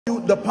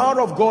The power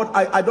of God,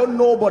 I don't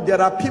know, but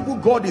there are people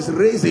God is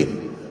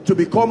raising to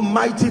become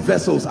mighty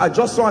vessels. I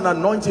just saw an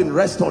anointing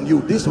rest on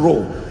you, this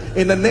row.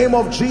 In the name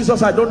of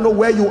Jesus, I don't know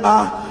where you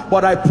are,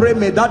 but I pray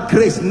may that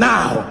grace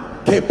now,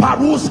 let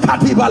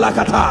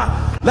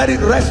it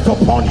rest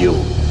upon you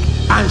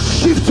and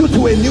shift you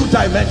to a new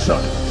dimension.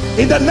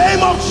 In the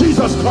name of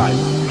Jesus Christ.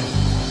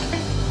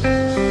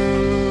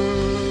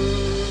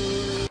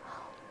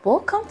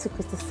 Welcome to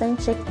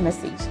Christocentric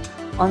Message.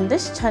 On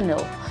this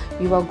channel,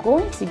 you are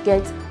going to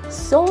get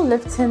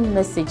soul-lifting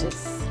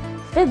messages,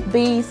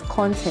 faith-based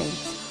content,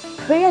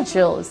 prayer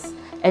drills,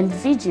 and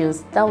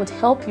videos that would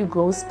help you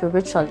grow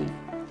spiritually.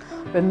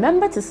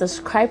 Remember to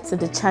subscribe to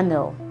the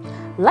channel,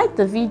 like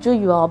the video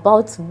you are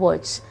about to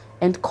watch,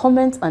 and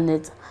comment on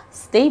it.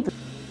 Stay blessed.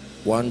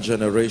 One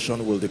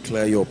generation will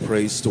declare your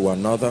praise to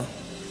another.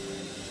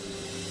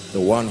 The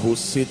one who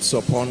sits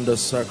upon the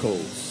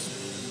circles.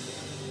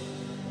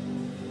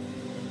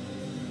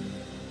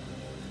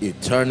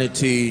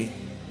 Eternity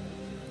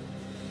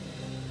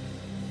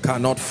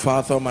cannot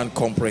fathom and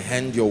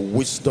comprehend your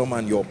wisdom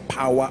and your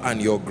power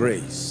and your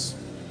grace.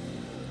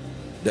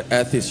 The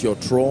earth is your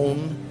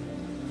throne,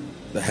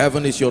 the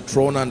heaven is your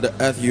throne, and the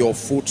earth your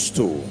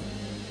footstool.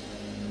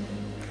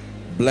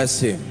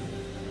 Bless him.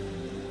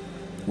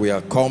 We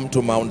are come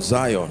to Mount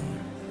Zion.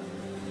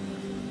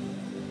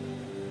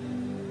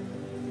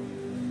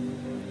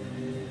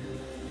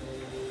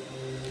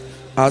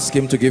 Ask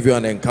him to give you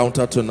an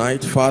encounter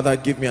tonight. Father,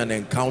 give me an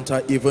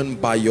encounter even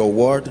by your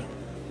word.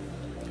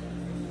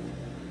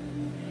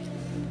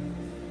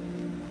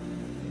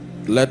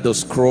 Let the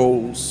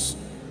scrolls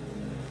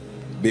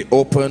be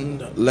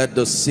opened. Let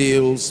the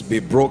seals be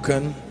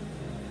broken.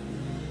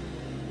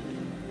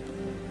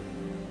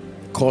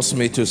 Cause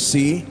me to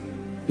see.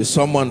 Is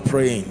someone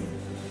praying?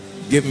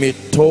 Give me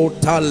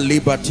total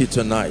liberty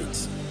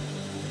tonight.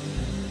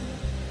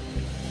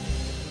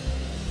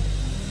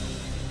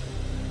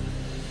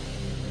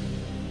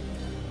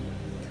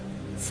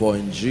 For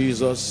in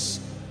Jesus'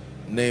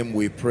 name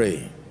we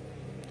pray.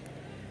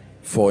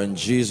 For in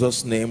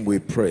Jesus' name we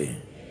pray.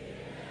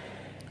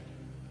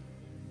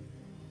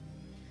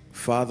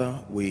 Father,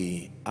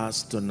 we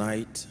ask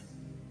tonight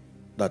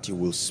that you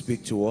will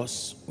speak to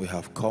us. We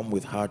have come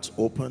with hearts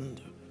opened.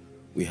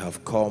 We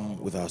have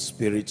come with our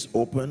spirits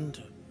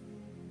opened.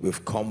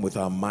 We've come with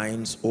our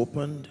minds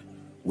opened.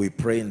 We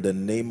pray in the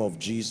name of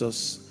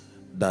Jesus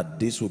that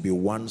this will be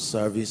one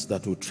service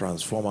that will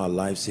transform our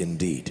lives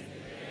indeed.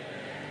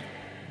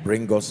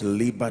 Bring us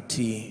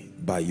liberty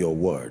by your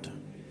word,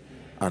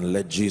 and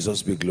let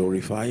Jesus be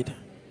glorified.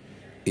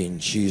 In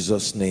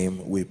Jesus'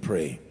 name we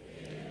pray.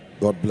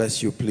 God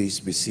bless you. Please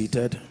be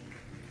seated.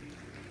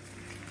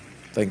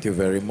 Thank you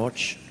very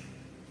much.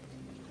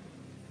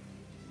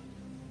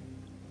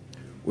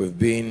 We've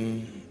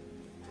been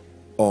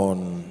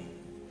on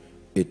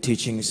a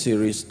teaching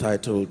series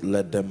titled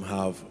Let Them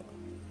Have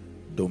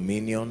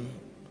Dominion.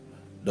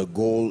 The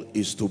goal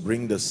is to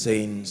bring the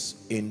saints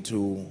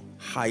into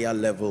higher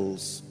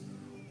levels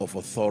of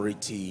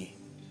authority,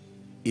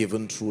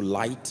 even through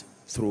light,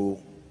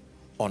 through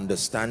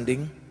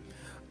understanding.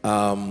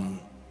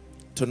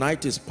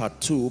 Tonight is part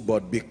 2,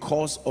 but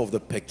because of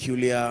the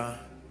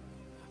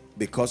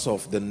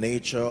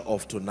nature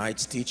of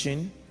tonight's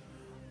teaching,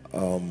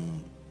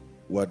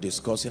 we're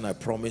discussing, I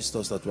promised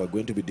us that we're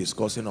going to be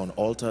discussing on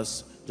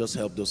altars. Just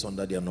help those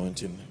under the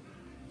anointing.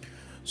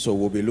 So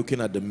we'll be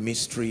looking at the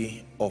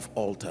mystery of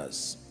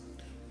altars.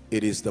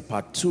 It is the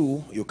part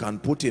 2. You can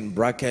put in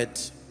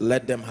bracket,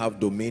 let them have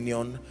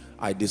dominion.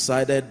 I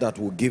decided that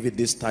we'll give it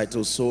this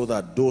title so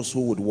that those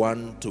who would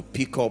want to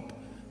pick up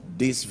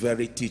this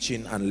very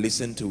teaching and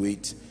listen to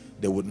it,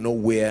 they would know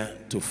where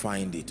to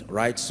find it,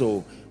 right?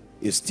 So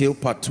it's still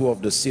part 2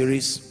 of the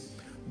series,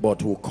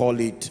 but we'll call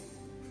it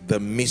the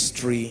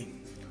mystery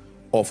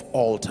of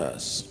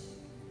altars.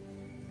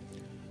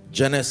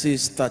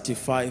 Genesis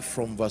 35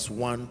 from verse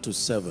 1 to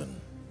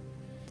 7.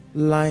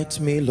 Light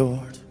me,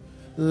 Lord.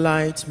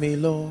 Light me,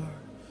 Lord.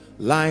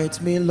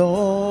 Light me,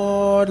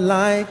 Lord,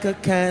 like a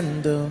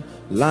candle.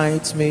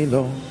 Light me,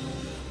 Lord.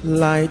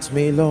 Light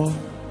me, Lord.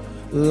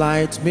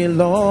 Light me,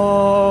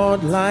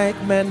 Lord, like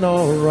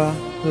menorah.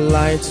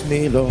 Light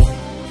me, Lord.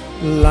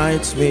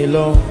 Light me,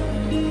 Lord.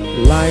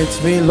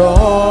 Light me,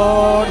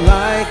 Lord,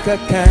 like a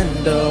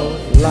candle.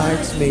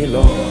 Light me,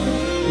 Lord.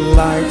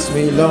 Light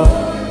me, Lord.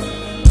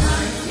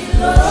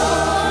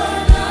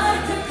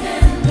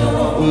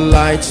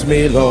 Light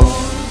me, Lord.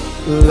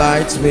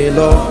 Light me,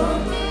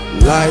 Lord.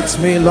 Light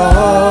me,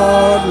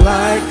 Lord,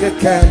 like a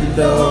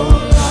candle.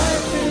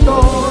 Light me,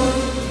 Lord.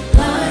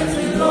 Light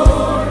me,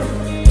 Lord.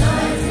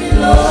 Light me,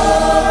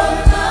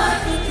 Lord,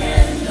 like a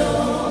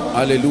candle.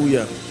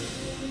 Hallelujah.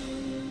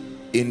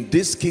 In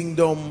this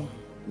kingdom,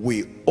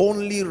 we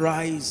only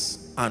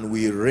rise and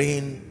we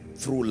reign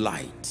through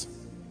light.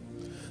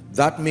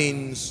 That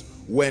means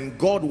when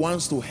God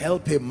wants to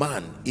help a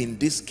man in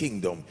this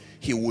kingdom,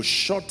 he will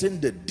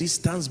shorten the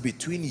distance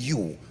between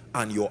you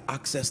and your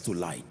access to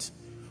light.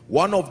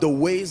 One of the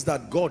ways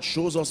that God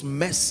shows us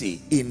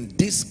mercy in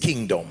this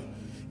kingdom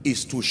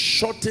is to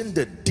shorten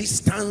the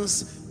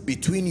distance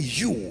between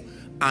you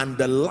and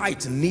the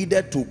light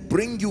needed to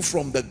bring you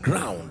from the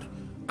ground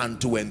and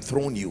to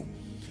enthrone you.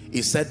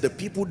 He said, the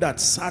people that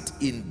sat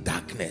in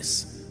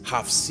darkness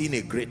have seen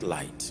a great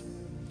light.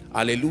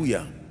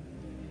 Hallelujah.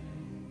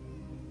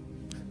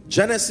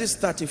 Genesis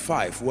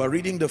 35, we're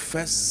reading the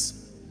first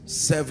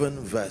 7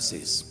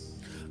 verses.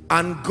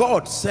 And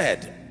God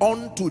said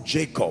unto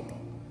Jacob,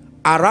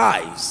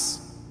 arise,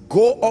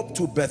 go up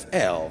to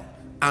Bethel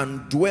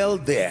and dwell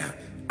there,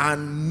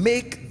 and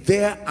make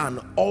there an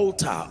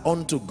altar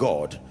unto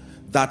God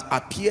that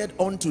appeared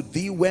unto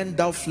thee when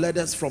thou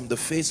fleddest from the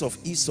face of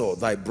Esau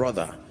thy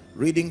brother.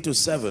 Reading to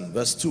 7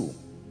 verse 2.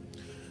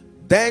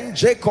 Then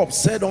Jacob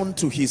said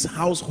unto his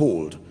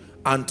household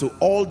and to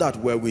all that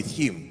were with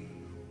him,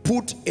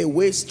 put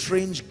away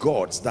strange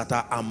gods that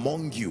are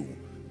among you,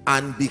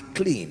 and be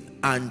clean,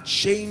 and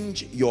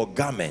change your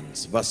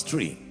garments. Verse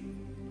 3.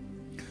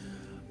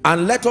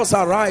 And let us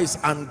arise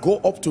and go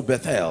up to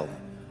Bethel,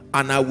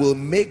 and I will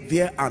make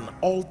there an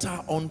altar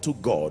unto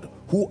God,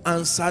 who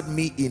answered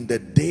me in the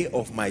day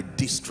of my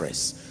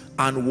distress,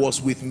 and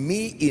was with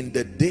me in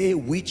the day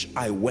which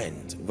I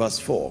went. Verse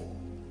 4.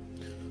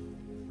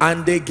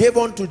 And they gave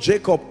unto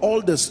Jacob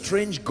all the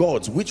strange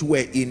gods which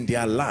were in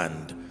their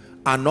land,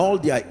 and all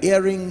their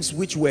earrings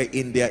which were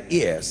in their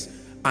ears,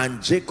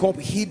 and Jacob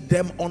hid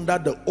them under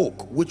the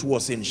oak which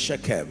was in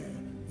Shechem.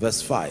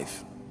 Verse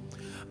 5.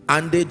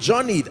 And they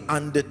journeyed,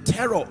 and the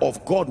terror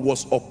of God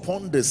was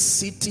upon the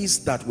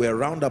cities that were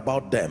round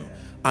about them,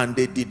 and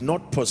they did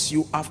not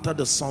pursue after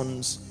the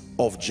sons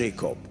of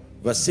Jacob.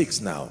 Verse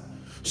 6 now.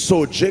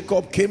 So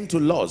Jacob came to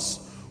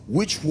Luz,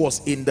 which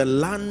was in the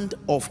land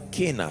of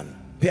Canaan.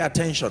 Pay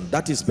attention,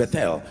 that is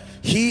Bethel.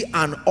 He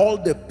and all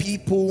the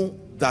people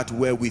that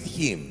were with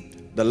him.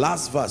 The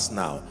last verse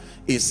now,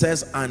 it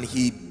says, and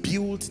he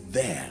built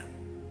there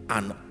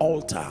an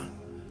altar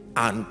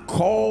and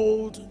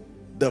called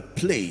the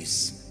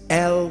place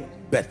El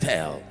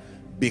Bethel,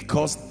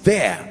 because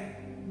there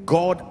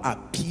God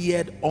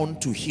appeared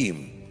unto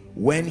him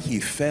when he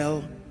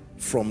fell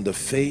from the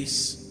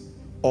face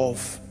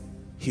of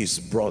his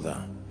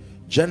brother.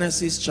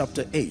 Genesis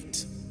chapter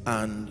 8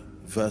 and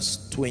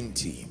verse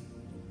 20.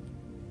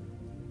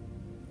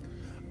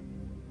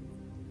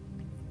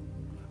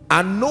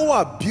 And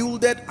Noah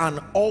builded an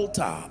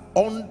altar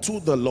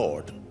unto the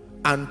Lord,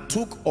 and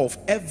took of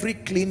every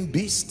clean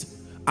beast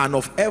and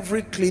of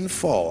every clean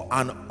fowl,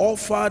 and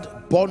offered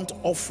burnt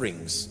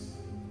offerings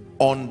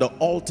on the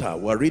altar.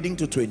 We're reading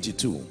to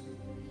 22.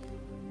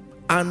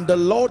 And the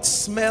Lord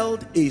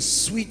smelled a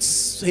sweet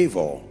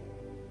savor,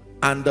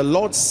 and the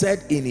Lord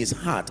said in his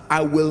heart,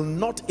 I will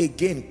not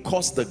again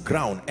curse the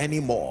ground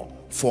anymore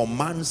for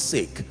man's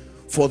sake,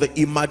 for the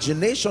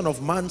imagination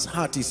of man's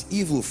heart is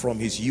evil from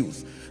his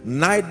youth.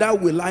 Neither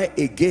will I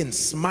again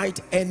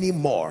smite any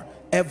more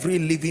every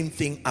living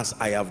thing as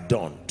I have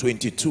done.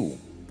 22.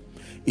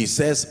 He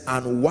says,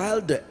 and while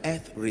the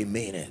earth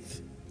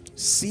remaineth,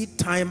 seed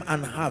time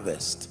and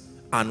harvest,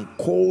 and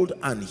cold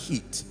and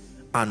heat,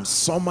 and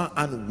summer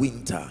and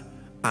winter,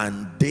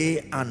 and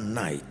day and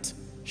night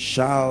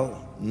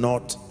shall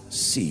not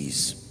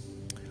cease.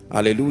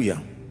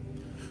 Hallelujah.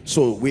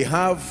 So we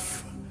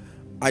have,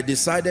 I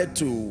decided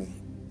to,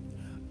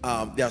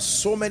 there are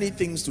so many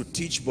things to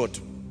teach, but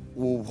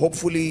we'll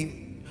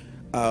hopefully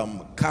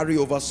carry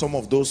over some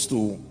of those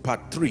to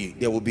part 3.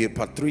 There will be a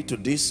part 3 to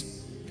this.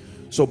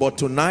 So, but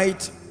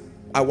tonight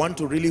I want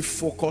to really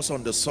focus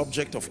on the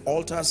subject of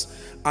altars,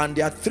 and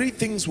there are 3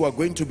 things we are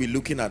going to be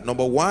looking at.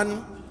 Number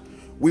 1,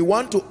 we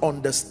want to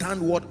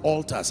understand what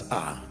altars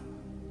are.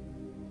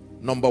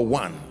 Number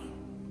 1,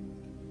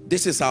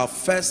 this is our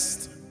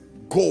first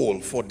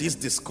goal for this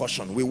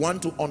discussion. We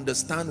want to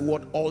understand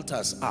what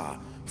altars are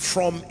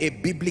from a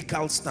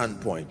biblical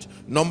standpoint.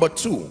 Number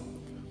 2,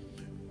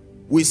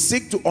 we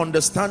seek to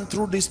understand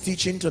through this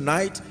teaching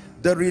tonight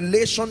the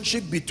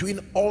relationship between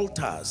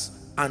altars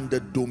and the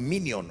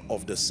dominion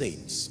of the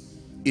saints.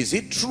 Is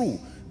it true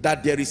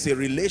that there is a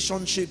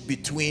relationship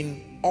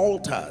between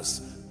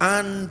altars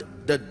and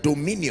the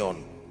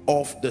dominion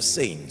of the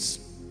saints?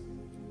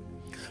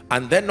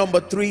 And then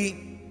number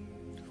 3,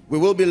 we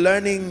will be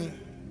learning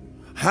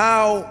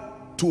how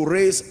to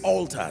raise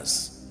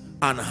altars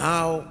and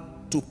how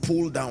to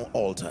pull down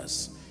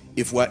altars.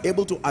 If we're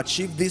able to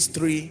achieve these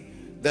 3,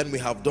 then we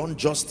have done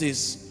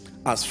justice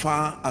as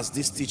far as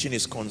this teaching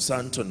is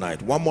concerned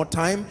tonight. One more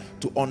time,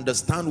 to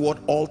understand what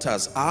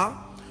altars are.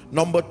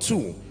 Number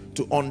 2,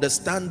 to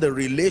understand the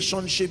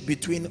relationship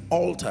between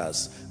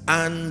altars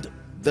and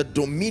the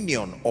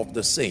dominion of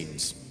the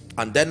saints.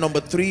 And then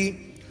number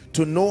 3,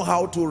 to know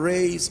how to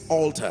raise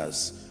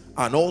altars,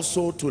 and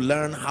also to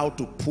learn how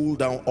to pull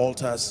down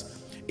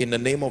altars in the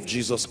name of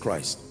Jesus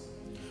Christ.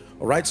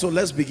 All right, so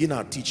let's begin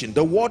our teaching.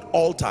 The word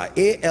altar,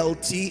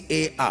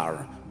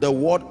 A-L-T-A-R, the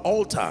word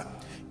altar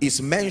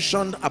is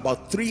mentioned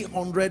about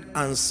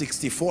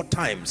 364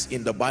 times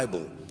in the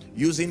Bible,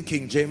 using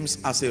King James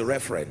as a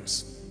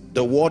reference.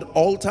 The word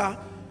altar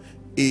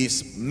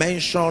is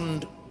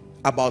mentioned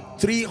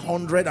about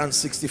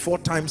 364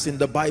 times in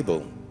the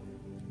Bible.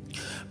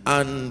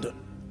 And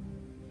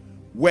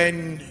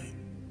when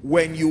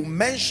when you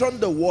mention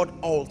the word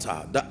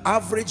altar, the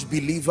average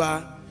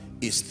believer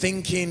is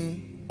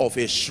thinking of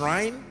a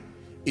shrine,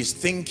 is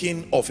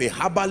thinking of a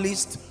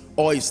herbalist,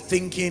 or is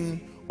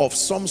thinking of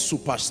some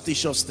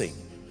superstitious thing.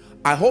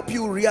 I hope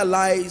you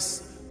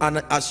realize,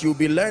 and as you'll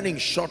be learning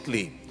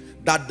shortly,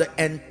 that the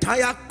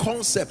entire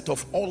concept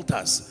of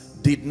altars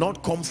did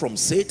not come from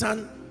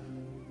Satan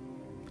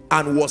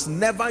and was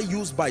never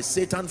used by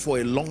Satan for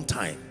a long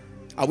time.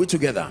 Are we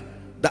together?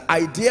 The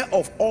idea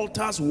of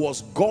altars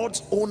was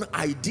God's own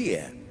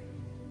idea.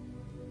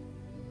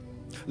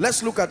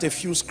 Let's look at a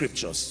few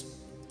scriptures.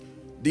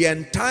 The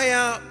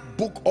entire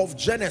book of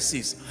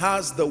Genesis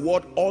has the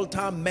word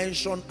altar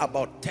mentioned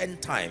about 10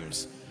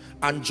 times.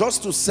 And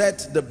just to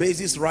set the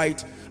basis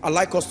right, I'd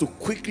like us to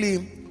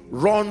quickly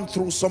run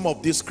through some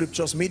of these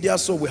scriptures. Media,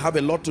 so we have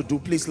a lot to do.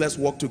 Please, let's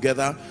work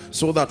together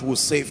so that we'll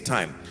save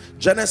time.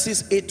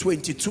 Genesis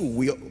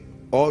 8:22,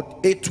 or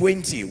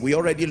 8:20, we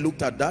already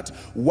looked at that.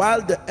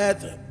 While the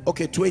earth,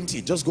 okay,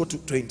 20, just go to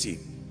 20.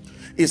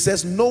 It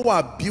says,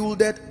 Noah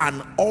builded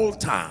an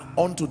altar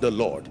unto the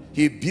Lord.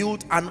 He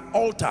built an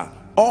altar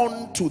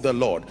unto the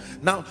Lord.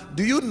 Now,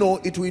 do you know,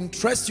 it will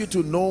interest you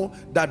to know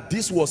that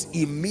this was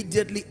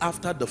immediately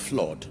after the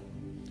flood.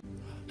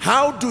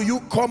 How do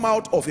you come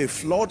out of a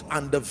flood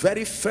and the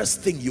very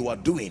first thing you are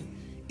doing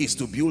is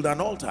to build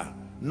an altar?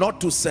 Not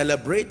to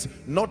celebrate,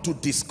 not to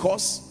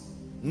discuss,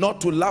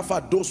 not to laugh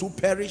at those who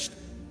perished.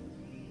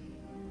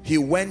 He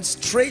went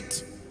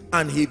straight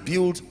and he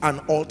built an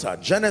altar.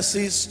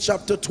 Genesis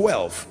chapter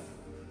 12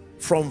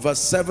 from verse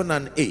 7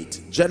 and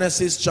 8.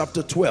 Genesis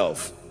chapter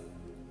 12.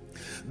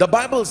 The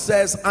Bible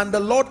says, and the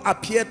Lord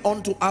appeared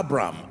unto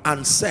Abram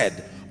and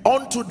said,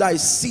 unto thy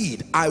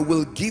seed I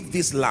will give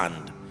this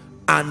land.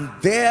 And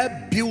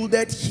there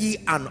builded he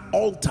an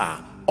altar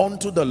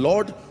unto the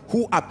Lord,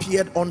 who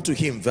appeared unto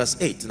him. Verse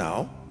 8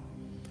 now.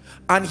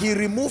 And he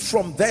removed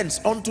from thence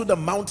unto the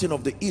mountain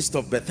of the east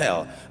of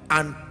Bethel,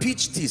 and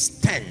pitched his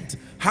tent,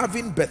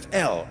 having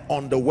Bethel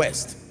on the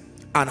west,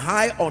 and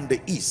high on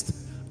the east.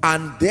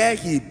 And there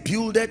he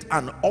builded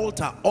an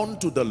altar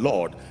unto the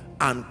Lord,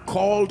 and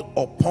called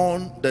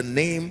upon the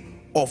name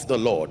of the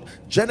Lord.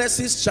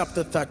 Genesis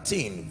chapter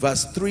 13,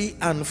 verse 3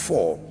 and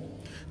 4.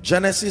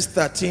 Genesis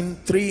 13,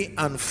 3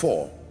 and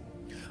 4.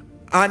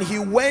 And he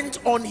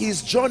went on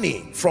his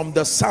journey from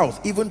the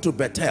south even to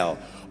Bethel,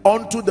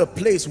 unto the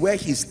place where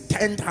his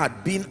tent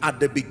had been at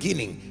the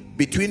beginning,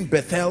 between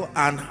Bethel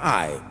and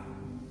Ai.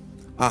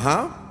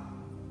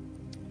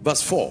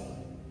 Verse 4.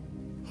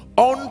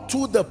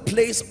 Unto the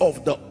place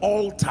of the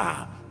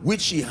altar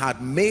which he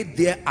had made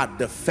there at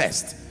the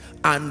first.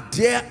 And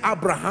there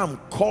Abraham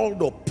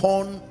called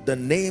upon the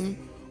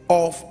name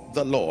of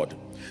the Lord.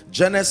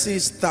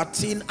 Genesis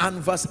 13 and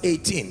verse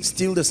 18,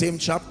 still the same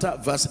chapter,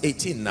 verse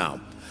 18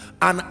 now.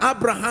 And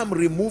Abraham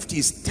removed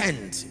his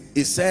tent,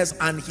 it says,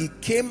 and he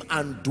came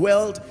and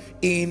dwelt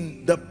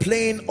in the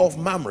plain of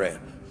Mamre,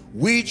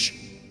 which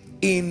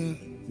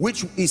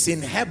is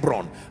in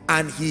Hebron,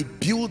 and he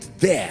built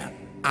there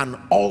an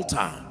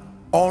altar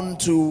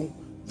unto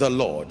the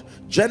Lord.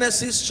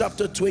 Genesis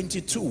chapter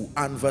 22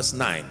 and verse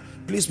 9.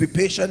 Please be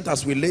patient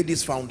as we lay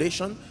this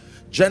foundation.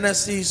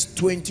 Genesis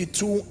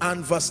 22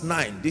 and verse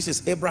 9. This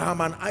is Abraham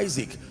and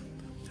Isaac.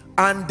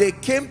 And they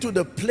came to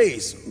the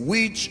place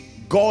which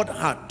God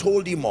had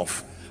told him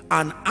of,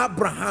 and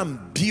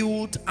Abraham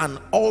built an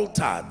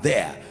altar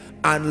there,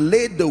 and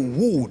laid the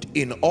wood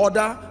in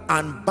order,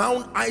 and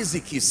bound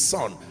Isaac his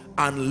son,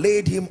 and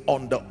laid him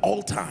on the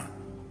altar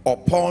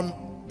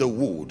upon the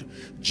wood.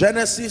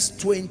 Genesis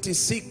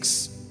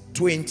 26,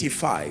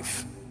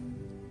 25.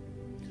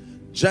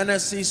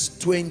 Genesis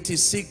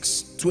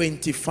 26,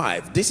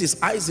 25. This is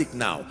Isaac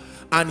now.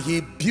 And he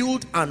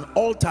built an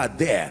altar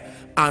there,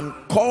 and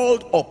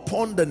called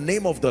upon the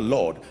name of the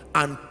Lord,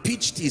 and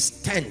pitched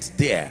his tent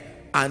there.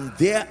 And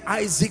there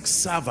Isaac's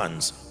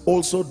servants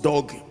also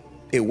dug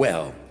a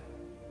well.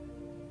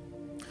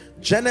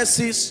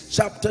 Genesis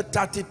chapter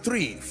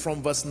 33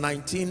 from verse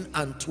 19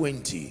 and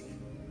 20.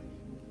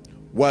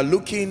 We're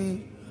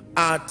looking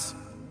at,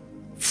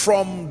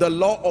 from the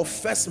law of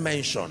first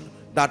mention,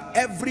 that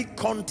every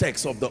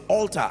context of the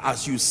altar,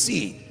 as you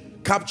see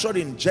captured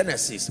in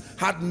Genesis,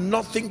 had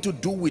nothing to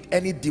do with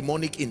any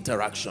demonic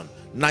interaction.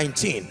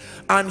 19.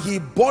 And he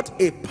bought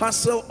a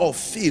parcel of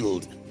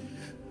field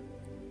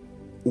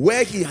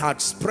where he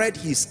had spread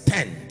his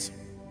tent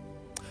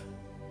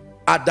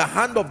at the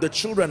hand of the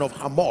children of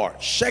Hamor,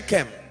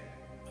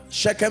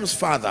 Shechem's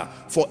father,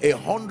 for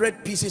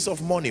 100 pieces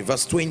of money.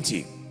 Verse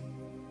 20.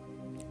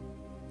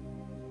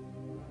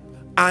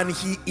 And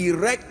he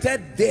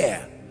erected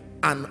there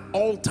an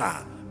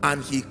altar,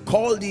 and he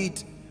called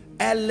it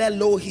El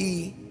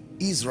Elohi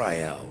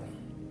Israel.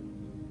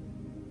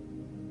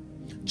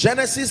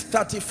 Genesis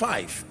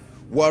 35,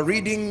 we're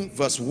reading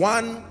verse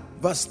 1,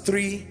 verse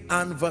 3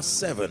 and verse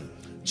 7.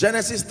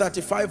 Genesis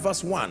 35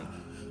 verse 1.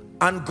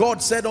 And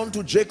God said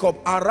unto Jacob,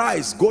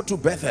 arise, go to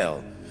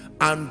Bethel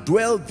and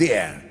dwell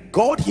there.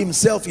 God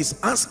himself is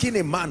asking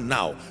a man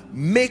now,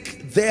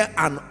 make there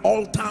an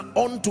altar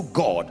unto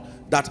God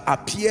that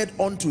appeared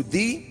unto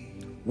thee,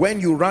 when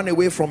you ran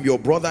away from your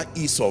brother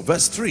Esau.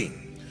 Verse 3,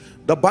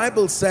 the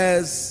Bible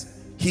says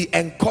he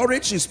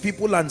encouraged his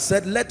people and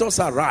said, let us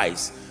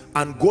arise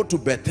and go to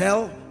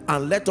Bethel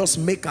and let us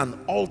make an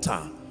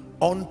altar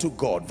unto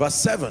God. Verse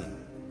 7,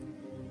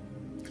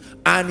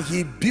 and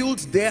he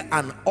built there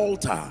an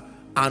altar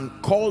and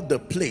called the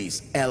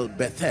place El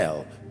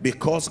Bethel,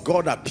 because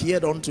God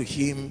appeared unto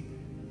him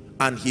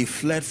and he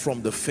fled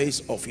from the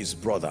face of his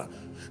brother.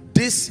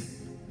 This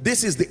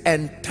is the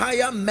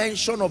entire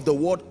mention of the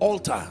word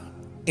altar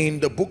in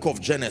the book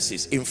of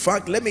Genesis. In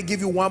fact, let me give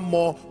you one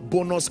more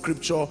bonus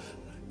scripture.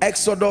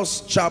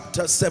 Exodus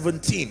chapter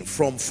 17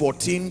 from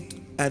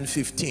 14 and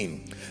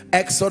 15.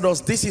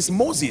 Exodus, this is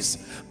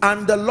Moses.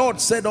 And the Lord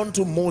said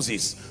unto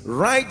Moses,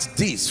 write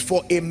this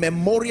for a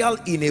memorial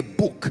in a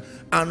book,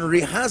 and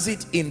rehearse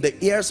it in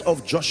the ears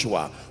of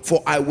Joshua,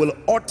 for I will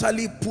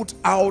utterly put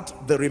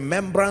out the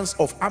remembrance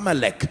of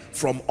Amalek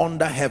from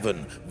under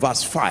heaven.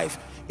 Verse 5,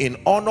 in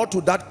honor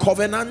to that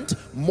covenant,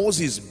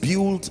 Moses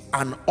built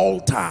an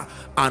altar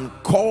and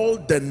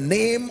called the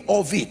name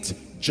of it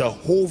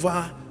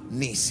Jehovah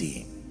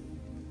Nissi.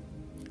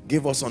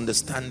 Give us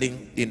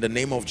understanding in the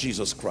name of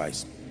Jesus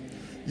Christ.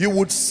 You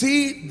would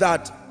see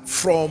that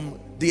from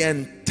the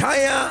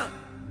entire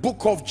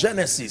book of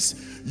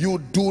Genesis, you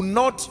do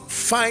not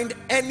find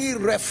any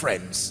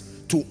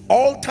reference to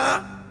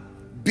altar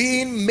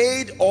being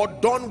made or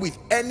done with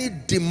any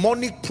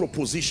demonic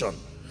proposition.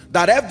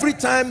 That every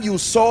time you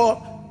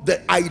saw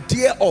the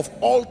idea of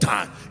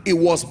altar, it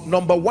was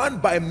number one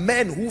by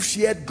men who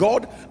feared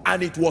God,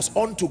 and it was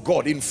unto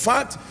God. In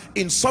fact,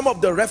 in some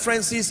of the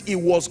references, it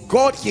was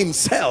God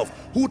himself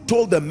who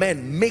told the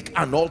men, make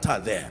an altar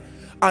there.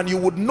 And you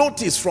would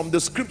notice from the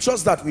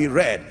scriptures that we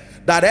read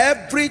that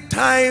every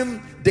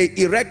time they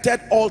erected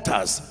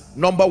altars,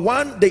 number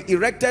one, they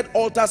erected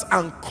altars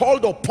and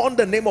called upon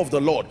the name of the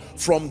Lord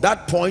from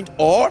that point,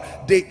 or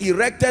they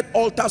erected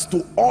altars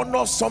to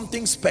honor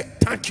something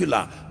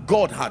spectacular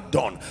God had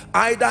done,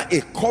 either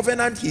a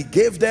covenant he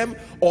gave them,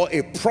 or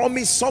a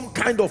promise, some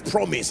kind of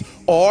promise,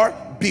 or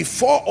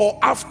before or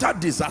after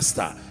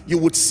disaster. You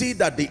would see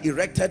that they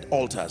erected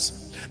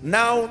altars.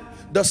 Now,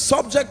 the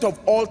subject of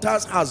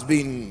altars has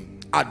been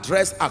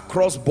addressed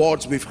across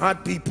boards. We've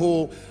had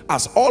people,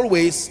 as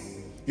always,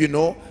 you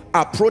know,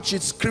 approach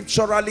it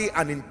scripturally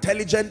and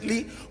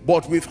intelligently,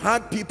 but we've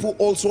had people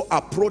also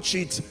approach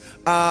it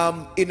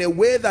in a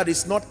way that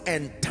is not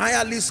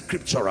entirely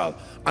scriptural.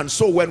 And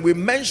so when we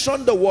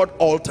mention the word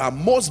altar,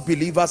 most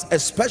believers,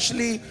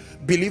 especially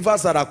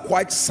believers that are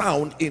quite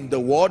sound in the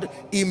word,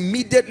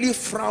 immediately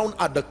frown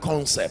at the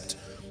concept,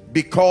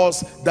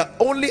 because the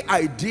only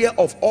idea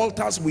of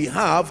altars we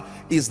have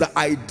is the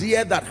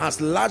idea that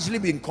has largely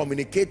been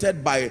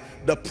communicated by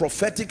the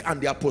prophetic and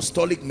the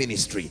apostolic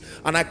ministry.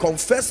 And I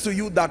confess to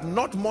you that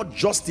not much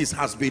justice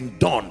has been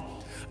done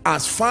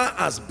as far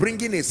as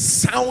bringing a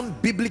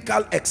sound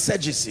biblical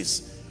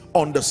exegesis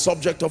on the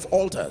subject of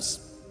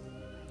altars.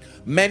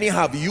 Many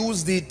have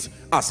used it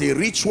as a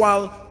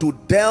ritual to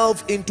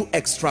delve into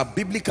extra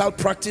biblical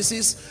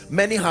practices.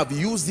 Many have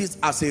used it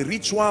as a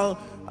ritual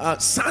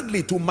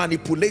sadly to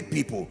manipulate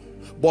people.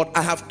 But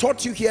I have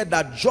taught you here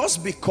that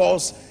just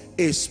because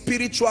a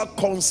spiritual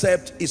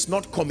concept is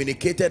not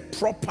communicated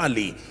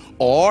properly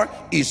or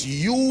is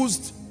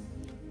used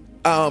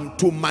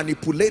to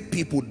manipulate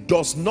people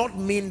does not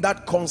mean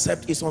that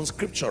concept is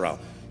unscriptural.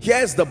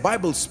 Here's the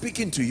Bible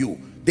speaking to you.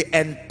 The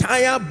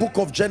entire book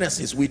of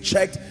Genesis, we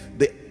checked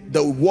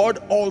the word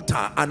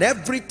altar, and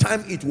every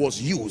time it was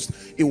used,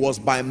 it was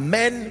by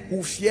men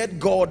who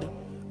feared God,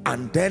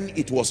 and then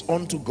it was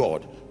unto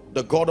God,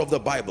 the God of the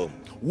Bible.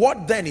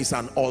 What then is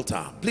an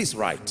altar? Please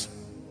write.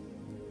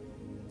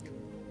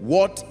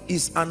 What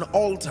is an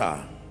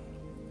altar?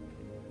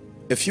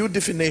 A few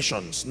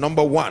definitions.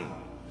 Number one,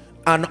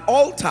 an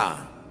altar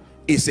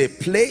is a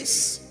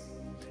place,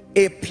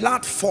 a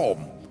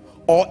platform,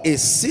 or a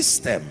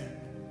system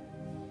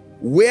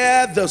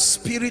where the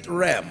spirit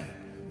realm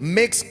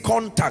makes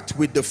contact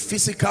with the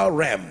physical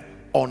realm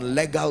on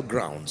legal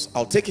grounds.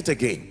 I'll take it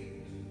again.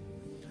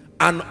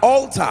 An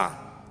altar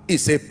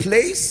is a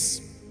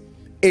place,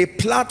 a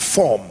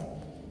platform,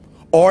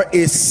 or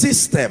a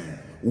system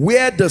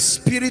where the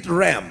spirit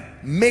realm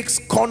makes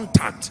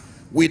contact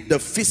with the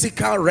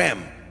physical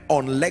realm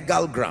on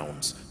legal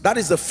grounds. That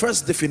is the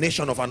first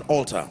definition of an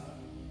altar.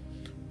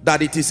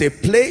 That it is a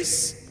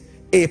place,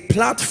 a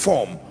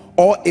platform,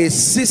 or a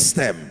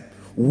system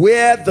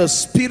where the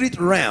spirit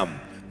realm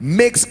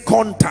makes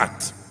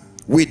contact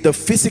with the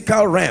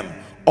physical realm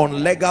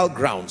on legal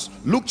grounds.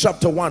 Luke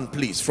chapter 1,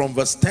 please, from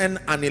verse 10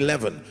 and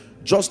 11,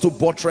 just to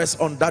buttress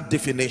on that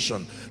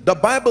definition. The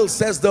Bible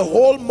says the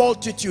whole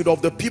multitude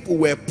of the people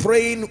were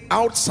praying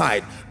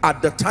outside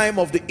at the time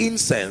of the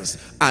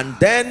incense. And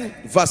then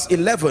verse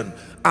 11,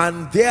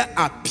 and there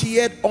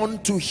appeared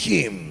unto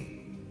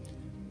him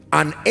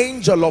an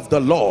angel of the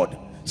Lord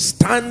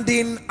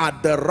standing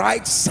at the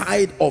right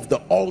side of the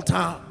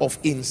altar of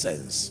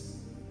incense.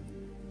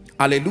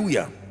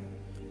 Hallelujah.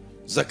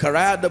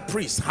 Zechariah the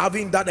priest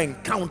having that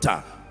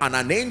encounter, and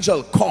an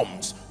angel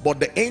comes, but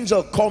the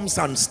angel comes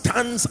and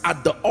stands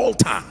at the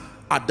altar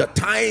at the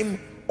time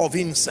of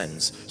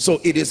incense.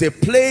 So it is a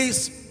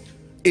place,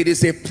 it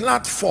is a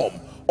platform,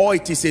 or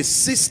it is a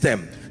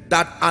system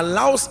that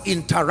allows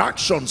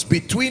interactions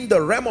between the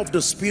realm of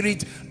the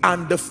spirit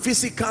and the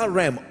physical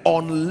realm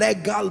on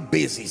legal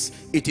basis.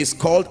 It is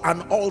called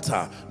an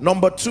altar.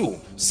 Number two,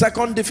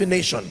 second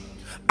definition,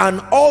 an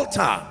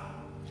altar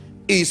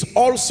is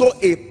also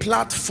a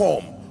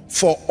platform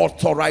for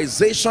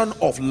authorization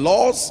of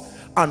laws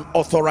and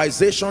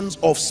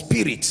authorizations of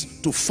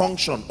spirits to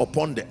function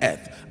upon the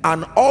earth.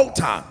 An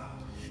altar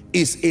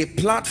is a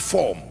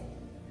platform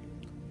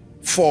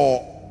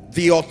for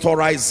the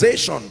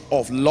authorization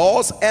of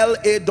laws,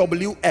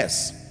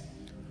 LAWS,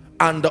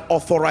 and the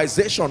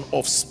authorization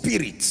of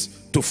spirits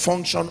to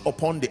function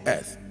upon the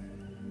earth.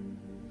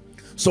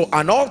 So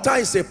an altar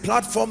is a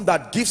platform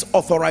that gives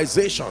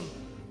authorization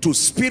to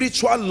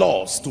spiritual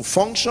laws to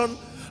function.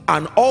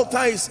 An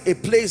altar is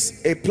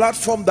a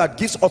platform that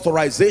gives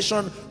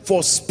authorization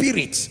for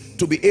spirits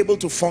to be able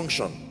to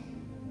function.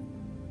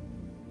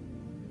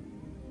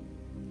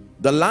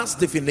 The last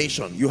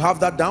definition, you have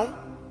that down?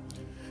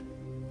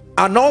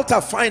 An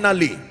altar,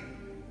 finally,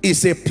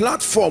 is a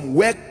platform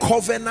where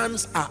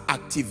covenants are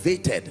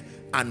activated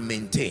and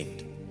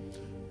maintained.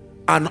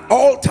 An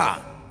altar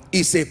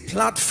is a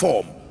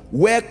platform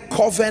where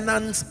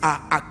covenants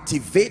are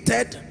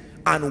activated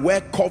and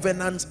where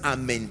covenants are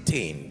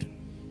maintained.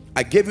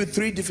 I gave you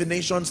three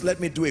definitions. Let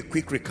me do a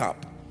quick recap.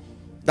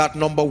 That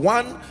number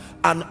one,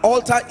 an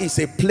altar is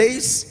a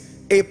place,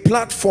 a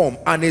platform,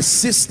 and a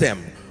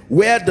system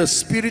where the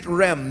spirit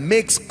realm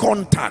makes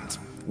contact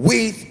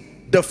with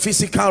the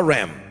physical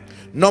realm.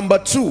 Number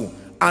two,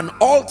 an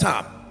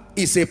altar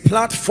is a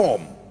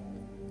platform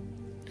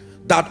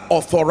that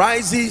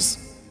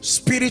authorizes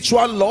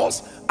spiritual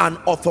laws and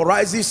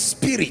authorizes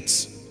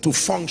spirits to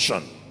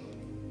function.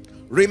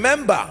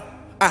 Remember,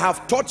 I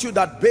have taught you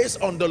that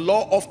based on the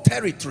law of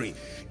territory,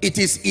 it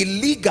is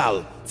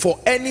illegal for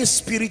any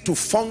spirit to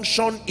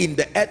function in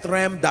the earth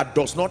realm that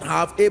does not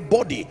have a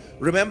body.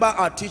 Remember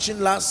our teaching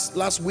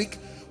last week?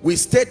 We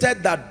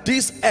stated that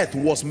this earth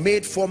was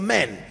made for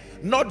men.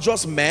 Not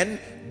just men,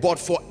 but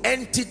for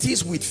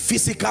entities with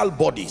physical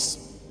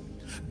bodies.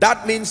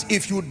 That means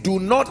if you do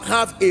not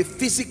have a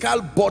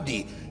physical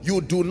body, you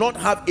do not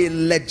have a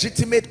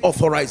legitimate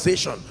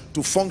authorization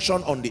to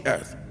function on the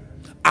earth.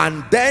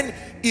 And then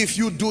if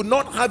you do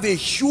not have a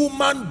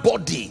human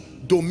body,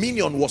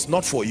 dominion was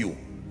not for you.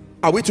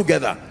 Are we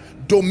together?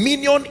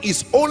 Dominion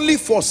is only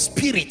for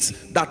spirits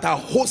that are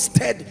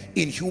hosted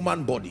in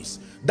human bodies.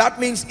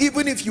 That means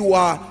even if you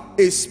are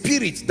a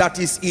spirit that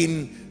is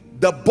in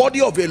the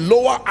body of a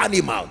lower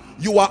animal,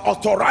 you are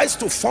authorized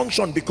to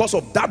function because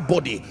of that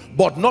body,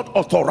 but not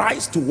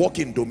authorized to walk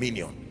in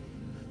dominion.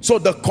 So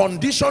the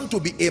condition to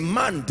be a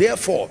man,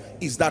 therefore,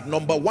 is that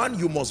number one,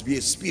 you must be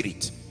a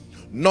spirit.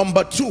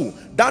 Number two,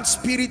 that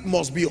spirit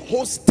must be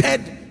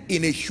hosted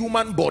in a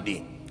human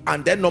body.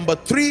 And then number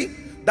three,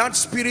 that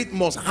spirit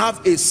must have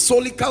a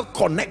solical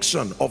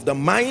connection of the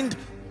mind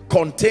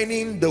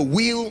containing the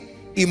will,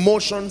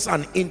 emotions,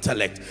 and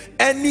intellect.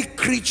 Any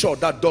creature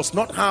that does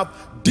not have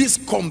this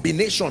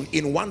combination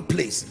in one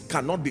place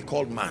cannot be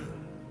called man.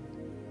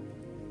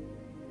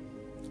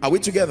 Are we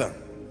together?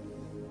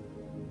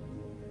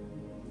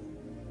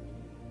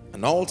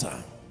 An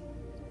altar.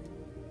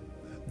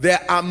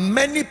 There are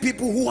many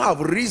people who have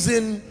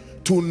risen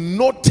to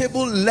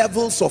notable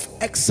levels of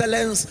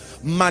excellence,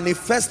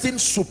 manifesting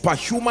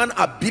superhuman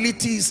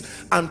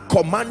abilities and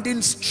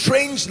commanding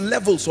strange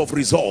levels of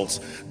results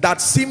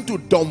that seem to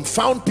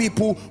dumbfound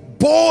people,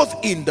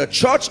 both in the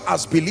church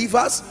as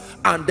believers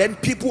and then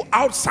people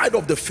outside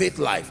of the faith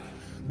life.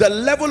 The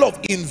level of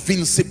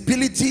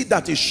invincibility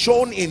that is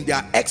shown in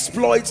their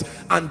exploits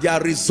and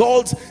their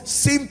results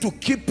seem to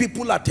keep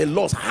people at a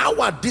loss. How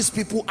are these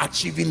people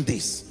achieving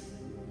this?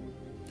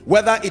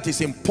 Whether it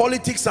is in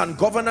politics and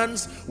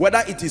governance,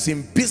 whether it is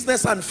in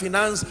business and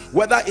finance,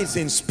 whether it's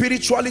in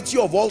spirituality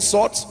of all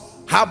sorts,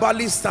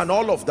 herbalists and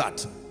all of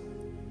that.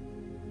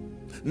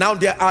 Now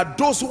there are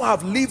those who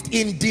have lived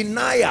in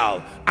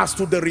denial as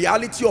to the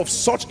reality of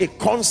such a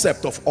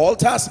concept of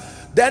altars.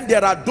 Then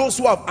there are those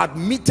who have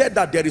admitted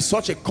that there is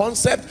such a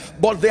concept,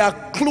 but they are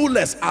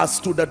clueless as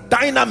to the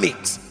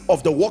dynamics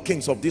of the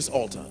workings of this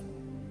altar.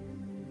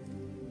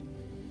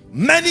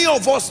 Many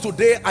of us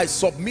today, I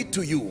submit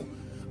to you,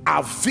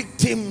 are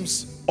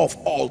victims of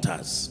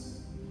altars.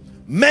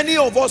 Many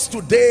of us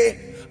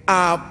today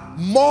are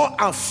more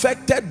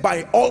affected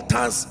by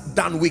altars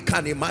than we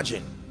can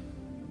imagine.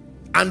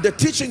 And the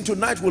teaching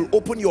tonight will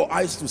open your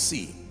eyes to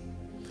see.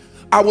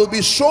 I will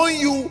be showing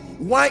you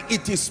why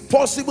it is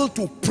possible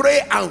to pray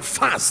and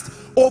fast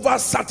over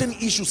certain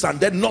issues and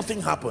then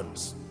nothing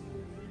happens.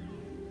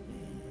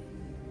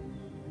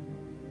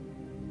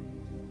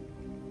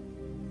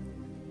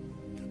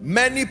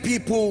 Many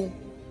people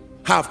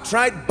have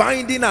tried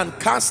binding and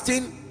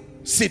casting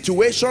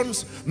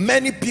situations.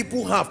 Many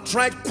people have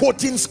tried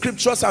quoting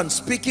scriptures and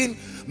speaking.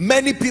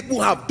 Many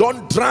people have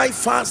done dry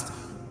fast,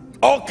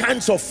 all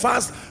kinds of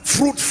fast,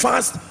 fruit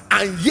fast,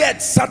 and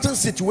yet certain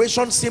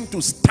situations seem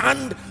to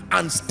stand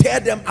and stare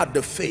them at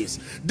the face.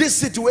 This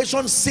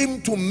situation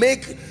seem to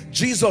make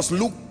Jesus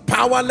look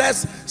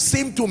powerless,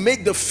 seem to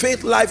make the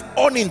faith life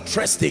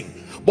uninteresting.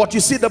 But you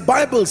see, the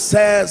Bible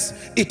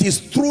says it is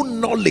through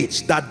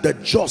knowledge that the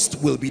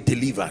just will be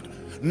delivered.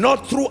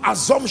 Not through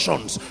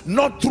assumptions,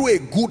 not through a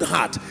good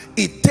heart.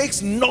 It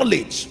takes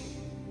knowledge.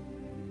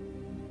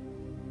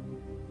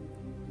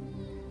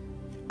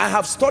 I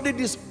have studied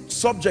this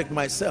subject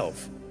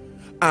myself,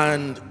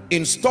 and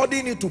in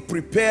studying it to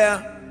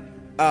prepare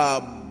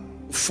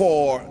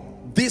for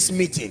this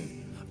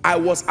meeting, I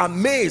was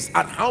amazed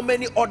at how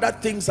many other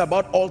things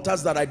about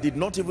altars that I did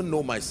not even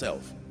know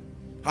myself.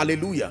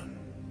 Hallelujah.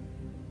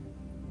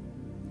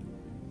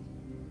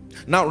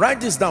 Now write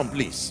this down,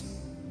 please.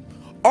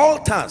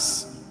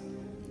 Altars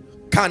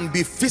can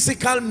be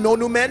physical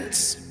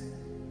monuments.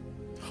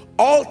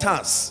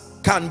 Altars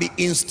can be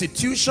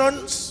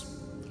institutions.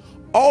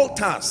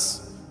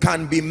 Altars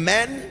can be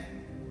men.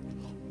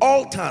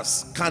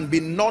 Altars can be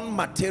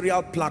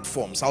non-material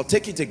platforms. I'll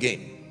take it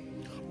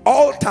again.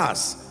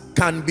 Altars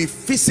can be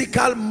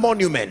physical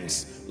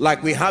monuments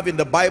like we have in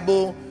the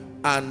Bible,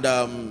 and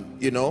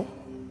you know,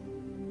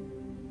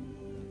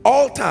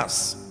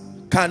 altars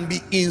can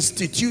be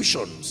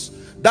institutions.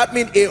 That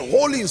means a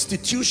whole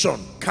institution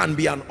can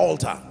be an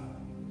altar.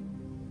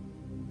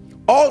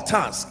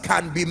 Altars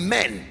can be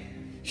men.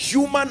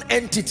 Human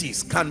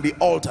entities can be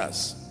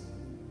altars.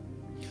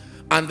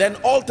 And then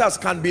altars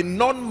can be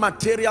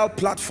non-material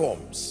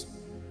platforms.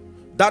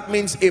 That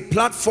means a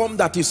platform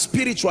that is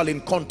spiritual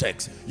in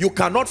context. You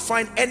cannot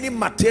find any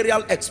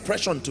material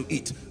expression to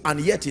it, and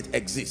yet it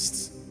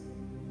exists.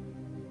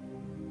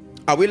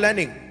 Are we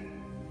learning?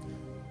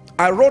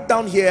 I wrote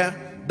down here,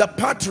 the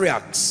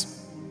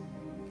patriarchs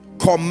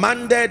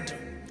commanded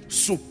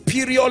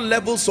superior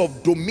levels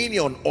of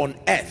dominion on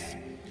earth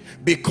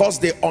because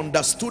they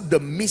understood the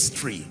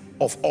mystery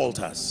of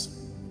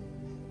altars.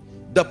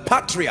 The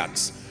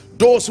patriarchs,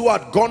 those who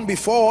had gone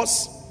before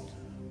us,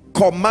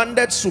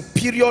 commanded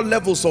superior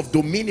levels of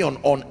dominion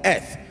on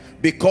earth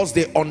because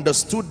they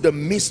understood the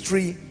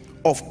mystery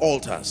of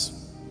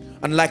altars.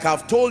 And like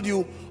I've told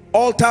you,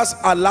 altars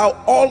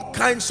allow all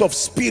kinds of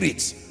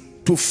spirits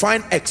to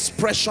find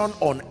expression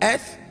on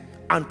earth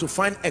and to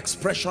find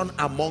expression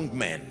among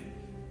men.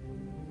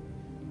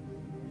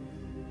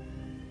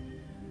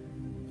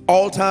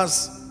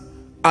 Altars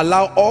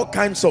allow all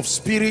kinds of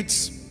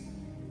spirits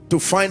to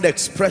find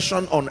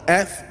expression on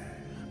earth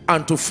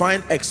and to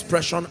find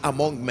expression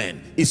among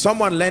men. Is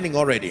someone learning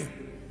already?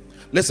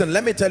 Listen,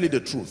 let me tell you the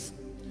truth.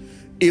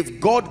 If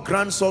God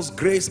grants us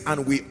grace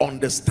and we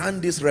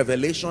understand this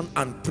revelation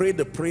and pray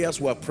the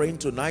prayers we are praying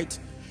tonight,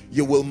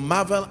 you will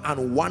marvel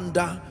and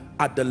wonder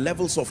at the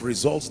levels of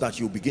results that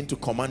you begin to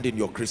command in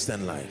your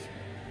Christian life.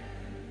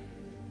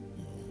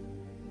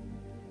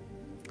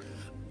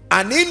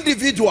 An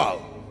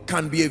individual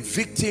can be a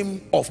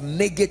victim of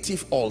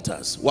negative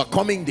altars. We're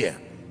coming there.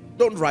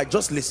 Don't write,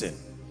 just listen.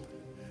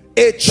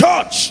 A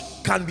church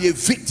can be a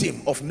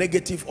victim of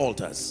negative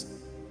altars.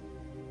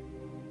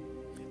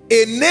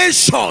 A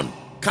nation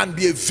can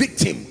be a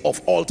victim of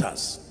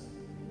altars.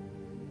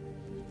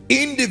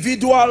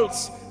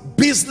 Individuals,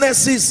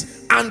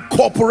 businesses, and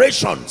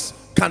corporations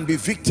can be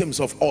victims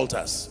of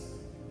altars.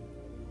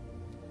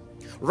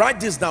 Write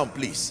this down,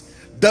 please.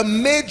 The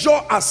major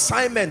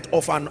assignment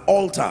of an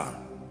altar,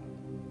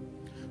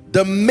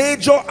 the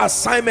major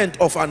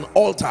assignment of an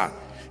altar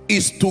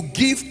is to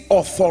give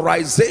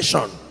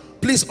authorization.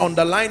 Please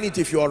underline it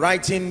if you are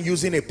writing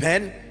using a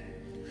pen.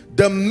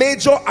 The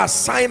major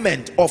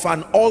assignment of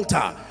an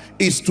altar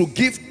is to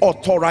give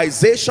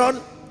authorization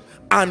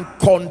and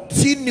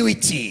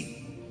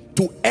continuity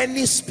to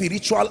any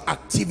spiritual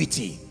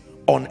activity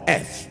on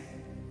earth,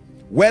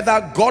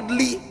 whether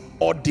godly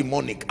or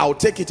demonic. I'll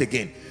take it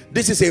again.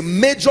 This is a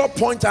major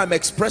point I'm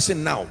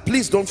expressing now.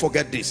 Please don't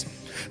forget this.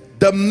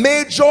 The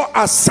major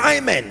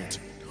assignment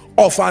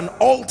of an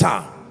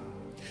altar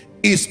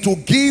is to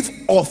give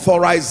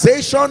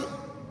authorization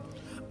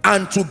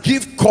and to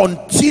give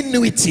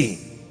continuity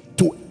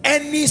to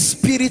any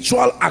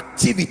spiritual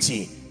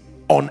activity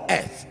on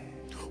earth,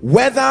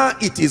 whether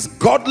it is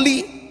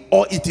godly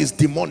or it is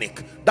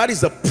demonic. That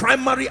is the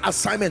primary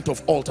assignment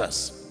of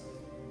altars.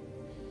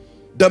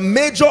 The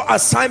major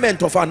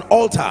assignment of an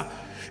altar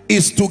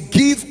is to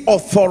give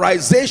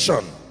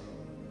authorization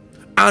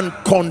and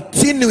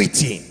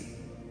continuity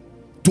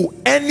to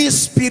any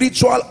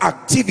spiritual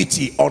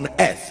activity on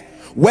earth,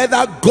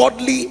 whether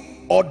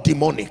godly or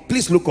demonic.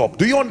 Please look up.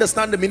 Do you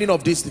understand the meaning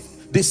of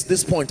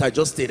this point I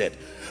just stated?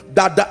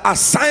 That the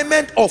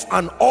assignment of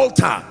an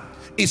altar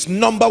is,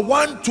 number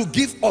one, to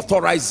give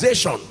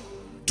authorization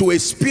to a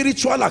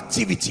spiritual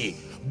activity,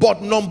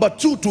 but number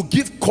two, to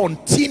give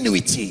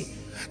continuity.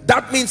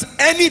 That means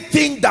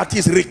anything that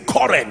is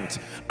recurrent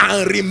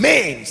and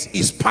remains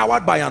is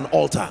powered by an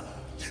altar.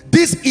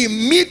 This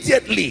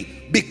immediately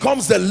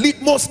becomes the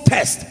litmus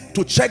test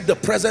to check the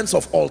presence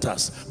of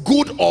altars,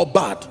 good or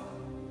bad.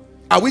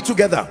 Are we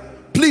together?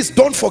 Please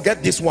don't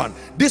forget this one.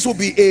 This will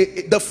be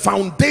the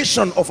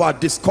foundation of our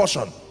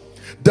discussion.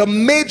 The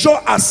major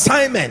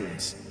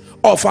assignment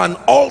of an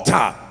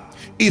altar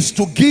is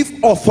to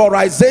give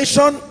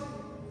authorization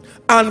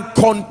and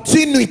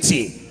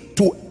continuity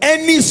to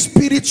any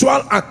spiritual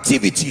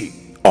activity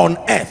on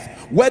earth,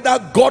 whether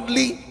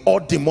godly or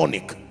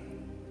demonic.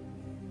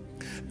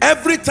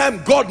 Every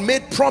time God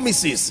made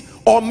promises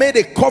or made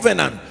a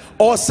covenant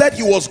or said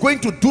he was going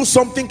to do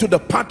something to the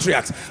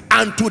patriarchs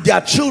and to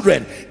their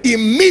children,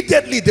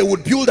 immediately they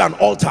would build an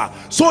altar,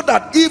 so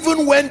that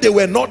even when they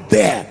were not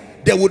there,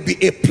 there would be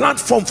a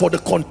platform for the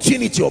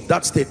continuity of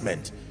that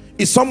statement.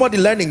 Is somebody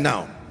learning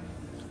now?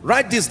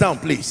 Write this down,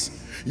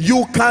 please.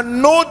 You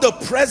can know the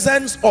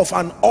presence of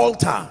an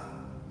altar.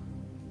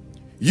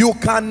 You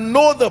can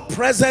know the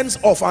presence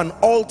of an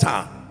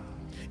altar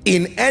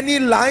in any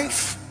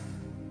life,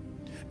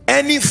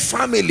 any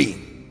family,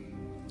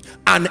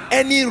 and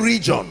any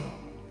region.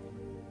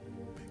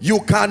 You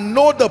can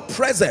know the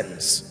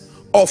presence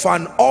of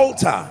an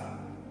altar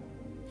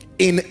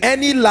in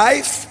any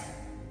life,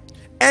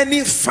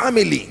 any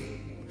family,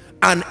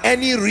 and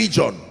any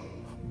region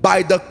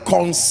by the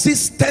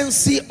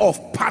consistency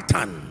of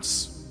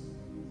patterns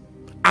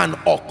and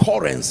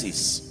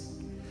occurrences.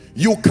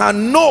 You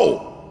can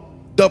know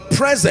the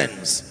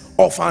presence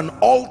of an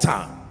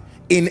altar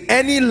in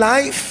any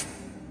life,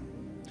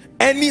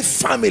 any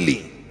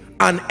family,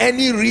 and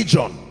any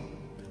region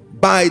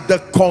by the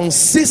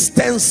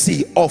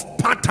consistency of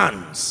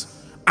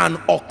patterns and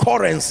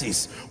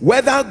occurrences,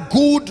 whether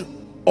good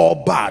or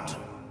bad.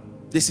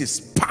 This is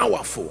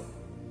powerful.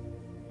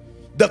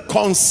 The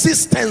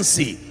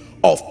consistency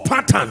of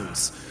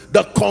patterns,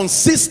 the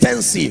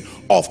consistency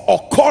of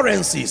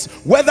occurrences,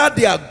 whether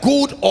they are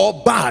good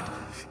or bad,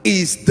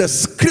 is the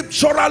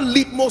scriptural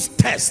litmus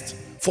test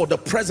for the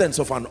presence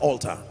of an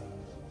altar.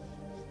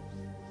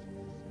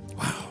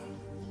 Wow.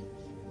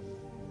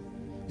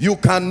 You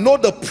can know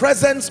the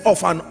presence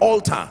of an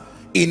altar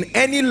in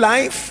any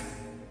life,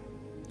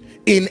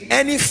 in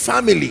any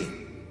family,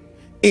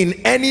 in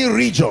any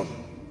region.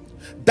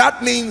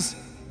 That means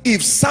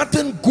if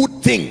certain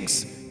good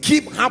things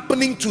keep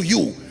happening to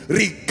you,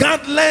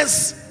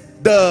 regardless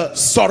the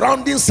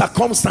surrounding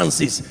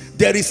circumstances,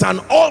 there is an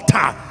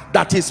altar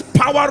that is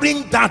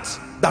powering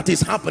that is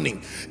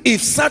happening.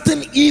 If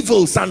certain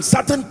evils and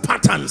certain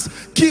patterns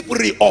keep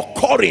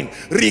reoccurring,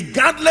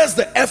 regardless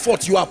the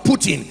effort you are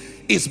putting,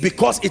 is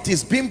because it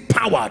is being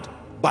powered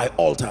by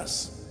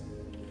altars.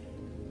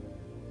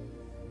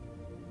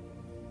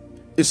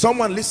 Is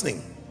someone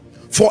listening?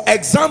 For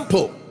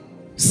example,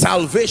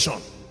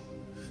 salvation.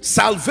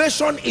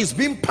 Salvation is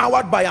being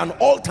powered by an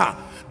altar.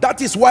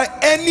 That is why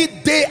any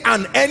day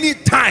and any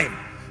time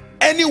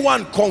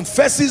anyone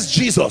confesses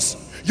Jesus,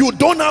 you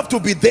don't have to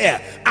be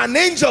there. An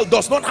angel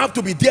does not have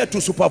to be there to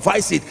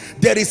supervise it.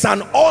 There is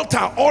an altar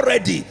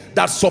already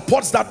that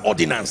supports that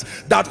ordinance,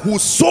 that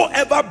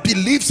whosoever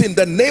believes in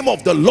the name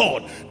of the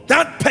Lord,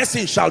 that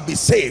person shall be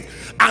saved.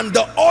 And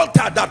the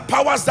altar that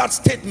powers that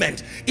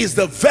statement is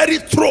the very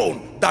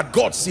throne that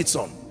God sits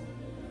on.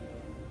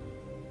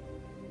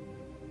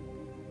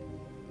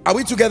 Are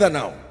we together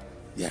now?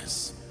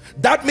 Yes.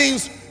 That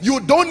means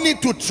you don't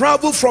need to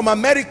travel from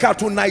America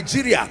to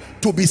Nigeria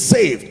to be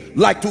saved,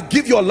 like to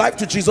give your life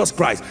to Jesus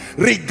Christ.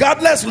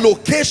 Regardless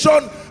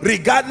location,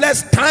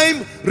 regardless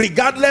time,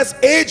 regardless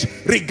age,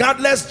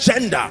 regardless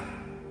gender,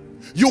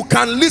 you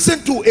can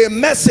listen to a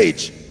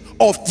message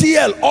of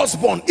T.L.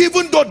 Osborne,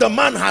 even though the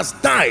man has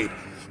died,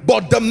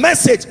 but the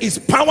message is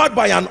powered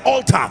by an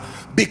altar,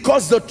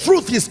 because the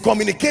truth he's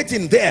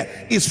communicating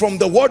there is from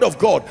the word of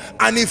God.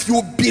 And if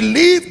you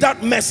believe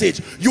that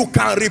message, you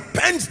can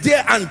repent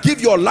there and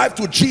give your life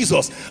to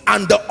Jesus,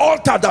 and the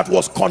altar that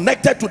was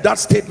connected to that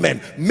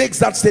statement makes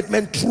that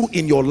statement true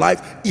in your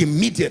life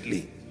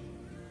immediately.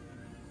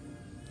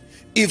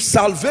 If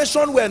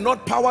salvation were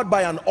not powered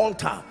by an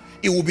altar,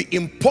 it would be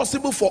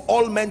impossible for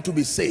all men to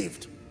be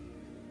saved.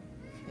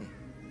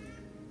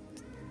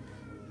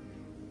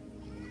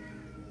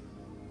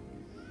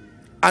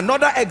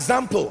 Another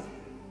example,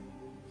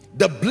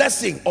 the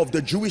blessing of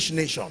the Jewish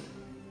nation.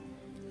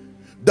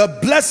 The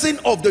blessing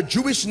of the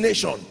Jewish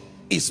nation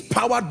is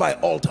powered by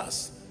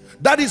altars.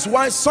 That is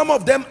why some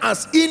of them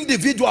as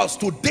individuals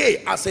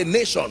today, as a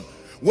nation,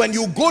 when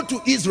you go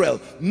to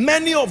Israel,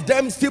 many of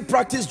them still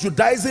practice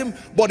Judaism,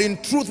 but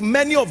in truth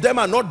many of them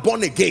are not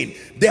born again.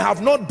 They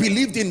have not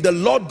believed in the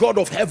Lord God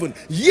of heaven.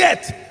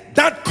 Yet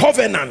that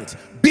covenant,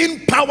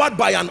 being powered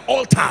by an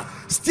altar,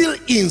 still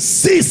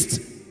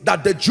insists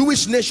that the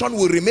Jewish nation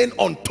will remain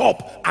on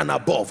top and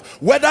above.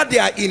 Whether they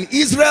are in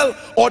Israel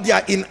or they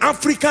are in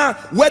Africa,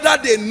 whether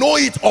they know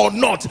it or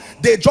not,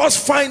 they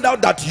just find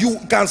out that you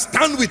can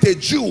stand with a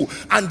Jew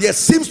and there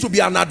seems to be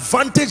an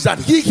advantage that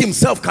he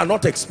himself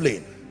cannot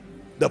explain.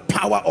 The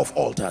power of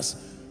altars.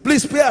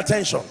 Please pay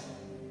attention,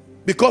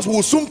 because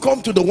we'll soon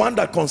come to the one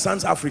that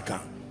concerns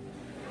Africa.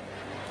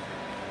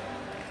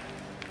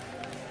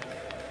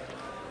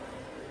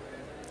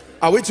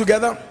 Are we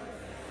together?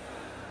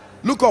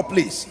 Look up,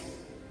 please.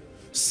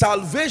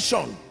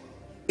 Salvation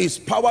is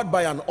powered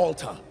by an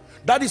altar.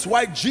 That is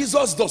why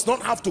Jesus does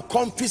not have to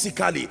come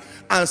physically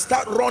and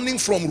start running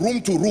from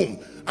room to room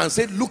and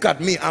say, look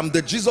at me, I'm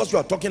the Jesus you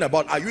are talking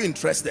about, are you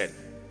interested?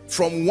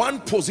 From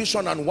one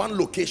position and one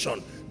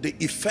location, the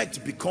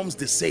effect becomes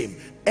the same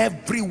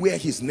everywhere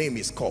his name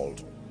is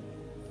called.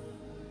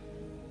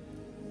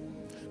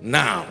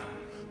 Now,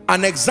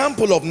 an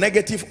example of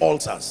negative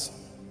altars.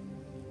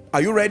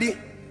 Are you ready?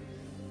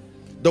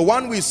 The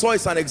one we saw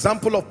is an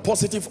example of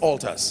positive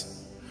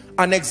altars.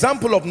 An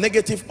example of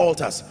negative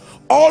altars.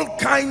 All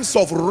kinds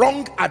of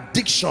wrong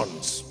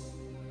addictions,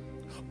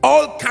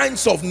 all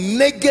kinds of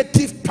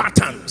negative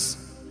patterns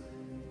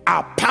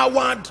are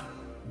powered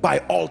by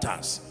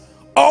altars.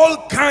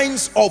 All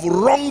kinds of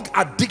wrong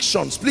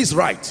addictions, please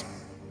write,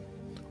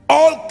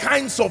 all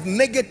kinds of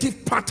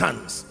negative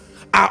patterns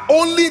are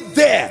only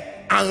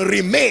there and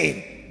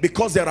remain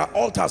because there are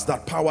altars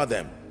that power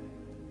them.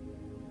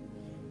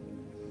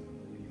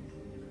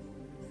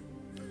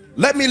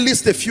 Let me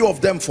list a few of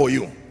them for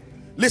you.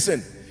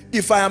 Listen,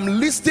 if I am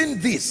listing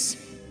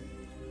this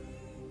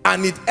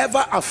and it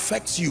ever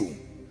affects you,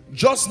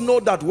 just know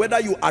that whether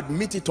you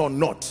admit it or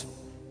not,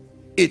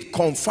 it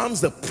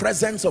confirms the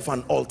presence of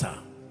an altar.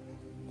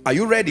 Are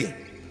you ready?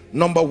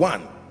 Number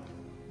one,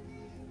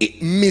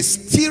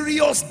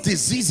 mysterious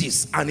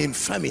diseases and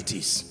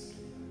infirmities.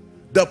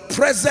 The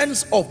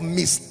presence of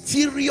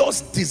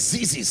mysterious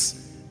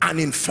diseases and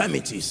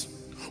infirmities,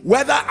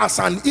 whether as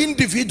an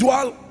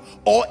individual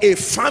or a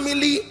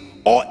family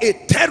or a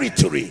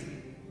territory,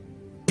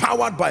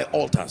 powered by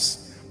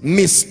altars.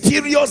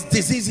 Mysterious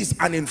diseases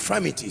and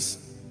infirmities.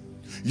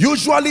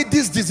 Usually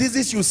these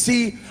diseases you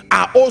see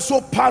are also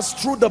passed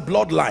through the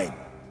bloodline.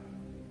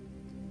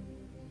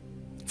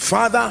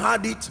 Father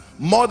had it,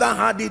 mother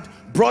had it,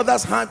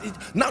 brothers had it.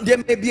 Now there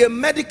may be a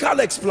medical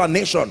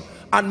explanation,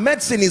 and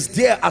medicine is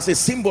there as a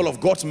symbol of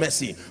God's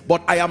mercy,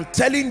 but I am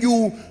telling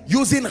you,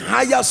 using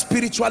higher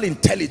spiritual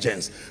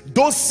intelligence,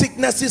 those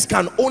sicknesses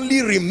can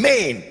only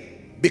remain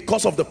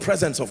because of the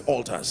presence of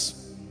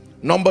altars.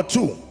 Number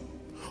two,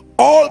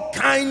 all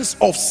kinds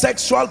of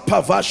sexual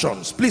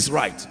perversions. Please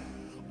write,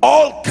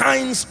 all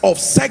kinds of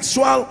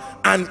sexual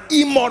and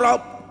immoral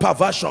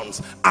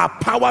perversions are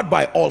powered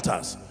by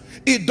altars.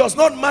 It does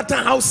not matter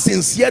how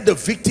sincere the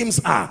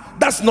victims are.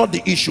 That's not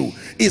the issue.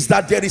 It's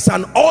that there is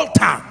an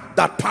altar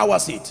that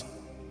powers it.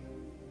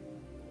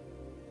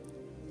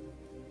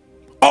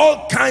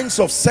 All kinds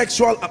of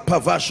sexual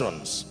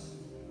perversions.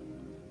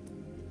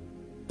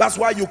 That's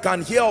why you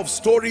can hear of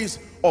stories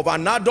of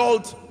an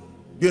adult,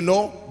 you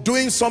know,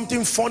 doing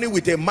something funny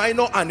with a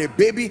minor and a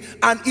baby,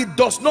 and it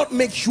does not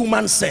make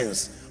human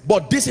sense.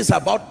 But this is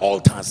about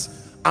altars.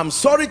 I'm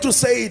sorry to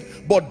say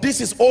it, but this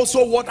is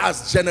also what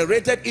has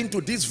generated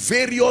into these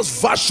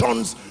various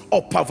versions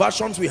of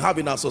perversions we have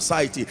in our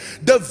society.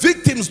 The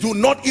victims do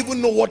not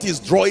even know what is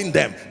drawing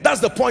them. That's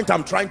the point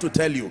I'm trying to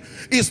tell you.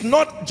 It's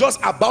not just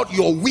about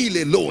your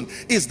will alone.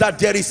 It's that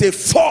there is a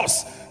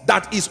force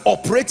that is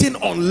operating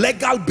on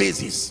legal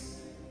basis.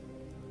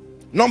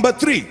 Number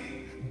three,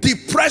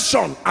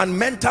 depression and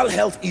mental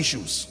health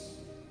issues.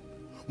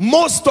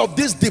 Most of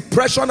this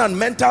depression and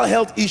mental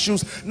health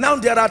issues, now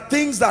there are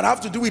things that have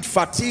to do with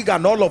fatigue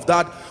and all of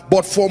that,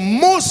 but for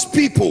most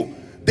people,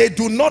 they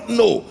do not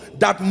know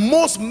that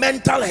most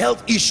mental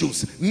health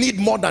issues need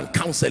more than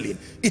counseling.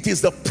 It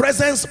is the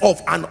presence of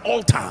an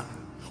altar.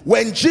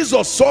 When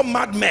Jesus saw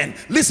madmen,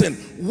 listen,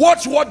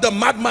 watch what the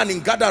madman in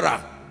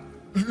Gadara,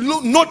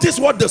 notice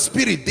what the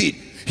spirit did.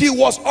 He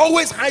was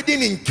always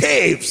hiding in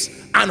caves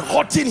and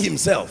hurting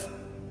himself.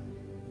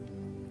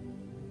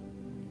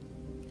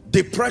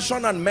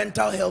 Depression and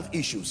mental health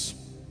issues.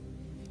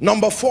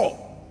 Number four,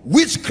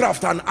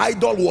 witchcraft and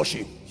idol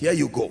worship. Here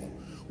you go.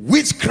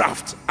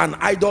 Witchcraft and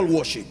idol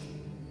worship.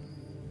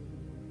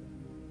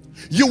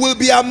 You will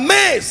be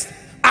amazed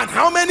at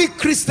how many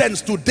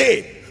Christians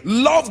today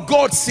love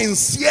God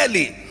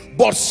sincerely,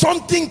 but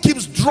something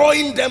keeps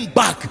drawing them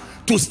back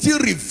to still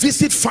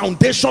revisit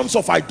foundations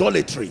of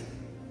idolatry.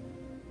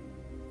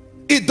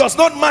 It does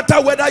not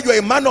matter whether you're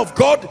a man of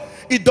God.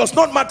 It does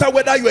not matter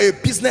whether you're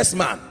a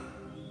businessman.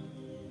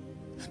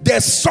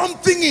 There's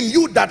something in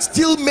you that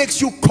still makes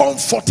you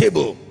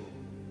comfortable.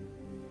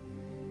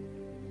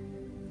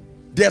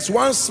 There's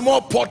one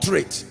small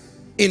portrait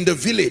in the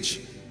village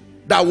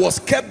that was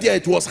kept there.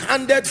 It was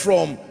handed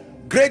from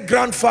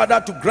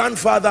great-grandfather to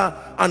grandfather,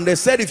 and they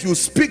said if you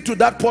speak to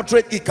that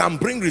portrait, it can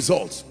bring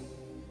results.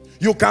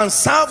 You can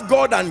serve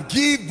God and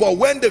give, but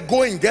when the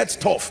going gets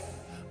tough,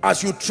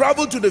 as you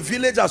travel to the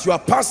village, as you are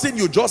passing,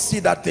 you just see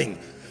that thing,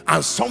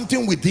 and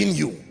something within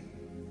you.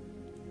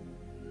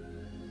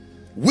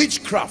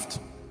 Witchcraft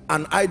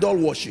and idol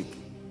worship.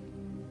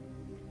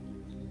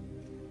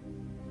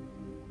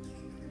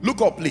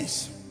 Look up,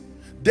 please.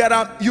 There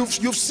are, you've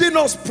seen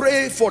us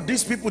pray for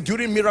these people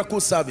during miracle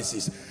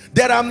services.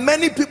 There are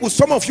many people,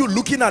 some of you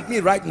looking at me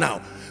right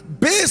now,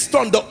 based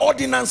on the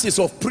ordinances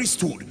of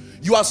priesthood,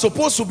 you are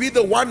supposed to be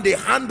the one they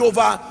hand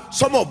over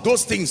some of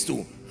those things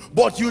to.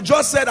 But you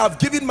just said, I've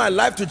given my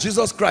life to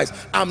Jesus Christ,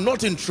 I'm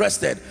not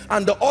interested.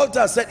 And the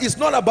altar said, it's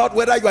not about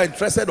whether you are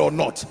interested or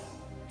not.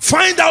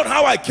 Find out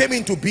how I came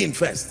into being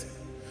first.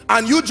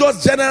 and you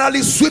just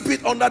generally sweep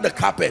it under the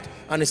carpet,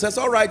 and he says,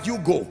 all right, you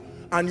go,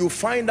 and you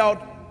find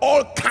out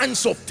all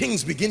kinds of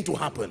things begin to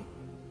happen.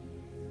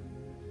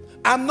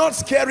 I'm not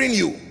scaring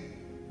you.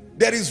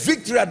 There is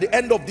victory at the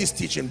end of this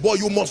teaching, but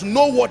you must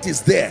know what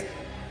is there.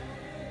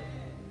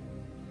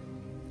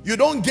 You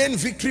don't gain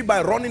victory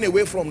by running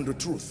away from the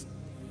truth.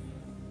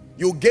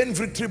 You gain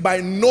victory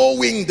by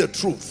knowing the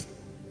truth.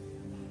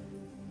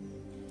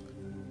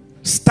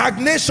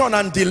 Stagnation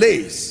and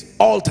delays,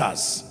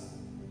 altars.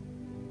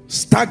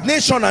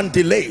 Stagnation and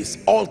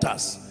delays,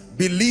 altars.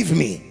 Believe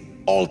me,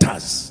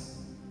 altars.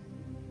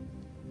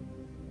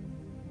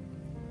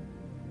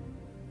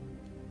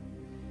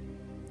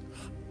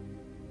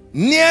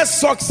 Near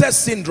success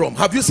syndrome.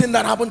 Have you seen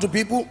that happen to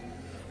people?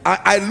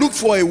 I look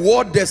for a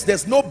word.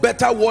 There's no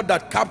better word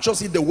that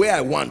captures it the way I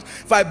want.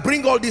 If I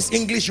bring all this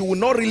English, you will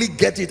not really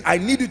get it. I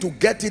need you to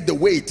get it the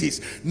way it is.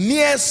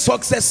 Near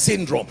success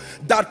syndrome.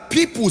 That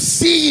people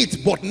see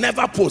it but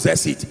never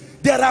possess it.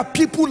 There are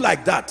people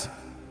like that.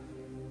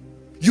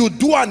 You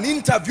do an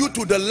interview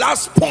to the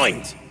last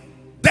point,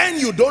 then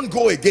you don't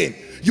go again.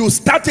 You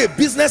start a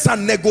business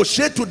and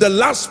negotiate to the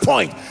last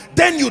point,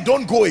 then you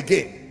don't go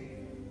again.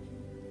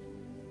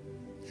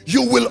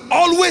 You will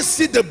always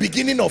see the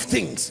beginning of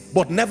things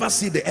but never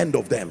see the end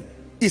of them.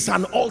 It's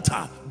an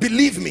altar,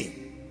 believe me.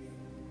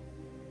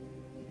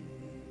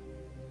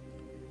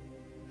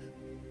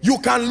 You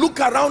can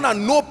look around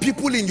and know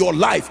people in your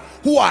life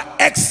who are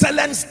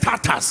excellent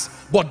starters,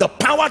 but the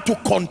power to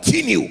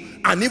continue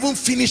and even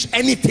finish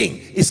anything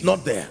is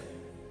not there.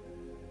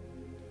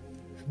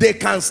 They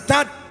can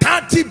start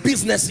 30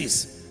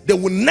 businesses. They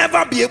will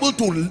never be able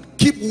to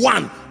keep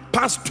one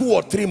past 2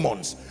 or 3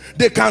 months.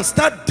 They can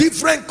start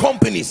different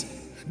companies.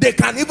 They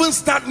can even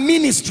start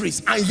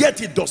ministries, and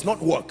yet it does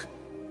not work.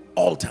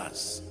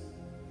 Altars.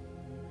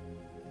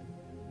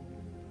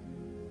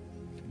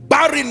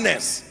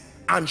 Barrenness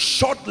and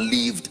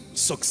short-lived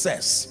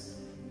success.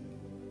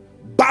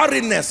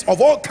 Barrenness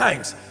of all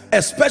kinds,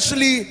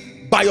 especially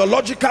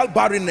biological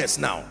barrenness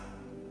now.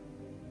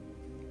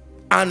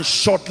 And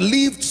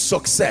short-lived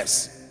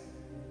success.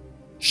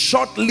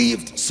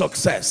 Short-lived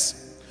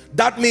success.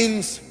 That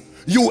means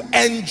you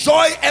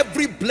enjoy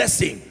every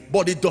blessing,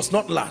 but it does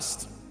not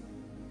last.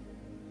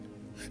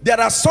 There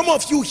are some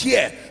of you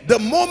here, the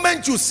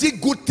moment you see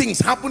good things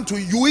happen to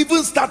you, you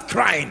even start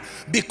crying,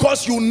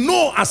 because you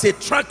know as a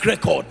track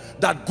record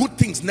that good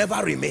things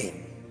never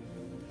remain.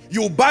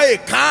 You buy a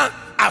car,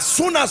 as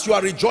soon as you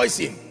are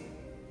rejoicing,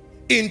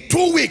 in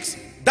 2 weeks,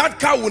 that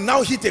car will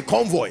now hit a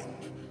convoy.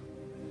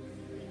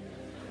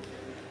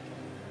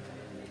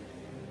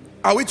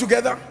 Are we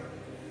together?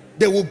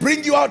 They will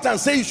bring you out and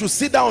say you should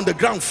sit down on the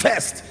ground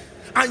first,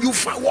 and you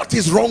find, what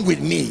is wrong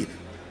with me?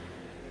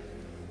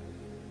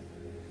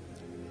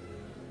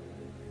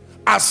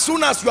 As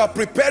soon as you are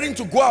preparing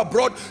to go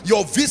abroad,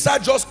 your visa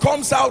just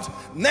comes out.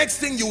 Next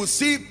thing you will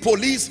see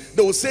police,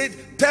 they will say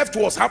theft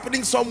was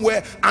happening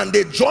somewhere, and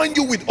they join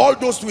you with all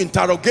those to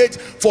interrogate.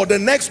 For the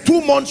next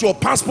 2 months, your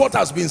passport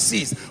has been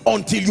seized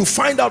until you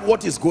find out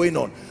what is going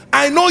on.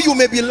 I know you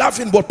may be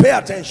laughing, but pay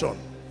attention.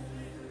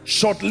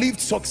 Short-lived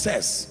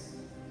success.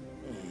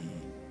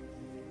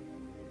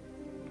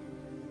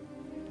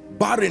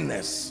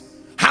 Barrenness.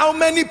 How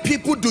many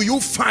people do you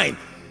find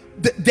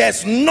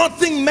there's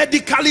nothing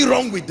medically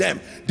wrong with them?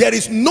 There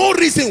is no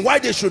reason why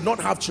they should not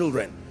have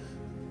children.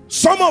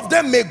 Some of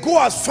them may go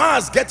as far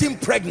as getting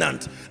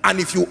pregnant, and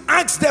if you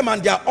ask them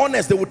and they are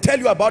honest, they will tell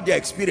you about their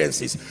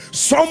experiences.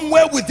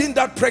 Somewhere within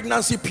that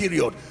pregnancy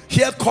period,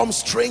 here come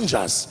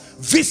strangers,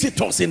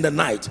 visitors in the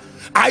night,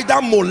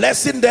 either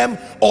molesting them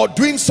or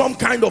doing some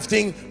kind of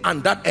thing,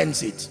 and that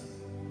ends it.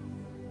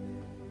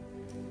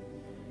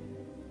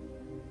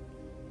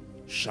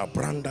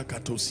 Shabranda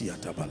katosi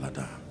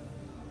atabalada.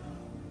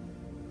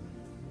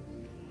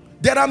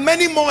 There are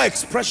many more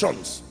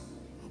expressions,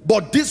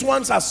 but these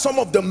ones are some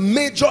of the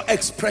major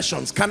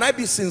expressions. Can I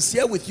be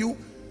sincere with you?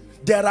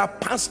 There are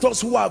pastors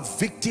who are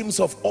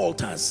victims of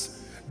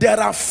altars. There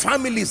are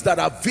families that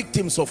are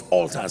victims of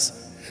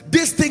altars.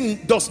 This thing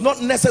does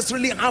not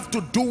necessarily have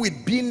to do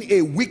with being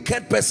a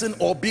wicked person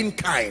or being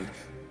kind.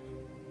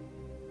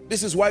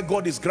 This is why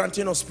God is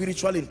granting us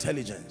spiritual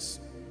intelligence.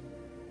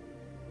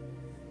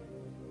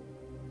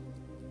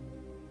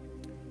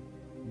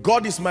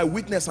 God is my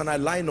witness and I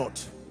lie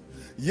not.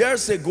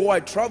 Years ago, I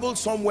traveled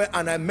somewhere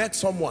and I met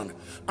someone.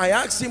 I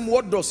asked him,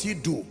 what does he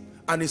do?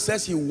 And he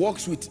says he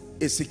works with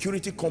a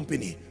security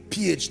company,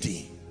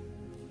 PhD.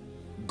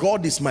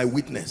 God is my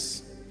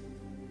witness.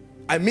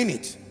 I mean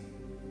it.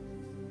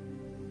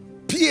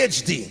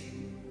 PhD.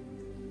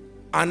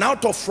 And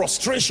out of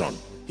frustration,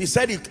 he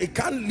said he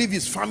can't leave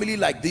his family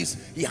like this.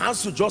 He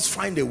has to just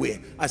find a way.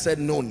 I said,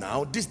 no,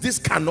 now, this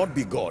cannot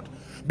be God.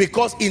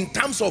 Because in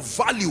terms of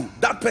value,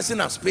 that person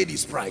has paid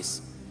his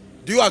price.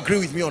 Do you agree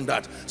with me on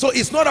that? So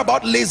it's not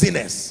about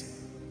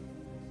laziness.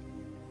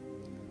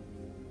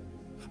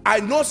 I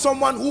know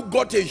someone who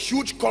got a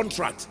huge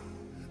contract.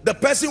 The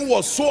person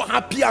was so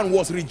happy and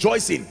was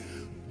rejoicing.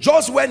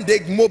 Just when they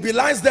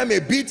mobilized them a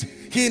bit,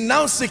 he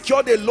now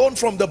secured a loan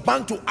from the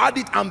bank to add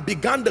it and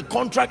began the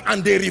contract,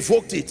 and they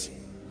revoked it.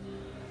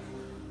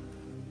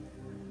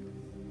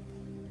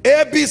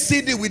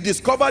 ABCD, we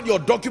discovered your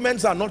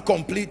documents are not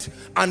complete,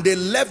 and they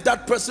left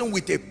that person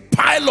with a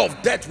pile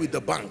of debt with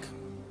the bank.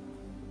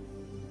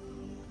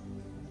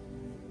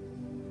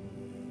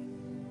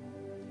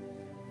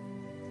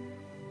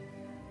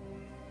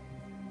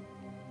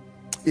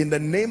 In the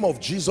name of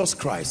Jesus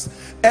Christ,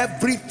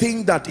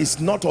 everything that is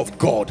not of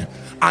God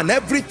and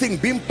everything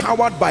being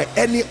powered by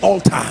any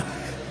altar,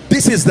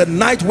 this is the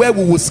night where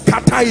we will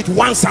scatter it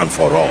once and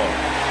for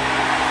all.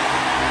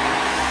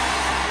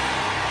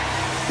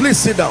 Please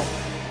sit down.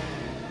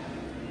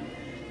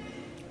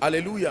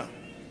 Hallelujah.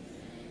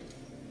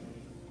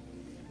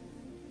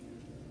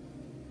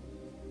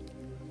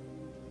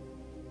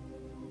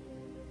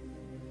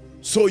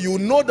 So you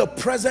know the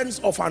presence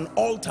of an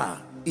altar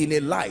in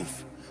a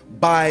life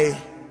by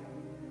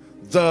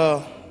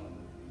the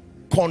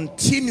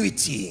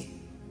continuity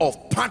of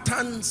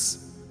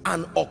patterns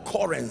and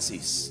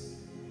occurrences.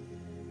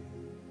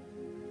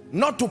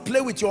 Not to play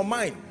with your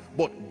mind,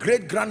 but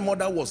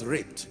great-grandmother was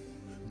raped,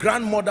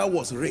 grandmother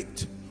was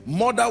raped,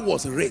 mother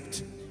was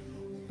raped.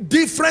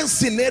 Different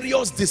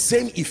scenarios, the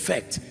same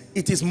effect.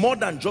 It is more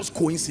than just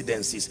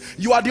coincidences.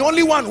 You are the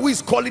only one who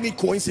is calling it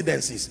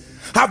coincidences.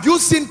 Have you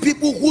seen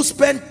people who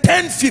spend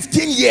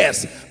 10-15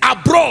 years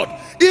abroad,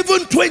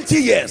 even 20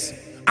 years,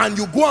 and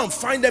you go and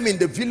find them in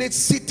the village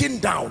sitting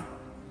down,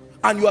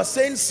 and you are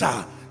saying,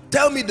 sir,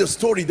 tell me the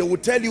story. They will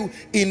tell you,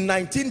 in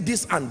 19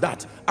 this and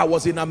that, I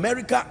was in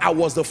America, I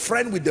was the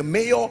friend with the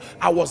mayor,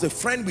 I was a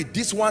friend with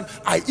this one,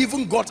 I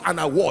even got an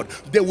award.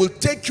 They will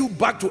take you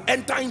back to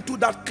enter into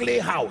that clay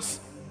house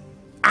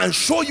and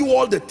show you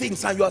all the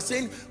things, and you are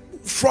saying,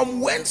 from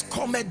whence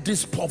cometh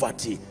this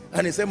poverty?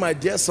 And he said, my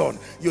dear son,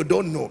 you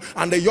don't know.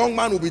 And the young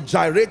man will be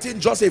gyrating,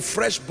 just a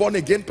fresh born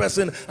again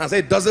person, and say,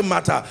 it doesn't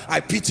matter, I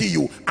pity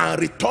you,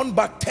 and return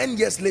back 10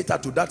 years later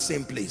to that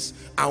same place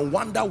and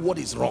wonder what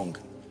is wrong.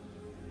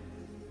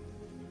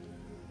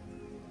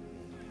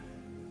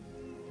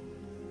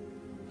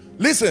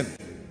 Listen,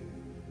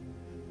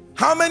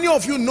 how many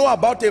of you know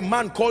about a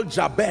man called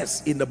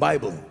Jabez in the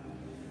Bible?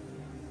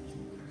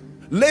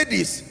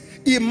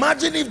 Ladies,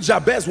 imagine if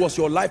Jabez was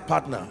your life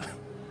partner.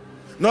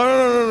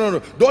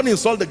 No. Don't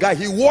insult the guy.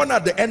 He won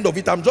at the end of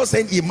it. I'm just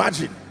saying,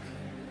 imagine.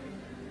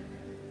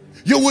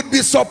 You would be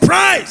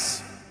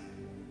surprised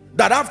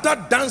that after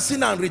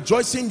dancing and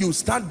rejoicing, you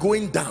start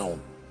going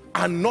down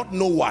and not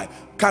know why.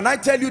 Can I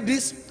tell you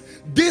this?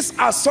 These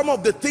are some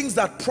of the things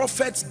that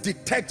prophets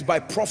detect by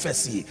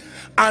prophecy.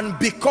 And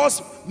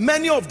because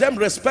many of them,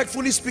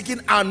 respectfully speaking,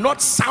 are not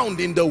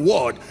sound in the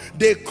word,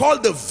 they call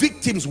the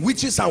victims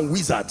witches and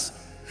wizards.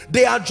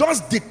 They are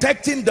just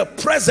detecting the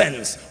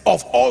presence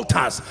of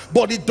altars,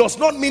 but it does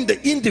not mean the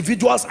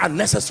individuals are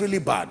necessarily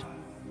bad.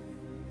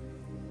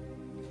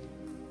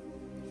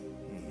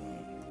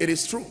 It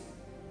is true.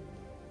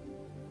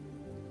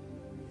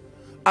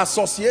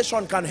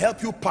 Association can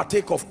help you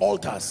partake of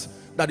altars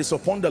that is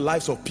upon the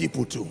lives of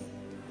people too.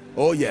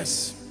 Oh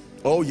yes,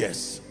 oh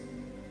yes,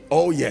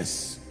 oh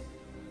yes,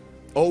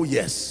 oh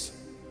yes,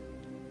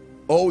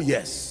 oh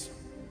yes.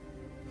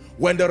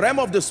 When the realm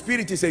of the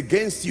spirit is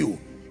against you,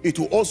 it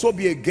will also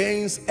be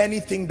against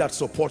anything that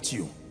supports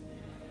you.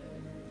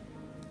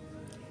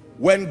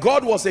 When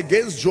God was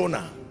against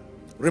Jonah,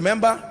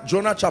 remember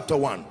Jonah chapter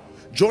 1,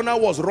 Jonah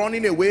was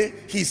running away.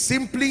 He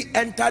simply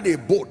entered a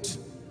boat.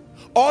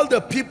 All the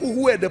people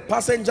who were the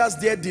passengers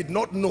there did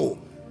not know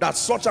that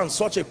such and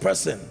such a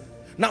person.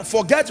 Now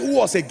forget who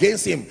was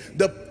against him.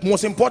 The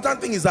most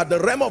important thing is that the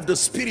realm of the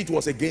spirit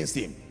was against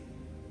him.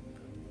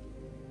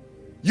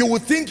 You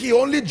would think he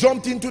only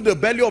jumped into the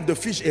belly of the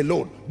fish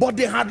alone, but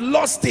they had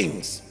lost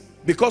things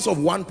because of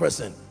one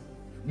person.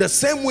 The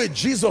same way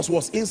Jesus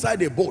was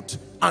inside a boat,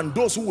 and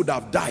those who would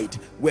have died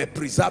were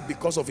preserved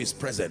because of his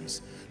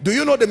presence. Do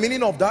you know the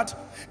meaning of that?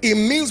 It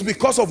means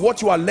because of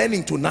what you are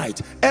learning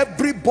tonight,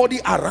 everybody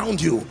around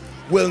you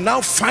will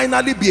now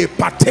finally be a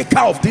partaker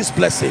of this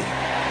blessing.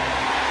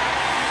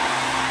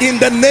 In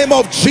the name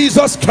of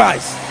Jesus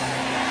Christ.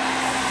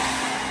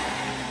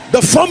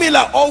 The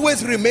formula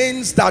always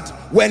remains that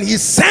when he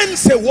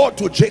sends a word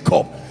to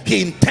Jacob,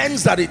 he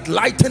intends that it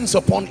lightens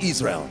upon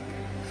Israel.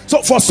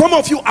 So for some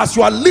of you, as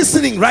you are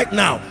listening right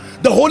now,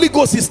 the Holy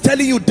Ghost is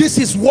telling you, this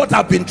is what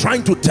I've been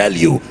trying to tell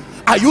you.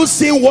 Are you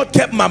seeing what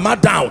kept mama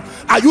down?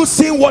 Are you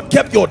seeing what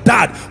kept your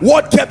dad?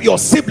 What kept your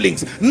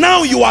siblings?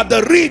 Now you are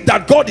the reed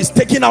that God is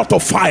taking out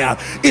of fire.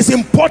 It's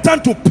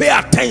important to pay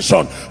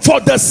attention for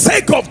the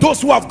sake of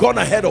those who have gone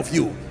ahead of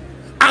you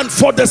and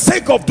for the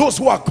sake of those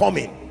who are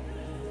coming.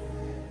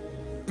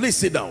 Please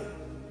sit down.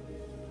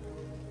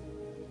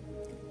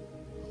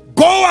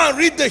 Go and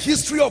read the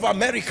history of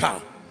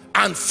America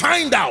and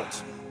find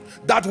out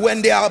that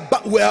when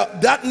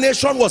that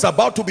nation was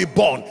about to be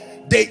born,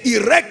 they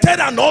erected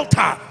an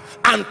altar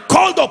and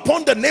called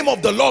upon the name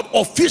of the Lord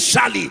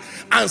officially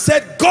and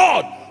said,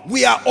 God,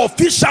 we are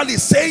officially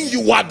saying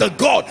you are the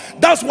God.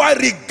 That's why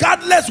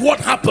regardless what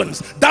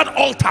happens, that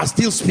altar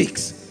still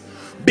speaks.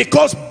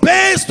 Because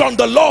based on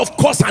the law of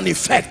cause and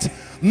effect,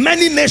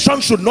 many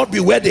nations should not be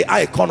where they are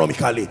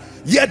economically,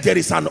 yet there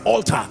is an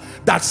altar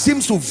that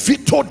seems to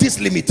veto these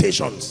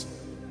limitations.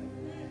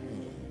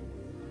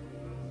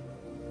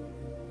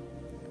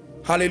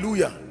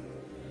 Hallelujah.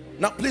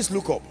 Now please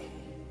look up.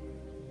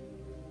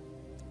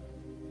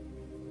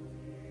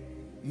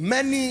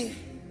 Many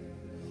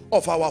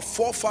of our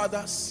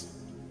forefathers,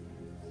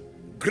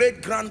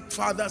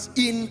 great-grandfathers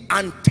in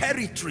and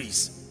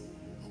territories,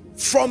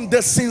 from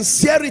the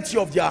sincerity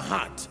of their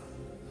heart,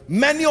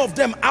 many of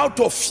them out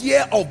of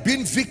fear of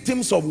being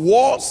victims of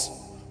wars,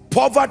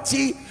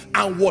 poverty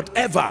and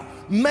whatever,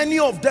 many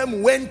of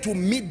them went to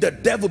meet the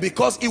devil,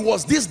 because it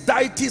was these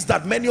deities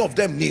that many of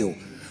them knew.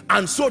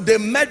 And so they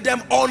met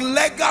them on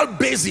legal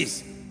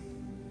basis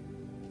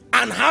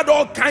and had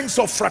all kinds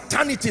of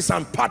fraternities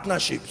and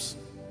partnerships.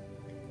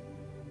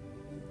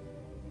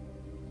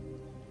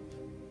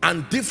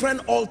 And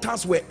different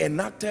altars were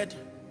enacted.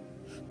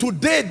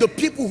 Today, the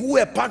people who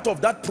were part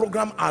of that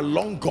program are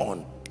long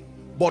gone.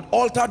 But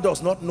altar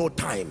does not know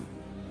time.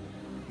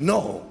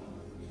 No.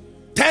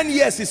 10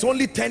 years is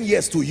only 10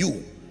 years to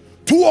you.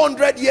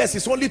 200 years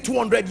is only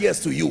 200 years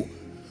to you.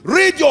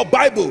 Read your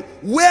Bible.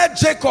 Where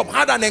Jacob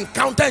had an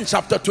encounter in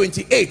chapter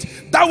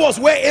 28, that was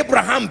where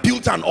Abraham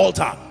built an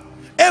altar.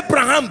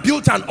 Abraham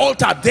built an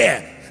altar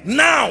there.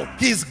 Now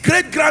his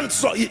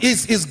great-grandson,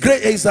 his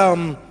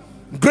great-grandson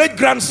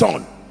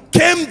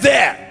came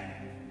there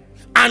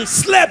and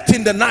slept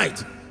in the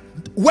night.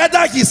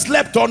 Whether he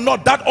slept or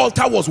not, that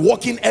altar was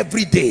working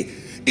every day.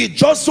 It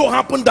just so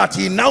happened that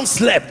he now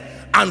slept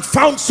and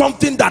found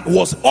something that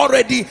was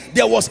already,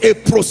 there was a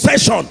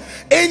procession,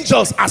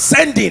 angels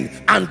ascending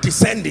and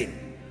descending.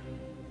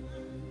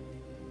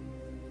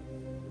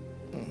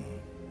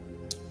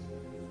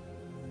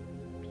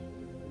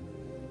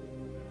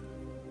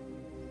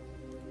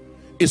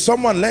 Is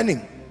someone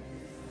learning?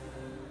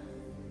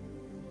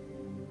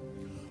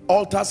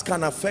 Altars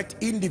can affect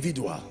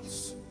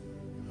individuals.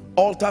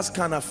 Altars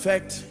can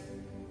affect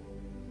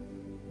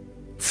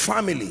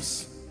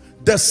families.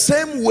 The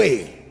same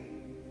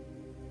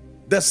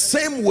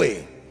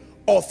way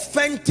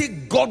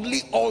authentic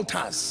godly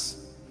altars.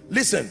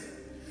 Listen,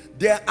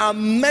 there are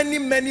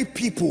many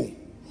people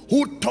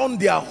who turned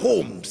their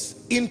homes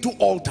into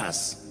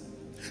altars.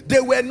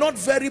 They were not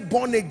very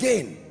born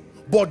again,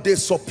 but they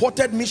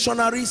supported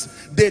missionaries.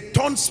 They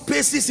turned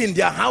spaces in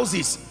their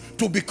houses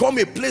to become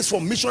a place for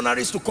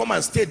missionaries to come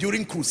and stay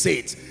during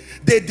crusades.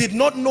 They did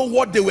not know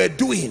what they were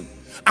doing,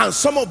 and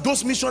some of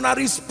those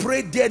missionaries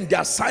prayed there in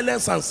their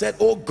silence and said,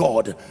 oh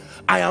God,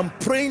 I am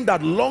praying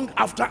that long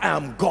after I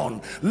am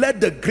gone, let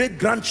the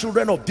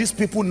great-grandchildren of these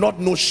people not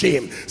know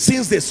shame,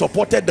 since they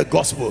supported the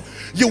gospel.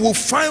 You will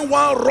find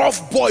one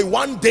rough boy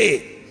one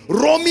day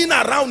roaming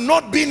around,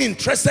 not being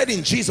interested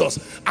in Jesus,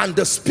 and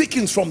the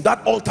speakings from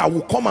that altar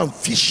will come and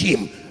fish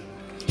him.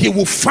 He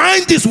will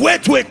find his way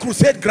to a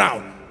crusade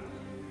ground,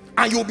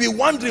 and you'll be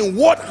wondering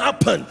what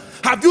happened.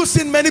 Have you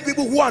seen many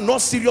people who are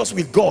not serious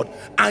with God,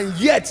 and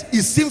yet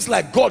it seems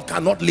like God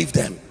cannot leave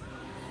them?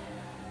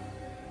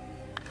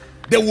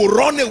 They will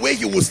run away,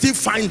 you will still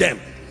find them.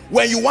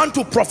 When you want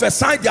to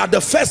prophesy, they are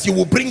the first you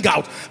will bring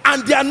out,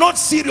 and they are not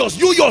serious.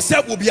 You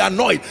yourself will be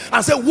annoyed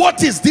and say,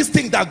 what is this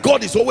thing that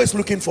God is always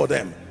looking for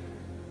them?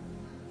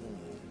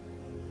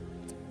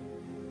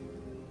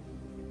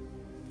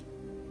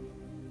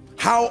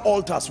 How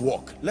altars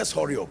work. Let's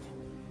hurry up.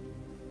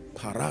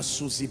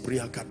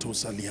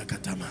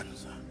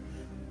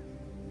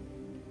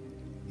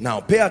 Now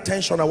pay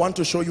attention. I want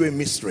to show you a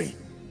mystery.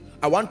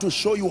 I want to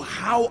show you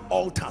how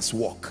altars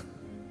work.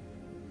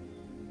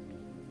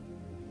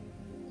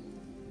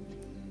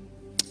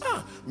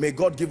 May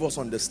God give us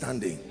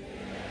understanding.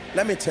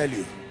 Let me tell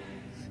you,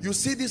 you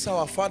see these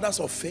our fathers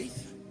of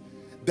faith,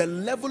 the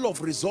level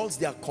of results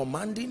they are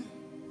commanding.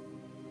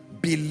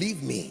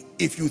 Believe me,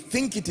 if you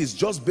think it is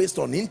just based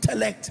on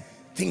intellect,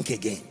 think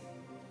again.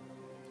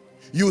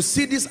 You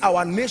see this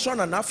our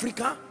nation and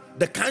Africa,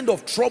 the kind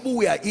of trouble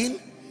we are in.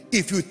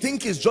 If you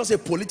think it's just a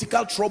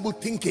political trouble,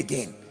 think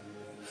again.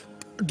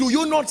 Do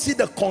you not see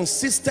the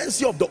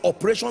consistency of the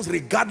operations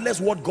regardless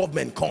what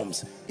government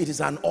comes? It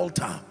is an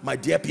altar, my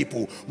dear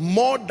people,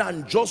 more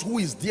than just who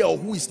is there or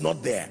who is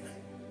not there.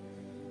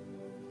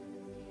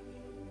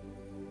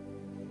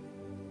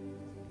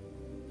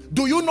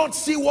 Do you not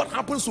see what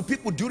happens to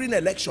people during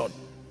election?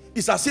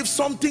 It's as if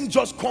something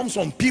just comes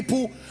on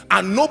people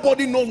and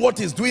nobody knows what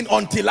is doing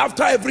until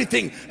after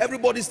everything,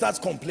 everybody starts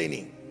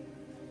complaining.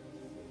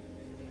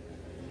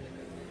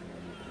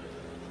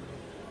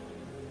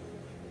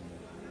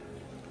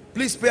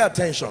 Please pay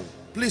attention.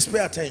 Please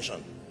pay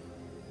attention.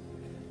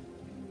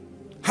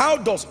 How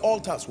does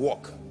altars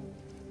work?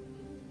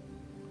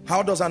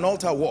 How does an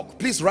altar work?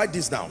 Please write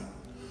this down.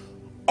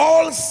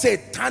 All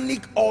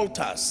satanic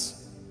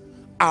altars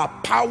are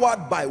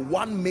powered by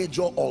one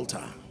major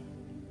altar.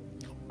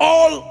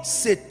 All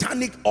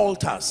satanic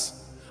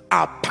altars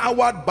are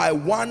powered by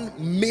one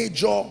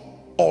major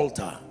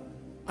altar.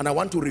 And I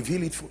want to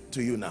reveal it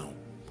to you now.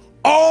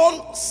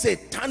 All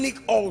satanic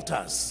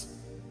altars,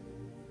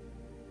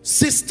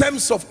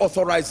 systems of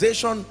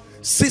authorization,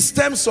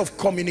 systems of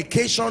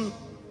communication,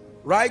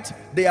 right?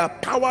 They are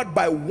powered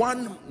by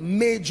one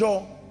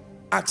major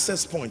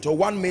access point or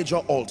one major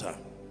altar.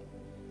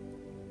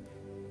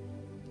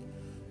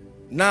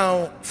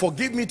 Now,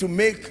 forgive me to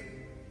make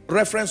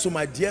reference to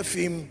my dear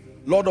film,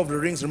 Lord of the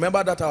Rings.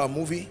 Remember that our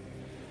movie?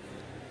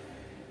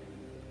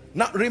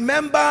 Now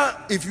remember,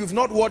 if you've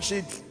not watched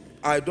it,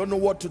 I don't know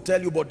what to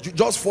tell you, but you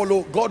just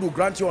follow. God will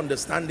grant you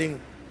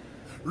understanding.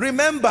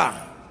 Remember,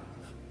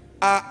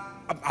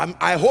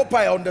 I hope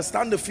I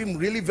understand the film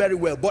really very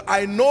well, but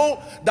I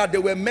know that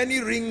there were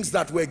many rings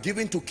that were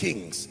given to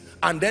kings,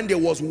 and then there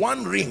was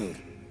one ring,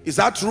 is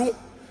that true,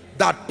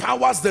 that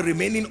powers the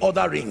remaining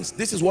other rings.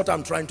 This is what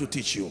I'm trying to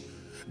teach you,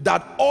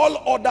 that all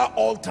other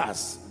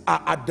altars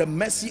are at the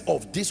mercy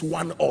of this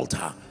one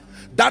altar.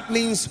 That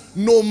means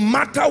no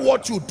matter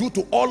what you do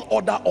to all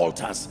other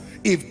altars,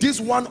 if this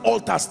one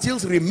altar still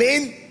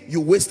remains,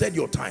 you wasted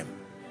your time.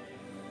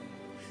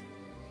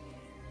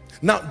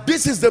 Now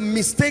this is the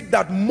mistake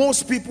that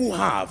most people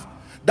have,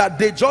 that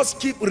they just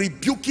keep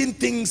rebuking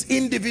things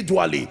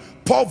individually.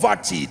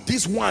 Poverty,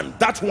 this one,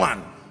 that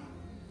one.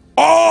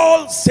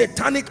 All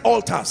satanic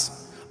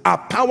altars are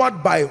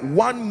powered by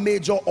one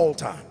major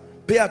altar.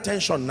 Pay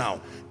attention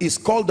now. It's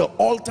called the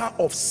altar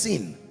of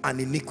sin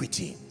and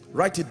iniquity.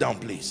 Write it down,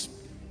 please.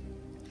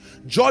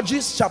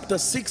 Judges chapter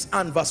 6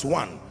 and verse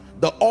 1.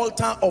 The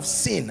altar of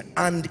sin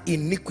and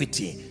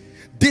iniquity.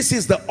 This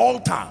is the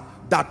altar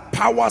that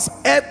powers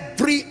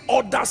every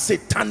other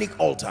satanic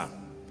altar.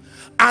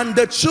 And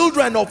the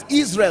children of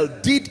Israel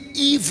did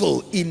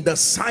evil in the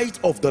sight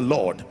of the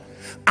Lord,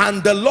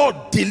 and the Lord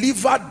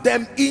delivered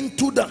them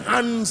into the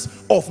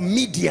hands of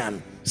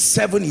Midian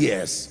 7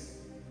 years.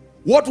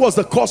 What was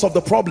the cause of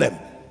the problem?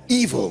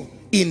 Evil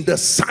in the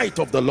sight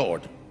of the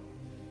Lord.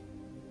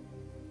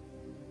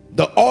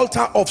 The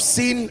altar of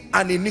sin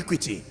and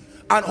iniquity.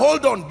 And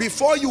hold on,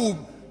 before you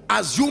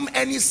assume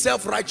any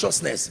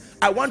self-righteousness,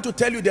 I want to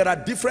tell you there are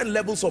different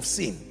levels of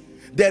sin.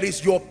 There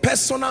is your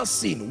personal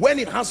sin when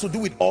it has to do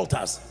with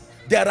altars.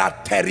 There are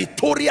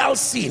territorial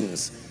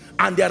sins,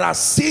 and there are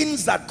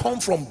sins that come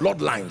from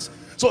bloodlines.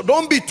 So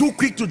don't be too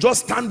quick to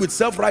just stand with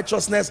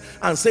self-righteousness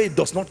and say it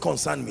does not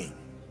concern me.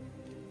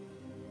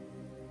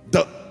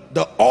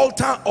 The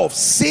altar of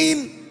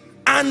sin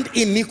and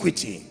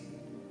iniquity.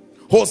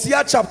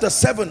 Hosea chapter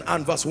 7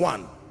 and verse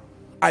 1.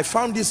 I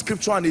found this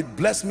scripture and it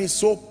blessed me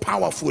so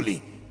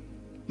powerfully.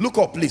 Look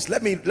up, please.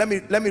 Let me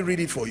read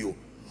it for you.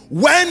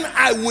 When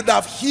I would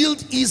have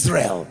healed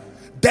Israel,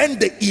 then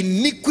the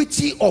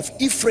iniquity of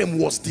Ephraim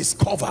was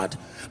discovered,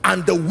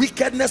 and the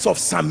wickedness of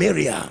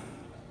Samaria.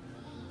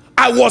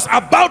 I was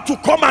about to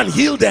come and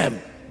heal them,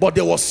 but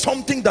there was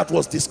something that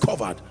was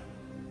discovered.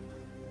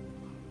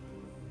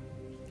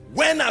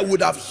 When I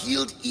would have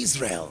healed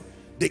Israel,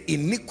 the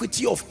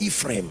iniquity of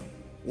Ephraim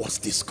was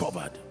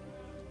discovered.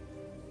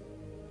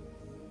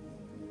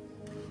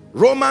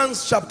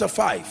 Romans chapter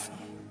 5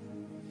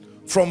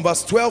 from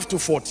verse 12 to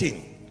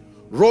 14.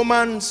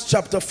 Romans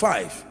chapter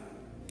 5.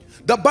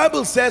 The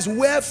Bible says,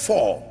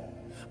 wherefore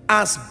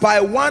as by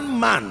one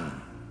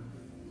man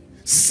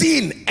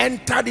sin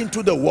entered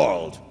into the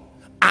world,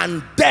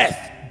 and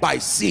death by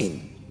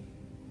sin.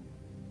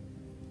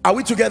 Are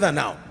we together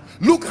now?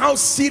 Look how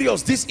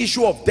serious this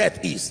issue of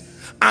death is.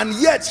 And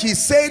yet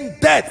he's saying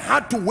death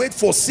had to wait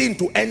for sin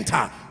to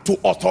enter to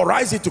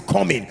authorize it to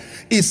come in.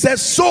 He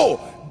says, so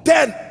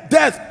then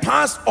death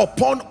passed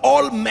upon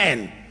all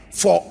men,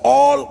 for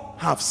all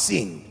have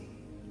sinned.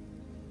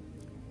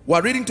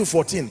 We're reading to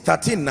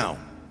 13 now.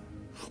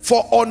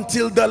 For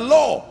until the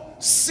law,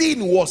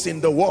 sin was in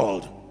the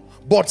world,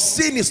 but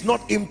sin is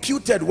not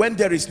imputed when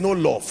there is no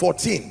law.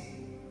 14.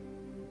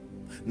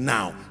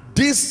 Now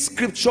this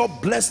scripture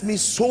blessed me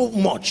so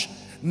much.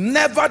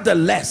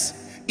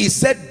 Nevertheless, he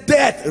said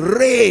death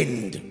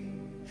reigned.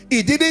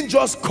 It didn't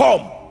just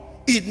come,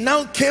 it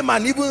now came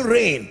and even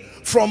reigned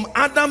from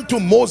Adam to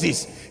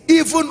Moses,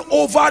 even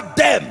over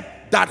them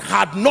that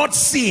had not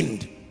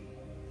sinned,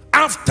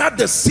 after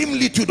the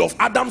similitude of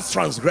Adam's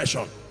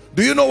transgression.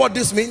 Do you know what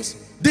this means?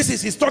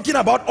 He's talking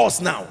about us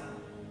now.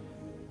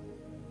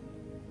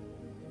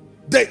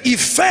 The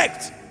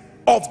effect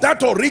of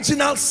that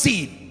original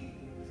seed,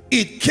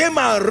 it came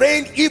and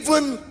reigned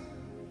even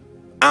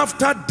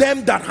after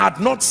them that had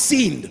not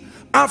sinned,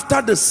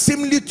 after the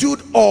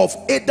similitude of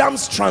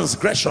Adam's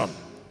transgression,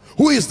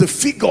 who is the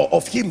figure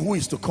of him who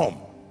is to come.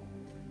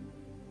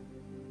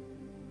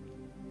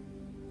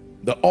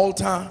 The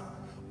altar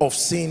of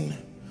sin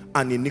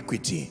and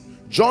iniquity.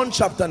 John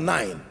chapter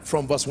 9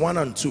 from verse 1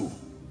 and 2.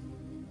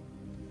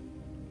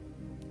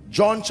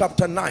 John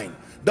chapter 9.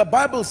 The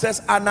Bible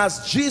says, and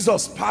as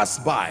Jesus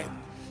passed by,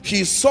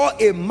 he saw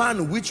a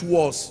man which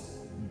was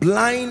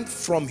blind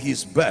from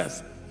his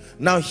birth.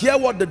 Now hear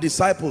what the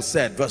disciples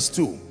said, verse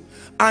 2.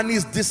 And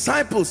his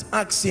disciples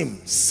asked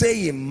him,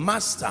 saying,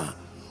 Master,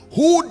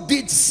 who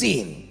did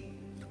sin?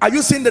 Are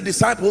you seeing the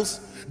disciples?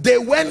 They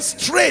went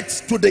straight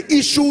to the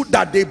issue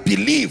that they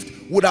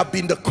believed would have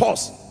been the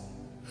cause.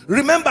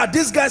 Remember,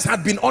 these guys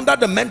had been under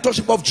the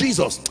mentorship of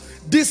Jesus.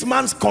 This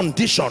man's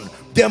condition,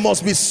 there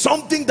must be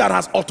something that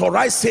has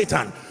authorized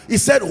Satan. He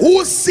said,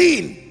 who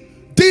sinned,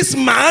 this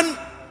man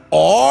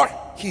or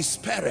his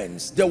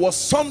parents? There was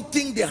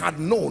something they had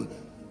known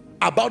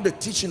about the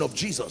teaching of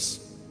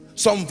Jesus.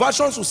 Some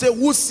versions will say,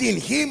 who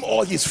sinned, him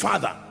or his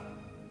father?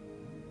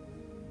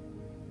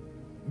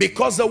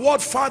 because the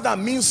word father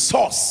means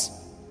source.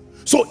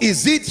 So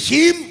is it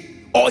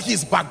him or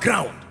his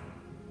background?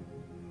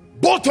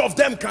 Both of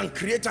them can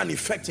create an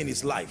effect in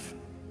his life.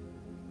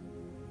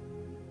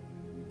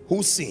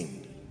 Who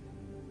sinned?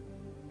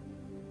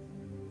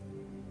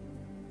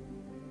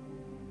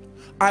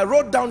 I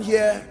wrote down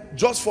here,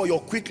 just for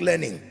your quick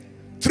learning,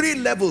 3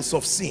 levels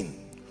of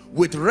sin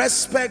with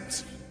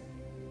respect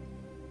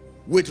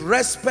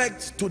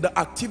to the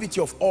activity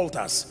of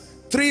altars.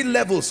 3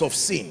 levels of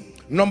sin.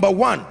 Number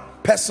 1,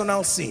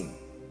 personal sin.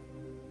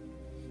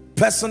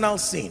 Personal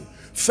sin.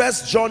 1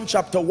 John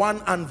chapter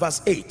 1 and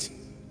verse 8.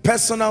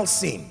 Personal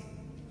sin.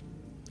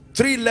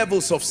 3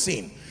 levels of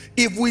sin.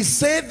 If we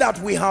say that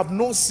we have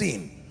no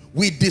sin,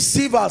 we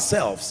deceive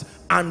ourselves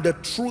and the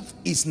truth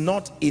is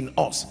not in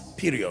us.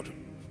 Period.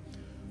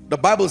 The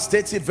Bible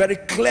states it very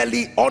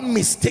clearly,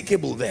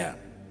 unmistakable there.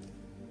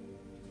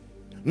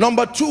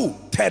 Number 2,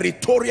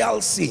 territorial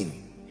sin.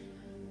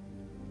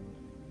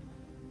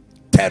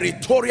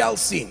 Territorial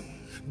sin.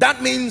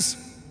 That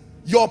means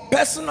your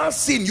personal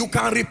sin, you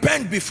can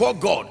repent before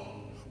God,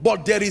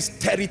 but there is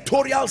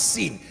territorial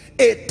sin.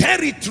 A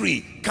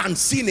territory can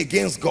sin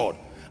against God.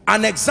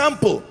 An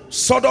example,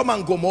 Sodom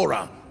and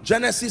Gomorrah,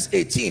 Genesis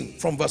 18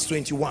 from verse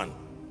 21.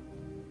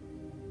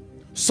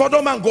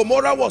 Sodom and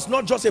Gomorrah was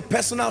not just a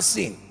personal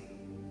sin.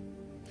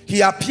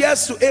 He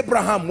appears to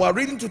Abraham, we are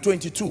reading to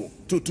 22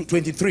 to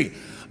 23.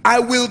 I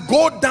will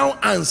go down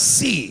and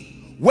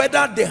see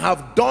whether they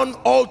have done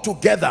all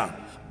together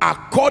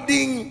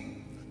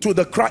according to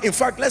the cry. In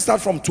fact, let's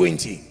start from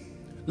 20.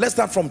 Let's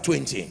start from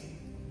 20.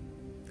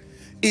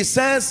 It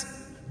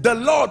says, the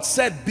Lord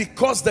said,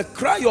 because the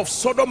cry of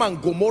Sodom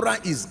and Gomorrah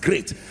is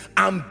great,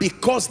 and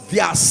because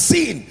their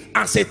sin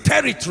as a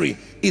territory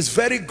is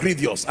very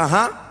grievous,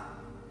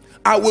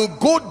 I will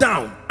go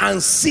down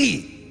and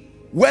see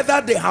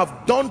whether they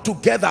have done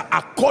together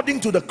according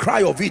to the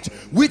cry of it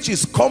which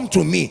is come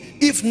to me.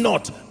 If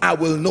not, I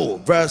will know.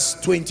 Verse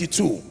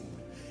 22,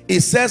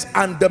 it says,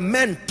 and the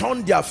men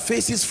turned their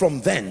faces from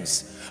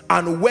thence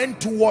and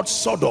went towards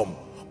Sodom,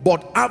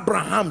 but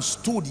Abraham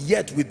stood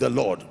yet with the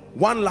Lord.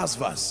 One last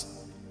verse.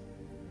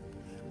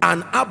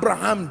 And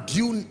Abraham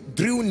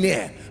drew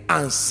near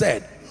and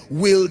said,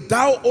 will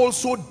thou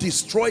also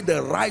destroy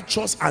the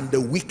righteous and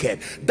the wicked?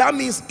 That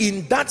means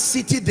in that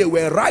city there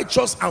were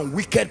righteous and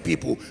wicked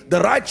people.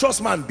 The righteous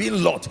man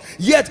being Lot.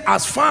 Yet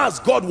as far as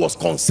God was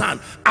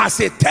concerned, as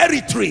a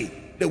territory,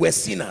 they were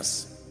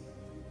sinners.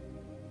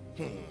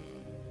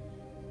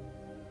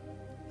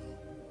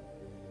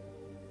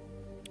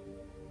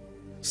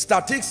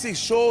 Statistics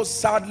show,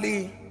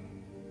 sadly,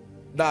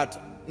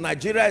 that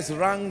Nigeria is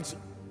ranked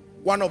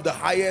one of the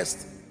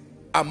highest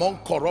among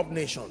corrupt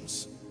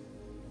nations.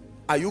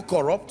 Are you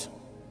corrupt?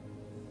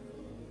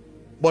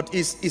 But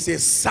it's a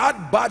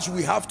sad badge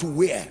we have to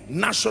wear,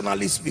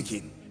 nationally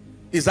speaking.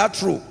 Is that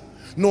true?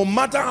 No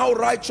matter how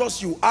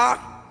righteous you are,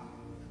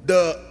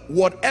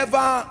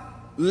 whatever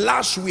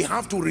lash we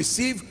have to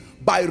receive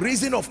by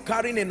reason of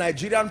carrying a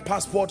Nigerian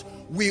passport,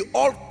 we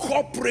all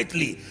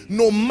corporately,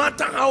 no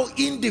matter how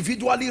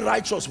individually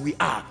righteous we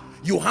are,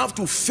 you have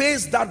to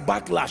face that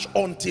backlash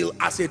until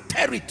as a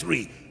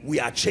territory we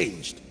are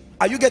changed.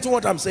 Are you getting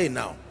what I'm saying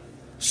now?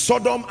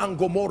 Sodom and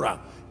Gomorrah,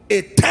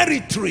 a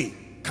territory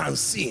can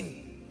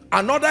sin.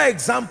 Another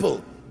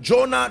example,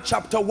 Jonah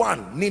chapter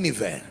 1,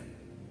 Nineveh.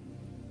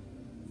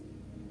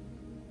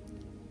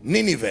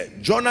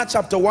 Jonah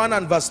chapter 1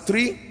 and verse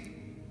 3,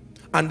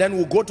 and then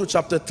we'll go to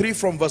chapter 3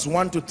 from verse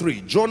 1 to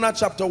 3. Jonah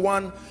chapter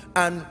 1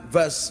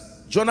 verse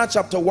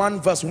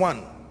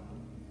 1.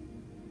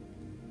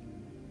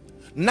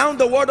 Now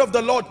the word of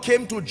the Lord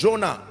came to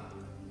Jonah,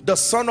 the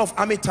son of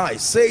Amittai,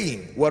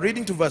 saying, we're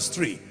reading to verse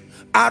 3,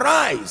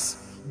 arise,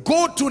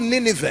 go to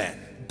Nineveh,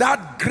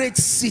 that great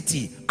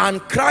city, and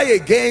cry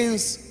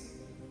against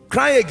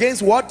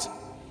what?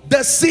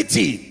 The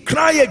city.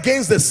 Cry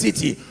against the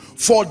city,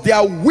 for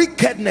their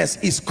wickedness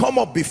is come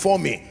up before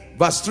me.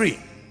 Verse 3.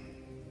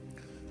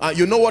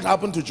 You know what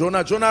happened to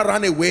Jonah? Jonah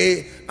ran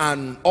away,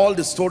 and all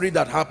the story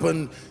that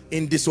happened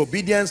in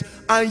disobedience.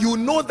 And you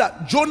know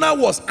that Jonah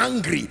was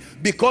angry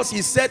because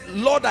he said,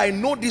 Lord, I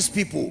know these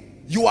people.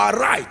 You are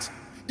right.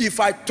 If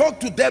I talk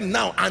to them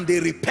now and they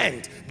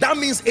repent, that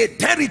means a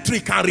territory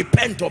can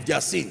repent of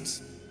their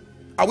sins.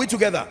 Are we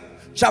together?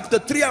 Chapter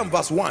 3 and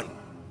verse 1.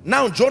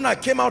 Now Jonah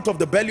came out of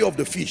the belly of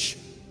the fish.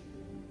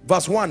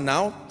 Verse 1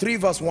 now, 3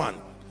 verse 1.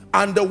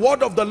 And the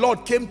word of the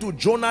Lord came to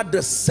Jonah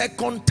the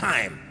second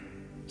time,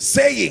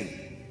 saying,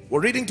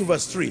 we're reading to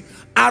verse 3,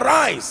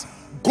 arise,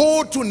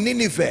 go to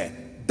Nineveh,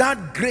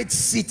 that great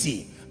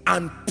city,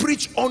 and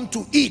preach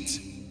unto it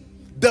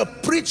the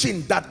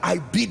preaching that I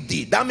bid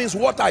thee. That means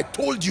what I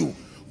told you.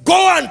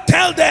 Go and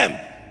tell them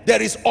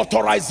there is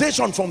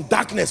authorization from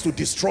darkness to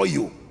destroy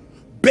you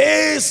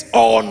based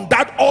on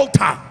that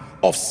altar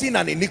of sin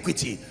and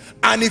iniquity.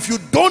 And if you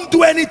don't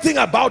do anything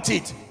about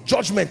it,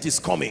 judgment is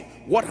coming.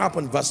 What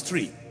happened? Verse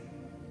 3.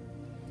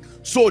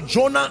 So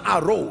Jonah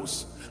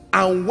arose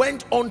and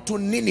went on to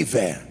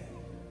Nineveh,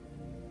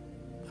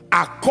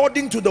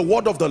 according to the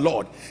word of the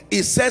Lord.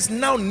 It says,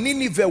 now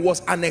Nineveh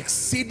was an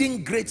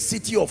exceeding great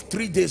city of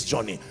 3 days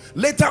journey.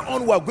 Later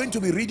on, we are going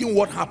to be reading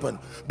what happened,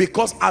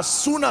 because as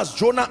soon as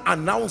Jonah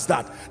announced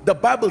that, the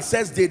Bible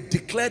says they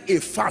declared a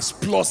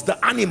fast, plus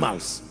the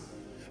animals.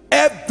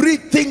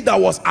 Everything that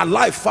was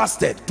alive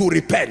fasted to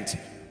repent.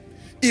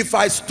 If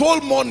I stole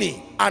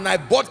money and I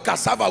bought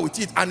cassava with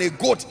it and a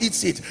goat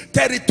eats it,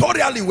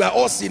 territorially we are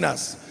all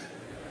sinners.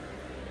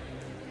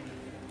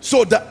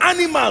 So the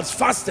animals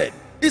fasted.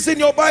 It's in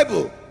your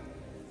Bible.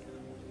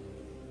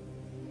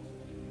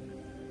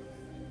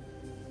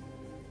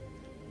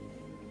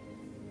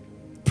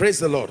 Praise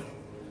the Lord.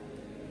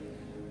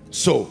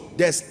 So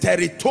there's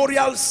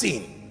territorial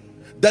sin.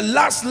 The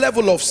last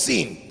level of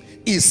sin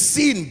is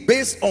sin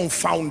based on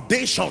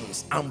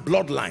foundations and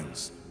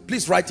bloodlines.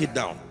 Please write it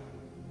down.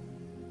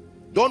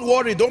 Don't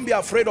worry, don't be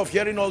afraid of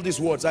hearing all these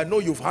words. I know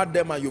you've heard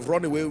them and you've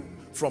run away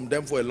from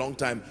them for a long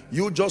time.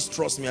 You just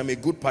trust me, I'm a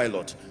good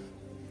pilot.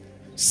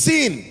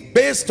 Sin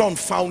based on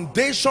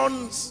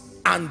foundations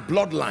and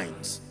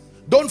bloodlines.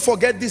 Don't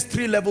forget these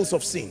 3 levels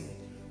of sin: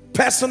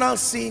 personal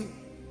sin,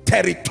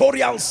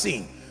 territorial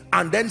sin,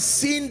 and then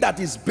sin that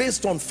is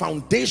based on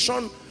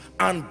foundation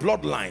and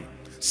bloodline.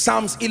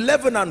 Psalms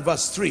 11 and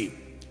verse 3,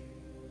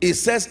 it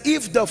says,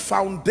 if the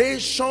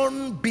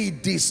foundation be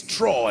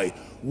destroyed,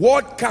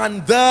 what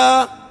can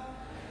the,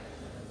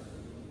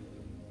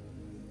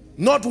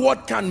 not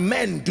what can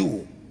men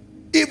do,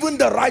 even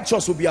the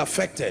righteous will be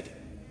affected.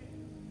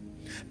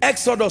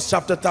 Exodus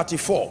chapter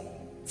 34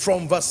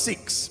 from verse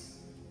 6.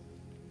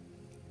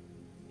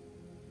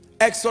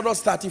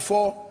 Exodus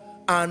 34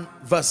 and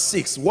verse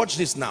 6. Watch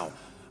this now.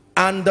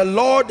 And the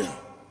Lord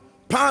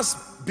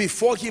passed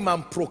before him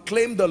and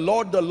proclaimed, the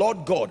Lord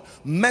God,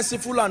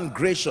 merciful and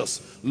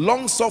gracious,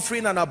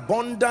 long-suffering and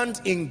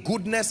abundant in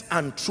goodness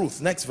and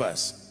truth. Next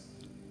verse.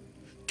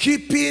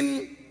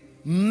 Keeping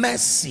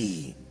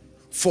mercy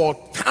for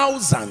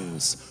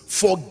thousands,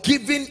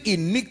 forgiving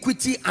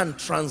iniquity and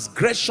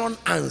transgression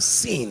and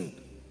sin,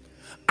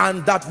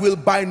 and that will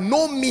by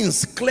no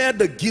means clear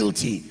the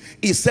guilty.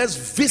 It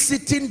says,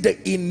 visiting the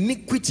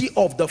iniquity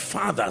of the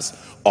fathers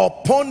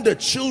upon the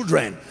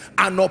children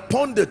and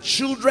upon the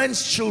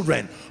children's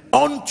children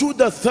unto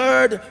the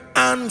 3rd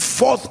and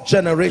 4th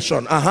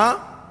generation.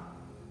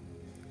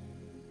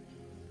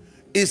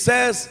 It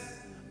says,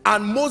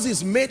 and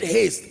Moses made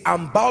haste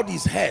and bowed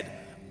his head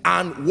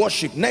and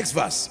worshiped. Next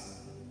verse.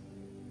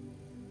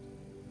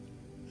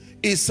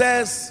 It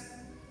says,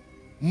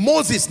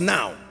 Moses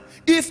now,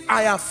 if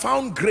I have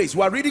found grace,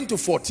 we are reading to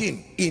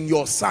 14, in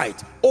your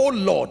sight, O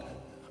Lord,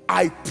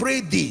 I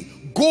pray thee,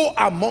 go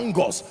among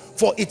us,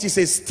 for it is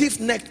a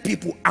stiff-necked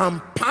people,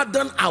 and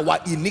pardon our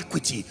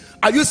iniquity.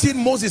 Are you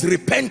seeing Moses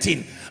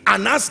repenting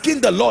and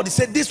asking the Lord? He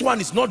said, this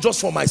one is not just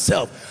for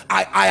myself.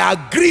 I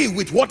agree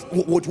with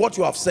what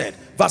you have said.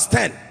 Verse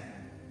 10.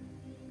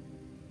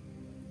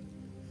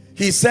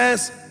 He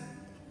says,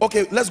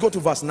 okay, let's go to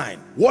verse 9.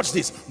 Watch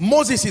this.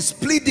 Moses is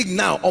pleading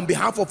now on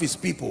behalf of his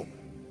people.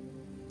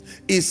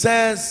 He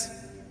says,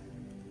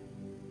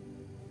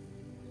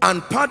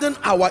 and pardon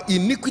our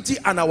iniquity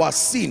and our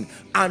sin,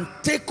 and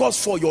take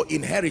us for your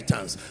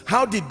inheritance.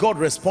 How did God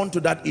respond to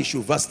that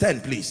issue? Verse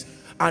 10, please.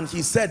 And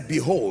he said,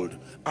 behold,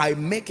 I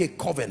make a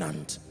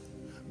covenant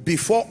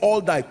before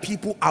all thy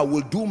people. I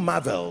will do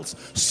marvels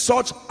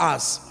such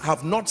as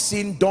have not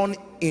seen done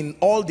in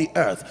all the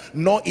earth,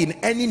 nor in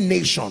any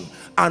nation,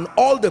 and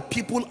all the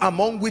people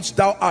among which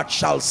thou art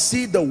shall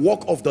see the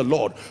work of the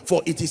Lord,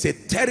 for it is a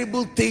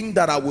terrible thing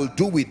that I will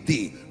do with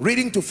thee.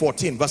 Reading to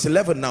 14, verse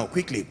 11 now,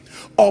 quickly.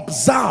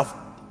 Observe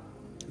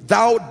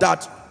thou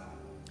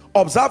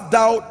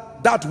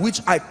that which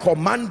I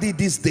command thee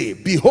this day.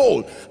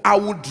 Behold, I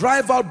will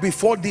drive out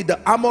before thee the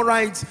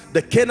Amorites,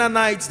 the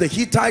Canaanites, the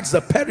Hittites,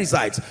 the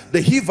Perizzites,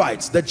 the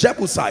Hivites, the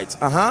Jebusites.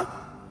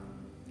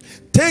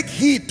 Take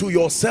heed to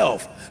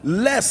yourself,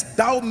 lest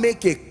thou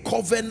make a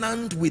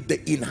covenant with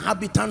the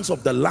inhabitants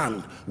of the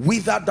land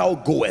whither thou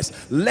goest.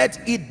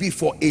 Let it be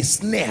for a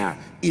snare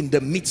in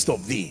the midst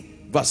of thee.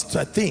 Verse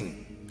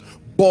 13.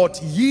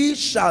 But ye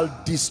shall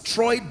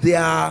destroy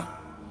their...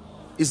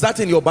 Is that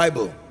in your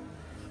Bible?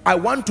 I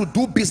want to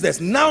do business.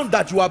 Now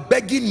that you are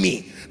begging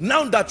me,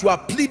 now that you are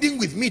pleading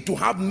with me to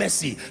have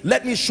mercy,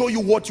 let me show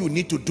you what you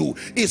need to do.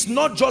 It's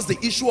not just the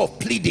issue of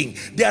pleading.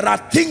 There are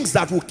things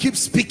that will keep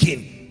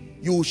speaking.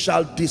 You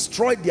shall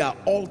destroy their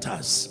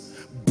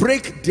altars,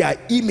 break their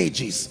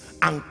images,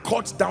 and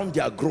cut down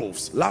their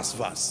groves. Last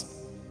verse.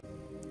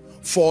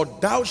 For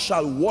thou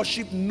shalt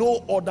worship no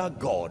other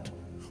God,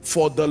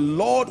 for the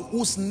Lord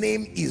whose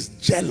name is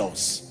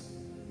jealous.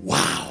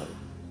 Wow.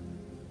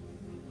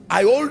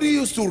 I only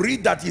used to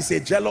read that he's a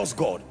jealous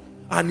God,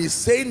 and he's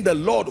saying the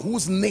Lord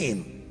whose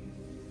name,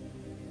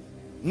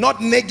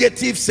 not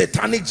negative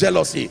satanic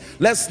jealousy.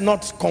 Let's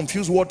not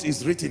confuse what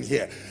is written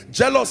here.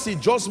 Jealousy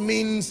just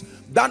means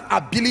that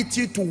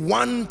ability to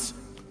want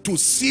to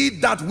see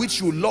that which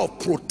you love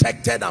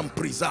protected and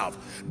preserved.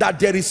 That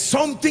there is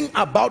something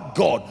about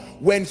God,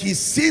 when he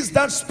sees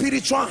that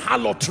spiritual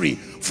harlotry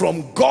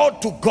from God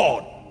to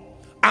God,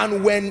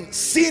 And when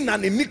sin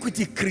and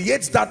iniquity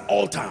creates that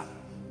altar,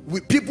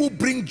 people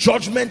bring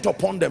judgment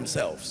upon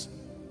themselves.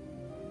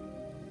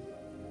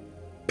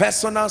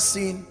 Personal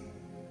sin,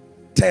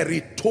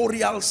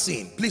 territorial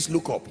sin. Please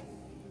look up.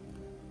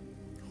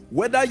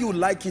 Whether you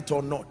like it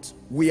or not,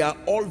 we are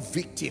all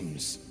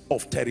victims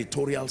of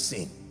territorial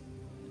sin.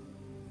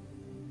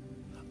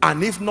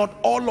 And if not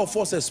all of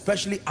us,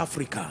 especially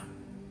Africa,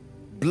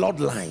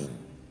 bloodline,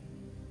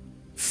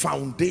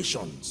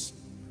 foundations.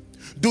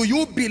 Do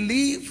you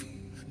believe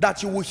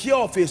that you will hear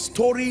of a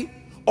story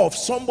of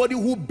somebody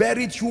who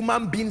buried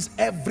human beings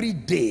every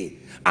day,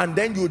 and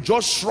then you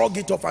just shrug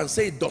it off and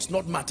say it does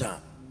not matter?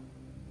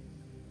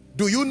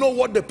 Do you know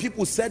what the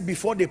people said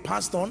before they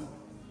passed on?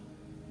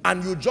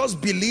 And you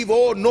just believe,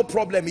 oh, no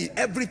problem,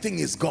 everything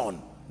is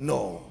gone.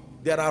 No,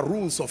 there are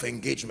rules of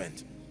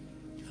engagement.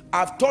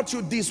 I've taught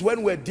you this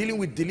when we're dealing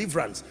with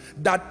deliverance,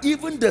 that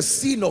even the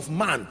sin of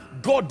man,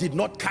 God did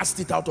not cast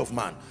it out of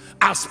man.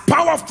 As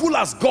powerful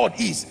as God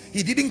is,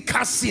 he didn't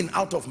cast sin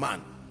out of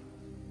man.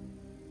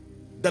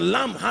 The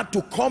lamb had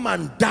to come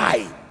and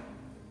die,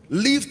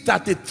 live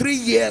 33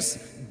 years,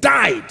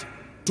 died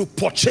to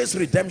purchase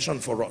redemption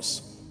for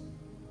us.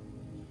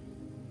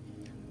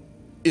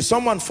 Is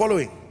someone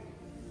following?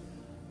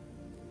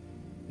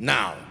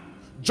 Now,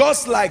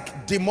 just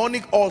like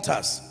demonic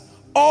altars,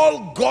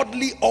 all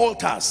godly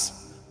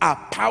altars are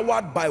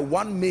powered by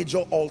one major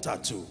altar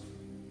too.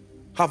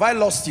 Have I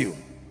lost you?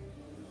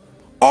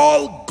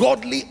 All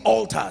godly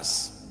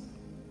altars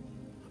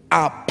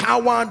are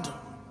powered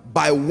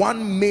by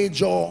one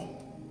major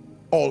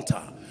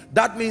altar.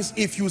 That means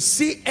if you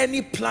see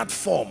any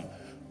platform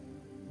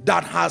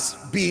that has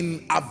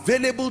been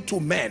available to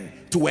men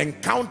to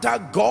encounter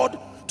God,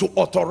 to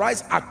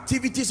authorize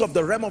activities of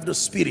the realm of the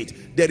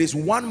spirit, there is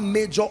one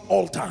major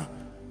altar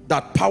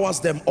that powers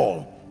them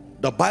all.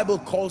 The Bible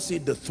calls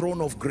it the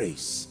throne of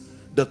grace.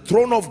 The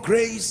throne of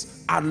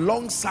grace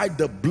alongside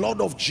the blood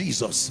of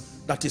Jesus,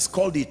 that is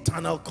called the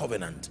eternal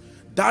covenant.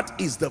 That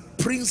is the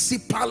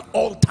principal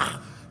altar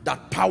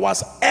that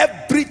powers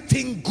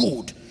everything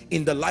good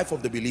in the life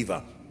of the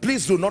believer.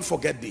 Please do not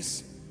forget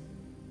this.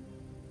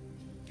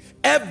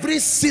 Every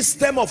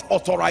system of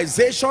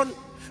authorization,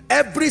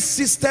 every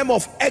system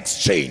of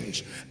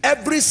exchange,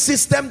 every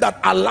system that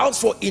allows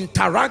for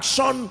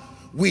interaction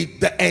with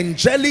the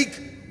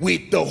angelic,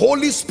 with the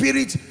Holy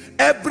Spirit,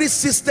 every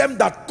system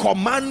that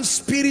commands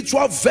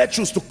spiritual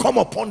virtues to come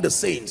upon the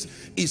saints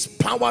is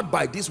powered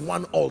by this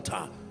one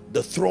altar,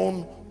 the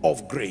throne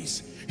of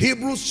grace.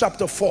 Hebrews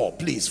chapter 4,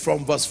 please,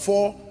 from verse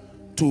 4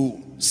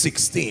 to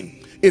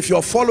 16. If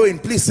you're following,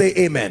 please say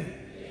amen.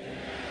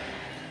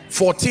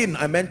 14,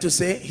 I meant to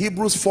say,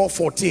 Hebrews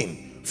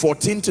 4:14,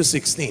 14 to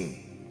 16.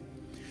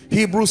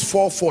 Hebrews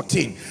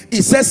 4:14.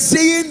 It says,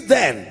 seeing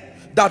then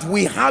that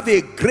we have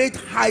a great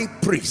high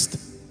priest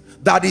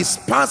that is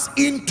passed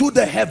into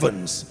the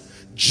heavens,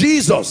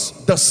 Jesus,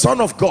 the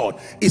Son of God,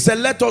 he said,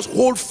 let us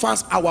hold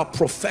fast our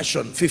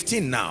profession.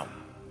 15 now.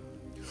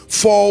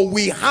 For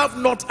we have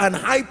not an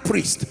high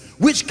priest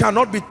which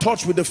cannot be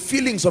touched with the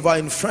feelings of our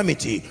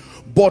infirmity,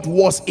 but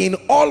was in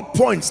all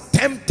points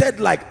tempted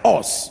like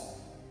us,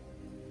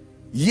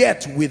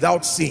 yet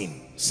without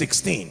sin.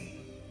 16.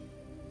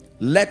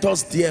 Let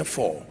us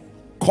therefore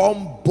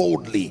come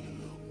boldly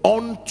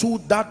unto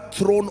that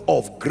throne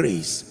of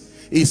grace.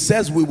 It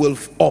says we will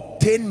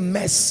obtain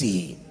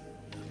mercy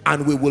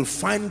and we will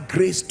find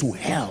grace to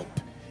help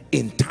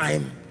in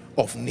time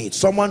of need.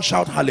 Someone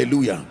shout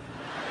hallelujah.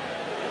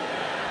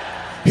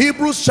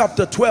 Hebrews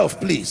chapter 12,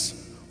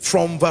 please,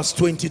 from verse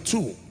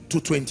 22 to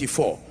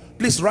 24.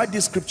 Please write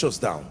these scriptures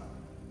down.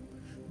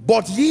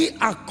 But ye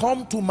are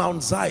come to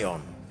Mount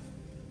Zion,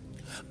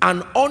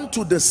 and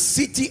unto the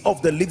city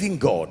of the living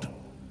God,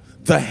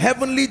 the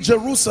heavenly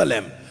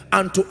Jerusalem,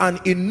 and to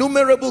an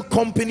innumerable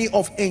company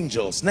of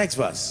angels. Next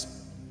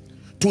verse.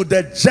 To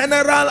the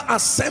general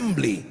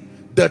assembly,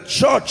 the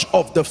church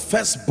of the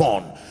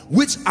firstborn,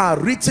 which are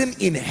written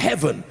in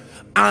heaven,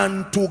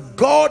 and to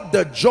God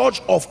the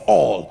judge of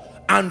all,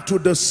 and to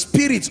the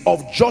spirits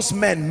of just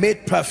men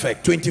made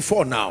perfect.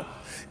 24 now.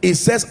 It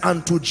says,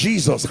 unto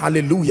Jesus,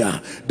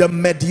 hallelujah, the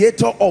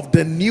mediator of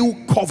the new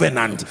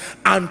covenant,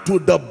 and to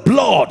the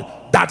blood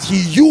that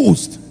he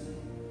used.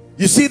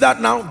 You see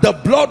that now? The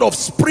blood of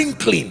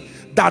sprinkling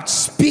that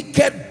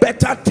speaketh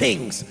better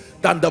things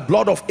than the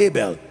blood of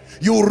Abel.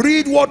 You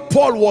read what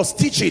Paul was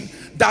teaching,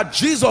 that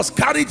Jesus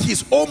carried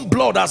his own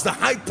blood as the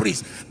high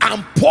priest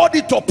and poured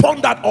it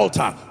upon that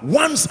altar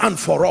once and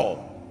for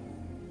all.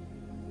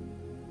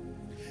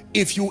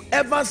 If you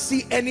ever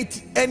see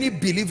any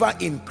believer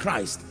in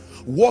Christ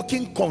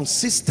walking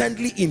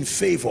consistently in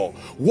favor,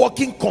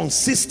 walking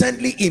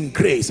consistently in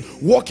grace,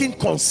 walking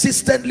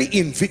consistently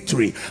in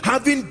victory,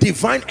 having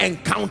divine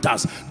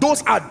encounters,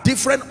 those are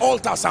different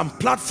altars and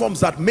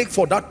platforms that make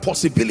for that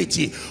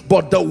possibility.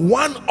 But the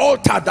one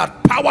altar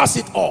that powers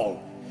it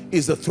all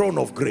is the throne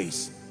of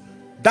grace.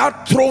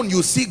 That throne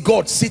you see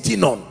God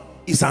sitting on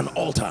is an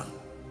altar.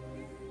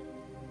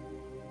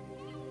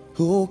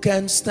 Who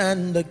can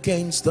stand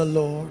against the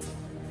Lord?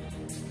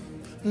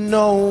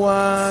 No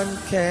one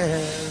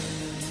can.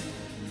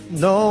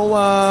 no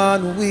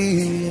one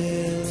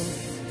will.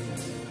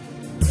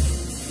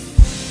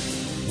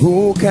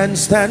 Who can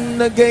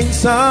stand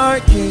against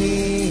our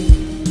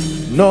King?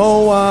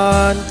 No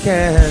one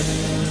can,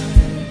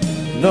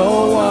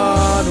 no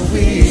one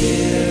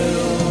will.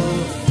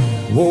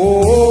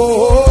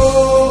 Oh,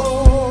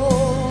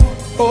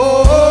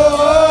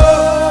 oh,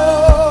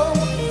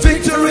 oh,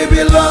 victory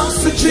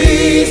belongs to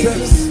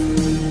Jesus.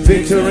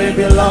 Victory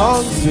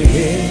belongs to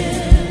Him.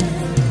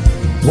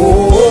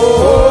 Oh,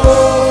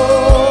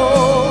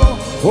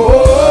 oh,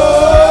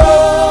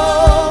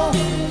 oh,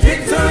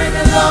 victory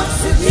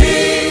belongs to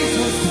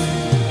Jesus.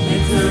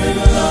 Victory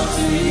belongs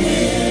to Him.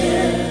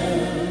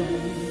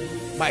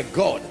 My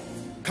God,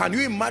 can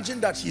you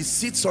imagine that He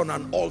sits on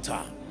an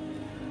altar?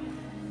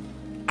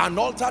 An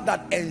altar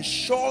that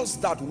ensures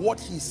that what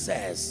He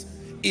says,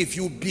 if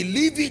you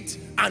believe it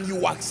and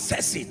you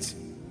access it.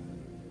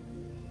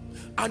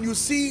 And you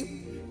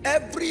see,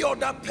 every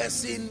other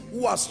person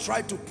who has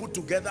tried to put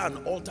together an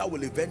altar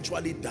will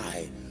eventually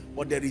die,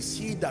 but there is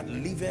He that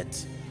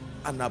liveth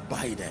and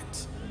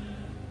abideth.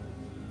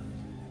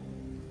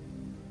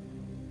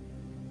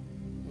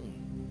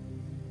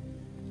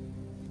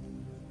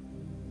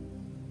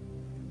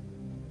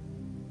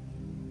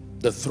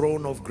 The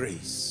throne of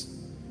grace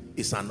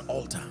is an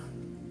altar.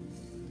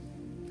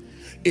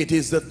 It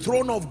is the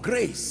throne of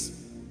grace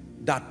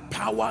that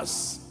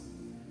powers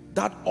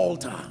that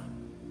altar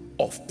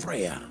of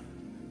prayer,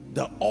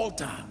 the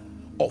altar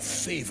of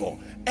favor.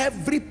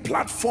 Every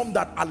platform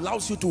that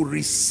allows you to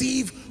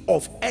receive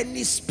of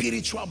any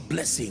spiritual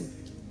blessing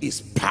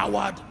is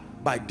powered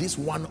by this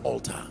one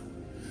altar.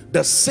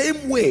 The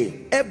same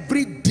way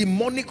every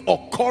demonic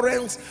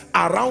occurrence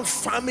around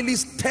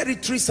families,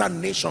 territories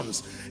and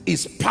nations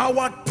is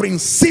powered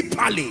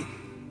principally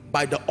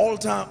by the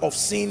altar of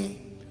sin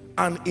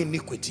and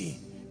iniquity.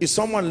 Is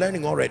someone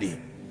learning already?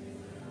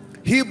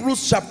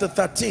 Hebrews chapter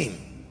 13,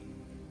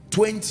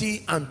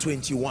 20 and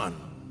 21.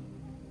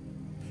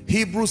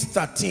 Hebrews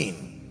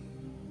 13,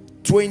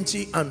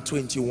 20 and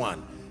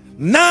 21.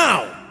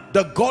 Now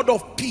the God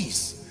of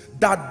peace,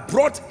 that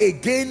brought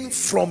again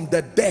from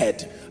the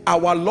dead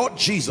our Lord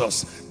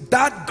Jesus,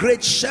 that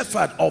great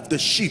shepherd of the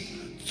sheep,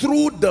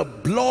 through the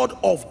blood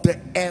of the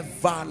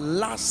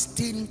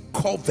everlasting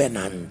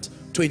covenant.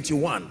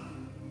 21.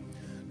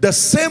 The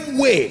same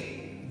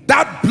way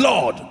that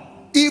blood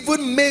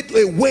even made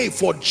a way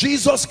for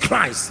Jesus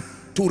Christ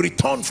to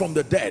return from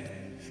the dead.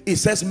 It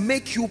says,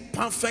 make you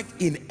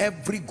perfect in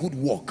every good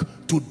work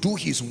to do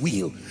His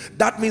will.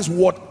 That means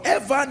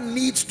whatever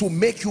needs to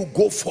make you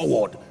go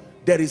forward,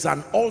 there is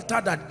an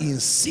altar that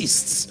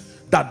insists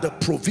that the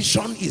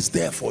provision is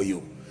there for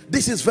you.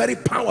 This is very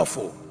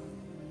powerful.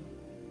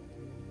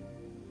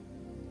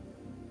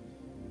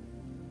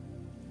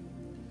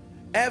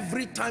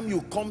 Every time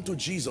you come to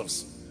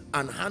Jesus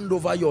and hand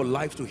over your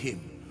life to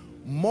Him,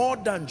 more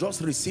than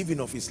just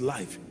receiving of His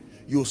life,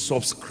 you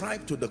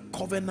subscribe to the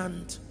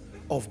covenant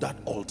of that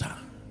altar.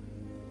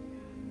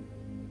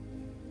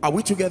 Are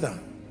we together?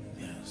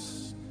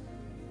 Yes.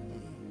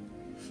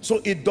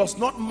 So it does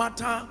not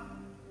matter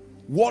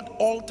what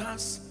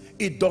altars,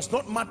 it does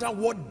not matter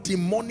what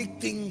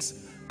demonic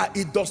things,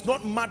 it does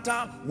not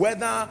matter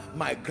whether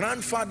my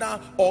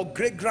grandfather or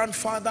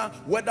great-grandfather,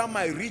 whether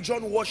my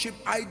region worship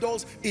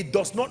idols, it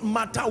does not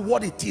matter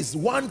what it is.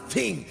 One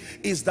thing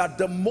is that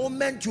the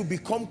moment you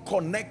become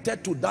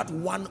connected to that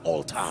one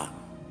altar,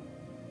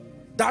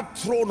 that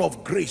throne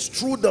of grace,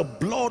 through the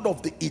blood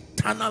of the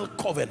eternal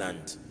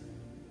covenant,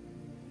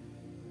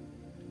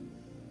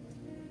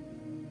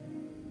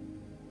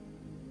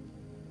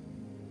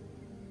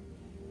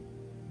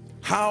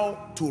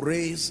 how to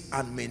raise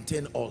and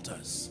maintain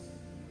altars.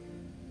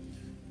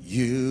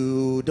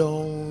 You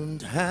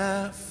don't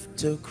have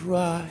to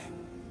cry,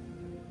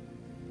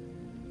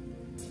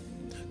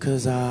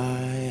 'cause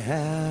I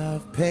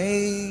have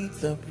paid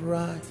the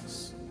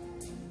price.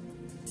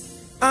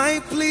 I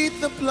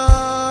plead the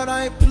blood,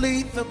 I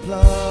plead the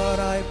blood,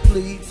 I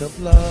plead the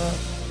blood.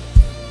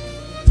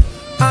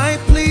 I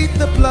plead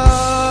the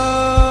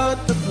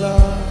blood, the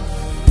blood,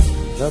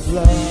 the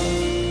blood.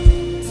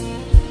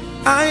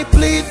 I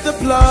plead the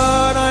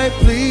blood, I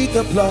plead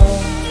the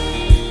blood.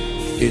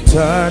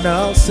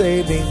 Eternal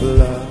saving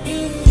blood.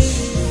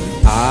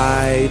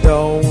 I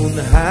don't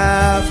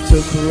have to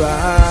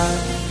cry,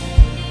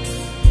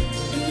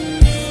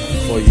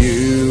 for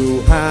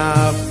you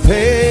have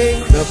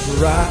paid the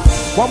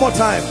price. One more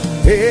time.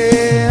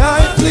 Hey,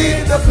 I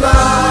plead the blood,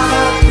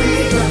 I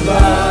plead the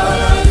blood, I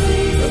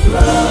plead the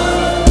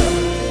blood.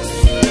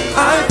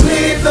 I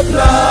plead the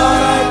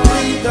blood, I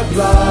plead the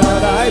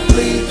blood, I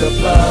plead the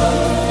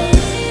blood.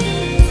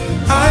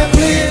 I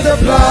plead the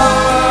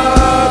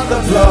blood, the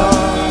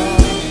blood,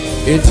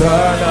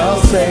 eternal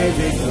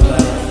saving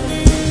blood.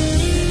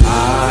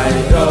 I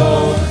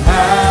don't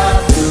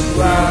have to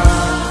cry,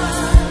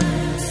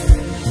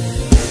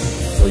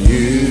 for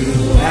you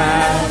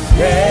have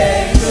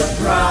paid the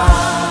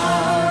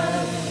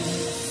price.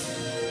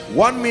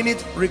 1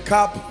 minute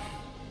recap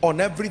on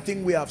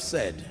everything we have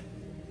said.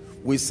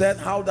 We said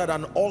how that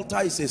an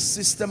altar is a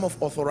system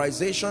of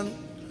authorization,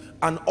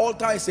 An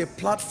altar is a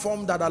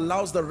platform that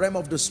allows the realm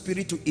of the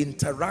spirit to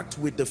interact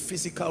with the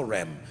physical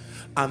realm,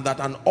 and that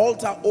an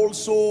altar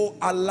also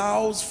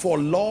allows for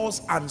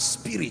laws and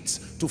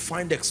spirits to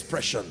find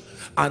expression,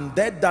 and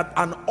that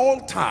an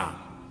altar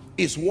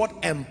is what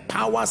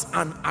empowers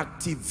and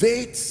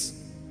activates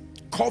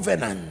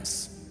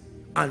covenants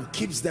and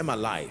keeps them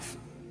alive.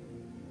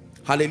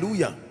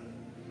 Hallelujah.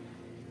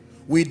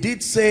 We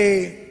did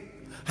say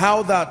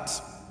how that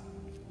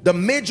the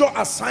major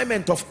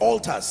assignment of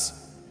altars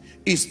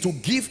is to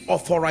give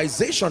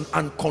authorization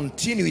and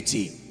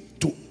continuity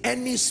to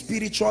any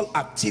spiritual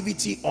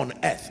activity on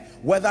earth,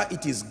 whether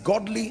it is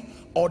godly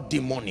or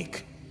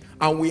demonic.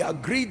 And we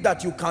agreed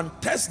that you can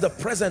test the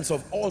presence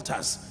of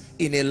altars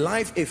in a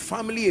life, a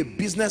family, a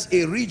business,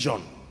 a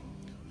region,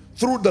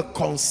 through the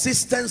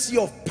consistency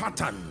of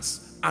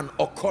patterns and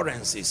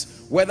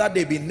occurrences, whether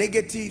they be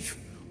negative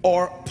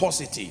or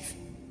positive.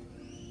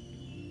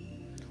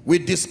 We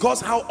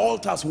discussed how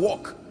altars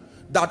work,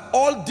 that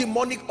all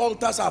demonic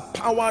altars are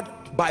powered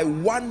by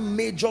one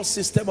major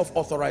system of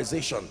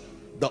authorization,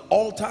 the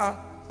altar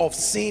of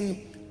sin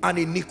and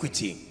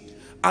iniquity,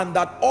 and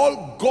that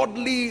all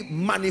godly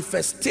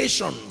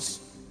manifestations,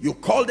 you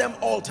call them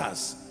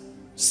altars,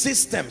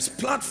 systems,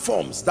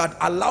 platforms that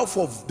allow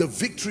for the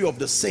victory of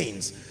the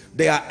saints,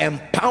 they are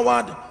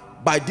empowered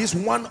by this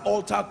one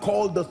altar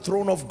called the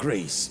throne of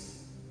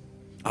grace,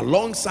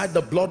 alongside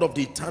the blood of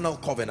the eternal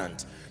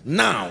covenant.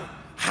 Now,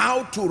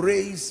 how to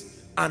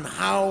raise and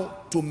how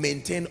to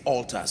maintain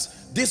altars.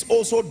 This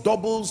also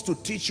doubles to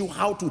teach you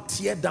how to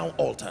tear down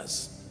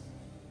altars.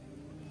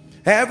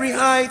 Every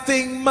high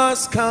thing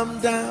must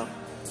come down,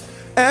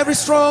 every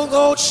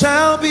stronghold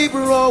shall be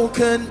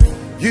broken.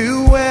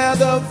 You wear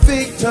the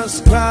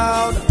victor's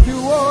crown, you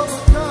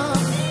overcome.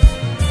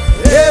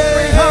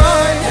 Every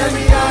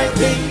high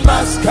thing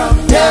must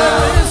come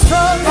down.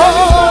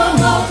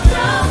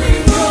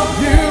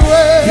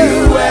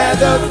 You wear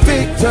the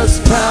victor's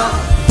crown,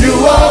 you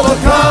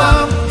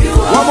overcome.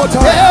 One more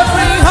time.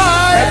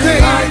 Every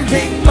high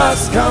thing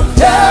must come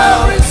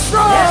down. Every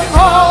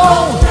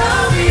stronghold,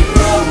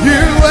 you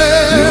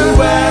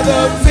wear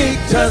the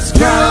victor's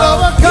crown.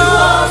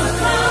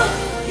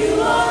 You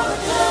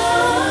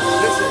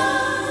overcome.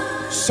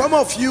 Listen, some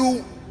of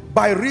you,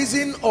 by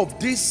reason of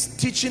this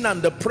teaching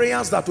and the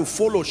prayers that will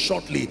follow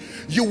shortly,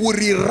 you will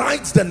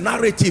rewrite the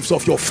narratives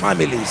of your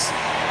families.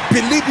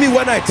 Believe me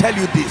when I tell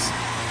you this,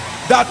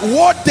 that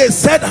what they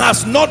said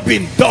has not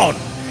been done,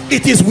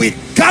 it is with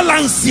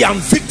gallantry and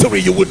victory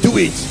you will do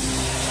it.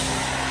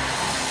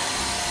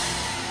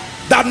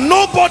 That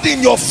nobody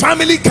in your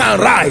family can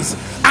rise,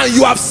 and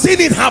you have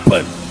seen it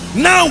happen.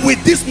 Now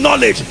with this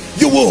knowledge,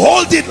 you will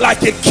hold it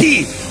like a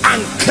key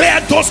and clear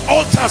those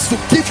altars to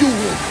give you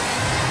room.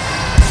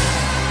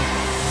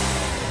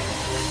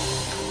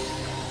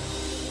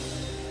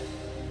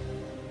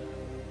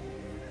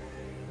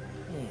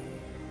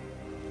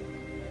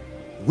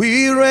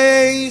 We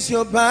raise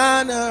your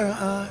banner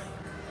high,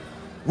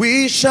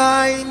 we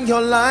shine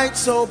your light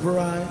so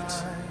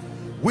bright,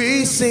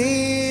 we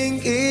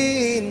sing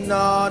in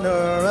honor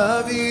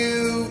of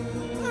you.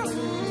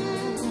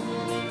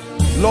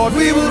 Lord,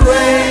 we will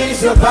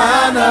raise your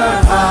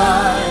banner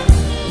high,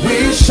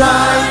 we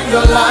shine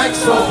your light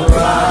so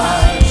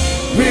bright,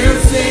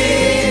 we'll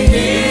sing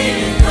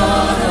in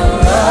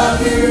honor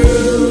of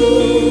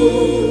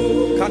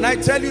you. Can I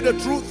tell you the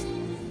truth?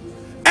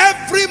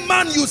 Every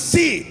man you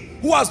see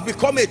who has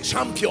become a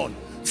champion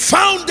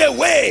found a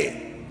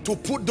way to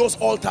put those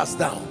altars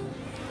down.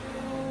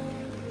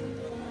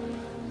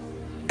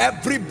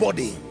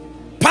 Everybody.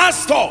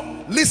 Pastor,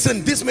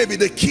 listen, this may be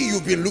the key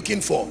you've been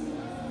looking for.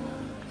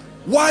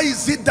 Why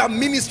is it that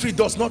ministry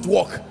does not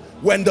work?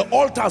 When the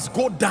altars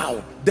go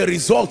down, the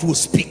result will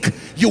speak.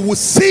 You will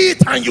see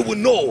it and you will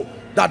know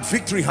that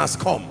victory has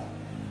come.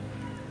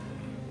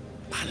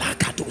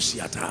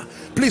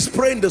 Please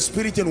pray in the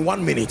spirit in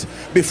 1 minute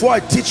before I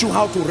teach you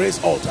how to raise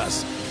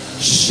altars.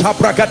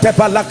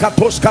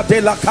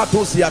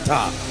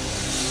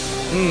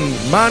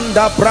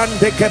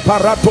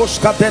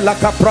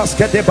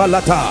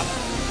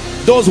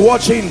 Those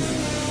watching,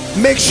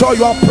 make sure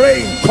you are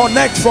praying.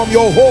 Connect from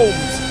your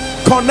homes,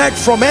 connect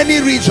from any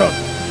region.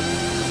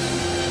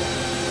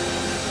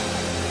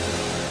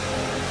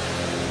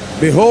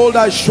 Behold,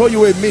 I show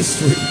you a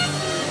mystery.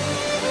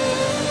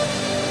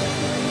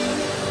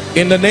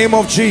 In the name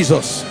of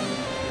Jesus,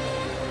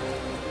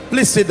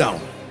 please sit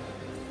down.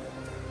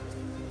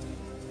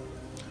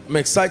 I'm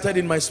excited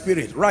in my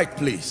spirit. Right,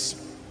 please.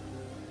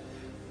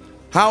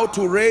 How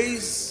to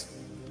raise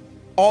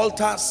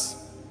altars,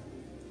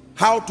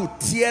 how to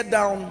tear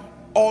down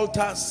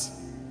altars,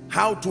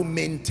 how to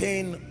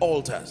maintain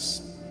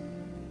altars.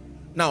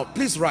 Now,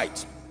 please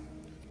write.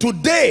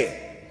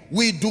 Today,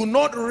 we do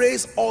not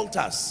raise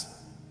altars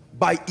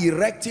by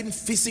erecting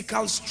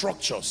physical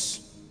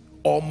structures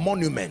or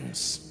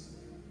monuments.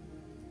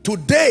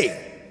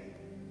 Today,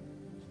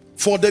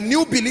 for the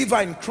new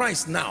believer in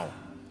Christ now,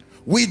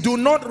 we do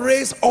not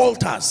raise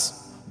altars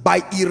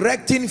by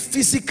erecting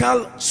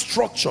physical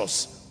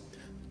structures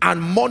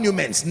and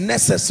monuments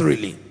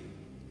necessarily.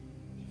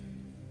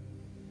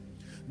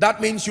 That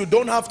means you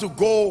don't have to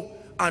go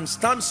and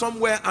stand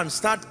somewhere and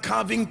start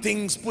carving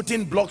things,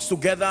 putting blocks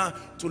together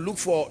to look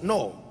for,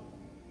 no.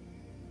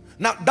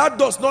 Now that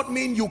does not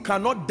mean you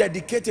cannot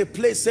dedicate a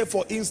place, say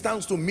for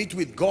instance, to meet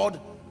with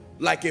God,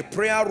 like a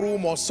prayer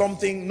room or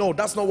something. No,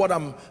 that's not what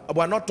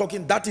we're not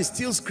talking. That is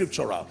still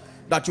scriptural,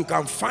 that you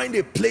can find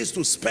a place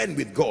to spend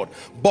with God.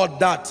 But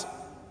that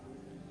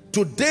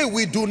today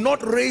we do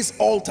not raise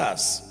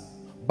altars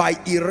by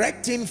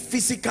erecting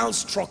physical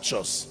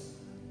structures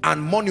and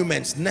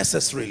monuments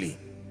necessarily.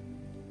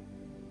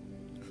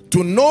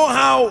 To know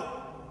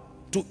how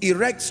to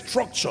erect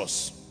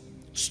structures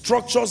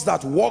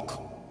that work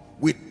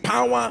with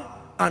power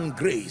and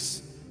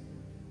grace,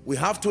 we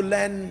have to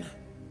learn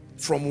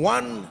from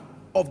one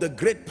of the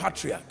great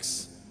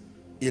patriarchs,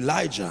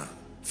 Elijah.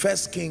 1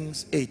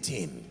 Kings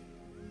 18.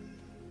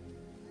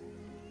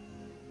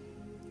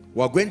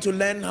 We're going to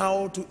learn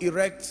how to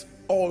erect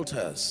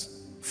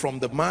altars from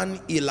the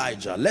man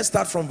Elijah. Let's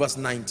start from verse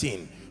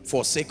 19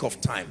 for sake of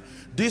time.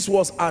 This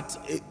was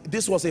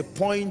a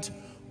point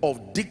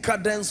of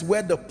decadence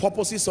where the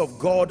purposes of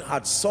God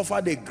had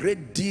suffered a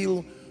great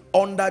deal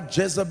under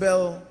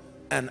Jezebel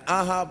and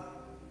Ahab.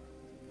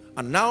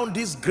 And now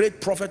this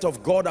great prophet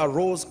of God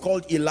arose,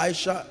 called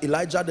Elijah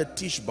the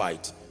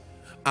Tishbite,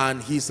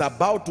 and he's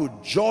about to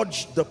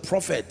judge the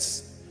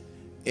prophets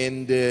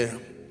in the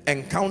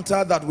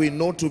encounter that we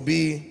know to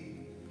be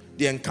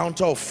the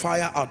encounter of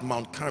fire at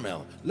Mount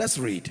Carmel. Let's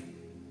read.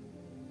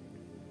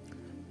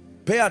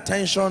 Pay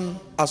attention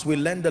as we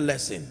learn the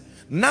lesson.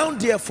 Now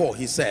therefore,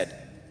 he said,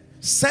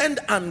 send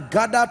and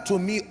gather to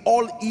me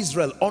all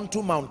Israel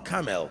unto Mount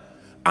Carmel,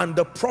 and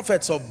the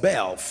prophets of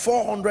Baal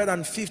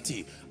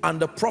 450, and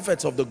the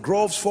prophets of the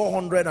groves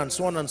 400, and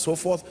so on and so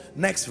forth.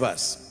 Next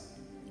verse.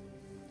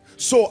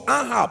 So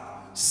Ahab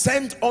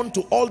sent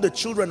unto all the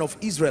children of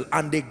Israel,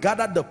 and they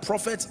gathered the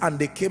prophets, and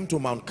they came to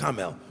Mount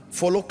Carmel.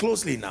 Follow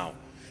closely now.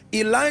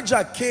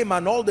 Elijah came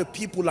and all the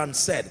people and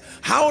said,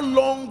 how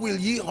long will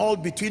ye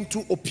hold between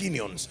two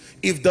opinions?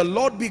 If the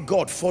Lord be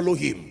God, follow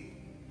him.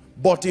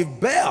 But if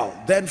Baal,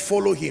 then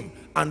follow him.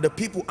 And the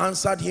people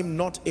answered him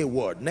not a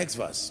word. Next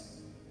verse.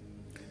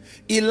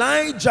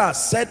 Elijah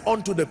said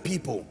unto the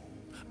people,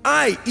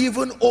 I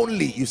even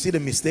only, you see the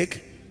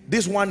mistake?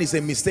 This one is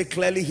a mistake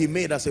clearly he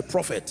made as a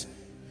prophet.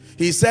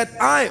 He said,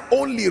 I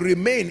only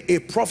remain a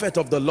prophet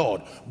of the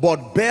Lord,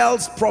 but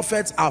Baal's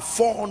prophets are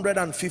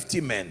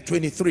 450 men.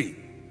 23.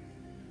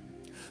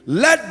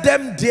 Let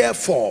them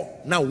therefore,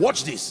 now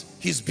watch this,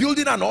 he's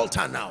building an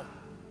altar now.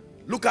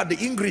 Look at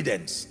the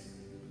ingredients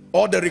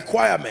or the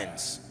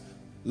requirements.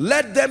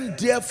 Let them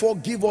therefore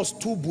give us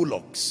 2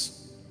 bullocks,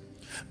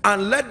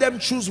 and let them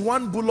choose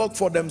 1 bullock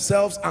for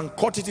themselves and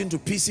cut it into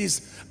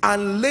pieces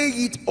and lay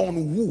it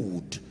on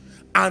wood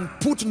and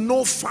put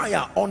no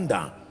fire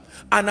under.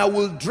 And I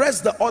will dress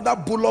the other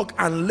bullock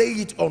and lay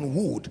it on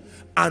wood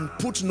and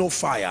put no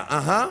fire.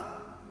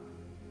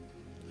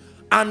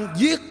 And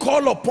ye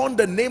call upon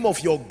the name of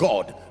your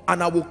God,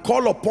 and I will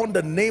call upon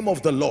the name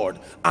of the Lord,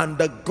 and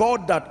the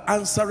God that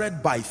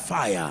answereth by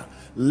fire,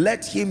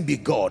 let him be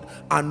God.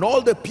 And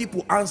all the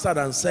people answered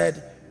and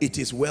said, it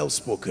is well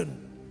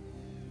spoken.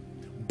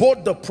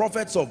 Both the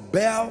prophets of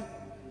Baal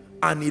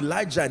and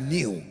Elijah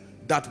knew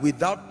that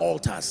without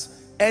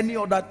altars, any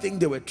other thing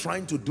they were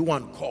trying to do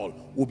and call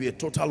would be a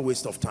total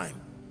waste of time.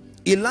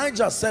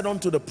 Elijah said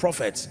unto the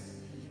prophets,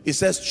 he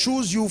says,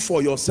 choose you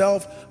for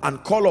yourself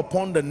and call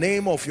upon the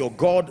name of your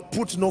God,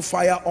 put no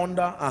fire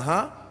under.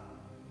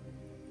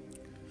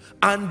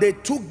 And they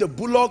took the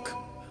bullock,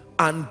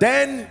 and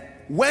then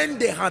when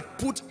they had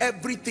put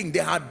everything, they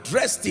had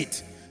dressed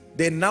it,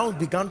 they now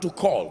began to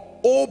call,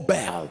 O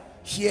Baal,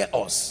 hear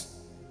us.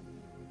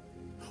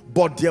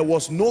 But there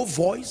was no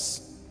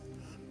voice,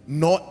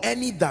 nor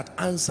any that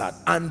answered.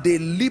 And they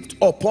leaped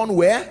upon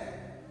where?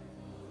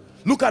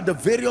 Look at the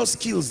various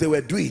skills they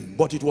were doing,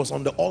 but it was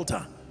on the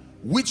altar,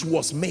 which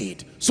was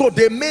made. So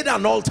they made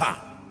an altar.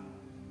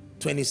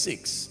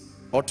 26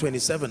 or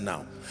 27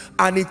 now.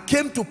 And it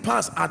came to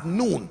pass at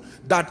noon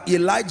that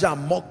Elijah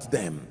mocked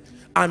them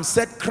and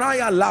said, cry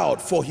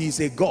aloud, for he is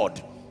a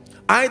God.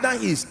 Either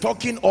he is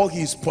talking, or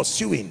he is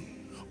pursuing,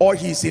 or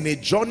he is in a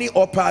journey,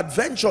 or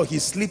peradventure he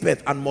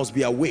sleepeth and must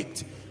be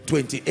awaked.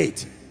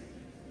 28.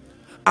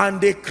 And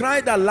they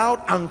cried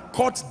aloud and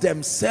cut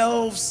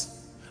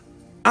themselves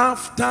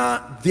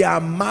after their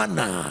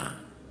manner.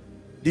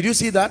 Did you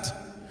see that?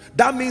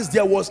 That means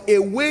there was a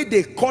way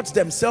they cut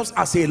themselves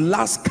as a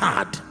last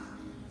card,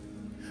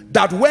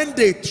 that when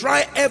they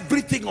try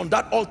everything on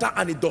that altar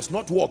and it does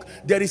not work,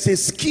 there is a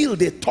skill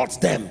they taught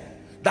them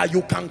that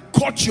you can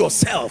cut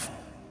yourself.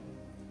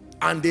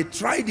 And they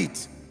tried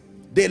it.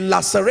 They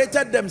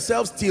lacerated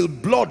themselves till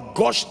blood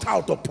gushed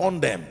out upon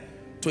them.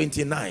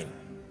 29.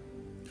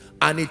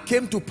 And it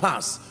came to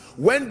pass,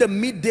 when the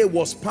midday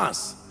was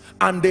past,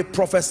 and they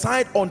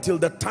prophesied until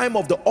the time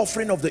of the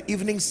offering of the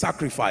evening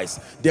sacrifice,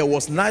 there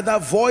was neither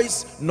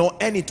voice nor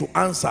any to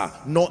answer,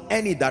 nor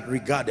any that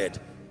regarded.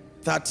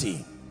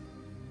 30.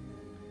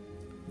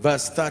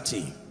 Verse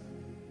 30.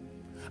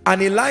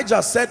 And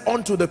Elijah said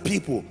unto the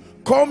people,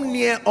 come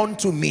near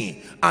unto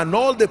me. And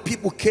all the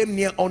people came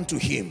near unto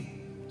him.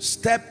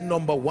 Step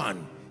number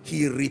one,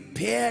 he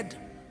repaired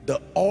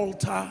the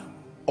altar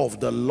of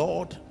the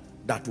Lord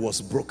that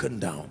was broken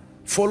down.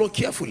 Follow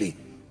carefully.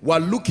 We're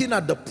looking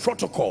at the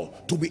protocol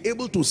to be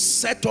able to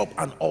set up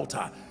an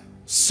altar.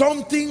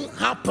 Something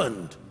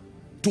happened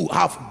to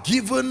have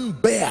given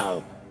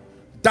Baal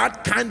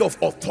that kind of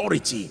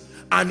authority,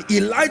 and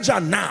Elijah,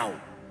 now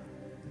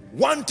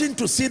wanting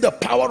to see the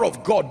power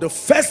of God, the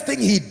first thing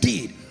he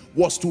did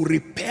was to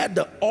repair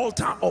the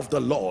altar of the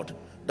Lord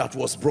that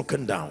was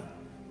broken down.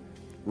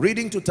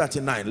 Reading to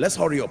 39, let's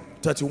hurry up.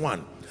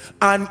 31.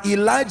 And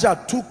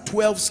Elijah took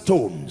 12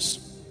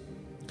 stones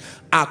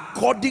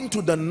according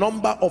to the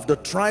number of the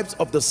tribes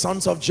of the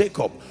sons of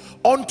Jacob,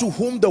 unto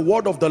whom the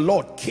word of the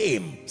Lord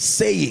came,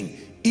 saying,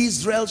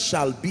 Israel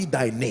shall be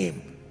thy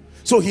name.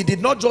 So he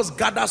did not just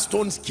gather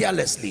stones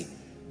carelessly.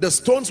 The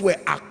stones were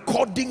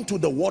according to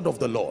the word of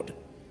the Lord.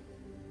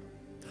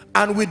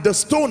 And with the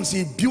stones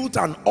he built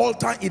an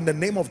altar in the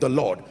name of the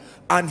Lord,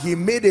 and he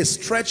made a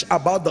stretch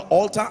about the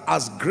altar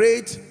as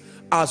great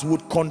as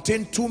would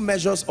contain 2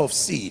 measures of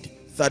seed.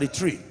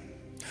 33.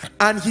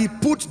 And he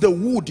put the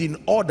wood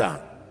in order,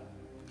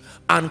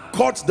 and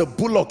cut the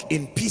bullock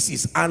in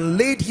pieces, and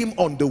laid him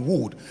on the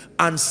wood,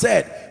 and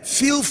said,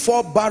 fill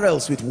 4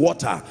 barrels with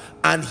water.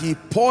 And he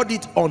poured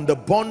it on the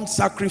burnt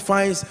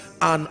sacrifice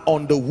and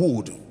on the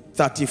wood.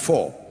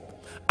 34.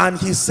 And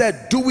he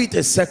said, do it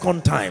a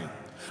second time.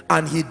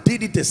 And he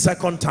did it a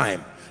second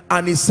time.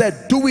 And he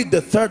said, do it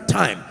the third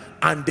time.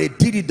 And they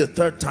did it the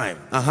third time.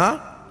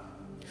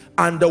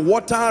 And the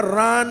water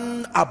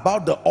ran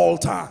about the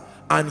altar,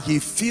 and he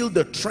filled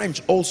the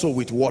trench also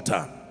with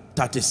water.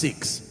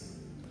 36.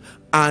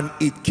 And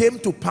it came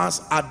to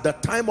pass at the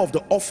time of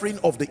the offering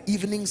of the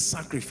evening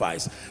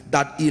sacrifice,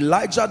 that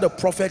Elijah the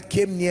prophet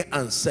came near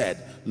and said,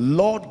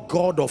 Lord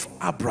God of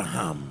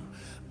Abraham,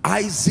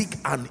 Isaac,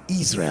 and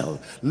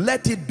Israel,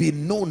 let it be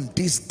known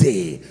this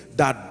day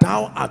that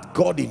thou art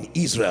God in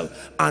Israel,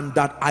 and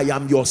that I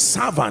am your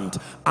servant,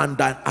 and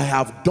that I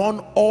have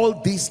done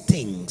all these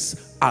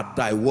things at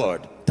thy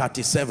word.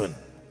 37.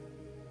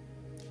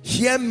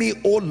 Hear me,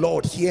 O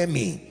Lord, hear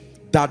me,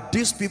 that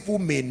these people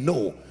may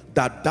know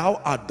that thou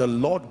art the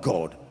Lord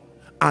God,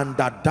 and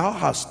that thou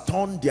hast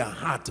turned their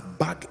heart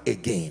back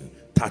again.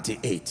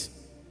 38.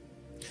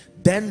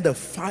 Then the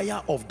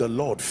fire of the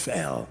Lord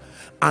fell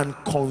and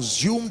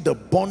consumed the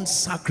burnt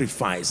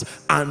sacrifice,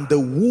 and the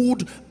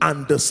wood,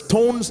 and the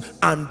stones,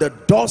 and the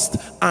dust,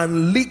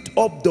 and licked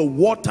up the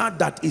water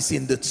that is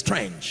in the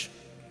trench.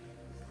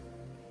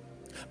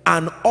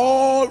 And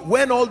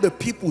when all the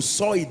people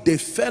saw it, they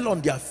fell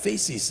on their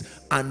faces,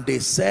 and they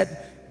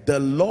said, the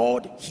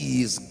Lord,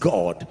 he is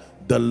God.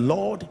 The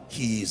Lord,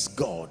 he is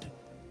God.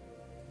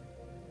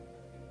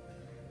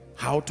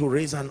 How to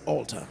raise an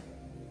altar?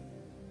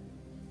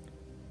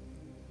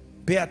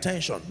 Pay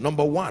attention.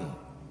 Number one,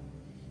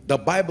 the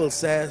Bible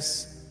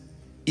says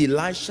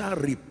Elijah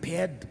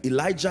repaired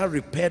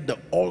the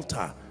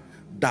altar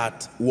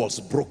that was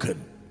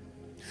broken.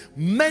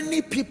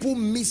 Many people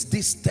miss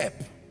this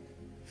step.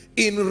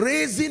 In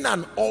raising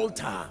an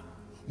altar,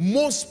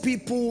 most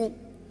people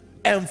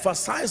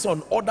emphasize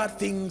on other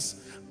things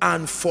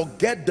and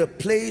forget the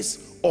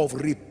place of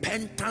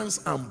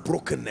repentance and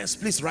brokenness.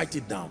 Please write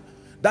it down.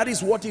 That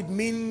is what it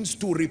means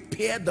to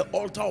repair the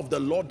altar of the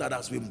Lord that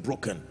has been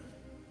broken.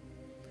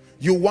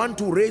 You want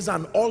to raise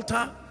an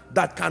altar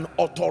that can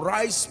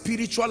authorize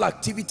spiritual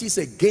activities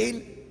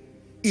again?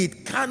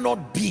 It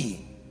cannot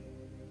be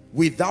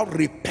without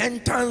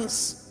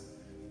repentance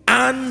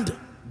and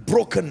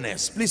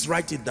brokenness. Please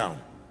write it down.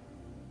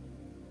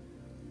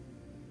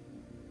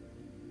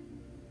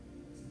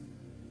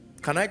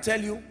 Can I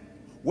tell you,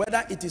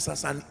 whether it is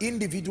as an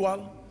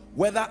individual,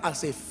 whether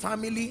as a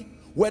family,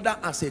 whether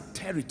as a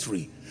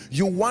territory,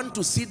 you want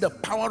to see the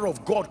power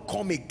of God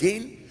come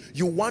again,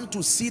 you want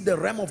to see the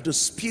realm of the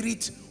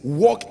spirit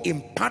walk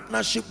in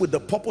partnership with the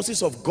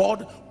purposes of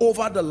God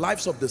over the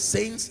lives of the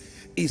saints,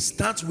 it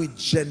starts with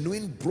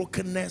genuine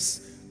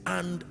brokenness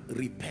and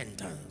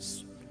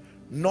repentance.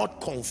 Not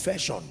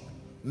confession,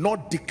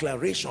 not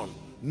declaration,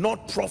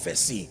 not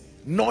prophecy,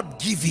 not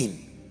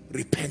giving,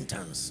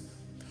 repentance.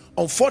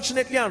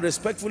 Unfortunately and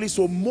respectfully,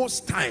 so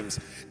most times,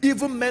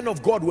 even men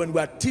of God, when we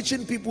are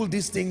teaching people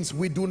these things,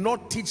 we do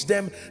not teach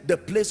them the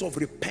place of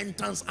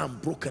repentance and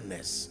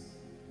brokenness.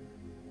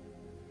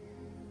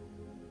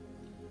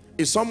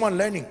 Is someone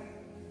learning?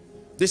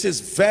 This is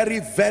very,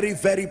 very,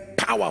 very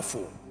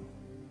powerful.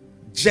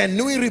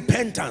 Genuine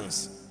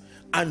repentance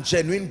and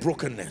genuine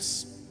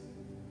brokenness.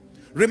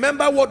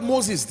 Remember what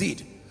Moses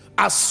did.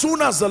 As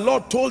soon as the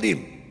Lord told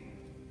him,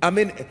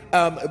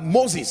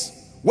 Moses,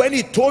 when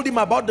he told him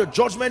about the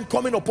judgment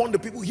coming upon the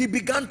people, he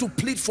began to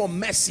plead for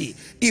mercy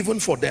even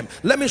for them.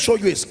 Let me show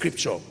you a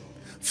scripture.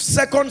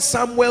 2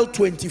 Samuel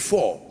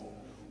 24.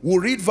 We'll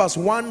read verse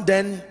 1,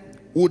 then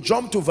we'll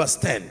jump to verse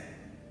 10.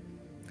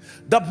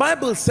 The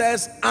Bible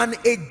says, and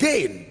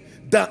again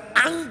the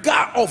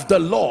anger of the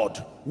Lord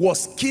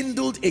was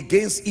kindled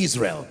against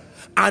Israel,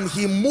 and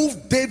he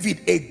moved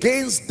David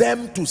against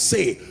them to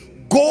say,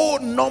 go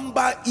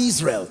number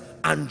Israel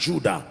and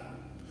Judah.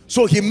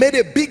 So he made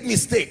a big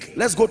mistake.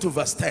 Let's go to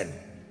verse 10.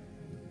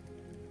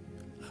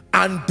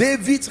 And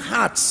David's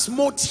heart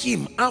smote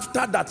him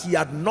after that he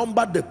had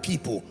numbered the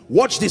people.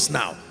 Watch this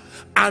now.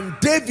 And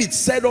David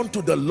said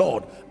unto the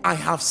Lord, I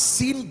have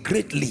sinned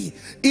greatly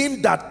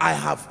in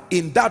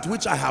that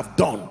which I have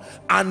done.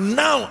 And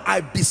now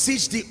I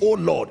beseech thee, O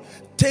Lord,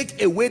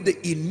 take away the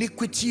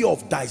iniquity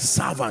of thy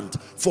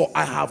servant, for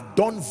I have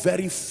done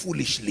very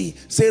foolishly.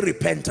 Say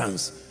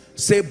repentance.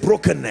 Say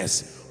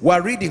brokenness.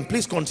 We're reading.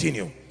 Please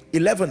continue.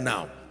 11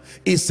 now.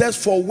 It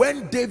says, for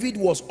when David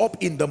was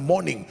up in the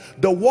morning,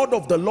 the word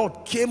of the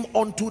Lord came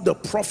unto the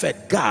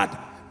prophet Gad,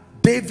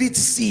 David's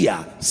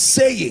seer,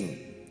 saying,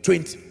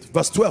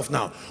 verse 12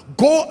 now,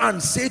 go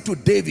and say to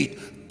David,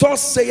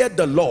 thus saith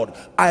the Lord,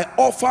 I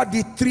offer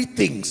thee 3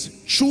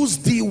 things. Choose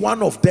thee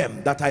one of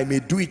them, that I may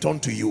do it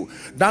unto you.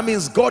 That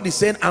means God is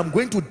saying, I'm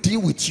going to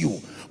deal with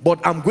you,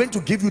 but I'm going to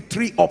give you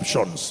 3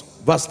 options.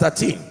 Verse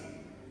 13.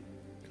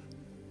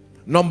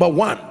 Number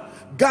 1,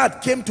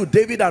 God came to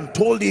David and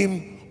told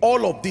him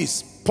all of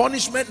this.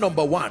 Punishment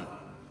number 1,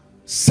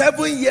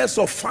 7 years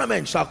of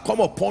famine shall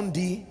come upon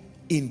thee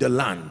in the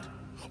land.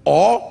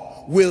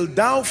 Or will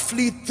thou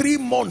flee 3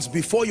 months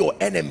before your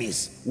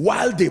enemies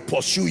while they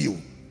pursue you?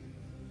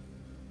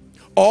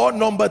 Or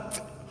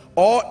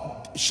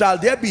or shall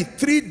there be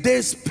 3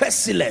 days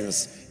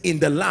pestilence in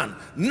the land?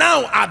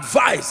 Now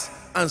advise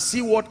and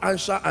see what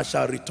answer I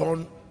shall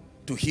return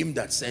to him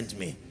that sent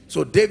me.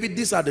 So David,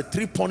 these are the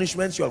 3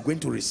 punishments you are going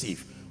to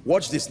receive.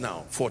 Watch this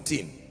now.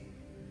 14.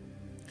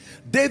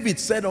 David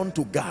said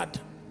unto God,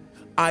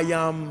 I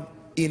am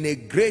in a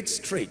great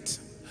strait.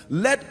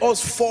 Let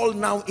us fall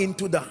now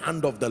into the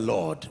hand of the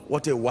Lord.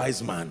 What a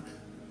wise man.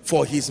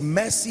 For his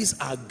mercies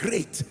are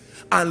great,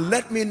 and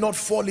let me not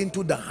fall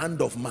into the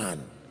hand of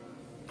man.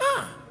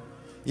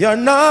 You're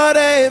not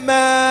a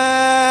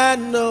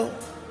man, no.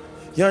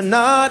 You're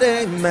not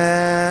a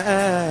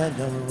man,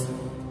 no.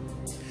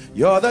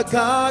 You're the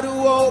God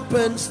who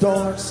opens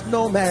doors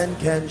no man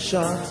can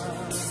shut.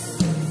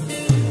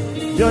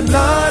 You're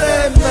not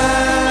a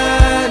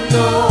man,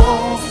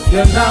 no.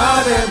 You're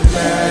not a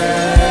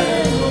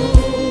man, no.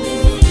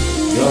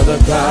 You're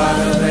the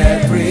God of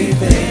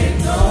everything,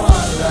 no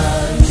one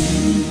like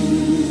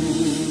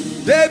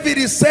you. David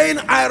is saying,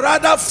 I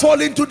rather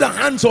fall into the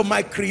hands of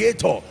my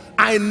creator.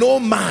 I know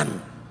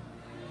man.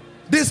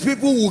 These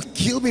people will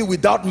kill me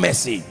without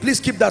mercy. Please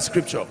keep that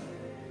scripture.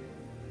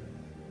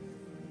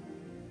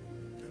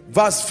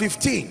 Verse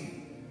 15.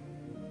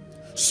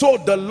 So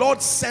the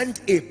Lord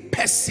sent a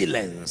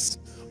pestilence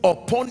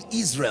upon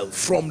Israel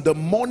from the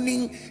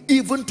morning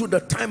even to the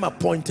time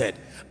appointed,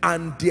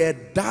 and there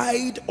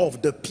died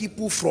of the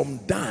people from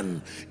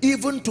Dan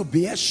even to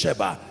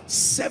Beersheba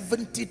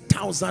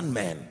 70,000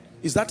 men.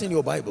 Is that in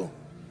your Bible?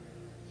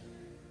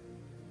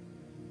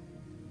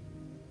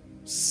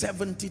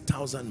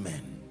 70,000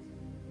 men.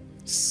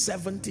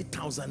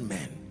 70,000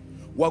 men.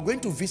 We're going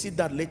to visit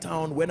that later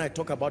on when I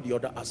talk about the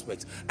other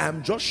aspects.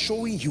 I'm just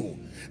showing you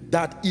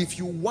that if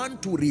you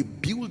want to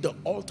rebuild the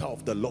altar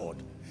of the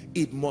Lord,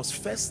 it must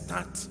first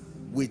start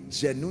with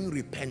genuine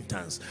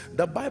repentance.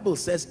 The Bible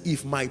says,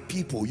 if my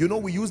people, you know,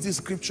 we use this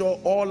scripture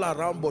all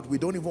around, but we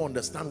don't even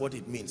understand what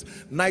it means.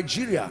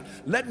 Nigeria,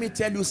 let me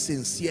tell you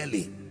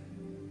sincerely,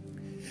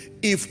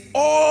 if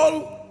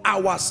all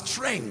our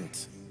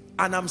strength,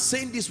 and I'm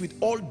saying this with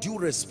all due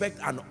respect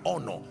and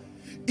honor,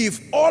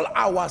 if all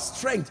our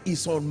strength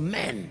is on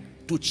men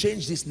to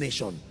change this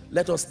nation,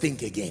 let us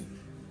think again.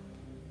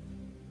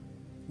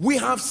 We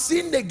have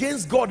sinned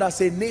against God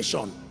as a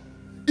nation.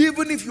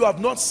 Even if you have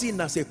not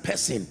sinned as a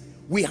person,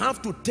 we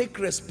have to take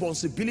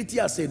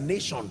responsibility as a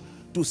nation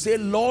to say,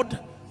 Lord,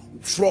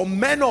 from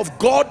men of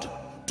God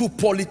to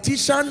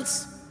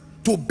politicians,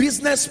 to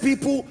business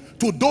people,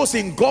 to those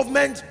in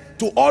government,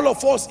 to all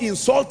of us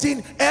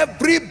insulting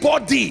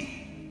everybody,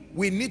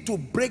 we need to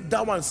break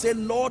down and say,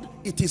 Lord,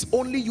 it is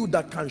only you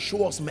that can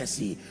show us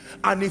mercy.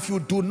 And if you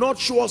do not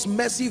show us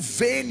mercy,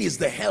 vain is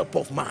the help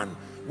of man.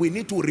 We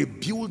need to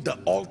rebuild the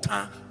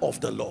altar of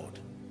the Lord.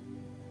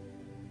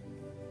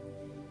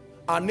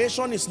 Our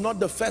nation is not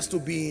the first to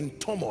be in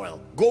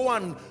turmoil. Go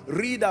and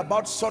read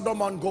about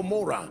Sodom and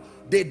Gomorrah.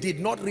 They did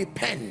not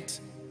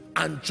repent,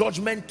 and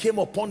judgment came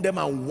upon them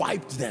and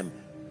wiped them.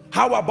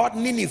 How about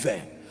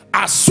Nineveh?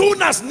 As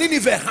soon as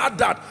Nineveh had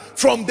that,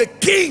 from the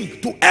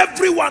king to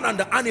everyone and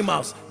the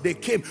animals, they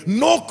came.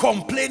 No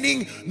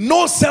complaining,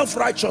 no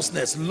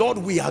self-righteousness. Lord,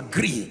 we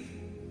agree.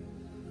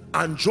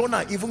 And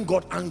Jonah even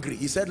got angry.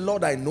 He said,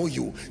 Lord, I know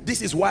you.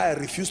 This is why I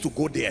refuse to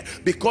go there,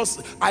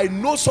 because I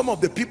know some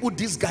of the people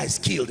these guys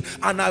killed,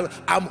 and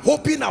I'm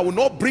hoping I will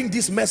not bring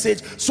this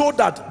message so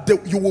that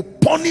you will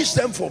punish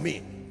them for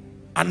me.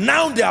 And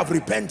now they have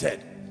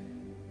repented.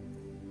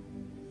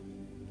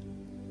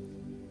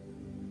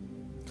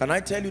 Can I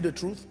tell you the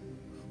truth?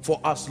 For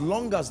as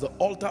long as the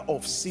altar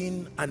of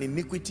sin and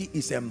iniquity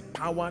is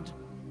empowered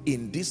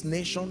in this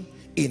nation,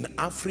 in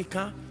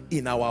Africa,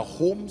 in our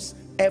homes,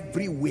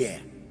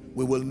 everywhere,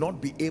 we will not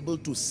be able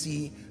to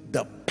see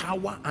the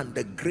power and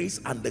the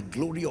grace and the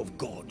glory of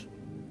God.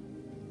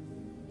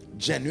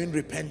 Genuine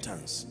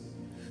repentance.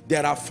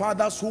 There are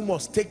fathers who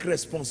must take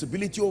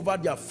responsibility over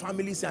their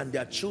families and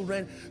their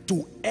children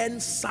to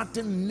end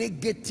certain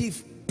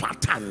negative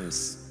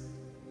patterns.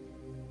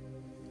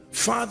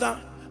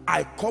 Father,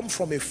 I come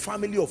from a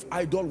family of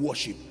idol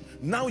worship.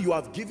 Now you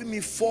have given me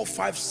 4,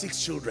 5,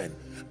 6 children.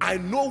 I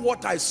know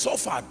what I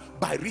suffered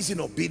by reason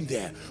of being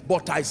there,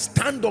 but I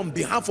stand on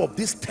behalf of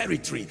this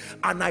territory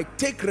and I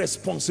take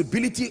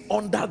responsibility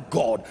under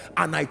God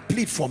and I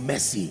plead for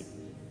mercy.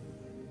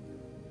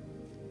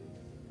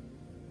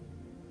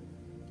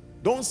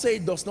 Don't say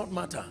it does not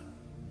matter.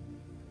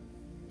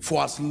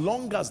 For as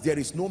long as there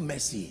is no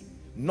mercy,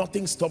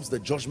 nothing stops the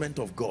judgment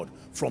of God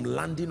from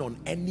landing on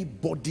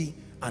anybody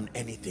and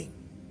anything.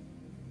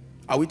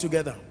 Are we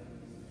together?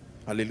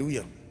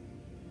 Hallelujah.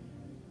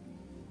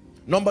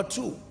 Number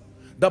 2,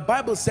 the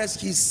Bible says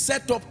he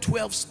set up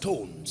 12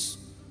 stones.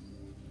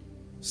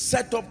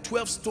 Set up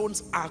 12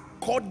 stones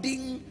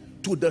according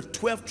to the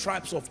 12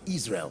 tribes of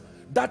Israel.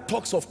 That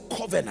talks of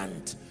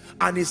covenant.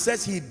 And he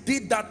says he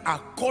did that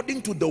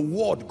according to the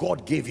word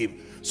God gave him.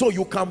 So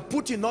you can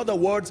put, in other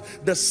words,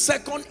 the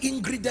second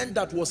ingredient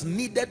that was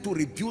needed to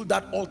rebuild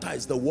that altar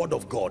is the word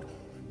of God.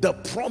 The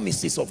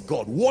promises of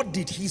God. What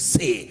did he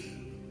say?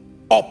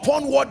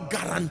 Upon what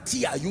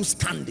guarantee are you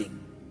standing?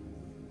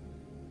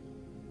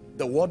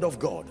 The word of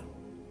God.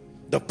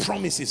 The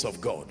promises of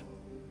God.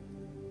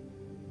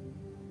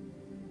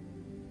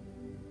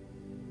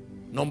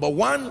 Number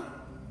 1,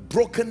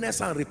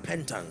 brokenness and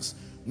repentance.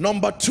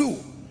 Number 2,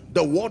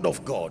 the word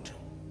of God.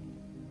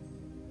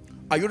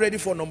 Are you ready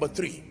for number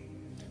 3?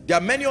 There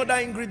are many other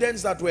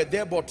ingredients that were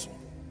there, but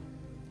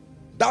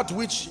that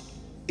which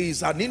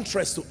is an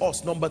interest to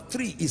us, number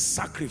 3, is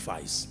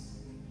sacrifice.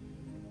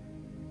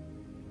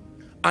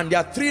 And there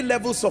are 3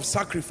 levels of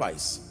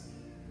sacrifice.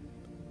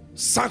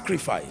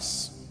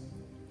 Sacrifice.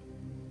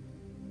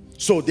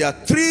 So there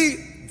are 3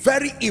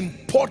 very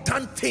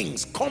important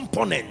things,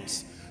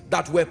 components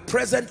that were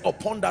present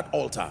upon that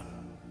altar.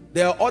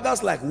 There are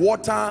others like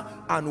water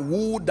and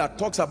wood that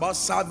talks about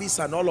service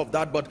and all of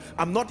that, but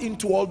I'm not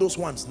into all those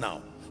ones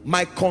now.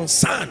 My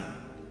concern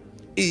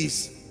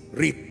is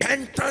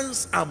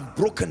repentance and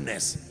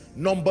brokenness.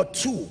 Number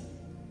 2,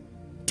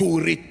 to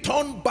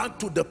return back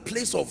to the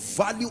place of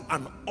value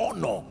and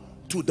honor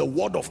to the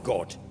word of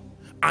God.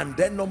 And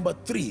then number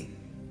 3,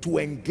 to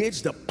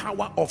engage the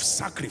power of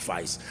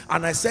sacrifice.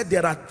 And I said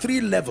there are 3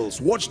 levels.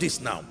 Watch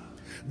this now.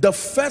 The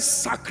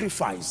first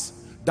sacrifice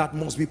that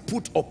must be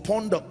put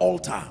upon the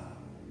altar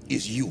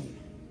is you.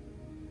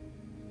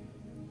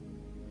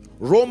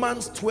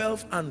 Romans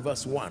 12 and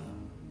verse 1.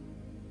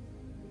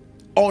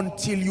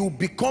 Until you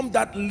become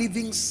that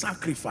living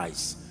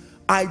sacrifice,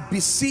 I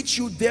beseech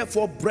you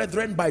therefore,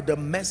 brethren, by the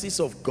mercies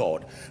of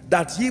God,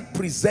 that ye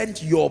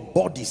present your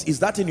bodies, is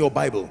that in your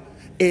Bible?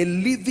 A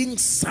living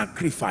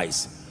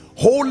sacrifice,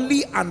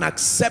 holy and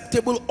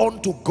acceptable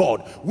unto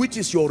God, which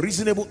is your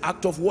reasonable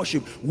act of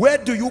worship. Where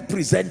do you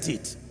present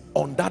it?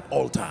 On that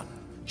altar.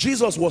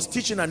 Jesus was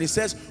teaching and he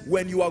says,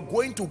 when you are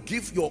going to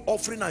give your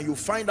offering and you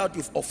find out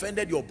you've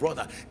offended your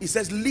brother, he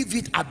says, leave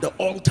it at the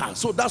altar.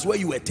 So that's where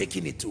you were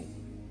taking it to.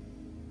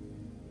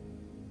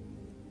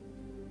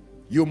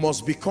 You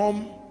must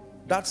become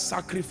that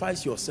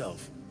sacrifice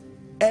yourself.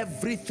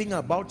 Everything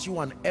about you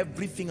and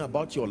everything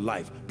about your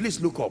life.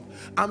 Please look up.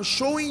 I'm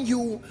showing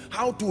you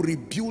how to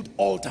rebuild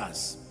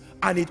altars,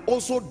 and it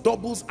also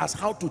doubles as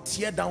how to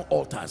tear down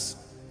altars.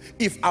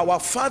 If our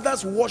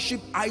fathers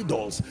worship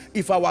idols,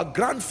 if our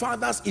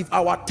grandfathers, if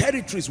our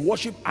territories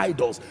worship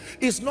idols,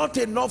 it's not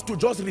enough to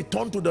just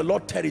return to the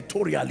Lord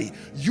territorially.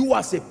 You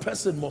as a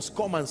person must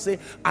come and say,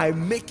 I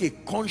make a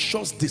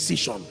conscious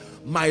decision.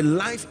 My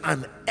life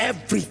and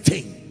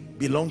everything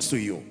belongs to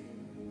you.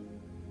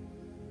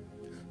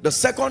 The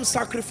second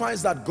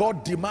sacrifice that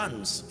God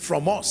demands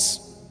from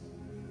us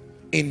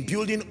in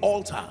building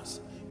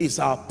altars is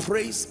our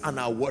praise and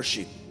our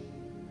worship.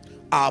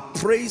 Our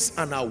praise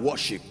and our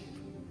worship.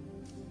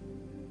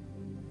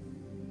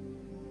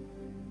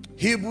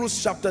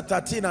 Hebrews chapter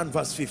 13 and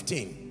verse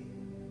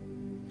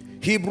 15.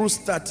 Hebrews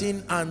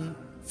 13 and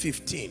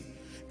 15.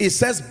 It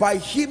says, by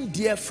him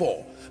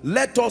therefore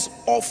let us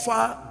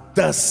offer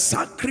the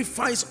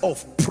sacrifice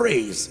of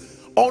praise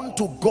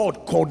unto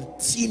God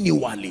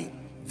continually.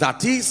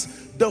 That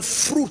is the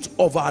fruit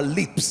of our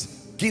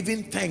lips,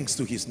 giving thanks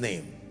to his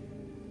name.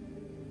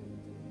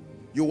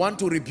 You want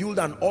to rebuild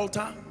an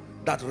altar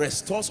that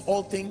restores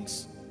all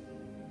things?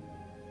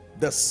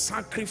 The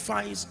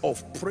sacrifice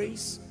of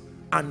praise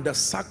and the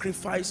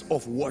sacrifice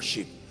of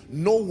worship.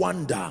 No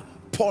wonder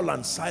Paul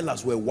and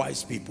Silas were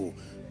wise people.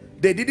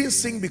 They didn't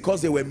sing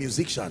because they were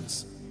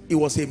musicians. It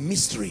was a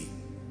mystery.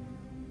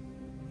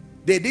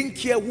 They didn't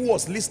care who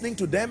was listening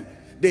to them.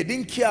 They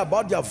didn't care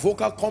about their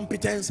vocal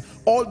competence.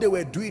 All they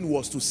were doing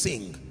was to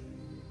sing.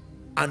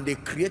 And they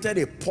created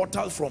a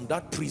portal from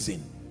that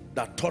prison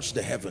that touched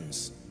the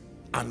heavens.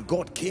 And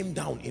God came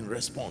down in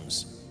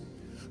response.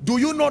 Do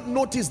you not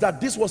notice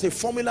that this was a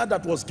formula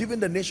that was given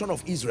the nation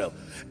of Israel?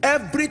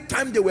 Every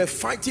time they were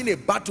fighting a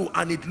battle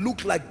and it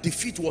looked like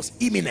defeat was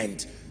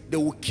imminent, they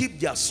would keep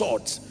their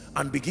swords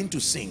and begin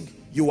to sing.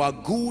 You are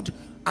good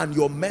and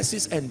your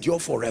mercies endure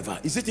forever.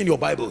 Is it in your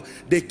Bible?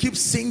 They keep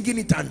singing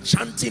it and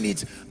chanting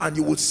it, and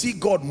you will see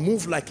God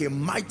move like a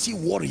mighty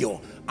warrior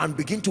and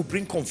begin to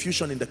bring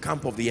confusion in the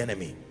camp of the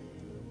enemy.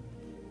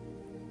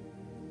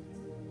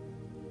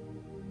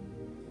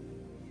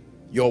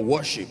 Your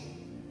worship.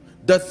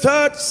 The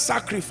third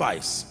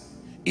sacrifice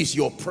is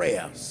your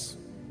prayers.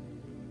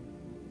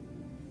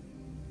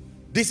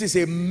 This is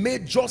a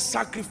major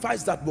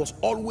sacrifice that must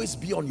always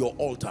be on your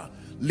altar.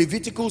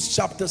 Leviticus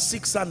chapter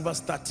 6 and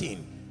verse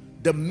 13.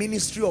 The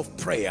ministry of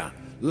prayer,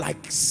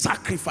 like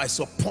sacrifice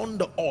upon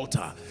the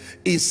altar.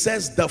 It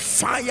says, the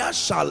fire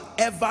shall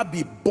ever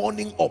be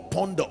burning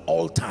upon the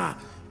altar.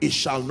 It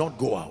shall not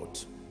go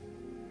out.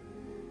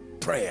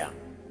 Prayer.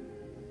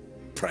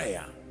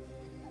 Prayer.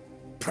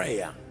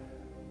 Prayer.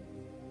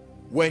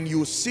 When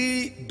you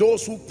see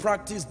those who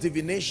practice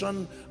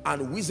divination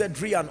and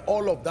wizardry and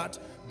all of that,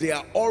 they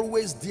are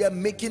always there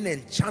making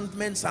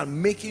enchantments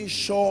and making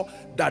sure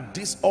that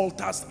these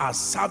altars are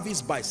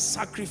serviced by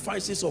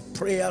sacrifices of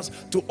prayers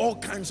to all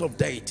kinds of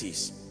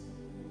deities.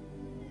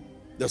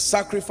 The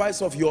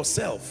sacrifice of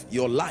yourself,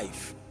 your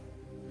life,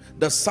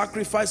 the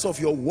sacrifice of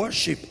your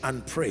worship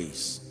and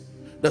praise,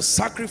 the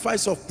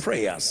sacrifice of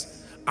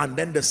prayers, and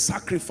then the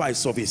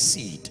sacrifice of a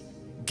seed,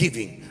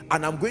 giving.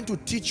 And I'm going to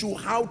teach you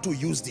how to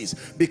use this,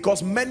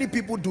 because many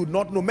people do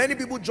not know. Many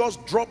people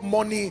just drop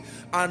money,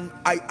 and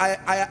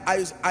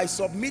I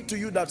submit to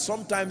you that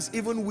sometimes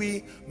even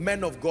we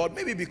men of God,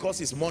 maybe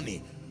because it's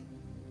money,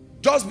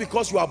 just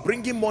because you are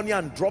bringing money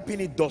and dropping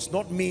it does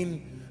not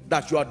mean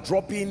that you are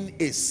dropping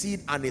a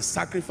seed and a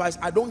sacrifice.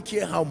 I don't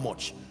care how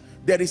much.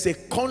 There is a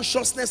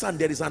consciousness and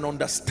there is an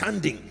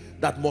understanding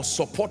that must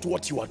support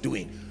what you are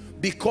doing,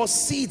 because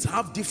seeds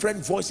have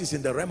different voices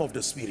in the realm of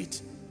the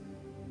spirit.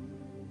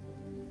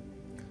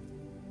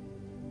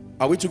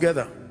 Are we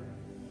together?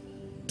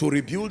 To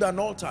rebuild an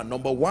altar,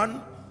 number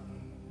one,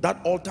 that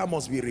altar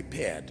must be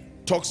repaired.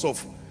 Talks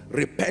of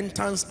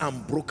repentance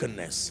and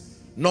brokenness.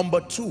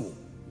 Number two,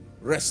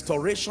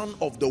 restoration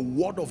of the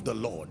word of the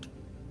Lord,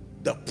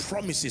 the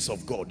promises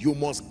of God. You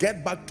must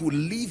get back to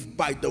live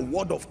by the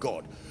word of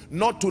God,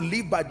 not to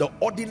live by the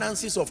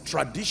ordinances of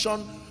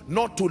tradition,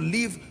 not to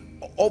live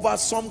over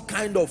some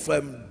kind of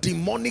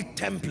demonic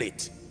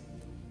template.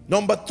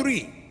 Number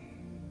three,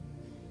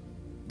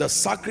 the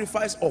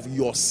sacrifice of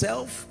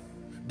yourself,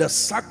 the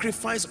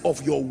sacrifice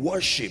of your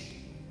worship,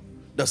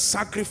 the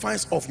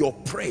sacrifice of your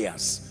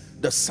prayers,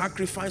 the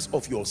sacrifice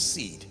of your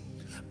seed.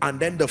 And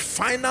then the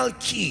final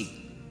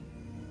key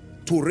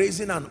to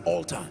raising an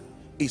altar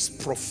is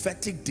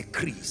prophetic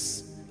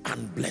decrees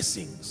and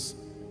blessings.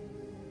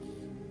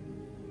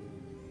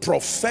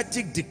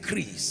 Prophetic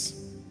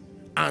decrees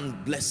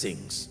and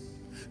blessings.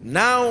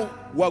 Now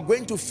we're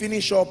going to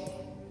finish up.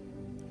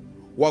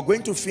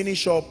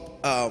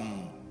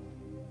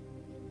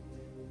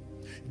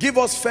 Give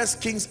us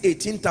 1 Kings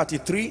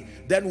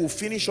 18:33, then we'll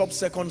finish up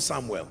 2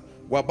 Samuel.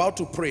 We're about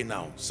to pray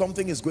now.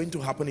 Something is going to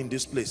happen in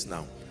this place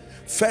now.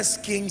 1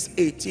 Kings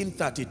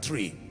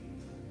 18:33.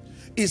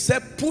 It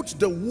said, put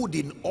the wood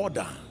in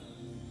order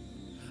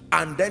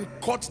and then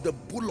cut the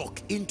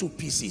bullock into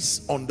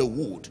pieces on the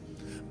wood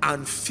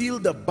and fill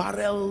the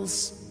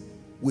barrels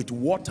with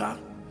water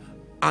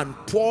and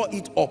pour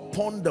it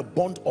upon the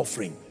burnt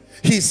offering.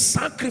 His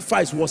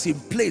sacrifice was in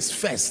place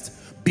first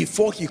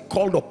before he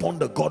called upon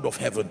the God of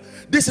heaven.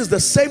 This is the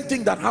same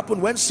thing that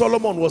happened when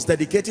Solomon was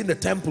dedicating the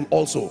temple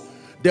also.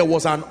 There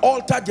was an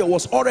altar, there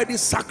was already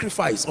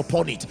sacrifice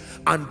upon it,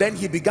 and then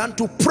he began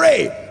to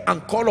pray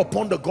and call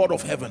upon the God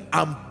of heaven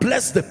and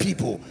bless the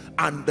people,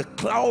 and the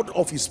cloud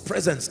of his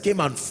presence came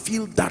and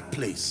filled that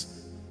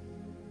place.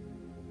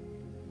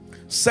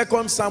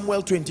 2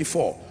 Samuel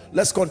 24.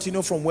 Let's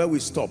continue from where we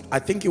stopped. I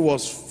think it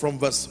was from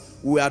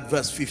we were at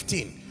verse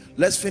 15.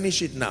 Let's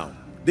finish it now.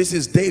 This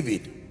is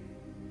David.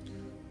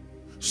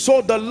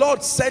 So the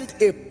Lord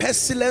sent a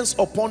pestilence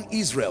upon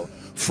Israel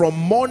from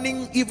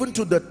morning even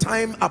to the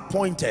time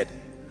appointed,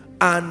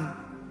 and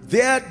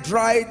there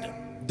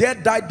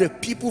died the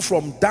people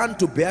from Dan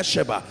to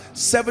Beersheba,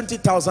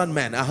 70,000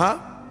 men.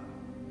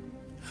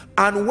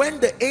 And when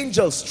the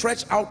angel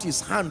stretched out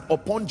his hand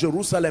upon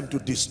Jerusalem to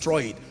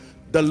destroy it,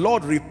 the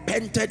Lord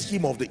repented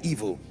him of the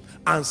evil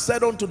and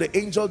said unto the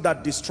angel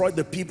that destroyed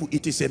the people,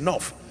 it is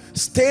enough,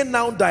 stay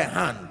now thy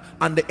hand.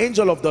 And the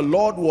angel of the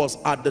Lord was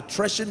at the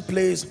threshing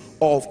place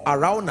of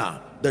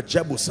Araunah the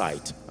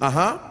Jebusite.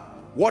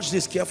 Watch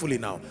this carefully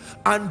now.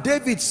 And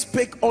David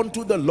spake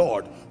unto the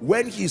Lord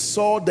when he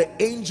saw the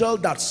angel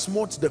that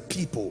smote the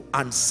people,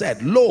 and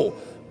said, lo,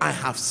 I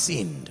have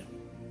sinned,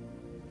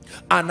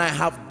 and I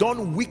have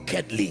done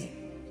wickedly.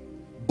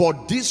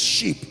 But these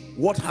sheep,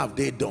 what have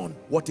they done?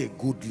 What a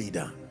good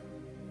leader.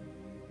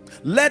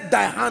 Let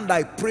thy hand,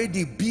 I pray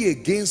thee, be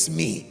against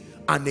me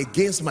and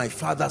against my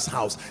father's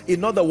house.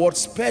 In other words,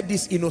 spare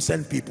these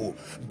innocent people.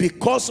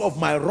 Because of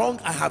my wrong,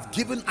 I have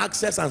given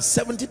access, and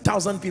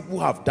 70,000 people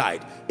have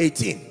died.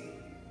 18.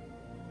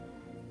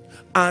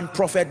 And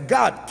prophet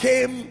Gad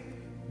came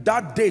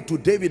that day to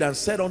David and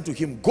said unto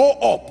him, go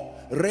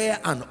up, rear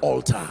an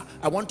altar.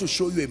 I want to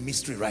show you a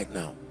mystery right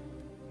now.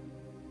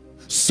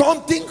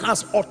 Something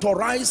has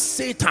authorized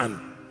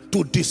Satan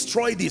to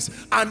destroy this.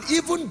 And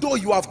even though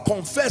you have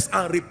confessed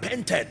and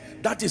repented,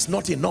 that is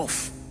not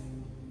enough.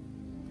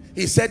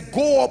 He said,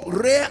 go up,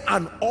 rear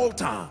an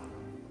altar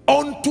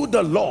unto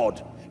the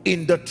Lord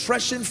in the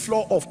threshing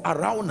floor of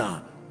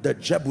Araunah the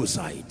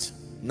Jebusite.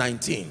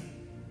 19.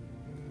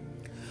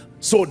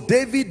 So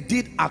David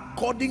did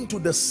according to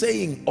the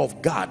saying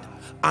of God,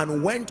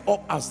 and went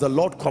up as the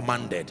Lord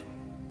commanded.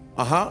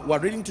 We're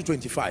reading to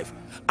 25.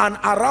 And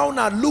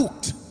Araunah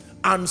looked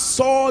and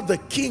saw the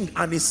king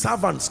and his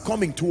servants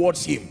coming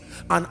towards him.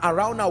 And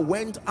Araunah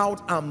went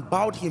out and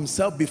bowed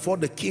himself before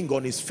the king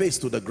on his face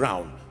to the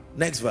ground.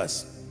 Next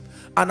verse.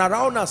 And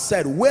Araunah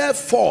said,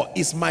 wherefore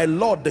is my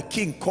lord the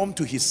king come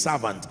to his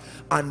servant?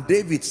 And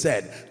David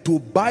said, to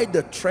buy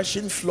the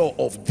threshing floor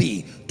of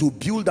thee, to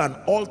build an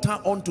altar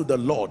unto the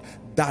Lord,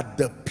 that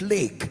the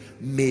plague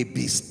may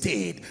be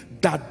stayed,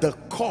 that the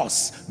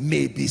curse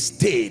may be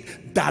stayed,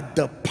 that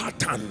the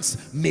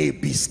patterns may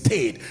be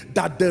stayed,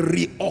 that the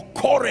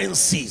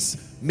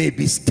reoccurrences may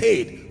be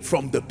stayed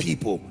from the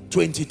people.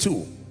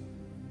 22.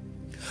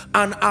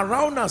 And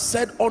Araunah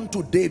said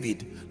unto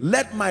David,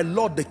 let my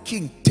lord the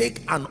king take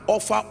and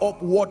offer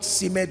up what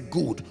seemeth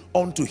good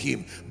unto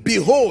him.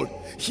 Behold,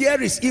 here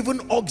is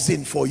even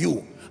oxen for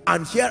you,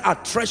 and here are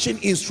threshing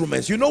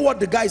instruments. You know what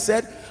the guy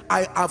said?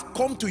 I have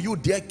come to you,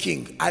 dear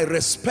king. I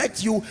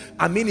respect you.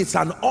 I mean, it's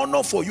an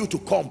honor for you to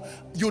come.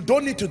 You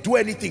don't need to do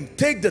anything.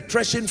 Take the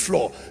threshing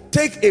floor,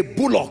 take a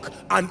bullock,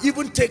 and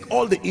even take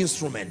all the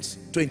instruments.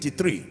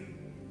 23.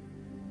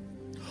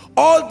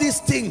 All these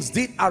things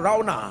did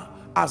Araunah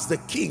as the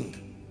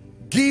king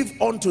give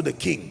unto the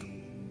king.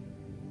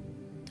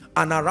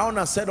 And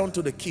Araunah said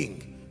unto the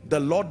king, the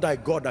Lord thy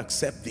God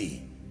accept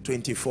thee.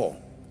 24.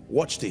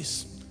 Watch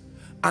this.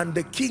 And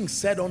the king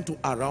said unto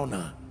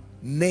Araunah,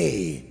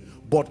 nay,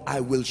 but I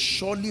will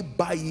surely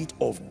buy it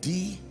of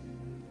thee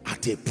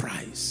at a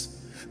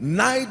price.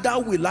 Neither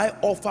will I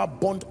offer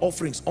burnt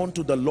offerings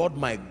unto the Lord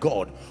my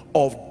God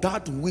of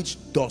that which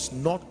does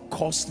not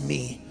cost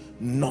me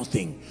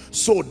nothing.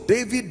 So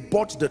David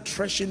bought the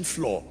threshing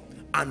floor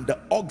and the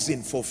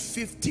oxen for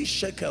 50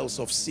 shekels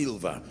of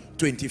silver.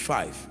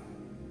 25.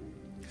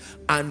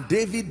 And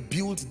David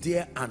built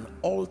there an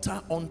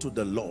altar unto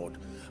the Lord,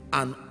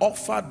 and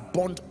offered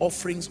burnt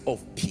offerings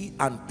of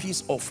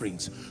peace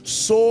offerings.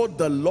 So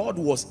the Lord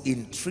was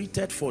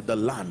entreated for the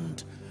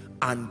land,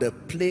 and the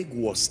plague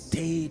was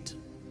stayed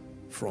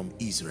from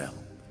Israel.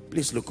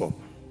 Please look up.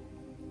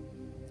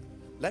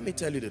 Let me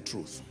tell you the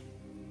truth.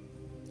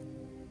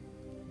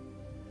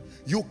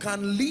 You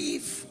can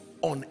live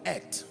on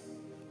earth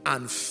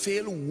and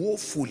fail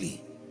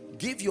woefully.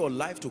 Give your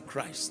life to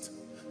Christ,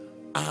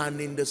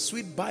 and in the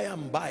sweet by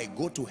and by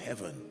go to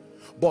heaven.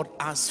 But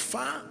as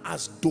far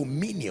as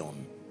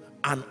dominion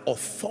and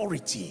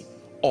authority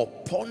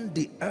upon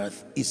the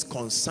earth is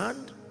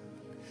concerned,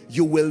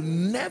 you will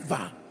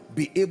never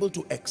be able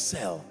to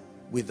excel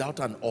without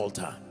an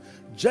altar.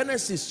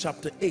 Genesis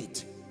chapter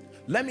 8.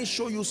 Let me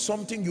show you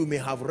something you may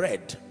have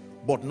read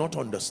but not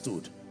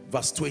understood.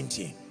 Verse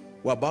 20.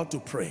 We're about to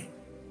pray.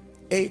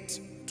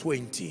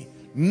 8:20.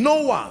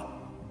 Noah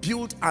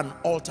built an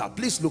altar.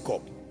 Please look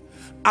up.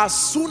 As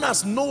soon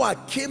as Noah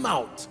came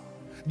out,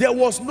 there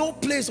was no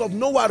place of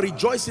Noah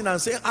rejoicing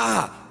and saying,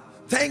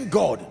 thank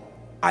God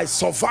I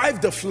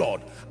survived the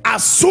flood.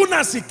 As soon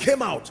as he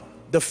came out,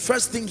 the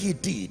first thing he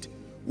did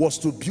was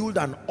to build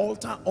an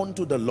altar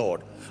unto the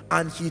Lord.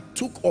 And he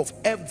took of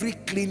every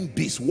clean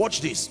beast, watch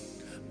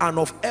this, and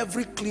of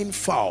every clean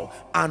fowl,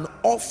 and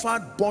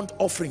offered burnt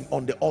offering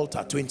on the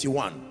altar.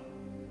 21.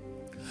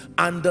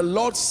 And the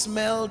Lord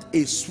smelled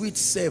a sweet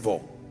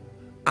savor,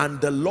 and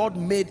the Lord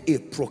made a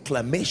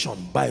proclamation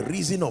by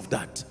reason of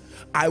that.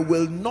 I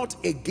will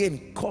not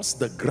again curse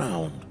the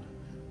ground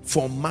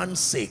for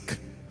man's sake,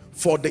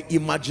 for the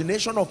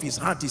imagination of his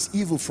heart is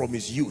evil from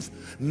his youth.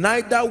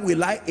 Neither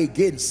will I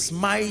again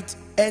smite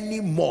any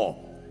more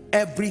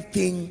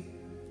everything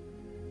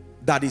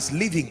that is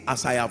living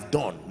as I have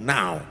done.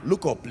 Now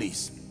look up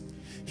please.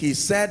 He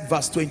said,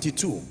 verse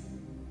 22,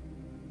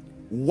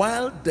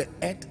 while the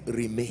earth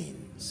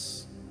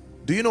remains.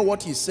 Do you know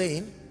what he's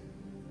saying?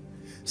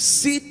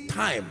 Seed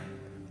time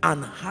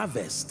and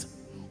harvest,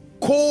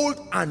 cold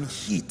and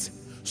heat,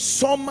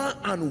 summer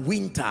and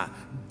winter,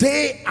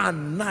 day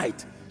and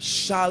night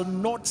shall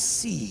not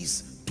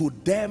cease to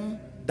them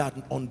that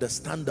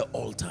understand the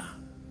altar.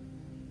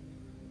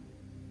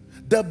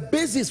 The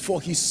basis for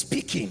his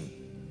speaking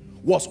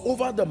was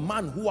over the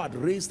man who had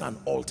raised an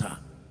altar.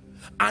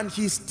 And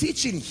he's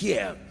teaching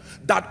here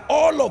that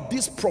all of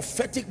these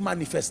prophetic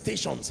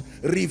manifestations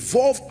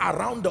revolve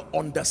around the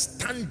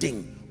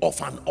understanding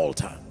of an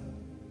altar.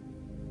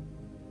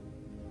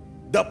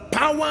 The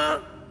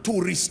power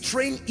to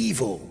restrain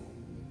evil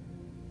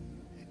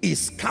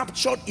is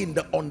captured in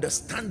the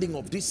understanding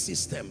of this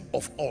system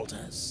of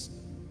altars.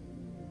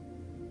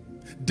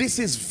 This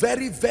is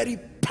very, very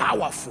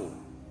powerful.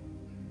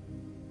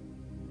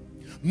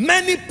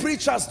 Many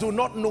preachers do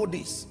not know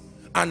this,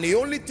 and the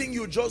only thing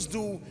you just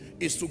do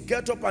is to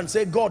get up and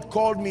say, God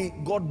called me,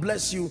 God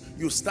bless you.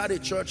 You start a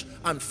church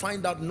and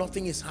find out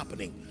nothing is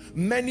happening.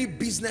 Many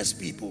business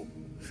people,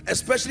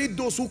 especially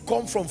those who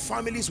come from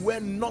families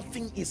where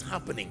nothing is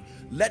happening,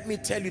 let me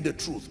tell you the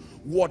truth.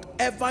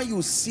 Whatever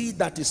you see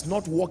that is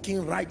not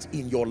working right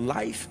in your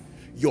life,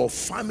 your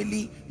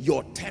family,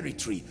 your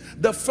territory,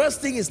 the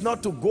first thing is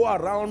not to go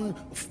around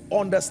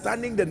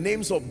understanding the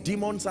names of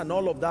demons and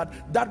all of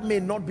that. That may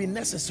not be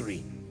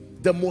necessary.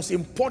 The most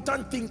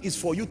important thing is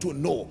for you to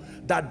know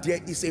that there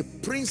is a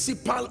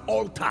principal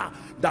altar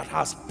that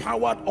has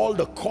powered all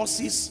the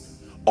causes,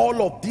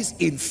 all of these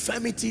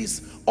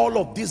infirmities, all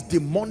of these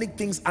demonic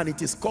things, and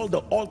it is called the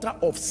altar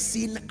of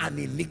sin and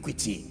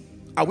iniquity.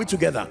 Are we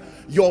together?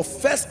 Your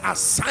first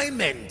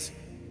assignment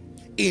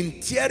in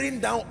tearing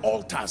down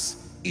altars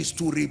is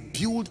to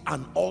rebuild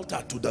an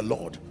altar to the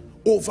Lord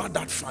over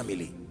that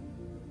family.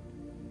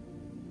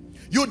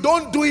 You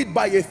don't do it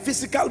by a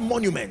physical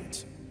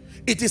monument.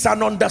 It is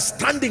an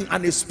understanding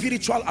and a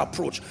spiritual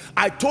approach.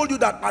 I told you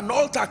that an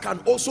altar can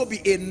also be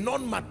a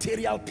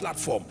non-material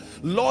platform.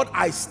 Lord,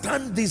 I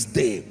stand this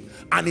day,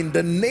 and in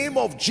the name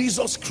of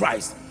Jesus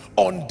Christ,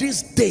 on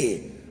this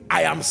day,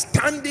 I am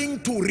standing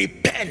to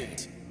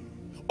repent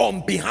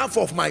on behalf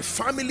of my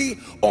family,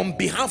 on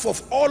behalf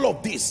of all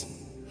of this.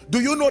 Do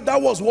you know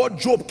that was what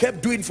Job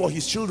kept doing for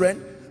his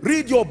children?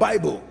 Read your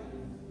Bible.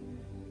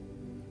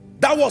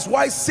 That was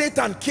why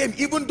Satan came,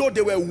 even though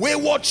they were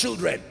wayward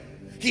children.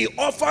 He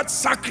offered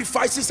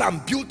sacrifices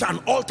and built an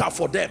altar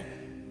for them,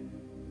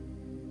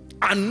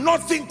 and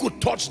nothing could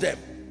touch them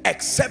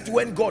except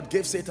when God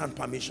gave Satan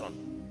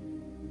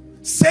permission.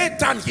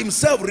 Satan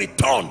himself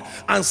returned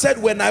and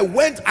said, when I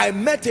went, I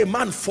met a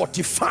man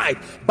fortified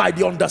by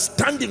the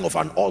understanding of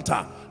an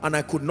altar, and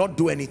I could not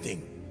do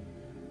anything.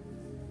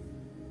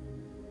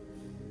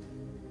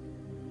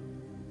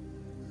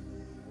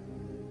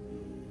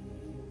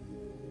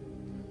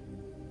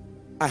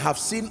 I have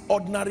seen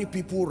ordinary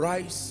people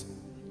rise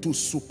to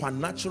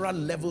supernatural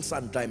levels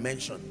and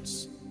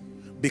dimensions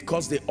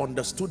because they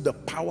understood the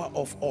power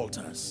of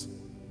altars.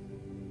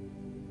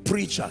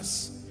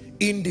 Preachers,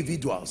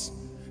 individuals,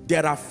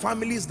 there are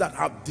families that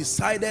have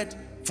decided,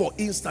 for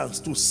instance,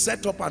 to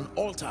set up an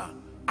altar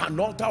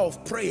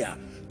of prayer,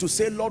 to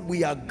say, Lord,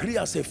 we agree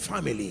as a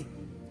family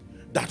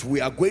that we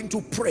are going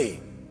to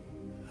pray,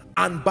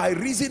 and by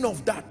reason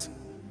of that,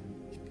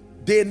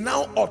 they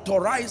now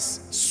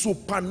authorize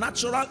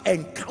supernatural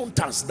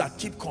encounters that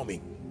keep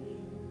coming.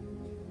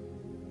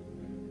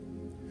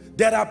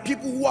 There are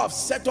people who have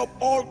set up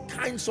all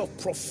kinds of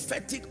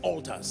prophetic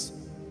altars.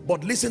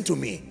 But listen to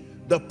me,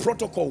 the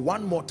protocol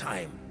one more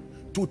time: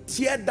 to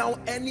tear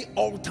down any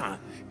altar,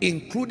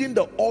 including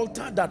the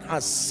altar that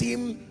has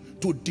seemed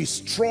to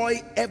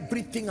destroy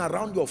everything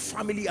around your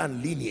family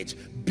and lineage.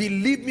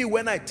 Believe me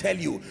when I tell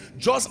you,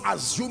 just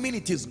assuming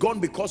it is gone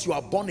because you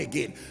are born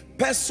again,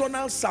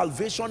 personal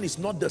salvation is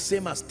not the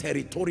same as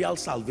territorial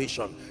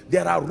salvation.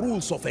 There are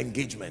rules of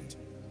engagement.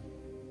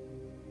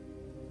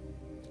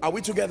 Are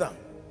we together?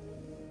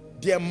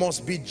 There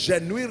must be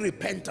genuine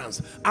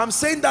repentance. I'm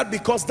saying that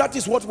because that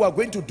is what we are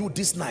going to do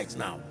this night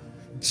now.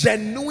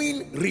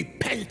 Genuine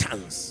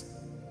repentance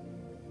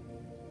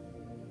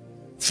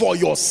for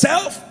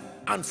yourself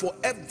and for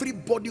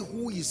everybody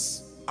who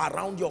is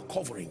around your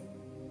covering.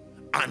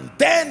 And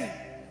then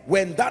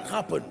when that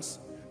happens,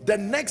 the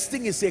next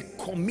thing is a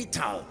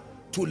committal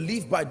to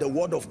live by the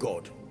word of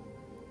God.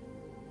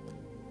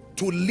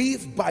 To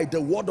live by the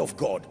word of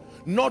God.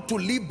 Not to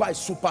live by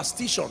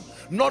superstition,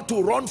 not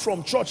to run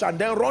from church and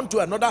then run to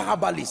another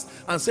herbalist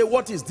and say,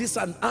 what is this?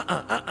 And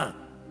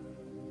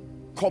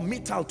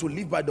committal to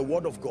live by the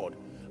word of God.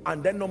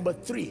 And then number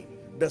 3,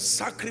 the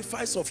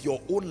sacrifice of your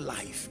own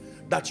life,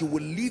 that you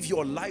will live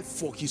your life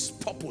for his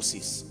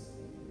purposes.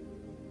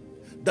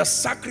 The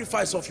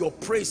sacrifice of your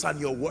praise and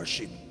your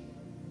worship.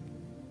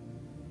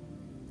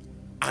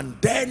 And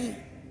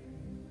then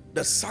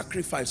the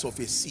sacrifice of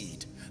a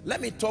seed.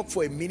 Let me talk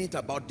for a minute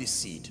about this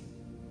seed.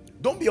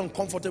 Don't be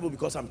uncomfortable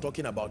because I'm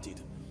talking about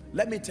it.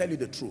 Let me tell you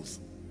the truth.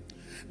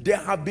 There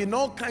have been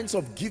all kinds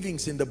of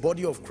givings in the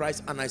body of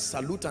Christ, and I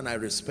salute and I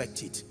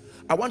respect it.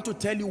 I want to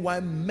tell you why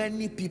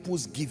many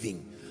people's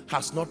giving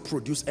has not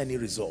produced any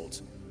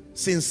result.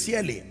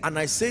 Sincerely, and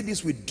I say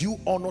this with due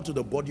honor to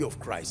the body of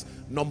Christ.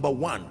 Number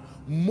 1,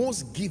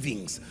 most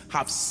givings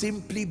have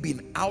simply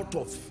been out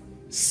of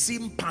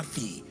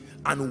sympathy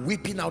and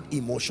whipping out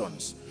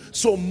emotions.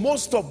 So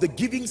most of the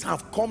givings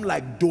have come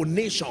like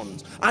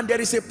donations, and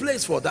there is a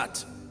place for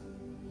that.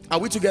 Are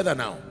we together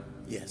now?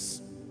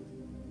 Yes.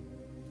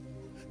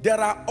 There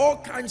are all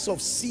kinds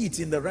of seeds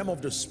in the realm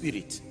of the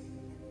spirit,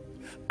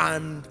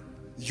 and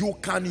you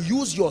can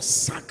use your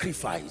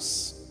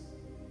sacrifice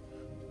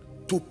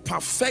to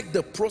perfect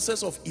the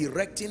process of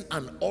erecting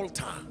an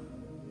altar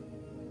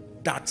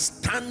that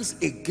stands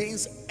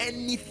against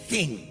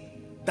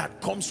anything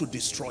that comes to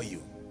destroy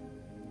you.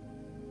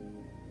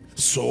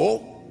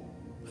 So,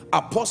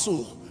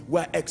 Apostle,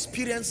 we're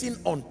experiencing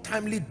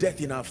untimely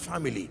death in our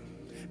family.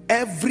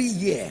 Every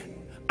year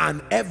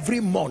and every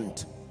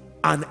month,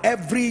 and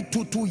every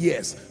two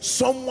years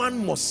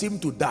someone must seem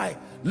to die.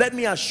 Let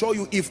me assure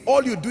you, if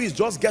all you do is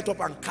just get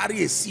up and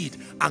carry a seed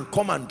and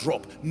come and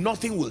drop,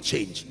 nothing will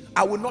change.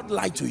 I will not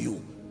lie to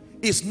you.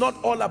 It's not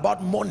all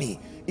about money.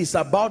 It's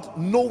about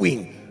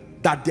knowing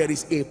that there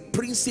is a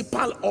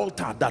principal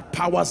altar that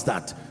powers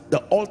that, the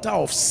altar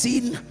of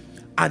sin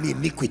and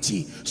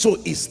iniquity. So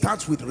it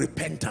starts with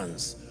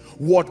repentance.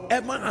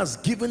 Whatever has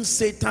given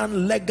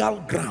Satan legal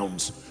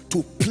grounds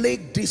to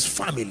plague this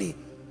family,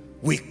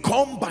 we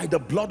come by the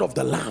blood of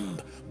the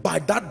Lamb, by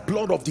that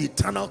blood of the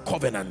eternal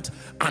covenant,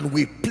 and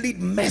we plead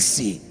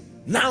mercy.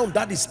 Now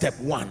that is step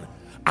one.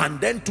 And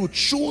then to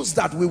choose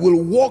that we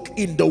will walk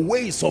in the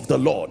ways of the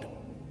Lord.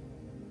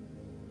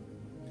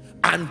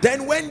 And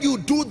then when you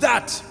do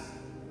that,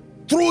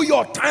 through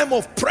your time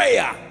of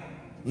prayer,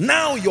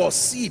 now your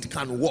seed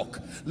can walk.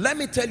 Let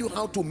me tell you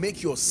how to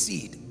make your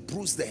seed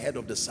bruise the head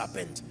of the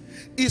serpent.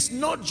 It's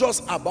not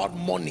just about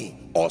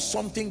money or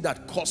something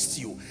that costs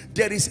you.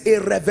 There is a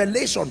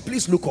revelation,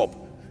 please look up,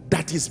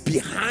 that is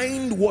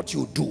behind what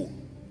you do.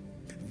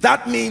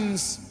 That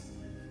means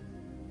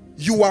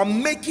you are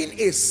making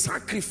a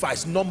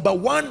sacrifice. Number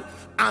one,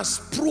 as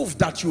proof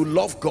that you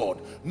love God.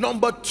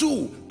 Number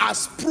two,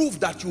 as proof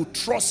that you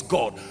trust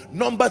God.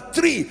 Number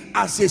three,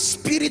 as a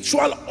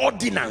spiritual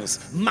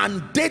ordinance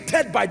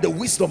mandated by the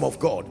wisdom of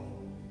God.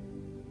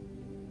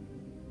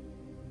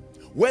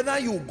 Whether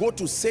you go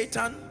to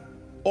Satan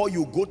or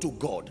you go to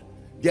God,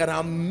 there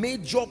are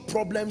major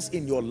problems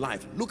in your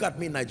life. Look at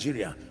me,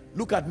 Nigeria.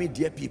 Look at me,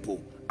 dear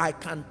people. I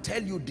can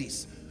tell you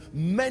this.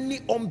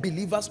 Many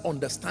unbelievers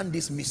understand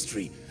this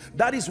mystery.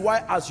 That is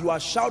why as you are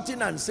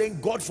shouting and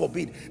saying, God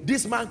forbid,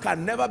 this man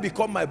can never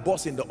become my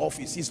boss in the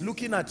office, he's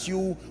looking at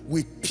you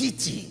with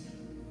pity,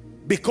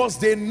 because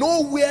they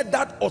know where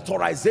that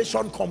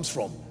authorization comes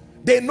from.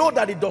 They know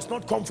that it does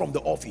not come from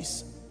the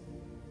office.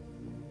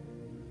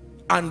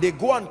 And they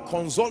go and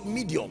consult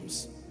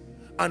mediums,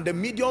 and the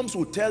mediums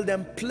will tell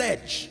them,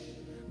 pledge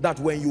that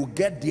when you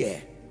get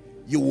there,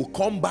 you will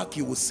come back,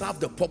 you will serve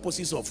the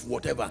purposes of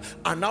whatever.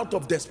 And out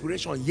of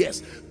desperation,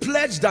 yes.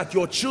 Pledge that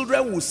your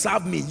children will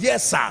serve me.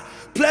 Yes, sir.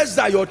 Pledge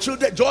that your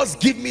children, just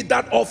give me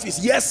that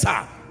office. Yes,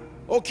 sir.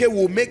 Okay,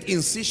 we'll make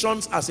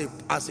incisions as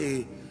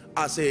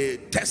a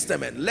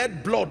testament.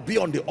 Let blood be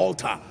on the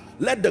altar.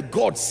 Let the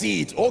God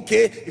see it.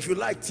 Okay, if you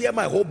like, tear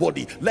my whole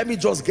body. Let me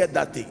just get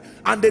that thing.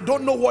 And they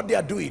don't know what they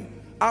are doing.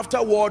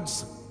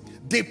 Afterwards,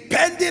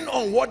 depending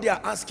on what they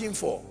are asking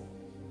for,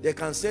 they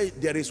can say,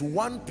 there is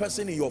one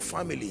person in your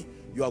family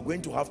you are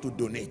going to have to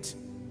donate.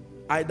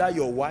 Either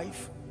your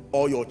wife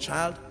or your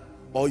child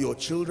or your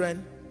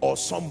children or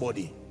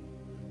somebody.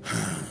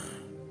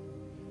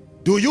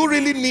 Do you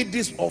really need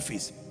this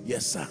office?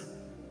 Yes, sir.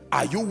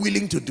 Are you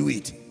willing to do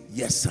it?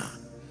 Yes, sir.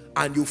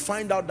 And you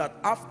find out that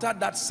after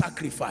that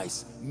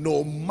sacrifice,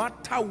 no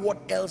matter what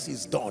else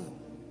is done,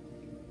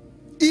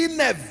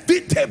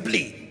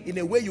 inevitably, in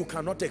a way you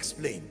cannot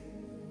explain,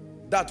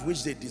 that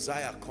which they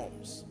desire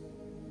comes.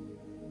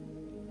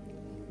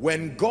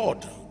 When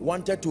God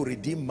wanted to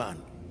redeem man,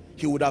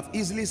 he would have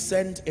easily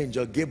sent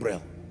Angel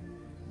Gabriel.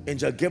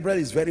 Angel Gabriel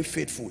is very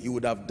faithful. He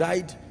would have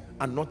died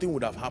and nothing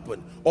would have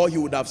happened. Or he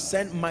would have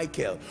sent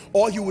Michael.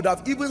 Or he would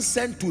have even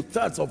sent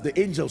 2/3 of the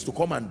angels to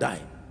come and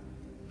die.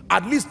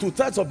 At least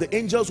 2/3 of the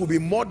angels will be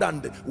more than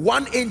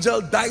one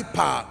angel die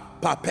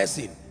per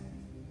person.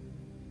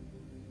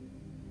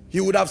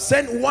 He would have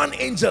sent one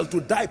angel to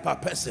die per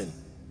person.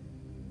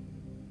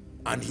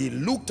 And he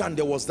looked, and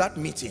there was that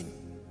meeting.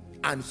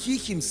 And he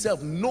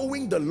himself,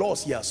 knowing the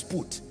laws he has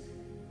put,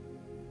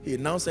 he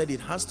now said it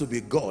has to be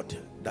God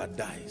that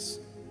dies.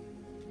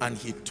 And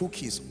he took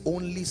his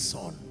only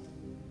son.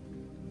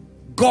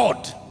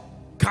 God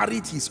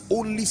carried his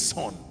only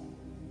son.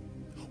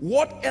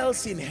 What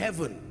else in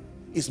heaven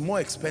is more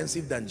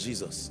expensive than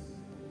Jesus?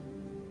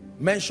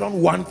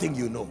 Mention one thing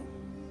you know.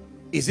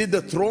 Is it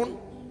the throne?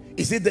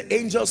 Is it the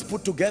angels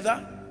put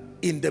together?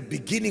 In the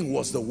beginning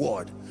was the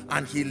Word.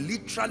 And he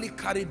literally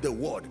carried the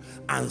word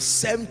and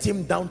sent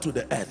him down to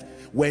the earth.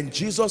 When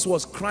Jesus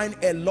was crying,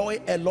 Eloi,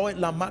 Eloi,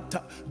 lama.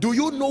 Do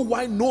you know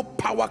why no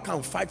power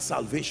can fight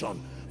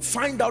salvation?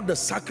 Find out the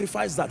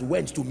sacrifice that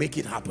went to make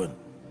it happen.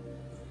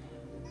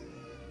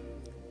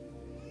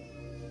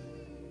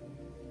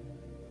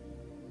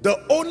 The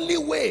only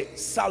way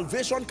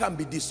salvation can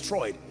be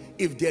destroyed,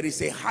 if there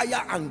is a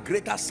higher and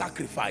greater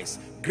sacrifice,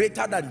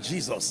 greater than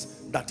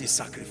Jesus, that is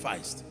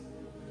sacrificed.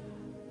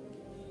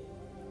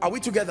 Are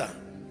we together?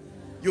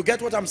 You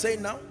get what I'm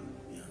saying now?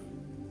 Yeah.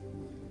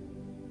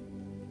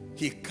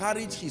 He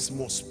carried his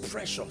most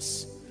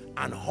precious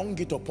and hung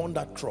it upon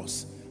that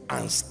cross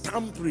and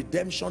stamped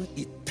redemption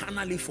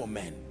eternally for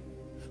men.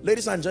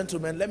 Ladies and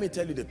gentlemen, let me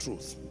tell you the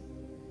truth.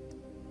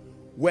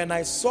 When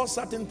I saw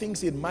certain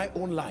things in my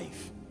own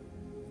life,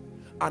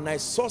 and I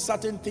saw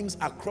certain things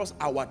across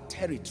our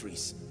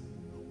territories,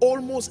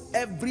 almost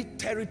every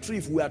territory,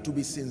 if we are to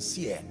be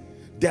sincere,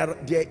 there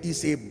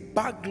is a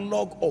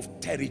backlog of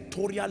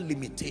territorial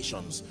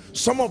limitations.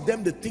 Some of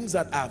them, the things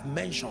that I have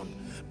mentioned,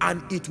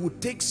 and it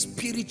would take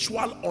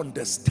spiritual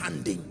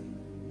understanding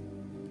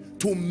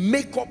to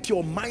make up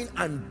your mind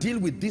and deal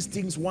with these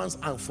things once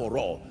and for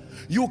all.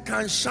 You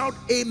can shout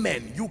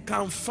amen, you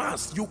can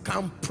fast, you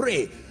can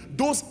pray.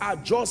 Those are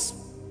just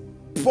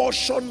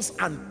portions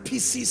and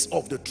pieces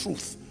of the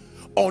truth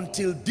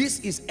until this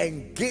is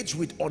engaged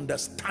with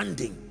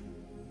understanding.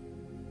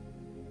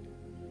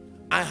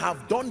 I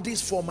have done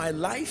this for my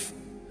life.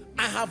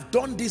 I have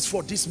done this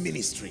for this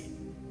ministry.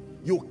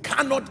 You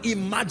cannot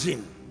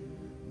imagine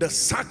the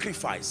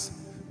sacrifice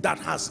that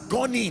has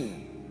gone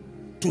in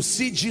to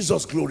see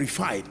Jesus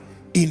glorified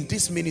in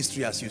this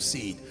ministry as you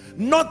see it.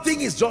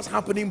 Nothing is just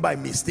happening by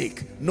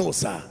mistake. No,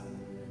 sir.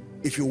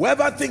 If you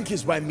ever think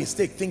it's by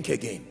mistake, think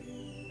again.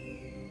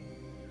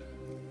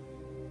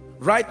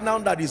 Right now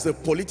that is the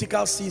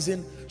political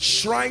season,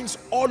 shrines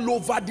all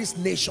over this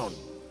nation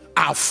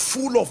are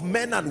full of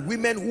men and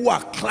women who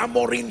are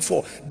clamoring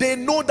for. They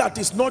know that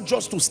it's not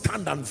just to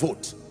stand and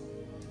vote.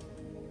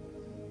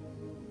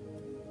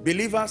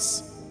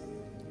 Believers,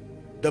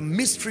 the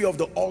mystery of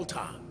the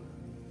altar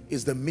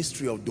is the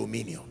mystery of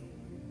dominion.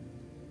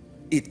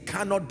 It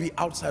cannot be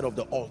outside of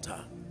the altar.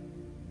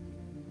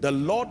 The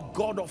Lord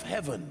God of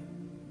heaven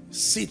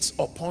sits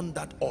upon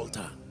that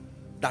altar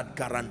that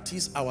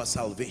guarantees our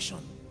salvation.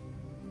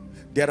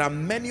 There are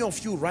many of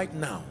you right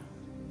now,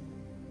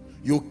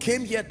 you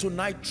came here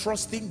tonight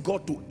trusting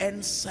God to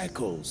end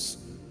cycles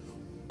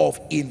of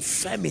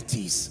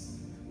infirmities,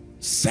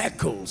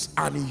 cycles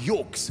and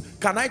yokes.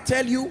 Can I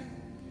tell you,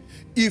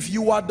 if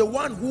you are the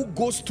one who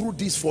goes through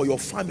this for your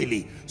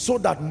family so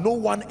that no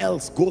one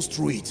else goes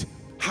through it,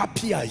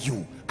 happy are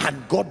you,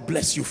 and God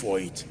bless you for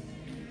it.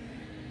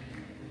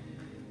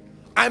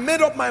 I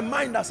made up my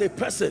mind as a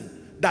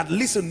person that,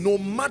 listen, no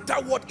matter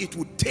what it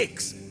would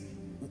take,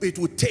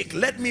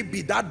 let me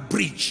be that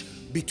bridge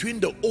between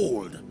the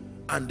old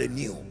and the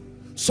new.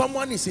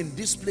 Someone is in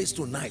this place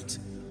tonight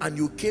and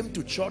you came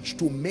to church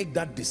to make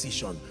that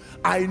decision.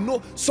 I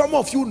know some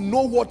of you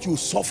know what you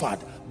suffered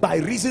by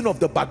reason of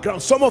the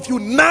background. Some of you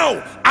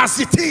now, as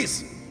it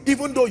is,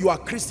 even though you are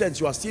Christians,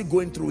 you are still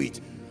going through it.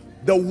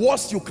 The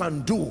worst you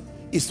can do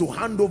is to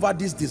hand over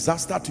this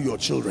disaster to your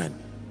children.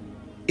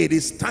 It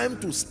is time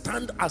to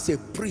stand as a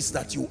priest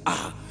that you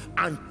are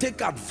and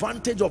take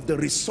advantage of the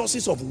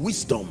resources of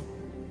wisdom,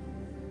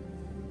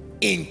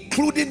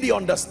 including the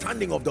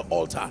understanding of the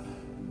altar,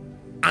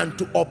 and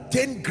to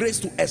obtain grace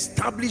to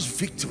establish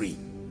victory.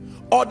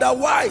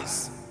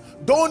 Otherwise,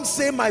 don't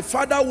say my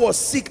father was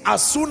sick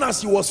as soon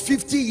as he was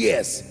 50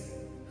 years.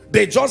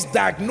 They just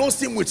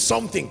diagnosed him with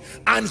something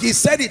and he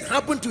said it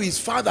happened to his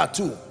father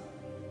too.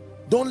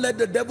 Don't let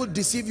the devil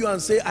deceive you and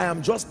say I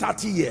am just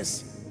 30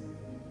 years.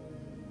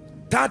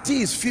 30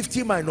 is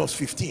 50 minus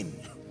 15.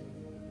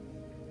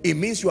 It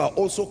means you are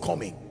also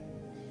coming.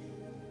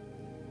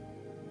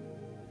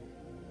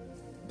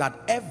 That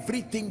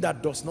everything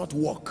that does not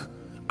work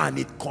and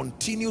it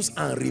continues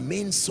and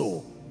remains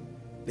so,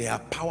 they are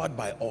powered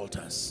by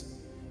altars.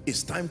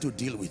 It's time to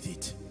deal with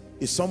it.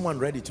 Is someone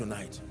ready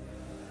tonight?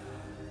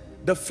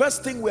 The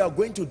first thing we are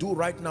going to do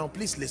right now,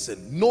 please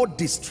listen, no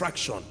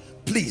distraction.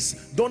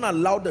 Please don't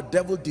allow the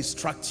devil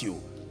distract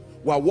you.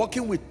 We are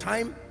working with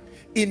time.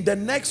 In the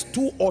next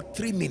 2 or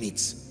 3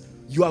 minutes,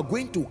 you are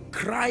going to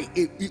cry.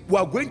 We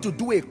are going to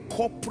do a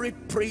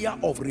corporate prayer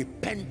of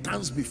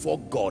repentance before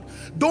God.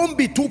 Don't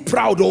be too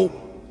proud, oh.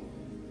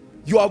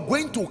 You are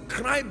going to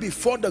cry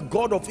before the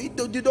God of it.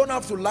 You don't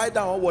have to lie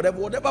down or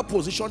whatever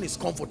position is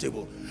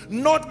comfortable.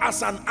 Not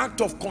as an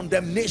act of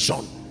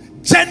condemnation.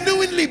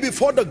 Genuinely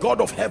before the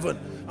God of heaven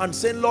and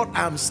say, Lord,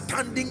 I am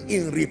standing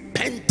in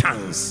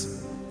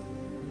repentance.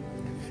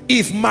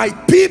 If my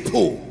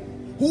people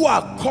who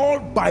are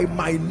called by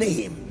my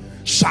name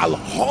shall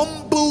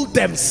humble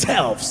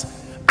themselves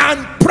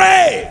and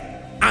pray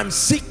and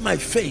seek my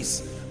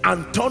face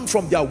and turn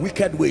from their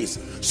wicked ways.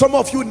 Some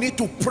of you need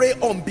to pray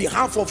on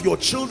behalf of your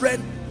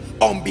children,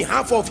 on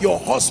behalf of your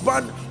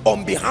husband,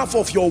 on behalf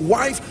of your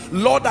wife.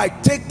 Lord, I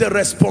take the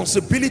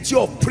responsibility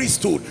of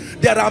priesthood.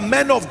 There are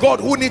men of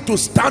God who need to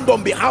stand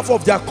on behalf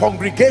of their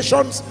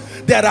congregations.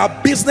 There are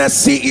business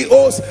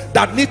CEOs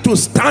that need to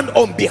stand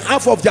on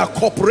behalf of their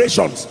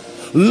corporations.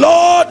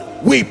 Lord,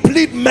 we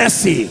plead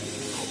mercy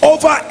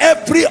over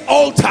every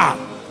altar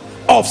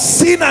of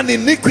sin and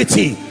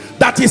iniquity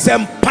that is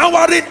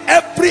empowering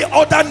every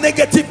other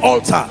negative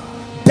altar.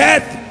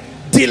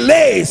 Death,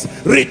 delays,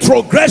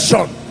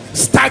 retrogression,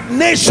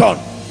 stagnation.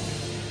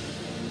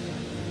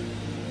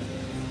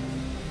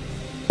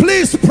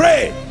 Please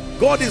pray.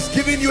 God is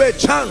giving you a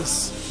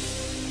chance.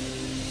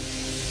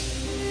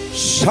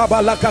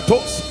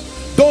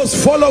 Shabalakatos.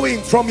 Those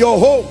following from your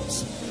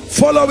homes,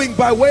 following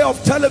by way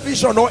of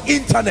television or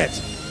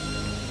internet,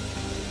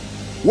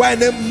 we're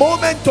in a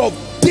moment of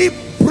deep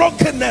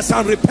brokenness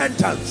and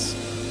repentance.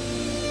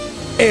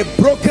 A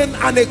broken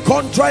and a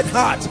contrite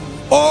heart,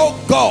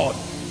 oh God,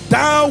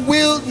 thou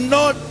wilt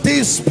not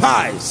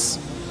despise.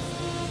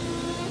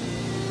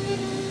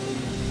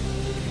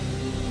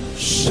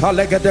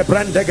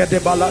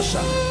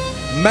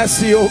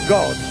 Mercy, oh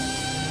God,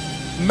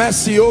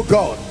 mercy, oh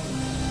God.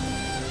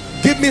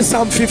 Give me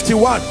Psalm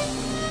 51.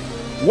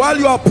 While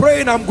you are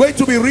praying, I'm going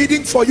to be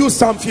reading for you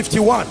Psalm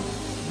 51.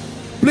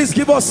 Please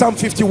give us Psalm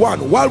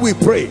 51 while we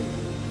pray.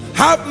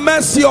 Have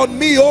mercy on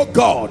me, O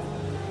God,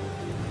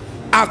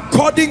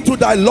 according to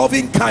thy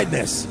loving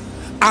kindness,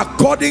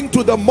 according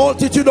to the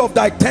multitude of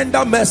thy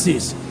tender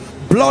mercies,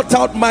 blot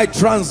out my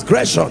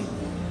transgression.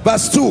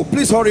 Verse 2,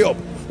 please hurry up.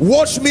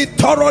 Wash me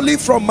thoroughly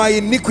from my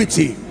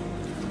iniquity,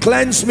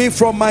 cleanse me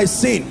from my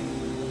sin.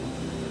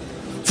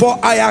 For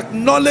I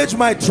acknowledge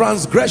my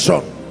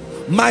transgression,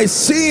 my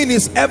sin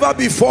is ever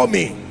before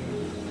me.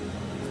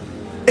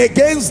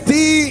 Against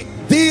thee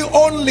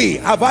only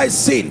have I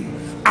sinned,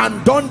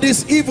 and done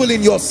this evil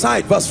in your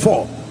sight. Verse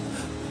 4,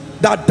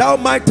 that thou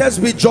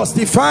mightest be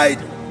justified.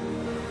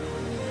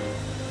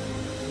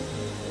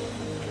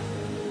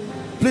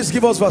 Please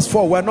give us verse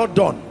 4. We're not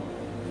done.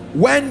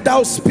 When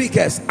thou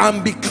speakest,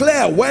 and be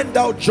clear when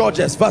thou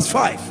judgest. Verse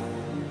 5,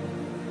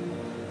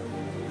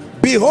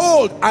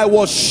 behold, I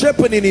was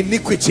shapen in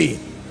iniquity,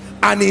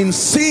 and in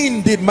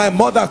sin did my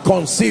mother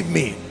conceive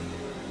me.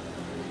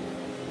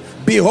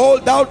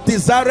 Behold, thou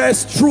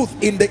desirest truth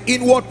in the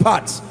inward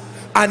parts,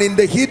 and in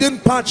the hidden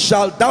parts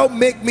shalt thou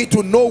make me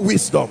to know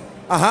wisdom.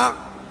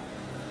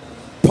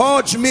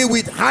 Purge me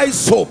with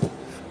hyssop,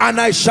 and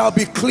I shall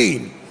be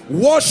clean.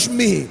 Wash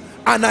me,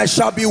 and I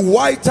shall be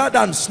whiter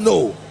than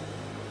snow.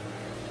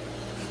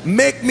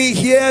 Make me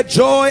hear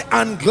joy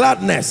and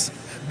gladness,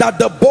 that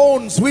the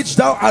bones which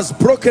thou hast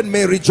broken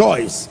may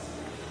rejoice.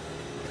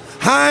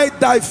 Hide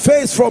thy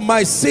face from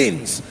my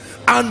sins,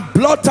 and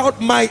blot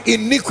out my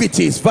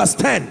iniquities. Verse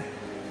 10,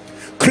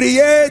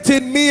 create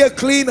in me a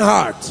clean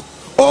heart,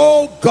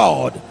 O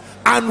God,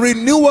 and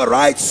renew a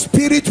right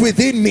spirit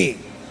within me.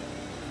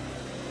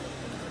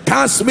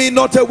 Cast me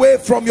not away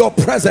from your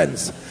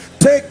presence,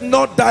 take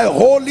not thy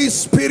Holy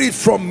Spirit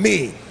from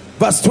me.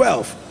 Verse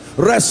 12,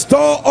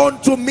 restore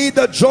unto me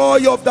the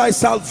joy of thy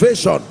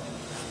salvation,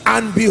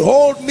 and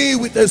uphold me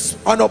with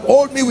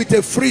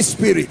a free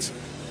spirit.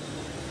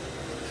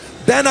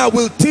 Then I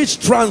will teach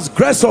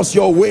transgressors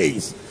your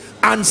ways,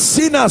 and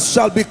sinners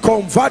shall be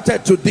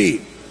converted to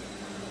thee.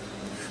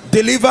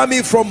 Deliver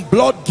me from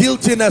blood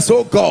guiltiness,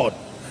 O God,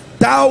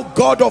 thou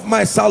God of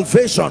my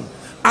salvation,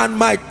 and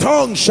my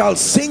tongue shall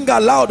sing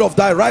aloud of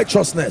thy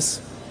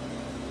righteousness.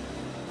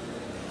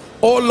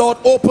 O Lord,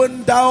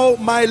 open thou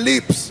my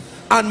lips,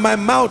 and my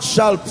mouth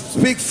shall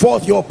speak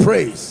forth your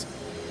praise.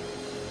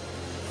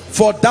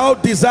 For thou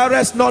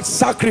desirest not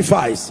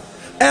sacrifice,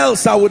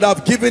 else I would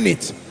have given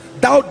it.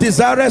 Thou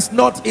desirest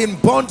not in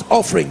burnt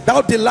offering,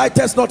 thou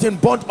delightest not in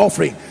burnt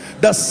offering.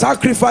 The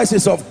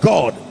sacrifices of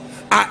God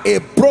are a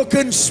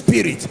broken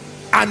spirit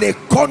and a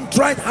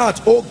contrite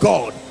heart, O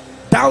God,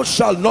 thou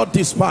shalt not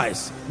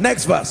despise.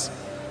 Next verse.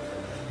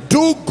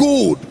 Do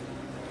good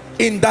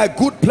in thy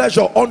good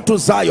pleasure unto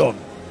Zion,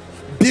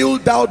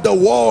 build thou the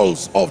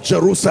walls of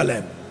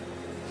Jerusalem.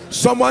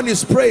 Someone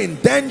is praying,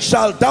 then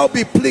shalt thou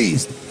be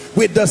pleased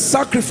with the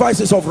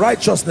sacrifices of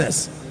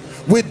righteousness,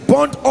 with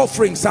burnt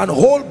offerings and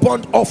whole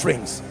burnt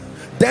offerings.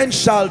 Then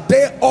shall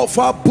they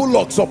offer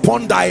bullocks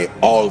upon thy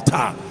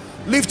altar.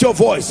 Lift your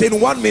voice in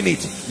 1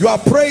 minute. You are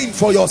praying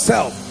for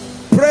yourself.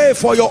 Pray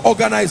for your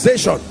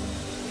organization.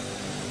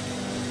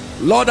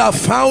 Lord, I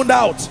found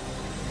out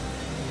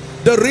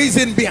the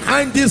reason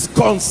behind these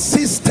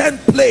consistent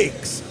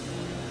plagues,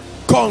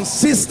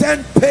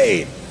 consistent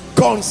pain,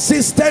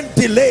 consistent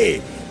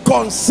delay,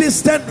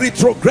 consistent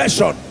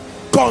retrogression,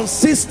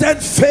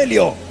 consistent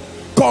failure,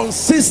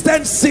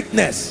 consistent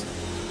sickness.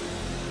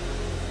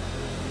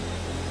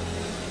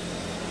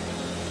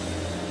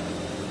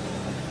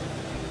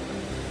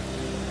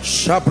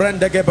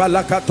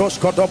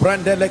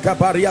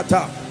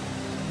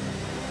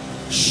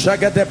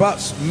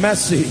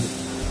 Mercy,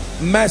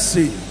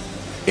 mercy,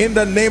 in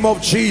the name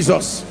of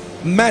Jesus.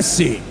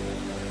 Mercy.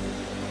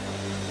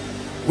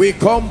 We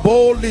come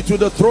boldly to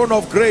the throne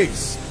of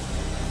grace.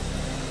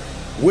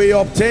 We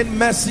obtain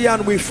mercy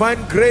and we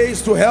find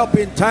grace to help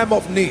in time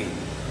of need.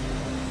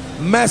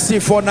 Mercy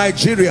for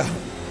Nigeria,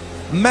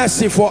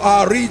 mercy for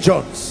our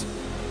regions,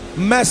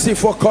 mercy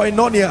for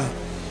Koinonia,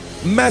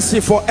 mercy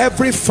for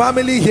every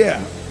family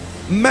here,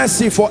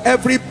 mercy for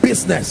every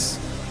business,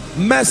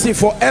 mercy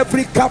for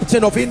every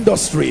captain of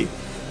industry,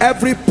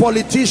 every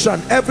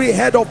politician, every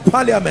head of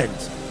parliament,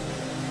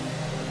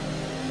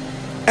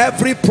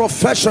 every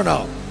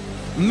professional.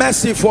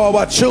 Mercy for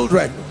our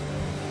children,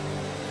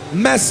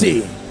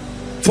 mercy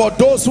for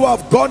those who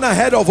have gone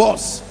ahead of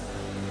us.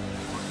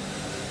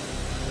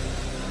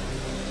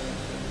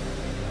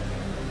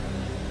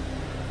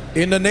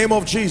 In the name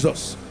of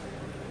Jesus.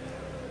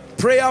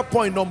 Prayer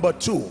point number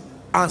 2.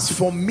 As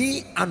for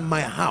me and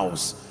my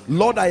house,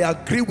 Lord, I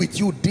agree with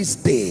you this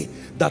day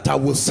that I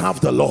will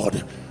serve the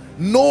Lord.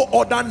 No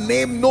other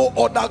name, no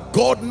other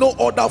God, no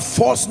other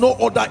force, no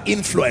other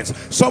influence.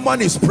 Someone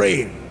is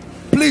praying.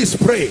 Please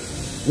pray.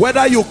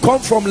 Whether you come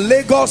from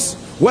Lagos,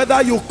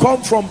 whether you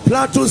come from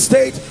Plateau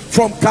State,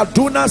 from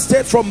Kaduna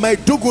State, from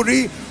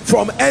Maiduguri,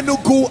 from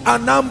Enugu,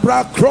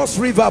 Anambra, Cross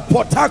River,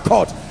 Port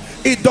Harcourt,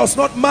 it does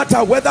not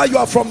matter whether you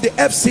are from the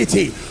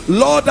FCT.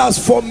 Lord, as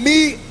for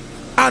me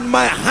and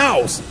my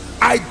house,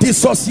 I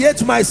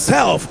dissociate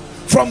myself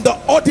from the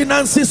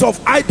ordinances of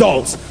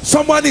idols.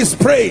 Someone is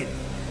praying.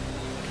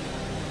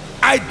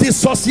 I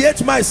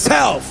dissociate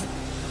myself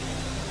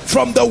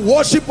from the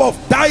worship of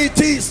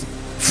deities,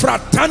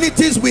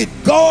 fraternities with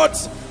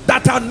gods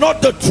that are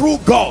not the true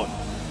God.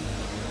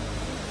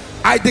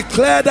 I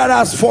declare that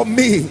as for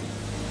me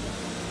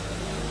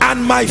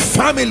and my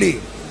family,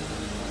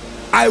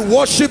 I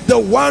worship the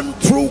one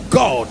true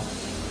God,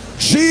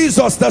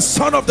 Jesus, the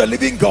Son of the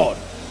living God.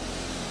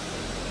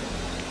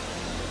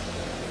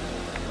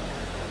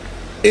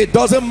 It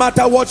doesn't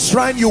matter what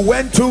shrine you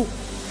went to.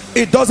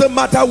 It doesn't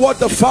matter what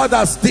the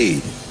fathers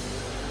did.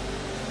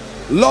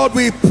 Lord,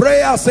 we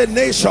pray as a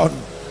nation.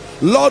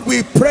 Lord,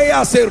 we pray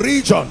as a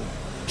region.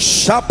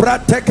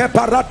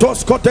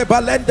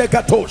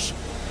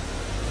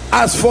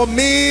 As for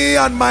me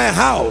and my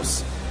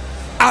house,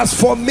 as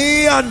for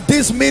me and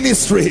this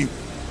ministry,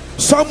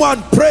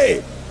 someone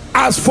pray.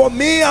 As for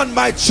me and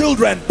my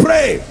children,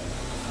 pray.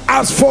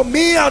 As for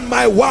me and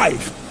my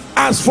wife,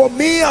 as for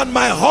me and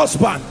my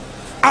husband,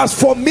 as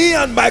for me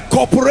and my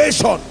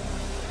corporation.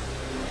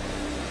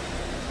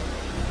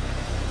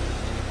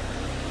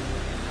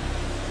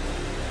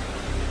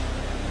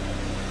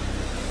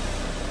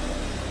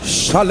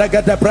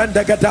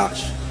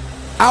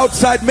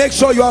 Outside, make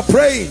sure you are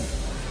praying.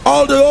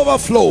 All the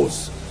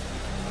overflows.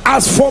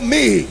 As for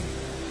me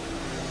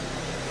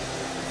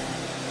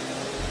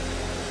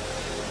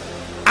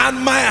and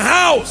my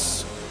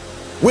house,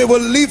 we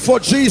will live for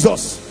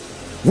Jesus.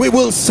 We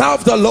will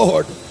serve the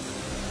Lord.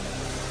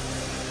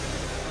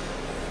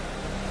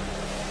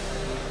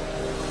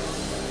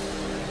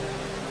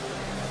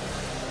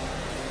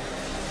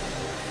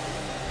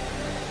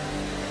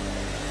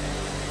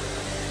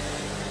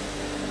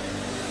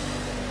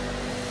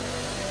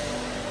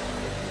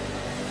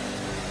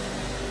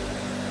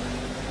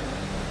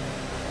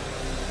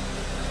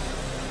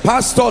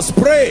 Pastors,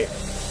 pray.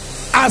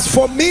 As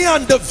for me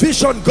and the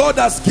vision God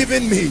has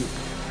given me,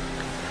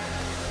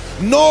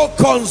 no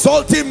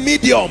consulting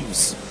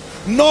mediums,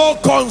 no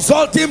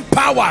consulting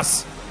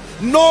powers,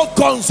 no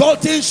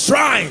consulting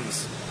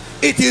shrines.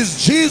 It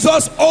is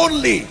Jesus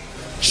only,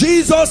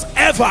 Jesus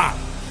ever,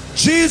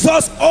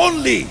 Jesus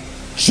only,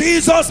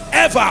 Jesus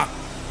ever,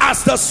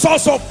 as the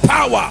source of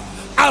power,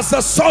 as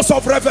the source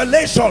of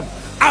revelation,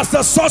 as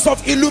the source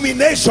of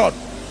illumination.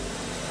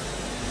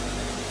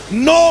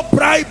 No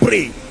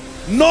bribery,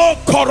 no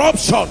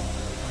corruption.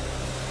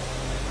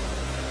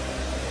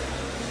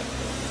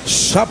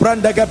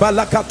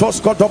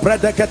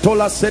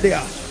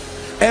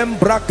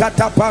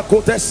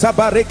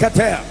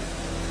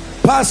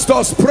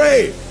 Pastors,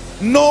 pray.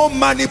 No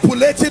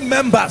manipulating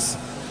members.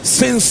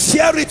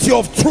 Sincerity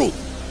of truth,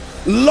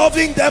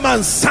 loving them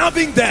and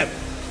serving them.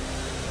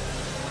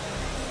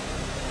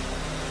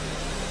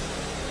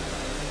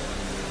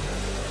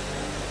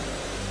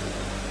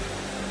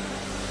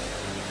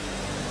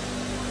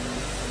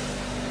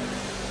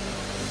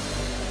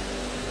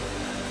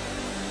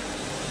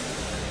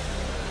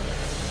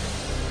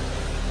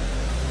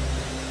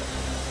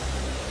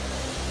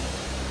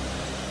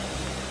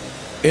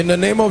 In the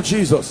name of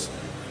Jesus.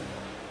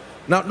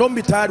 Now don't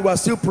be tired, we are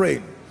still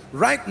praying.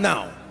 Right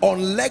now,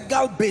 on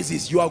legal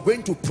basis, you are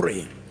going to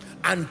pray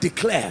and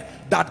declare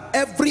that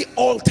every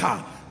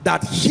altar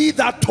that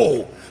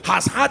hitherto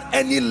has had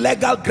any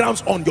legal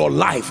grounds on your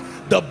life,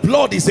 the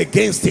blood is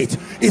against it.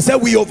 He said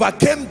we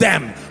overcame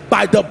them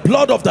by the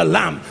blood of the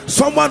Lamb.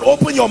 Someone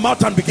open your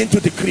mouth and begin to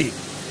decree.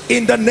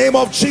 In the name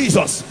of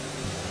Jesus,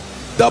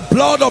 the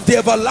blood of the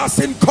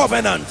everlasting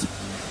covenant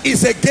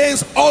is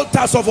against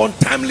altars of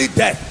untimely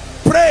death.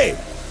 Pray.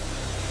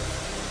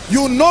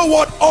 You know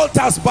what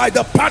altars by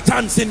the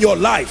patterns in your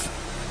life.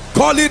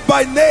 Call it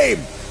by name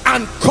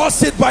and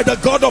curse it by the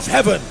God of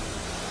heaven.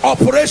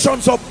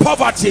 Operations of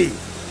poverty,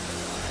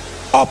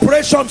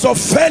 operations of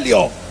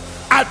failure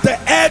at the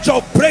edge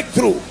of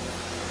breakthrough,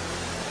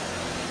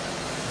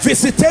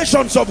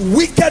 visitations of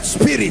wicked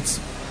spirits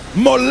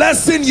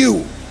molesting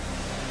you,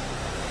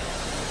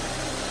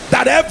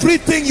 that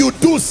everything you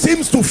do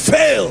seems to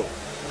fail.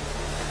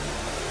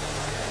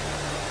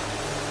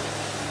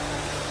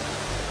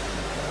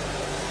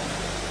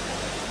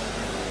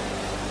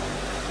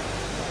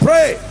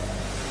 Pray.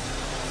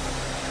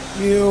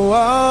 You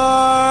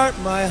are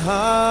my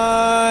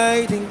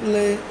hiding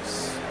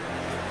place.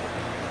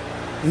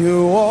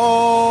 You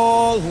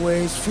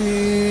always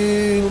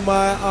fill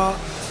my heart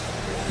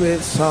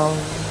with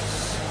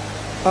songs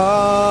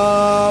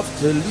of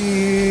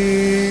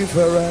deliverance.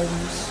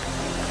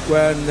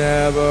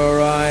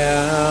 Whenever I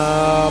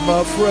am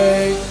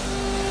afraid,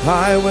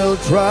 I will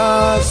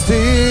trust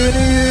in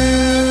you.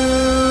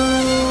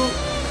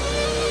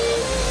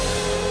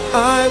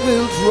 I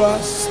will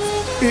trust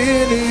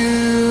in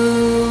you.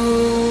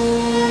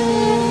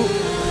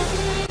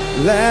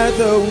 Let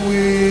the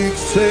weak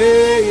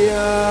say I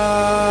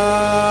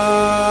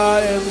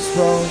am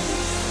strong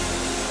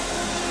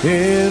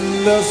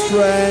in the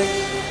strength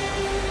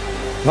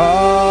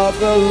of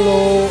the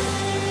Lord.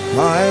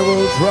 I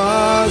will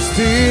trust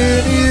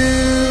in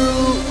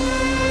you.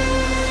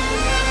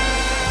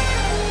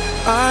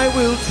 I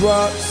will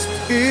trust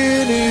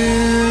in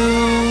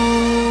you.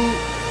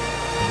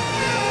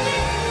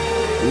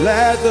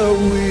 Let the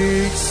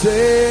weak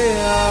say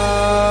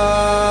I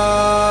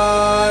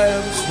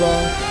am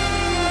strong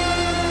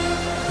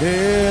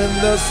in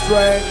the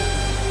strength.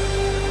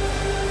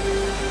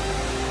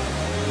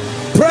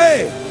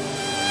 Pray.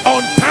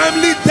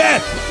 Untimely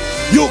death,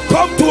 you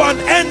come to an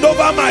end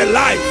over my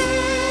life.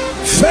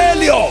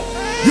 Failure,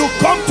 you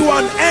come to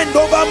an end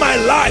over my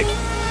life.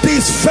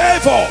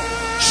 Disfavor,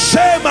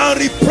 shame and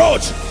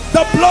reproach,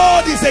 the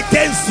blood is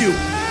against you.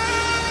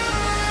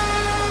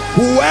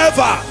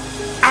 Whoever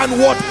and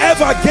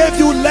whatever gave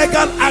you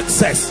legal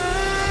access,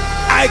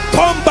 I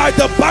come by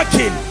the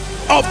backing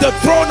of the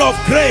throne of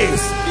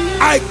grace.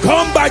 I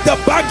come by the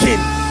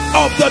backing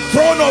of the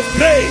throne of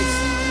grace.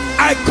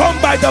 I come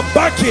by the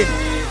backing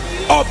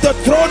of the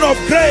throne of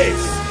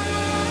grace.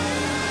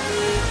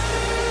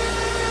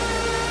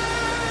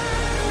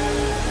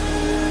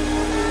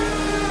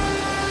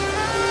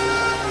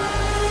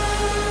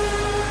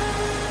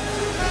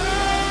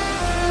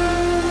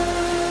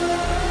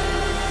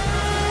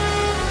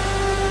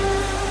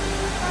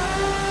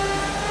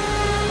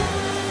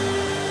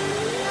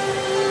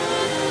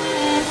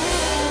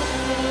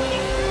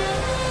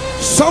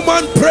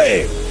 Someone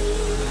pray.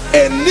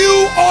 A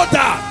new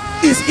order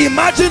is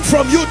imagined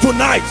from you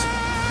tonight.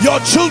 Your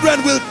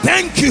children will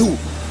thank you.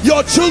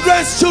 Your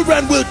children's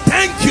children will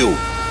thank you.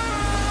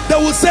 They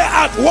will say,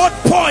 at what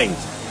point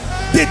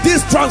did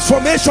this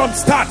transformation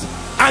start?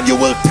 And you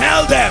will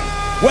tell them,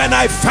 when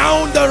I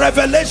found the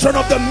revelation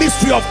of the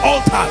mystery of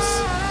altars.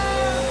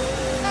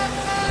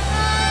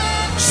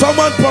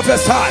 Someone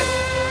prophesy.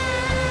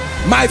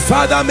 My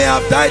father may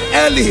have died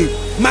early,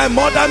 my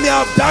mother may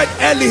have died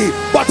early,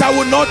 but I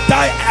will not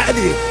die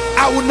early.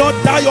 I will not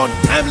die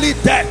untimely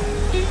death.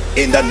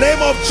 In the name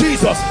of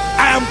Jesus,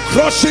 I am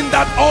crushing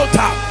that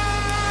altar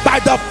by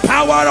the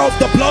power of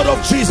the blood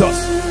of Jesus.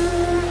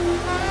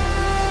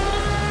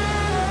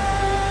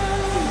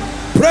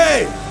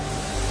 Pray.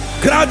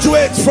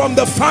 Graduates from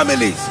the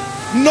families,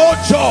 no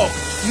job,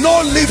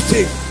 no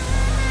lifting.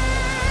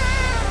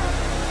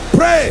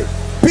 Pray.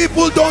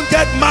 People don't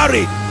get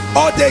married,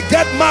 or they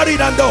get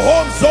married and the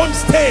homes don't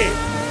stay.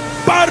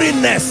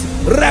 Barrenness,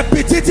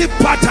 repetitive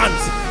patterns,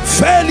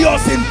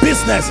 failures in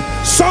business.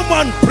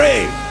 Someone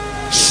pray.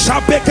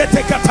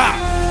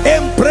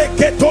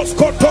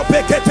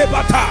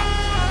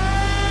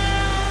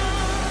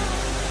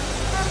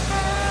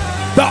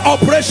 The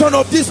operation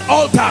of these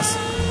altars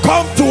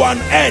come to an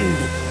end.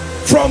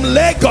 From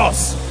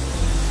Lagos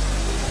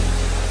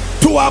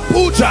to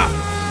Abuja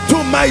to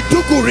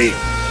Maiduguri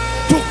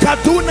to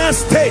Kaduna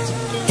State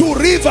to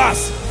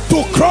Rivers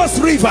to Cross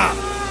River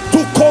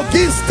to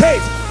Kogi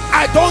State,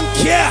 I don't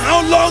care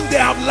how long they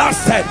have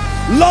lasted.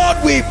 Lord,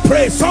 we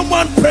pray.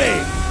 Someone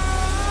pray.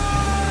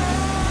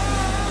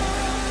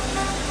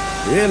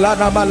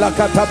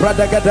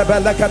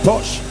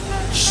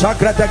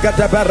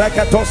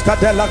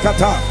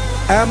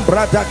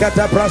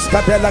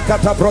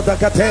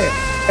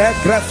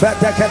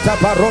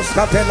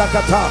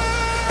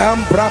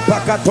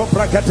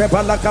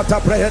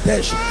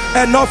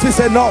 Enough is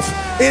enough.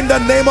 In the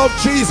name of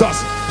Jesus,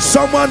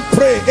 someone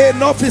pray.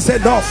 Enough is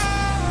enough.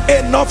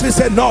 Enough is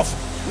enough.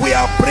 We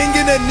are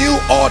bringing a new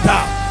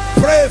order.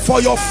 Pray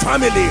for your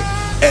family.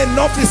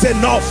 Enough is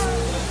enough.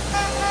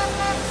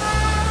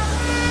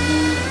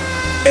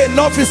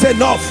 Enough is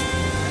enough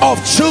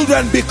of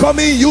children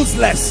becoming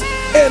useless.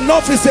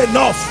 Enough is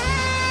enough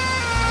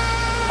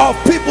of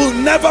people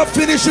never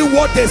finishing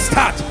what they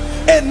start.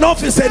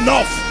 Enough is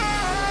enough.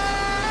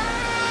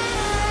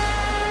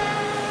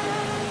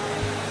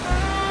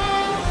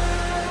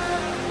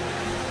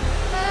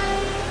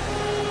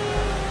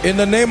 In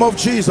the name of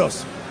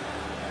Jesus.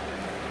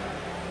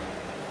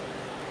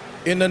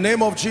 In the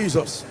name of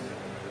Jesus.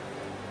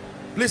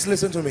 Please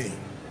listen to me.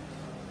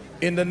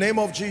 In the name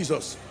of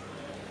Jesus.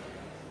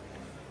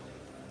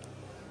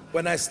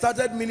 When I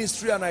started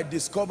ministry and I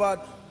discovered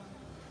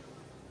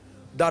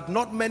that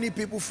not many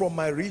people from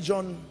my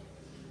region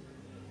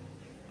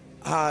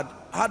had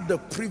had the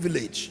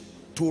privilege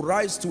to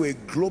rise to a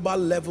global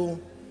level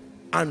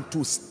and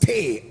to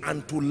stay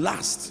and to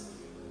last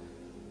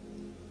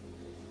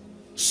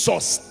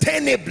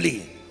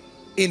sustainably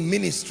in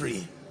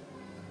ministry,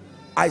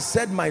 I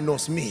said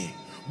minus me.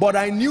 But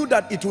I knew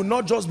that it would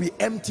not just be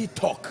empty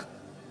talk.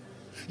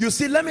 You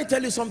see, let me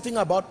tell you something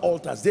about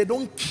altars. They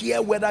don't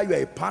care whether you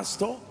are a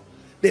pastor.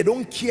 They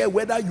don't care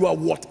whether you are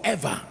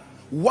whatever.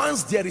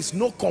 Once there is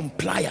no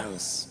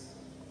compliance,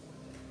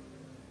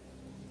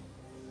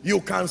 you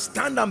can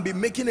stand and be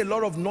making a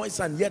lot of noise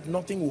and yet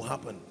nothing will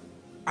happen.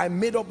 I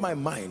made up my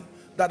mind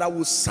that I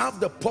will serve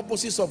the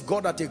purposes of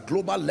God at a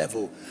global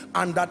level,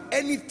 and that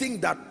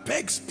anything that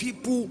pegs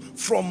people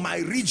from my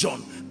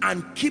region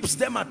and keeps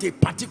them at a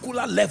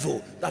particular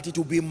level, that it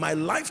will be in my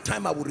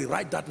lifetime I will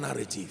rewrite that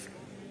narrative.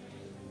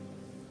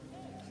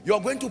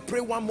 You're going to pray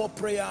one more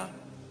prayer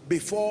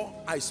before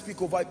I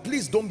speak over.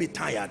 Please don't be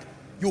tired.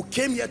 You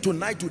came here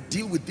tonight to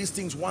deal with these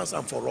things once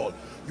and for all.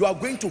 You are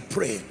going to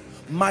pray.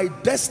 My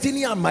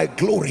destiny and my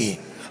glory,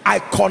 I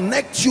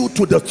connect you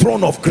to the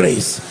throne of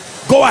grace.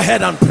 Go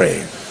ahead and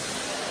pray.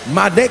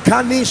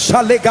 Madekani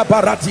shalega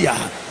baratia.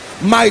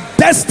 my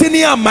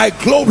destiny and my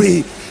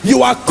glory.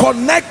 You are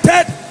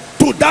connected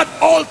to that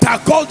altar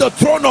called the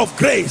throne of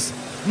grace.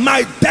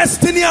 My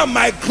destiny and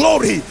my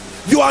glory.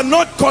 You are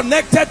not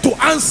connected to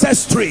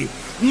ancestry.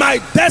 My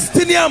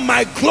destiny and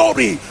my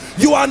glory.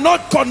 You are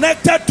not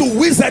connected to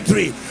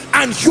wizardry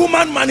and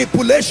human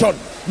manipulation.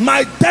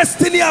 My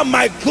destiny and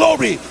my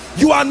glory.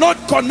 You are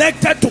not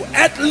connected to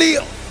earthly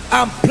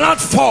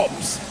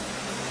platforms.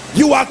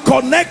 You are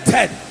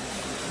connected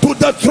to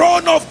the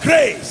throne of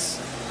grace.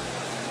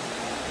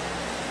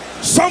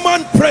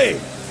 Someone pray.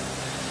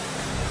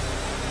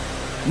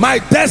 My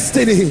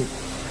destiny,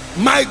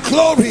 my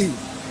glory.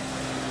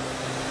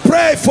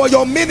 Pray for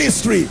your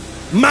ministry,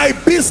 my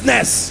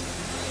business.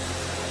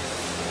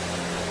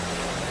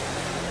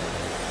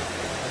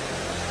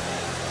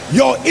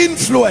 Your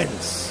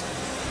influence,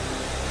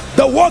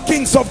 the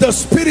workings of the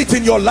Spirit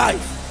in your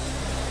life,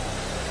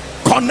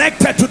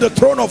 connected to the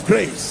throne of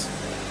grace,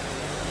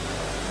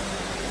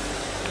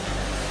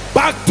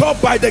 backed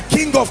up by the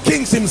King of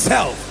Kings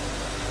himself,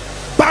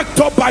 backed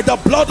up by the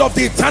blood of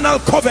the eternal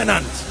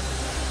covenant.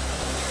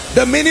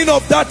 The meaning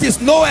of that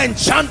is no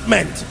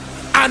enchantment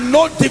and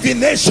no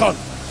divination,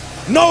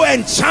 no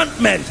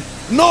enchantment,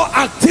 no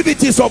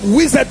activities of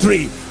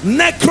wizardry,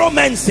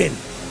 necromancy.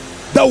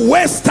 The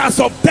wasters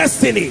of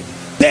destiny,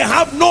 they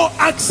have no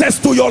access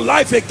to your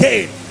life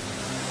again.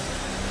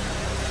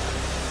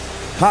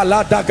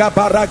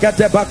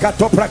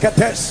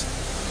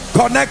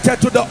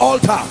 Connected to the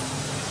altar.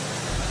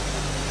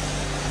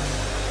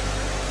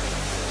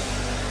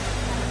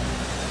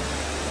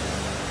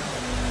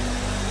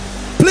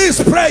 Please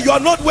pray. You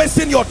are not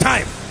wasting your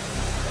time.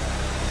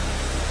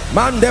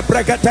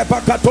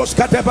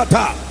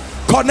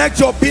 Connect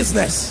your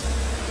business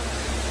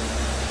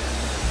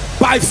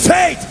by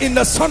faith in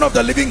the Son of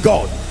the living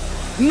God,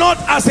 not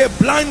as a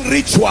blind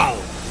ritual.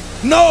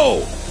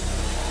 No,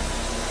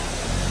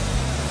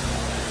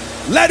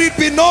 let it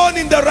be known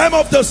in the realm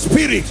of the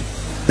Spirit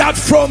that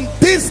from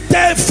this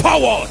day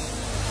forward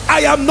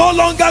I am no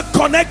longer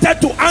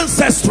connected to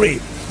ancestry.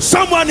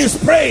 Someone is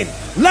praying.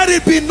 Let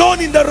it be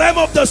known in the realm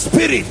of the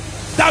Spirit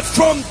that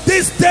from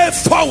this day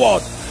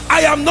forward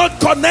I am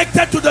not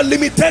connected to the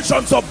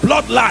limitations of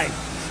bloodline.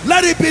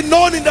 Let it be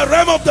known in the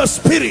realm of the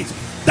Spirit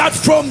that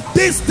from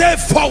this day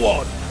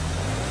forward,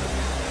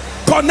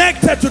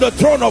 connected to the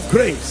throne of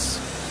grace.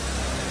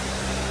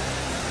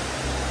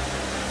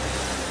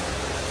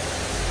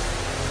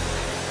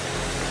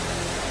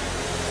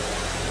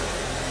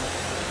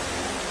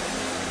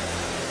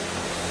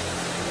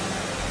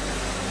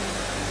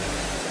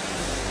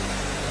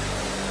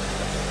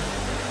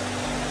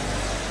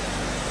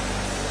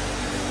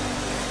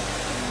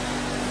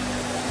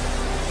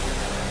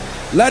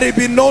 Let it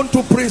be known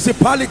to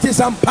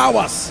principalities and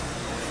powers.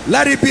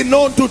 Let it be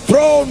known to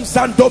thrones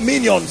and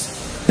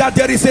dominions that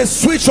there is a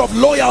switch of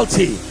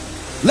loyalty.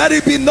 Let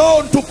it be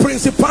known to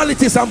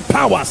principalities and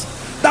powers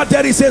that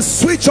there is a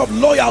switch of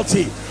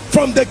loyalty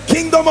from the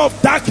kingdom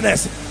of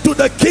darkness to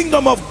the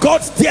kingdom of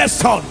God's dear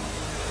Son.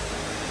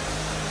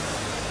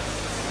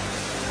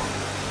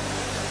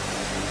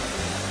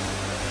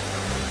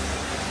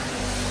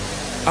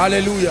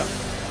 Hallelujah.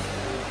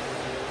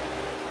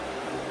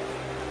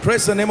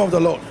 Praise the name of the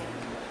Lord.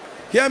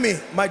 Hear me,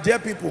 my dear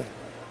people.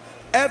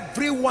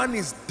 Everyone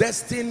is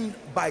destined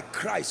by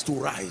Christ to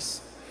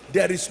rise.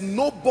 There is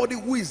nobody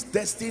who is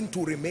destined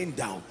to remain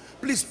down.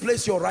 Please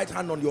place your right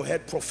hand on your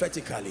head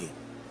prophetically.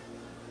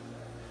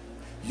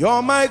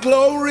 You're my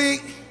glory,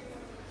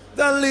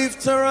 the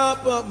lifter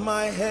up of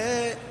my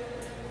head.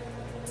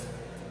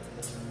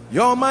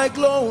 You're my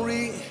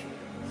glory,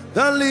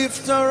 the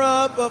lifter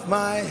up of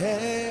my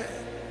head.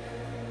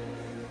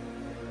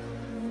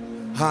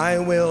 I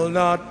will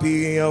not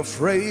be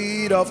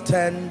afraid of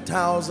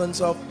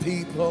 10,000s of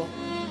people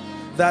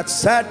that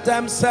set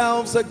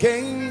themselves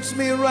against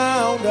me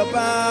round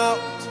about.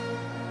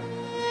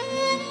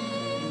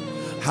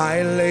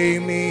 I lay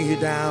me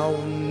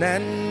down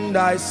and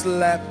I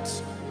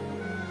slept.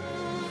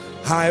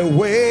 I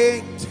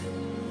wait,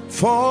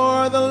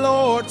 for the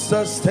Lord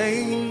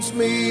sustains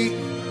me.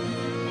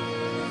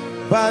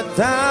 But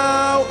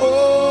thou,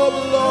 O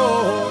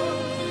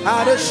Lord,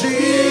 art a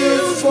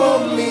shield for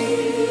me,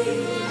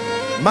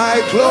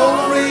 my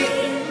glory,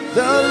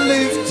 the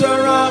lifter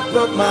up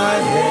of my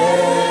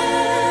head.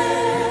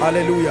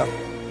 Hallelujah.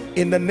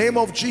 In the name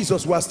of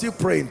Jesus, we are still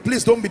praying.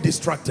 Please don't be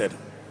distracted.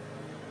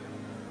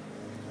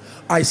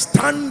 I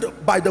stand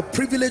by the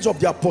privilege of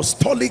the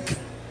apostolic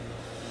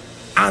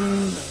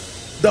and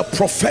the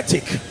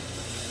prophetic.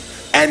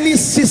 Any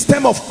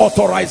system of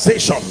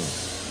authorization,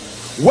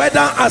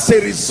 whether as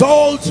a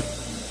result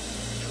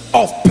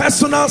of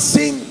personal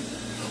sin,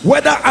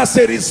 whether as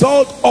a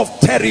result of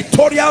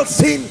territorial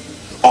sin,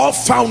 or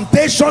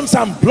foundations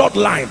and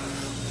bloodline,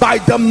 by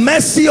the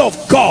mercy of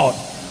God,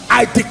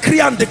 I decree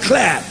and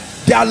declare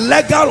their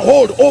legal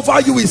hold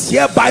over you is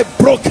hereby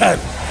broken.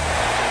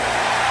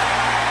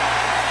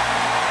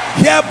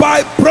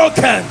 Hereby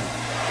broken.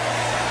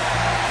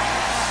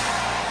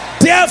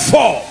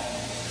 Therefore,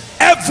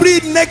 every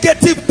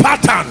negative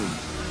pattern,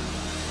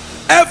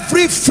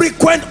 every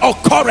frequent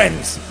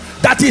occurrence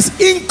that is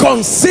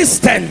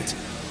inconsistent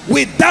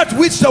with that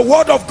which the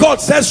word of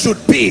God says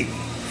should be,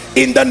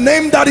 in the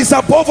name that is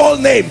above all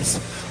names,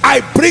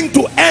 I bring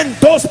to end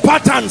those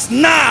patterns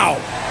now.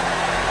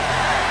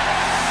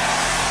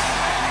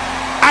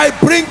 I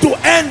bring to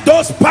end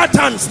those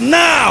patterns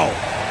now.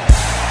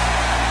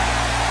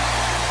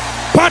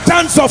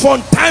 Patterns of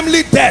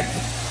untimely death,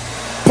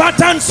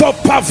 patterns of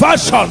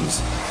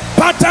perversions,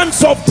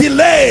 patterns of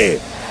delay,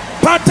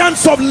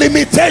 patterns of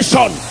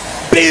limitation,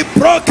 be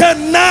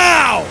broken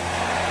now.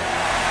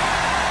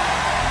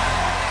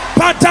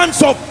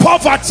 Patterns of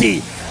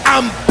poverty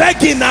and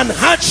begging and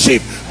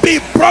hardship, be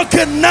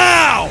broken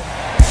now.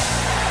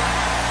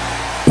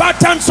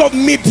 Patterns of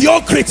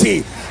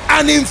mediocrity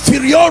and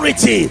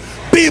inferiority,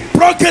 be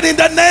broken in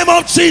the name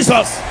of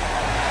Jesus.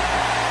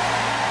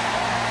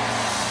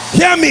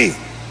 Hear me.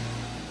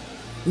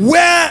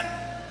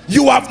 Where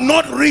you have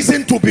not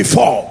risen to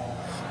before,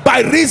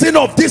 by reason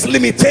of these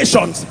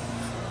limitations,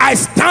 I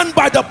stand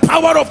by the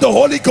power of the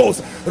Holy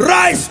Ghost.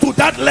 Rise to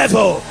that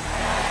level.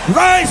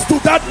 Rise to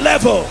that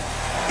level.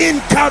 In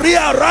career,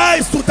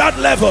 rise to that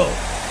level.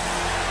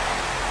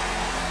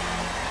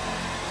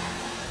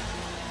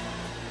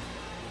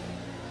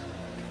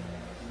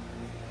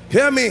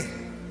 Hear me.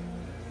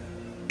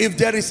 If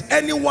there is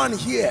anyone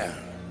here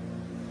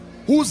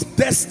whose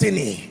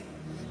destiny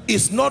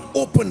is not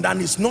opened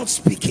and is not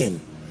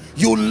speaking,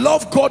 you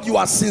love God, you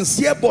are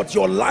sincere, but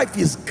your life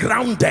is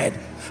grounded,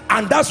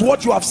 and that's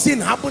what you have seen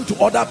happen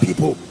to other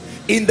people,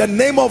 in the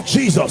name of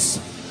Jesus,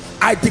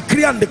 I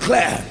decree and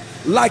declare,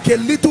 like a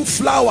little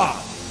flower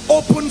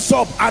opens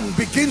up and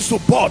begins to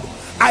bud,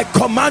 I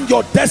command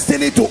your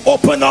destiny to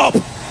open up.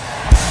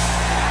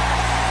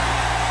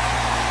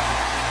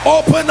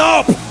 Open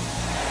up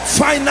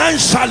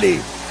financially.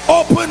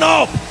 Open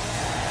up.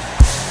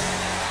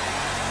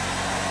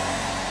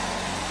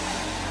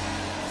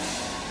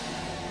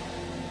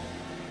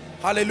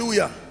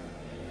 Hallelujah.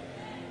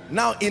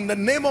 Now, in the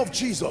name of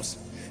Jesus,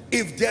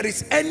 if there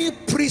is any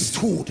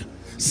priesthood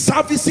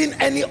servicing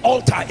any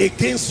altar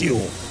against you,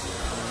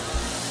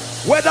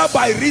 whether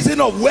by reason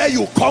of where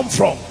you come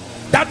from,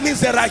 that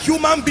means there are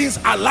human beings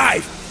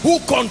alive who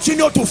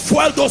continue to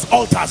fuel those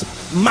altars.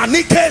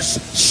 Manikesh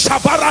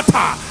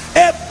Shabarata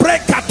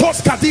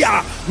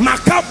Ebrekatoskadia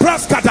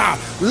Makabraskada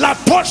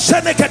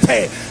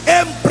Latoshenekete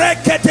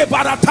Embrekete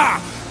Barata.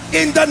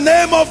 In the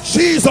name of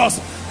Jesus,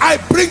 I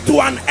bring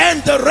to an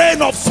end the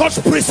reign of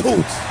such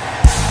priesthoods.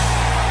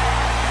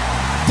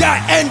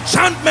 Their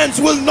enchantments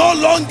will no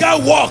longer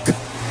work.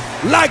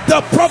 Like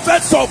the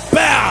prophets of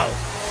Baal,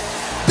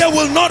 they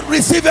will not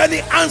receive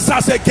any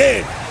answers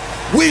again.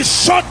 We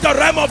shut the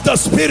realm of the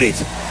spirit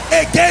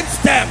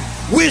against them.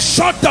 We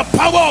shut the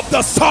power of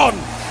the sun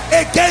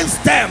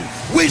against them.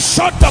 We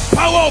shut the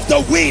power of the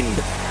wind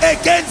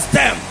against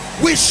them.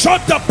 We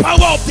shut the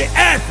power of the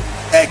earth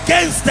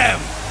against them.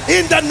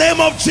 In the name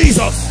of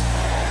Jesus,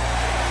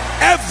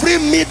 every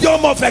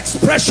medium of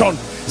expression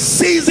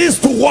ceases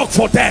to work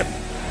for them.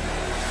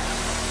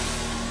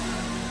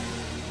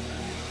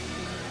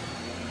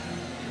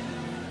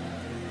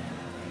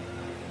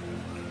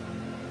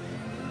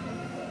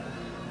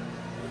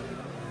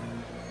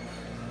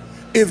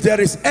 If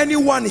there is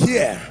anyone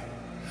here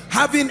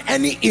having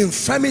any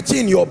infirmity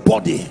in your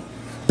body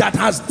that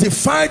has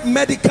defied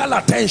medical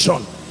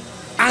attention,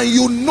 and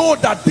you know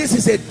that this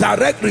is a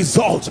direct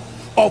result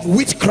of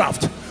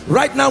witchcraft,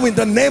 right now in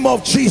the name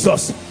of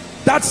Jesus,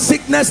 that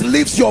sickness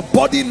leaves your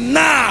body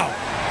now.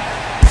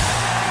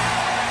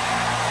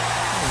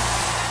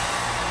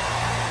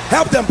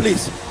 Help them,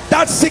 please.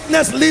 That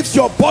sickness leaves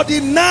your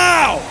body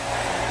now.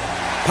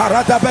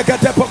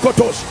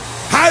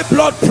 High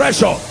blood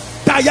pressure,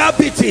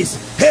 diabetes,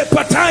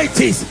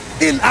 hepatitis,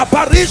 in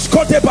Abarish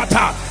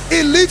Kotebata,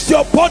 it leaves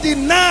your body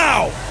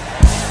now.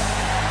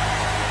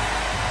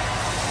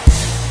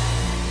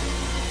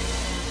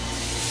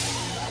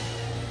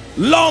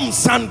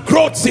 Lumps and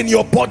growths in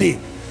your body,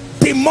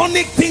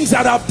 demonic things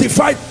that have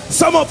defied.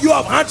 Some of you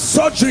have had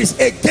surgeries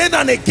again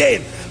and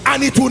again,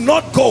 and it will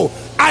not go.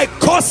 I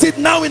curse it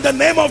now in the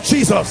name of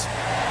Jesus.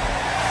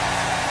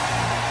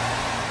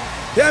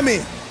 Hear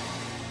me.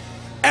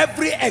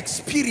 Every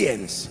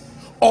experience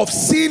of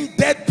seeing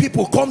dead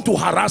people come to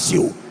harass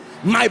you,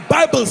 my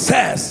Bible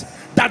says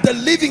that the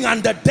living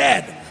and the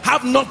dead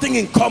have nothing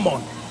in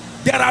common.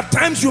 There are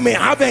times you may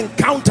have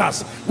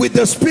encounters with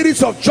the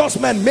spirits of just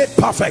men made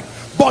perfect,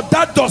 but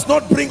that does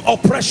not bring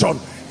oppression.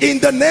 In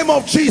the name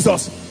of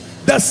Jesus,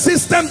 the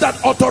system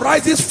that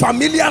authorizes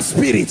familiar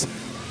spirits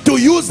to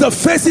use the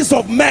faces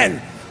of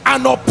men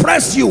and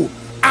oppress you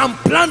and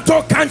plant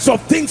all kinds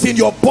of things in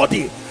your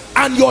body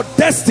and your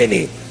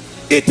destiny,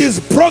 it is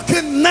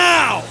broken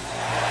now.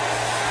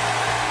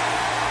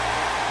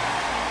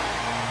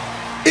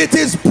 It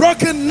is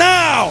broken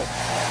now.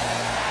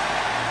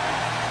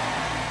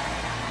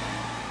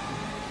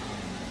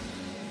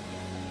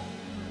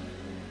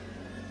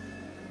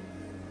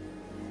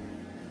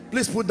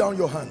 Please put down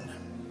your hand.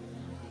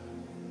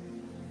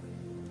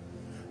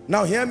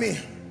 Now hear me.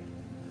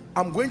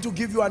 I'm going to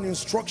give you an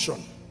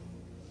instruction.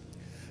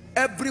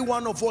 Every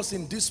one of us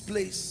in this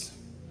place,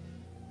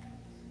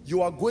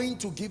 You are going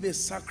to give a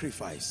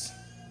sacrifice.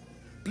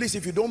 Please,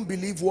 if you don't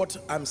believe what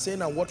I'm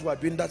saying and what we are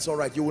doing, that's all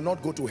right. You will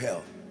not go to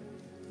hell.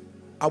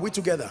 Are we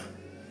together?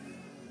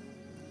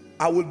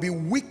 I will be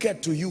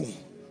wicked to you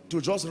to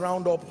just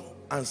round up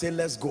and say,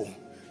 let's go.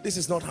 This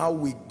is not how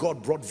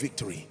God brought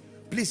victory.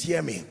 Please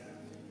hear me.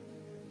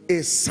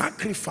 A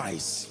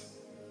sacrifice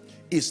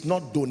is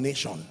not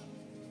donation.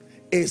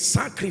 A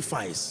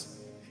sacrifice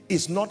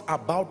is not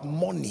about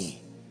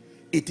money.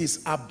 It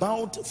is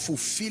about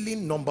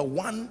fulfilling, number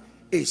one,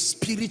 a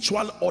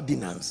spiritual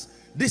ordinance.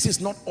 This is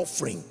not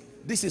offering.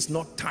 This is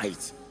not tithe.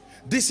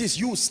 This is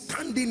you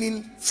standing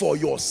in for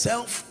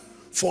yourself,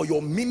 for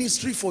your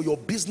ministry, for your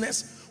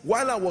business.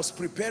 While I was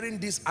preparing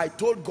this, I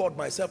told God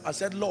myself, I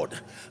said, Lord,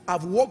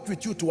 I've worked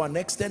with you to an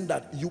extent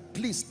that you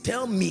please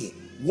tell me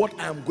what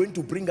I am going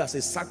to bring as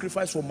a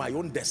sacrifice for my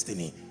own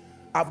destiny.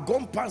 I've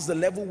gone past the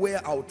level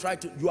where I'll try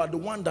to, you are the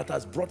one that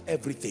has brought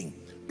everything.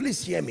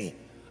 Please hear me.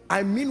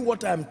 I mean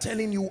what I'm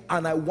telling you,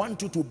 and I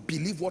want you to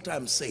believe what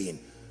I'm saying.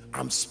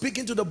 I'm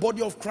speaking to the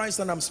body of Christ,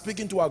 and I'm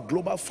speaking to our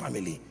global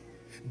family.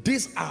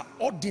 These are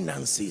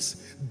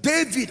ordinances.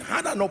 David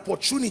had an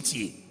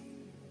opportunity.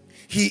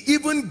 He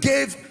even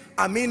gave,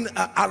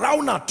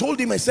 Araunah told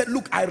him, I said,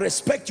 look, I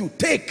respect you,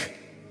 take.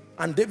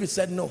 And David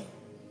said, no,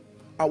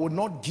 I will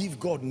not give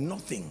God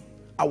nothing.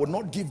 I will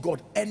not give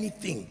God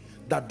anything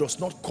that does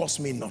not cost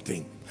me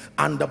nothing.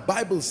 And the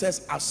Bible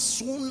says, as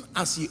soon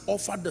as he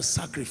offered the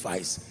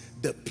sacrifice,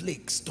 the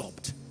plague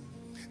stopped.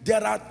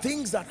 There are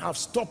things that have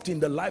stopped in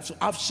the life. So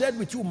I've shared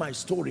with you my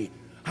story,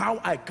 how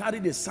I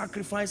carried a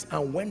sacrifice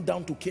and went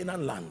down to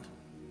Canaan land.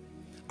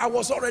 I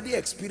was already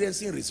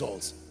experiencing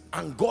results,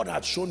 and God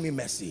had shown me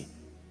mercy.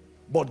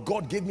 But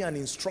God gave me an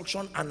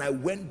instruction, and I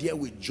went there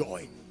with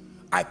joy.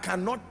 I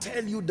cannot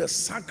tell you the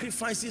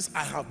sacrifices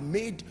I have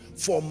made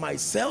for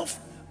myself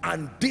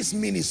and this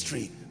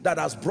ministry that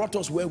has brought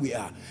us where we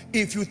are.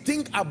 If you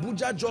think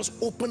Abuja just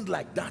opened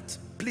like that,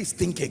 please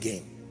think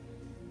again.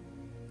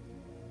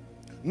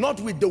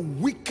 Not with the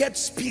wicked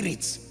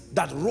spirits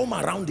that roam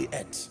around the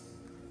earth.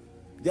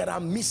 There are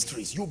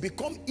mysteries. You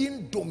become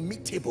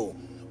indomitable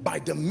by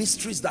the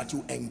mysteries that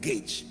you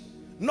engage.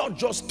 Not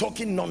just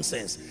talking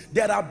nonsense.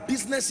 There are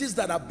businesses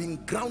that have been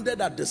grounded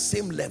at the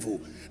same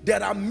level.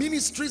 There are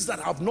ministries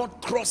that have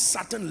not crossed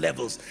certain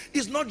levels.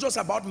 It's not just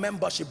about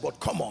membership, but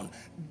come on.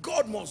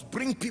 God must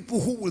bring people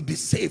who will be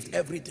saved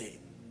every day.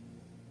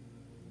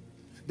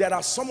 There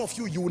are some of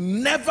you, you will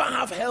never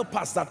have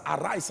helpers that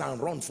arise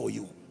and run for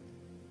you.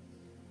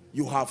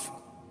 You have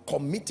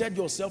committed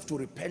yourself to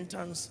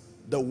repentance,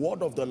 the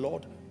word of the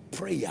Lord,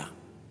 prayer,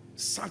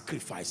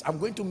 sacrifice. I'm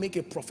going to make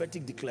a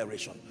prophetic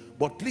declaration,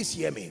 but please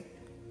hear me.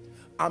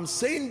 I'm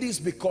saying this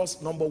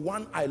because, number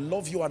one, I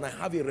love you and I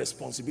have a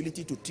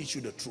responsibility to teach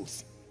you the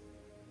truth.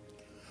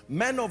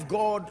 Men of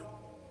God,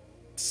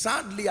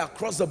 sadly,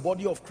 across the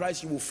body of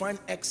Christ, you will find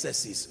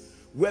excesses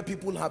where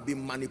people have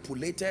been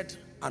manipulated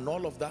and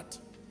all of that.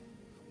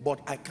 But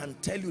I can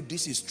tell you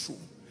this is true.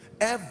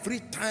 Every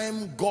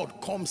time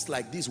God comes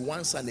like this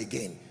once and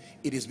again,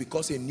 it is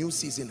because a new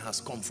season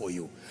has come for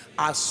you.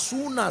 As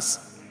soon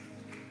as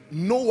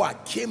Noah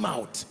came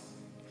out,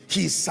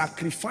 he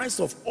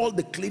sacrificed of all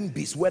the clean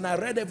beasts. When I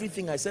read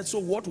everything, I said, so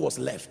what was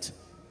left?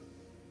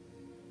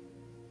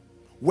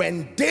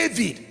 When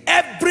David,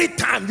 every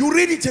time, you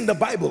read it in the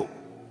Bible,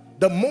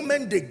 the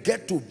moment they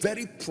get to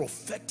very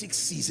prophetic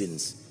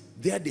seasons,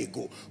 there they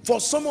go.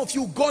 For some of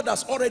you, God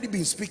has already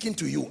been speaking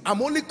to you.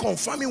 I'm only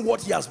confirming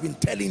what he has been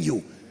telling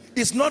you.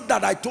 It's not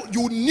that I told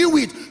you, knew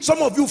it.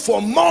 Some of you, for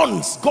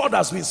months, God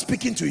has been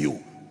speaking to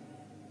you.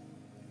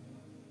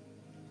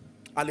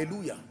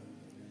 Hallelujah.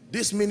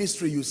 This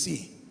ministry you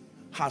see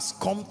has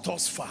come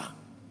thus far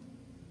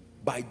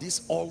by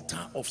this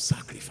altar of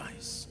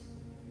sacrifice.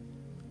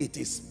 It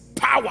is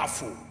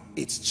powerful.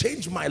 It's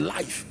changed my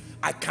life.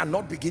 I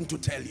cannot begin to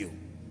tell you.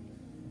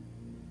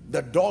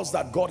 The doors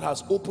that God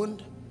has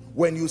opened,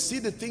 when you see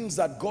the things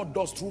that God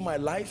does through my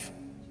life,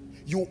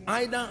 you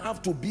either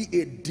have to be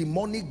a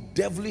demonic,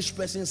 devilish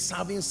person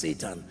serving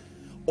Satan,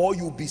 or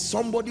you be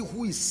somebody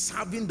who is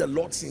serving the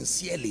Lord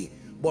sincerely.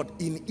 But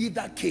in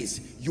either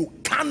case, you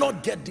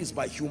cannot get this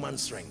by human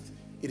strength.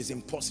 It is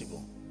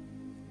impossible.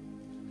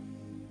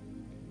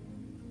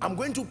 I'm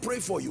going to pray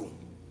for you.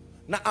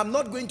 Now, I'm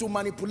not going to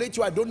manipulate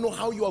you. I don't know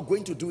how you are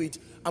going to do it.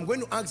 I'm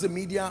going to ask the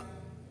media,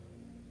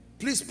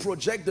 please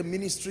project the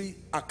ministry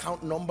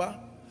account number,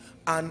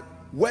 and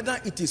whether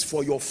it is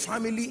for your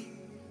family,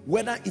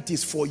 whether it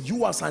is for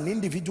you as an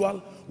individual,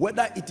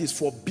 whether it is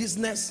for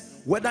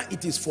business, whether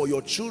it is for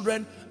your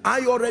children,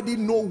 I already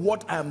know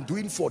what I am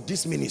doing for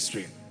this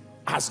ministry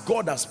as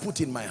God has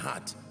put in my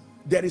heart.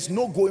 There is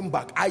no going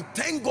back. I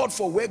thank God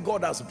for where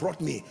God has brought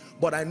me,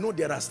 but I know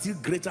there are still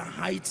greater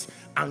heights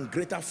and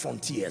greater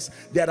frontiers.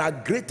 There are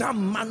greater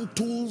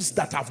mantles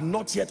that have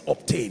not yet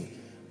obtained,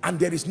 and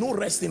there is no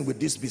resting with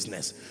this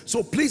business.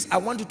 So please, I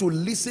want you to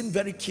listen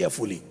very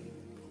carefully.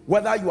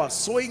 Whether you are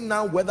sowing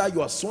now, whether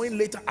you are sowing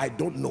later, I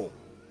don't know.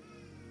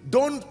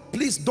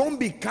 Please don't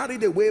be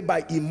carried away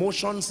by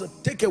emotions.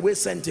 Take away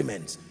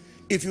sentiments.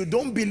 If you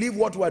don't believe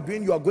what we are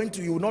doing,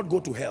 you will not go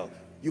to hell.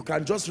 You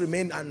can just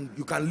remain and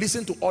you can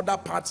listen to other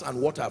parts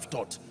and what I've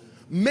taught.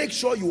 Make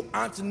sure you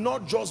act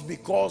not just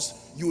because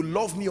you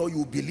love me or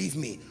you believe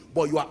me,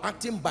 but you are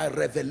acting by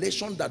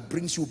revelation that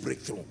brings you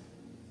breakthrough.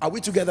 Are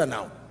we together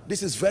now?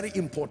 This is very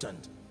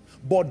important.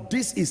 But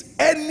this is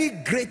any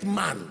great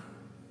man,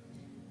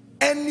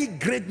 any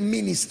great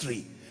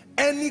ministry,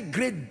 any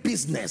great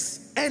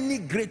business, any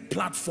great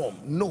platform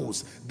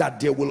knows that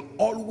there will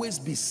always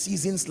be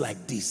seasons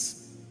like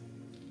this.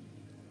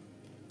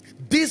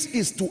 This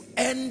is to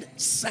end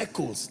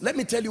cycles. Let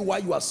me tell you why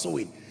you are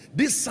sowing.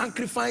 This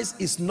sacrifice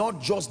is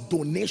not just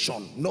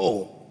donation.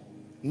 No,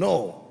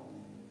 no.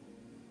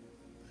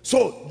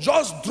 So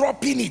just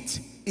dropping it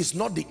is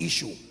not the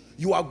issue.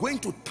 You are going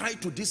to tie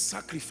to this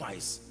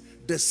sacrifice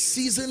the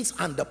seasons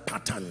and the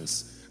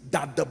patterns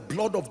that the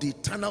blood of the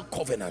eternal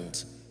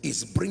covenant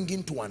is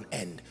bringing to an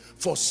end.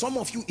 For some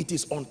of you, it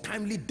is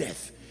untimely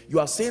death. You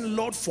are saying,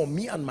 Lord, for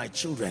me and my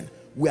children,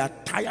 we are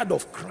tired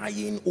of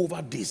crying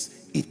over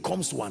this. It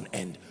comes to an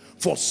end.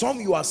 For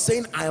some, you are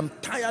saying, I am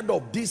tired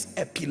of this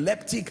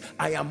epileptic.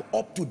 I am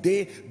up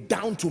today,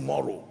 down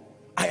tomorrow.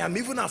 I am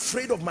even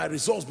afraid of my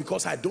results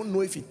because I don't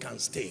know if it can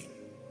stay.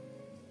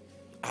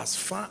 As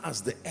far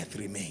as the earth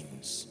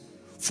remains,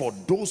 for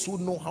those who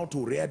know how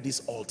to rear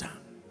this altar,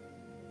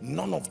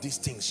 none of these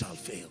things shall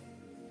fail.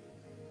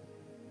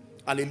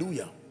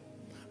 Hallelujah.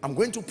 I'm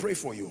going to pray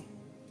for you.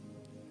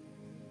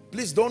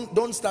 Please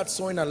don't start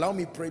sowing. Allow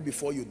me pray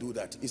before you do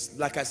that. It's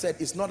like I said,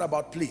 it's not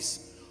about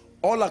please.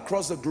 All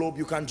across the globe,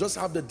 you can just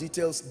have the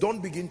details.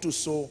 Don't begin to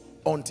sow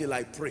until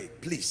I pray,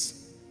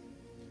 please.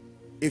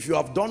 If you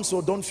have done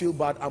so, don't feel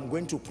bad. I'm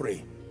going to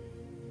pray.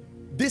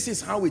 This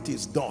is how it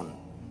is done.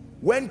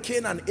 When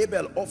Cain and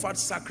Abel offered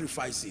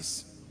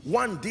sacrifices,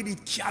 one did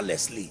it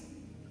carelessly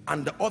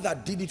and the other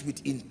did it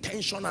with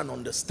intention and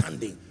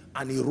understanding,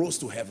 and he rose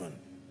to heaven.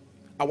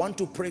 I want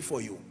to pray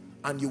for you,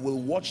 and you will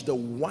watch the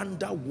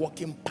wonder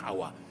working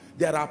power.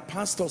 There are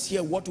pastors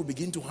here. What will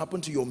begin to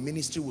happen to your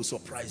ministry will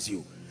surprise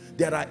you.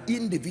 There are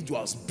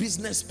individuals,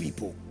 business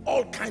people,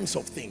 all kinds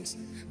of things.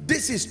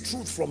 This is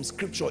truth from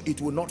scripture.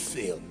 It will not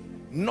fail.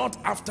 Not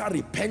after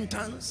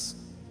repentance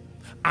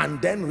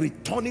and then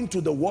returning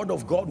to the word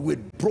of God with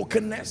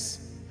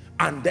brokenness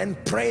and then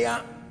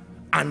prayer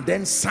and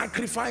then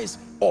sacrifice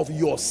of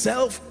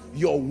yourself,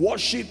 your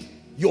worship,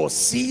 your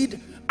seed,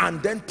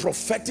 and then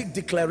prophetic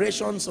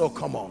declarations. Oh,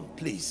 come on,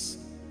 please.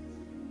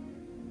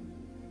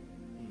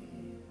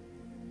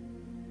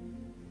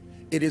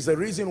 It is the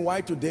reason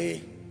why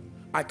today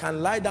I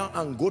can lie down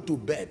and go to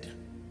bed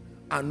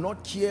and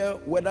not care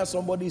whether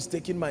somebody is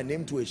taking my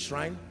name to a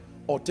shrine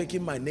or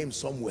taking my name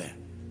somewhere.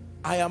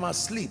 I am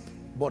asleep,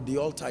 but the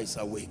altar is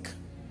awake.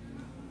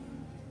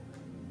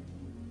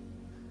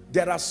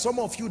 There are some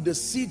of you, the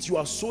seeds you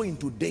are sowing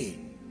today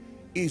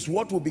is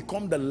what will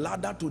become the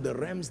ladder to the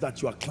realms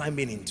that you are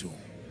climbing into.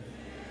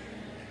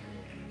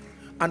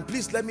 And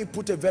please let me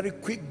put a very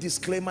quick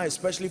disclaimer,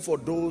 especially for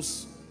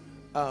those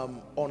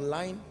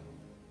online.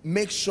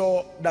 Make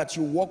sure that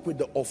you work with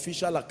the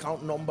official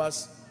account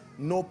numbers,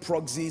 no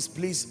proxies.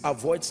 Please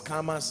avoid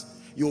scammers.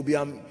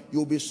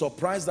 You'll be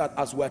surprised that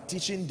as we're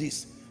teaching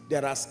this,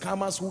 there are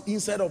scammers who,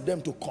 instead of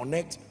them to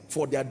connect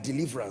for their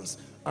deliverance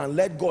and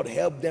let God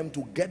help them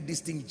to get this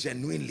thing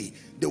genuinely,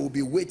 they will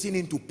be waiting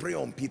in to pray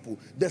on people.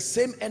 The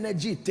same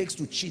energy it takes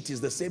to cheat is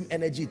the same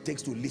energy it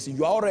takes to listen.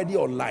 You are already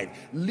online.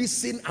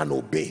 Listen and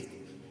obey.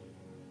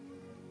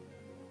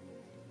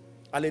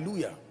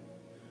 Hallelujah.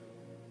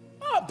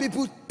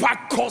 People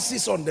pack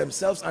curses on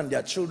themselves and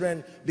their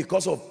children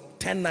because of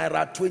 10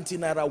 naira, 20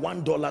 naira,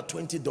 $1,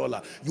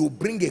 $20. You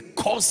bring a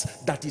curse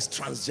that is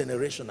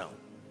transgenerational.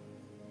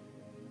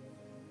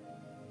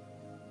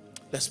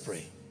 Let's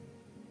pray.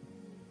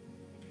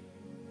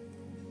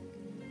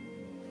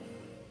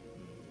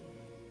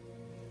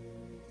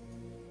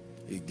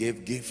 He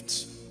gave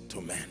gifts to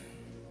men.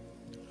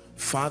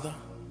 Father,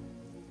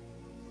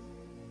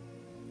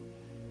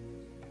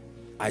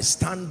 I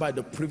stand by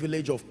the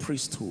privilege of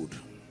priesthood,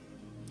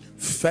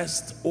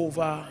 first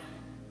over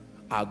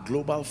our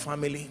global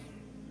family,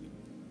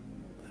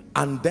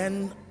 and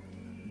then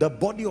the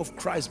body of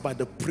Christ by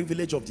the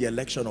privilege of the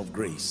election of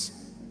grace.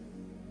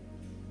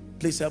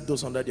 Please help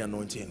those under the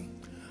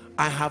anointing.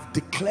 I have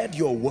declared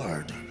your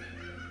word,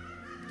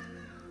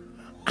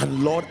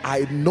 and Lord,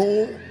 I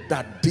know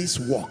that this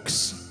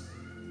works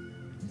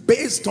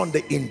based on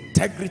the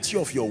integrity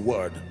of your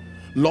word.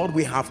 Lord,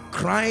 we have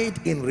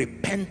cried in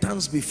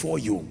repentance before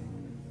you,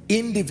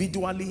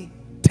 individually,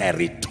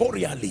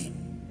 territorially,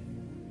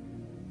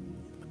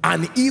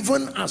 and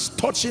even as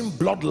touching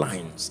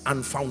bloodlines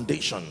and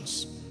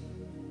foundations.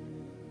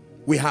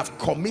 We have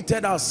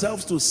committed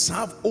ourselves to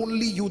serve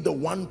only you, the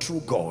one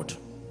true God.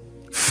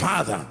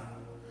 Father,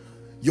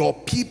 your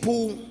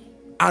people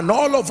and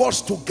all of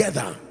us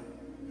together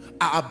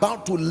are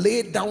about to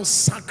lay down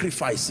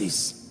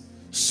sacrifices,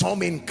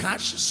 some in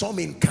cash, some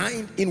in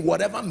kind, in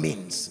whatever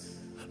means.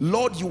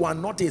 Lord, you are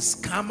not a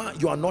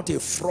scammer, you are not a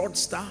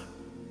fraudster.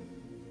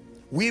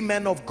 We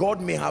men of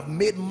God may have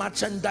made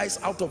merchandise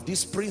out of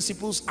these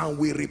principles, and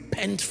we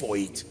repent for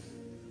it.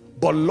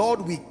 But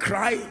Lord, we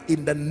cry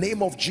in the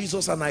name of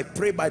Jesus, and I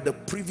pray by the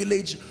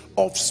privilege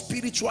of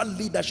spiritual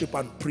leadership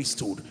and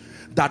priesthood,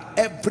 that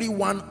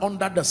everyone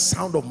under the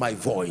sound of my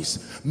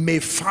voice, may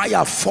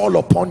fire fall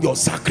upon your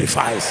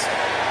sacrifice.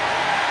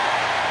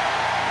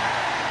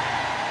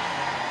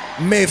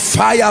 May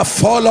fire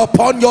fall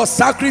upon your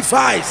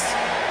sacrifice.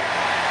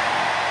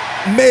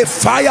 May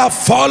fire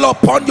fall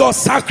upon your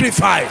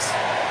sacrifice.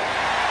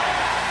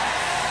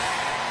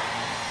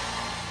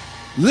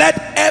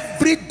 Let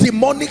every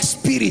demonic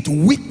spirit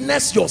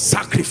witness your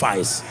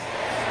sacrifice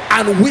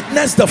and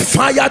witness the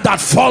fire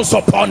that falls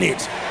upon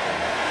it.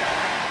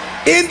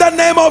 In the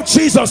name of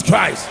Jesus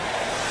Christ.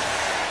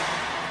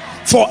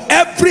 For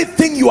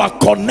everything you are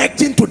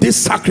connecting to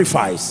this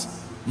sacrifice,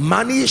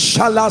 mani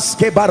shalas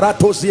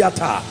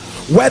kebaratosiata,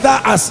 whether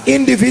as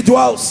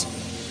individuals,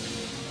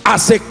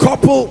 as a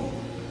couple,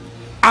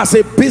 as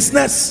a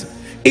business,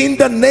 in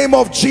the name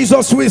of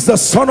Jesus, who is the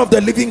Son of the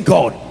living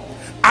God,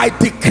 I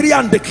decree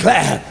and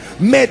declare,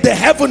 may the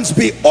heavens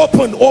be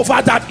open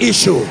over that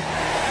issue.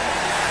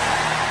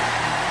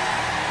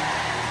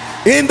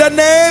 In the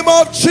name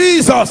of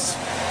Jesus.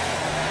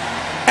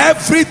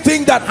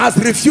 Everything that has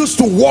refused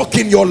to walk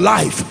in your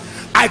life,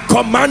 I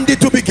command it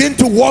to begin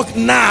to walk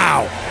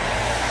now.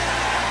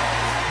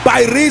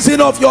 By reason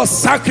of your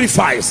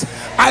sacrifice,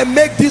 I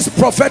make this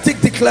prophetic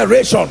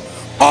declaration: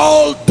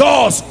 all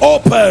doors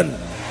open,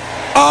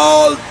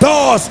 all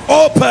doors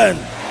open,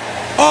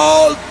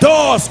 all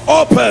doors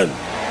open.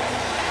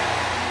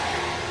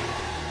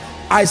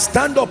 I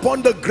stand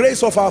upon the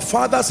grace of our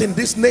fathers in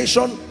this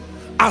nation,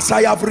 as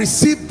I have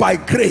received by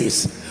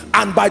grace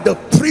and by the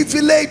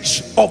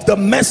privilege of the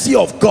mercy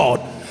of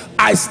God.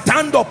 I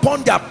stand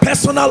upon their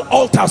personal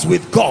altars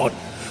with God,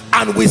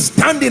 and we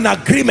stand in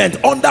agreement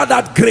under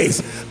that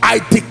grace. I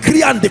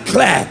decree and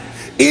declare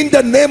in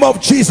the name of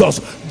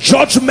Jesus,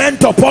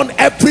 judgment upon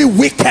every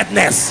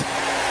wickedness,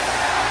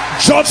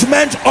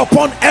 judgment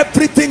upon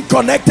everything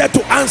connected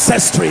to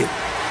ancestry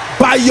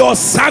by your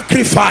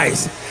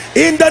sacrifice,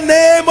 in the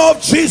name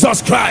of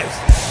Jesus Christ.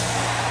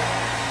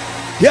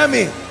 Hear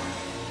me.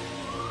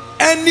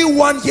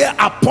 Anyone here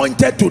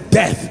appointed to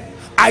death,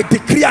 I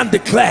decree and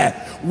declare,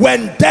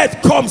 when death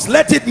comes,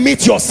 let it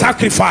meet your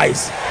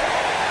sacrifice.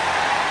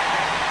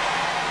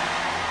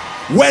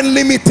 When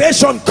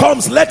limitation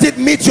comes, let it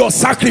meet your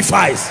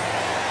sacrifice.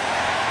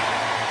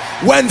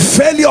 When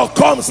failure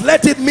comes,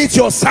 let it meet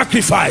your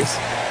sacrifice.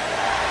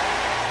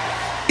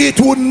 It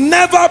will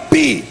never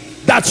be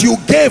that you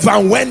gave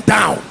and went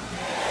down.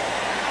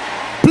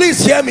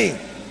 Please hear me.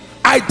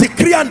 I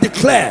decree and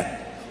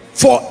declare,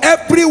 for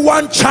every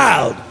one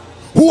child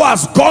who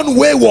has gone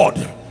wayward,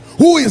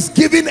 who is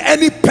giving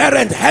any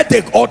parent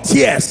headache or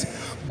tears,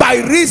 by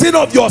reason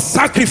of your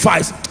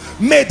sacrifice,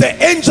 may the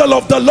angel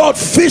of the Lord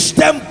fish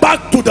them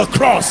back to the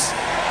cross.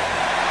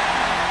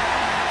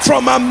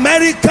 From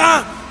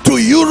America to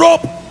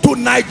Europe to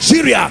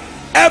Nigeria,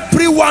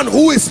 everyone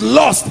who is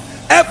lost,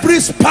 every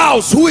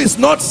spouse who is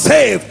not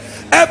saved,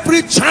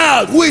 every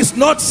child who is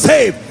not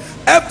saved,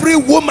 every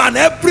woman,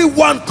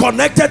 everyone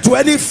connected to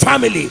any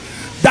family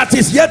that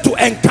is yet to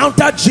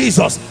encounter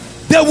Jesus,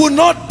 they will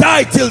not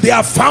die till they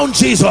have found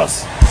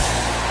Jesus.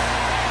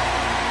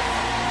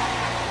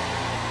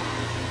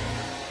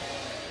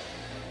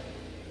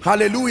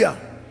 Hallelujah.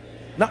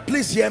 Now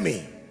please hear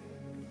me.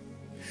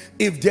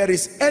 If there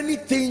is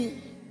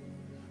anything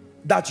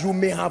that you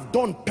may have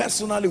done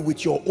personally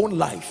with your own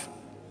life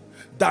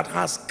that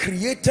has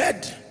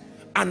created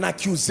an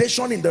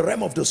accusation in the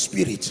realm of the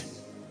spirit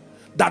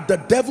that the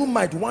devil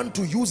might want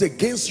to use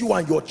against you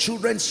and your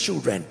children's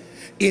children,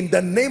 in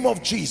the name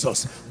of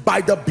Jesus, by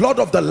the blood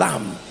of the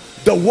Lamb,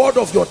 the word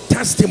of your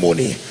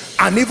testimony,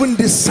 and even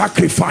this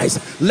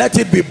sacrifice, let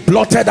it be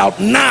blotted out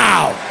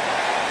now.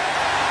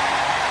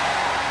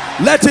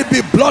 Let it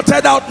be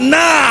blotted out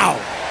now.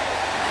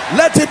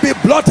 Let it be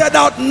blotted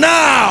out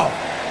now.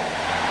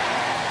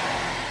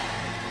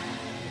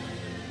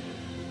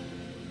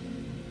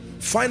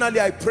 Finally,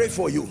 I pray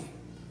for you.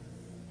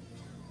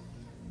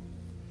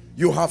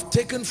 You have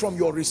taken from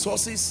your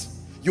resources,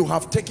 you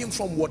have taken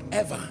from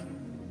whatever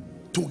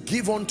to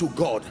give unto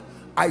God.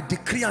 I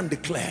decree and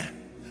declare,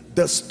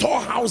 the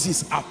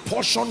storehouses are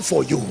portioned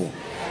for you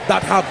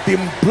that have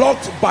been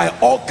blocked by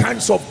all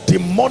kinds of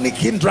demonic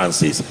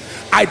hindrances.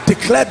 I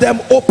declare them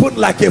open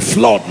like a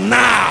flood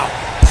now.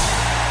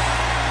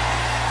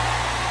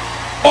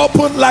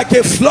 Open like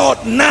a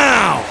flood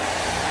now.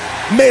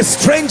 May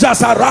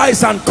strangers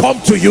arise and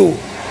come to you.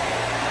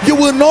 You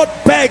will not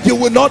beg, you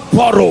will not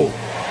borrow.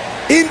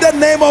 In the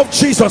name of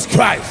Jesus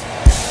Christ.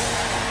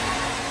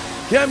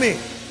 Hear me.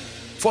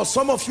 For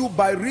some of you,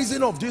 by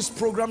reason of this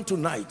program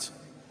tonight,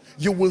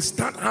 you will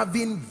start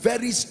having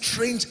very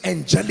strange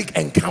angelic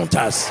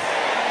encounters.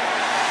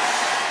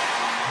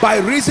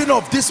 By reason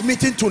of this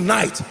meeting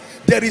tonight,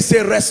 there is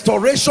a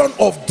restoration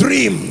of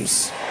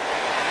dreams,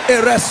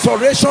 a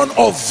restoration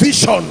of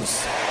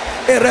visions,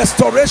 a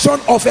restoration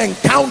of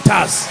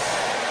encounters.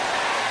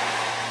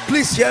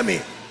 Please hear me.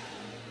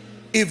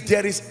 If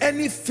there is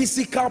any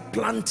physical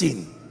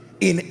planting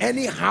in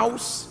any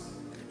house,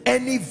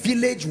 any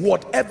village,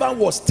 whatever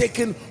was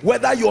taken,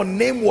 whether your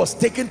name was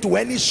taken to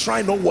any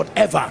shrine or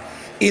whatever,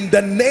 in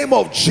the name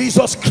of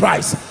Jesus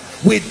Christ,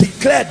 we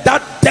declare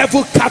that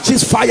devil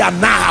catches fire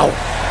now.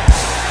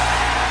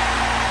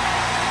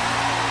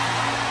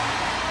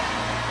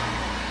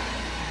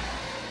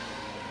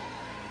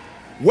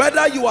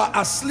 Whether you are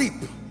asleep,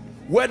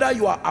 whether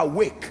you are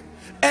awake,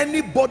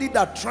 anybody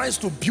that tries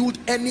to build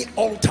any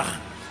altar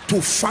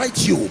to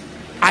fight you,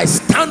 I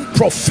stand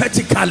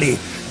prophetically,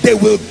 they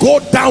will go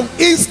down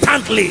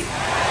instantly.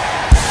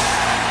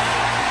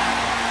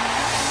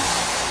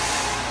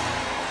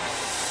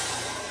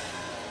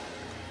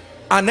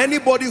 And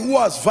anybody who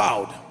has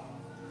vowed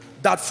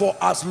that for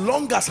as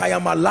long as I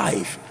am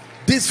alive,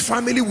 this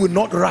family will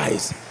not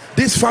rise,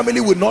 this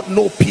family will not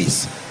know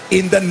peace,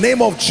 in the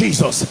name of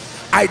Jesus,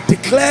 I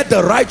declare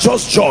the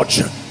righteous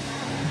judge,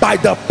 by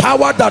the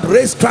power that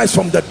raised Christ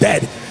from the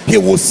dead, he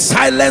will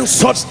silence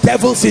such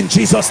devils in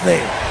Jesus'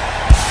 name.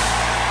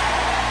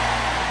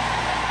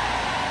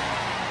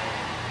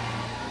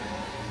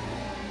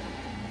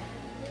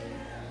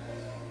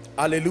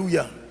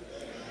 Hallelujah.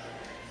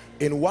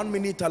 In 1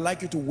 minute, I'd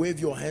like you to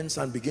wave your hands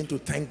and begin to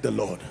thank the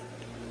Lord.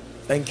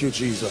 Thank you,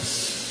 Jesus.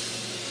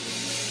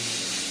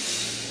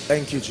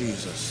 Thank you,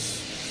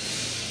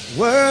 Jesus.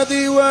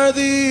 Worthy,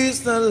 worthy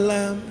is the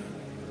Lamb.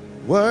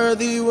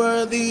 Worthy,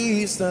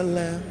 worthy is the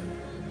Lamb.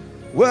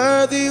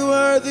 Worthy,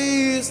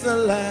 worthy is the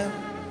Lamb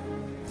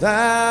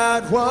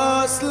that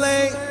was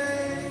slain.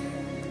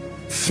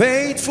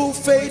 Faithful,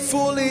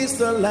 faithful is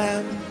the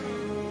Lamb.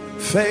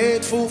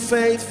 Faithful,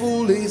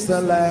 faithful is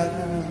the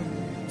Lamb.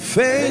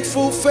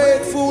 Faithful,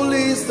 faithful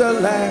is the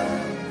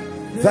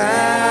Lamb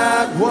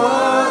that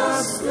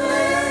was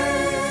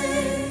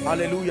slain.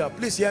 Hallelujah.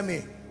 Please hear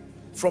me.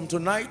 From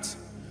tonight,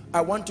 I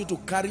want you to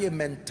carry a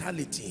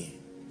mentality,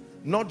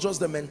 not just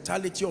the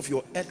mentality of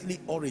your earthly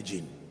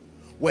origin.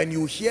 When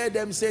you hear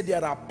them say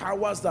there are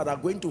powers that are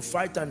going to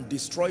fight and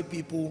destroy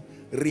people,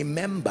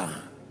 remember,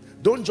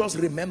 don't just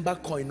remember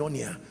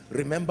Koinonia,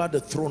 remember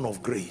the throne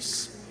of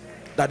grace,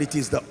 that it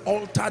is the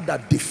altar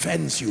that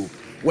defends you.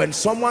 When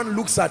someone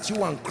looks at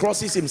you and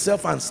crosses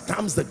himself and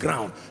stamps the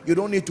ground, you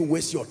don't need to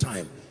waste your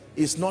time.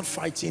 He's not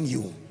fighting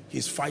you,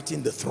 he's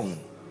fighting the throne.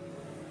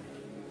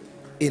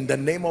 In the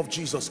name of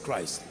Jesus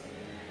Christ.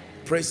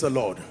 Praise the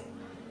Lord.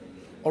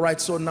 All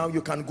right, so now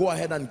you can go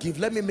ahead and give.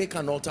 Let me make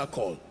an altar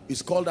call.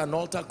 It's called an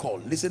altar call.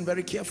 Listen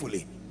very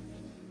carefully.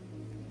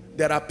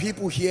 There are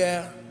people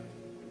here,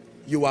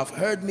 you have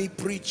heard me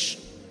preach,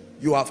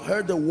 you have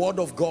heard the word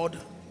of God,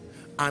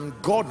 and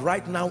God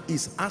right now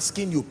is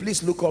asking you,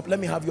 please look up, let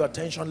me have your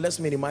attention, let's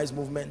minimize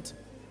movement.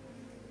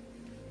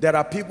 There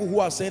are people who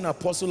are saying,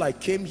 Apostle, I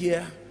came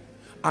here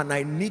and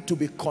I need to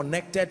be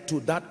connected to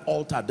that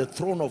altar, the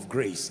throne of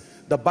grace.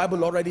 The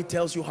Bible already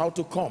tells you how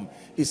to come.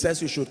 It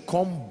says you should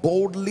come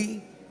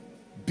boldly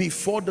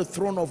before the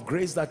throne of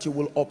grace, that you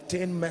will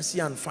obtain mercy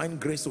and find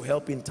grace to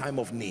help in time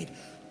of need.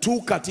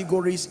 Two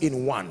categories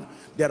in one.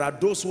 There are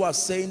those who are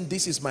saying,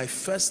 this is my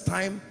first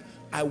time,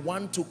 I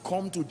want to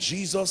come to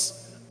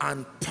Jesus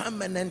and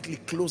permanently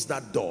close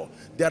that door.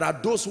 There are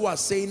those who are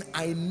saying,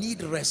 I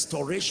need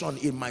restoration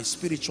in my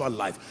spiritual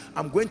life.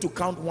 I'm going to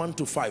count 1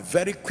 to 5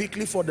 very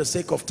quickly for the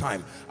sake of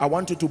time. I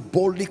want you to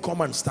boldly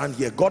come and stand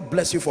here. God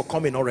bless you for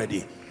coming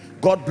already.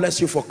 God bless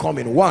you for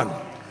coming. 1.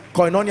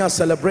 Koinonia,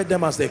 celebrate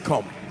them as they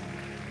come.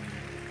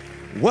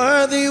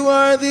 Worthy,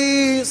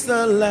 worthy is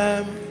the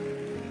Lamb.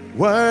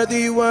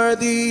 Worthy,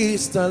 worthy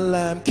is the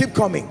Lamb. Keep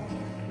coming.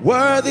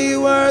 Worthy,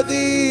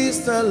 worthy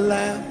is the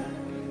Lamb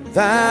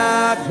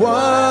that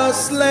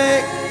was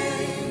slain.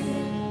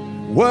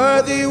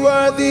 Worthy,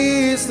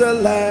 worthy is the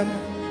Lamb.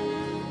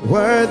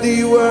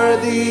 Worthy,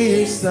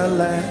 worthy is the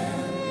Lamb.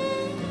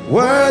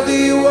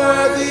 Worthy,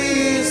 worthy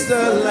is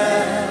the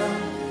Lamb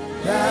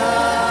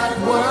that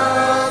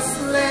was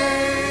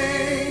slain.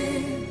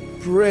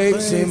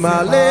 Praise him,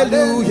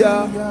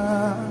 hallelujah.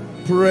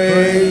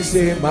 Praise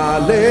him,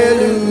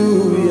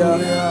 hallelujah.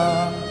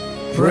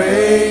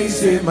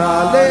 Praise him,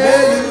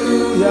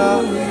 hallelujah.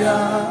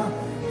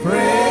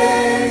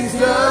 Praise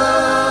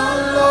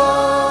the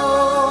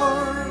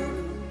Lord.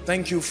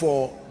 Thank you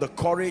for the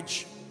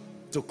courage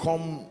to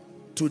come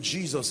to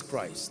Jesus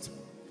Christ.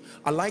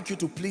 I'd like you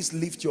to please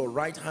lift your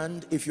right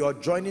hand. If you are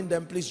joining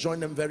them, please join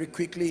them very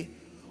quickly.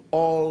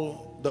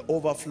 All the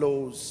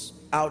overflows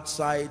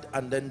outside,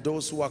 and then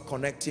those who are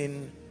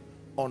connecting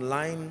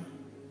online.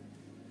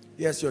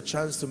 Here's your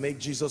chance to make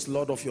Jesus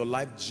Lord of your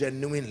life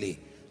genuinely,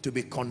 to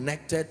be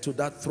connected to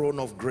that throne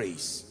of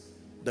grace,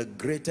 the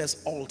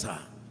greatest altar.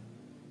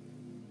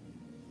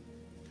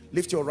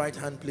 Lift your right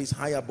hand, please,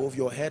 high above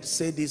your head.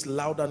 Say this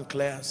loud and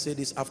clear. Say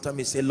this after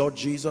me. Say, Lord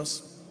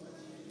Jesus,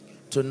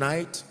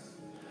 tonight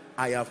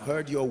I have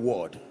heard your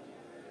word.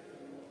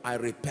 I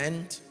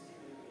repent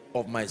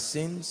of my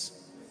sins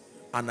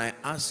and I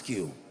ask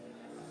you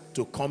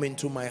to come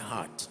into my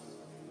heart.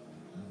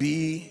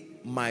 Be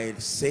my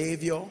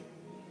Savior,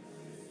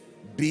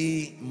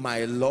 be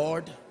my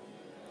Lord,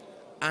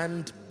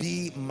 and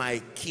be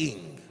my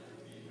King.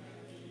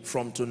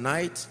 From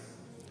tonight,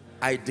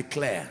 I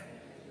declare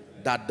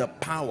that the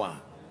power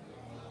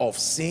of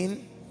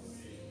sin,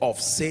 of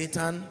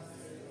Satan,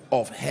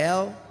 of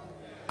hell,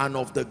 and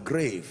of the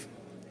grave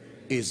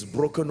is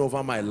broken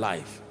over my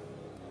life.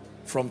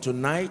 From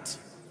tonight,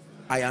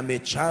 I am a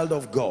child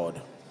of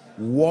God,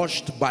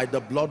 washed by the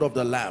blood of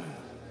the Lamb.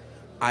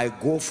 I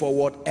go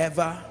forward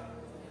ever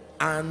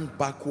and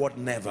backward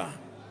never.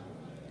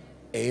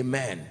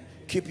 Amen.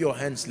 Keep your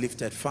hands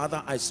lifted.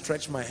 Father, I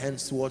stretch my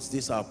hands towards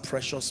these our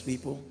precious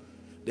people.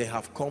 They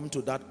have come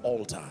to that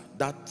altar,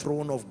 that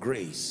throne of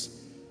grace,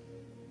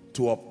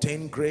 to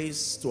obtain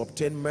grace, to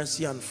obtain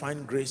mercy and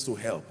find grace to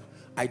help.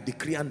 I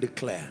decree and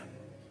declare,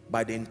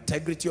 by the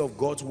integrity of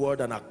God's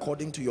word and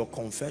according to your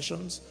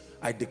confessions,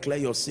 I declare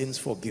your sins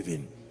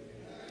forgiven.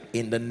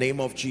 In the name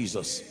of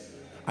Jesus,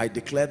 I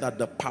declare that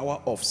the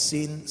power of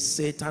sin,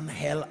 Satan,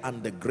 hell,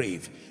 and the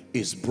grave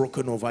is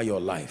broken over your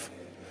life.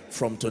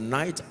 From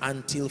tonight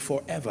until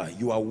forever,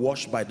 you are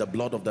washed by the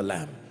blood of the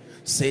Lamb.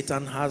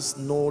 Satan has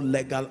no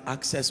legal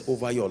access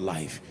over your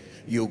life.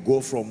 You go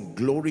from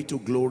glory to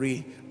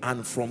glory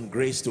and from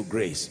grace to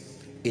grace.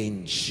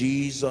 In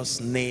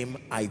Jesus' name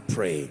I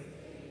pray.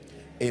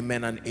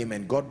 Amen and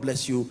amen. God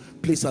bless you.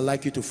 Please, I'd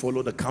like you to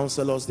follow the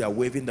counselors. They are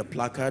waving the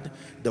placard.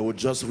 They will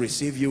just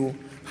receive you,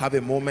 have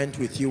a moment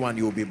with you, and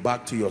you'll be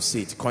back to your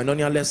seat.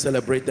 Koinonia, let's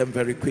celebrate them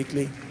very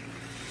quickly.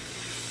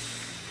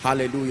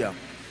 Hallelujah.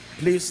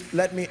 Please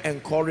let me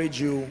encourage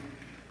you.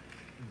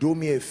 Do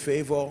me a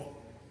favor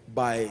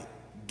by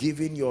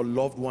giving your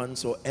loved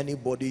ones or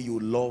anybody you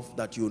love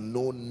that you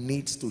know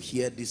needs to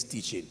hear this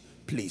teaching.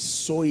 Please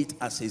sow it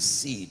as a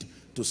seed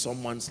to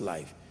someone's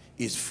life.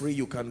 It's free.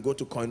 You can go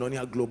to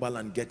Koinonia Global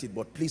and get it,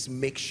 but please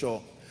make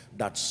sure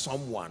that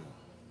someone,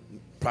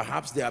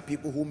 perhaps there are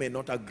people who may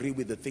not agree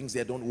with the things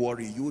there. Don't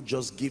worry, you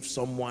just give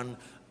someone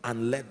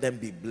and let them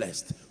be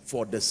blessed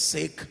for the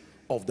sake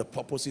of the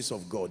purposes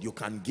of God. You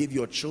can give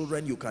your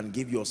children, you can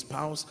give your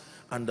spouse,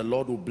 and the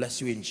Lord will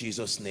bless you in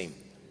Jesus' name.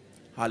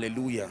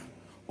 Hallelujah.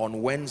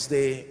 On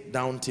Wednesday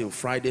down till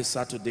Friday,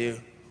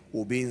 Saturday,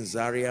 we'll be in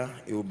Zaria.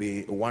 It will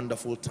be a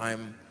wonderful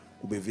time.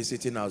 We'll be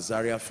visiting our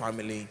Zaria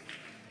family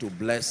to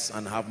bless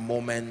and have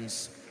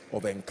moments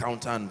of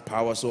encounter and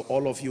power. So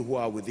all of you who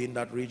are within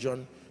that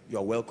region, you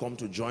are welcome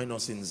to join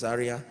us in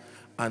Zaria.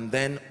 And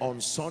then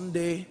on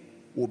Sunday,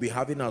 we'll be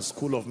having our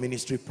School of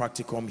Ministry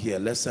practicum here.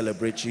 Let's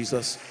celebrate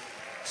Jesus.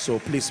 So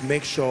please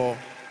make sure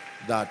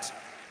that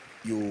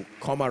you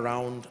come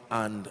around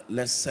and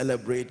let's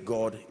celebrate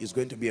God. It's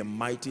going to be a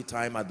mighty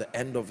time. At the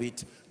end of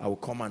it, I will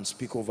come and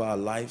speak over our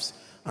lives,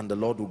 and the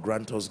Lord will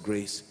grant us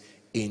grace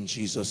in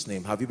Jesus'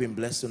 name. Have you been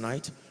blessed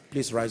tonight?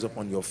 Please rise up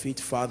on your feet.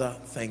 Father,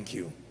 thank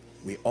you.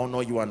 We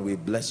honor you and we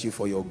bless you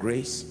for your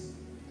grace.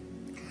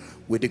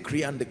 We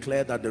decree and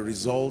declare that the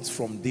results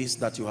from this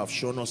that you have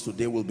shown us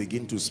today will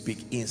begin to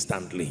speak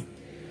instantly.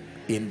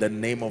 In the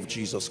name of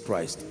Jesus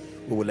Christ,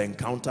 we will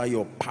encounter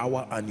your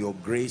power and your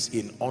grace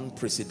in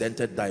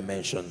unprecedented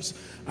dimensions.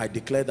 I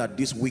declare that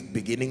this week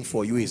beginning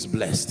for you is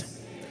blessed.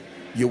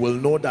 You will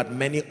know that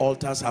many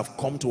altars have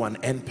come to an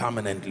end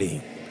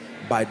permanently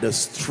by the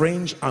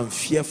strange and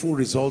fearful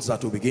results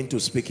that will begin to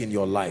speak in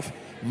your life.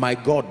 My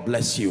God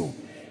bless you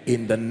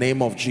in the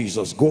name of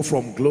Jesus. Go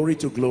from glory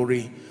to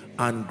glory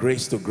and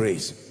grace to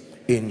grace.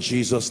 In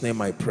Jesus'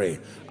 name I pray.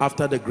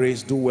 After the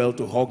grace, do well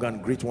to hug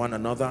and greet one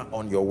another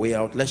on your way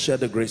out. Let's share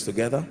the grace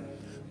together.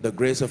 The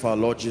grace of our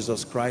Lord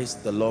Jesus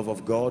Christ, the love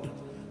of God,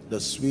 the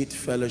sweet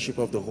fellowship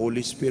of the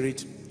Holy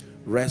Spirit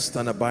rest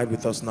and abide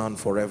with us now and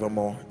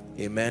forevermore.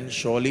 Amen.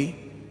 Surely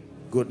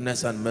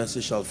goodness and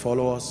mercy shall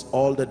follow us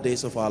all the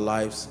days of our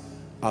lives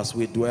as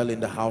we dwell in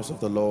the house of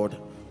the Lord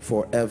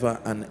forever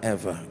and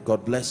ever.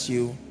 God bless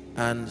you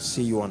and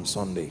see you on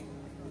Sunday.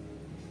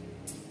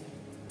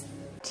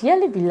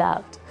 Dearly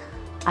beloved,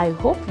 I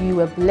hope you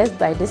were blessed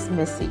by this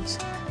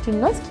message. Do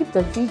not keep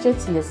the video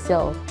to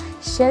yourself.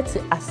 Share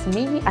to as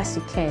many as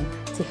you can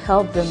to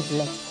help them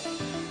bless.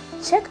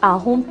 Check our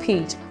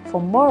homepage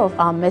for more of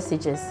our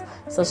messages.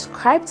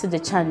 Subscribe to the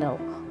channel,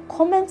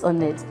 comment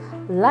on it,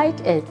 like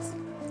it.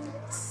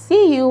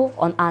 See you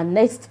on our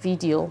next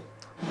video.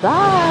 Bye.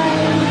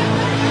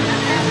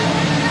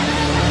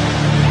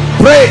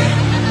 Pray,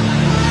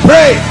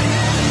 pray,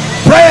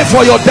 pray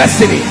for your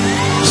destiny.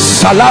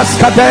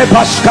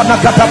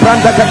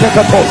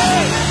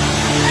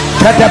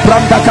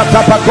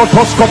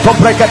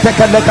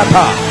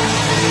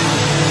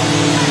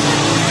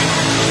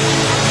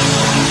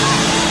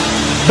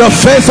 The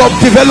phase of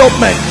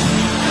development.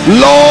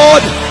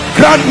 Lord,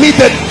 grant me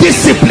the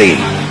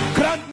discipline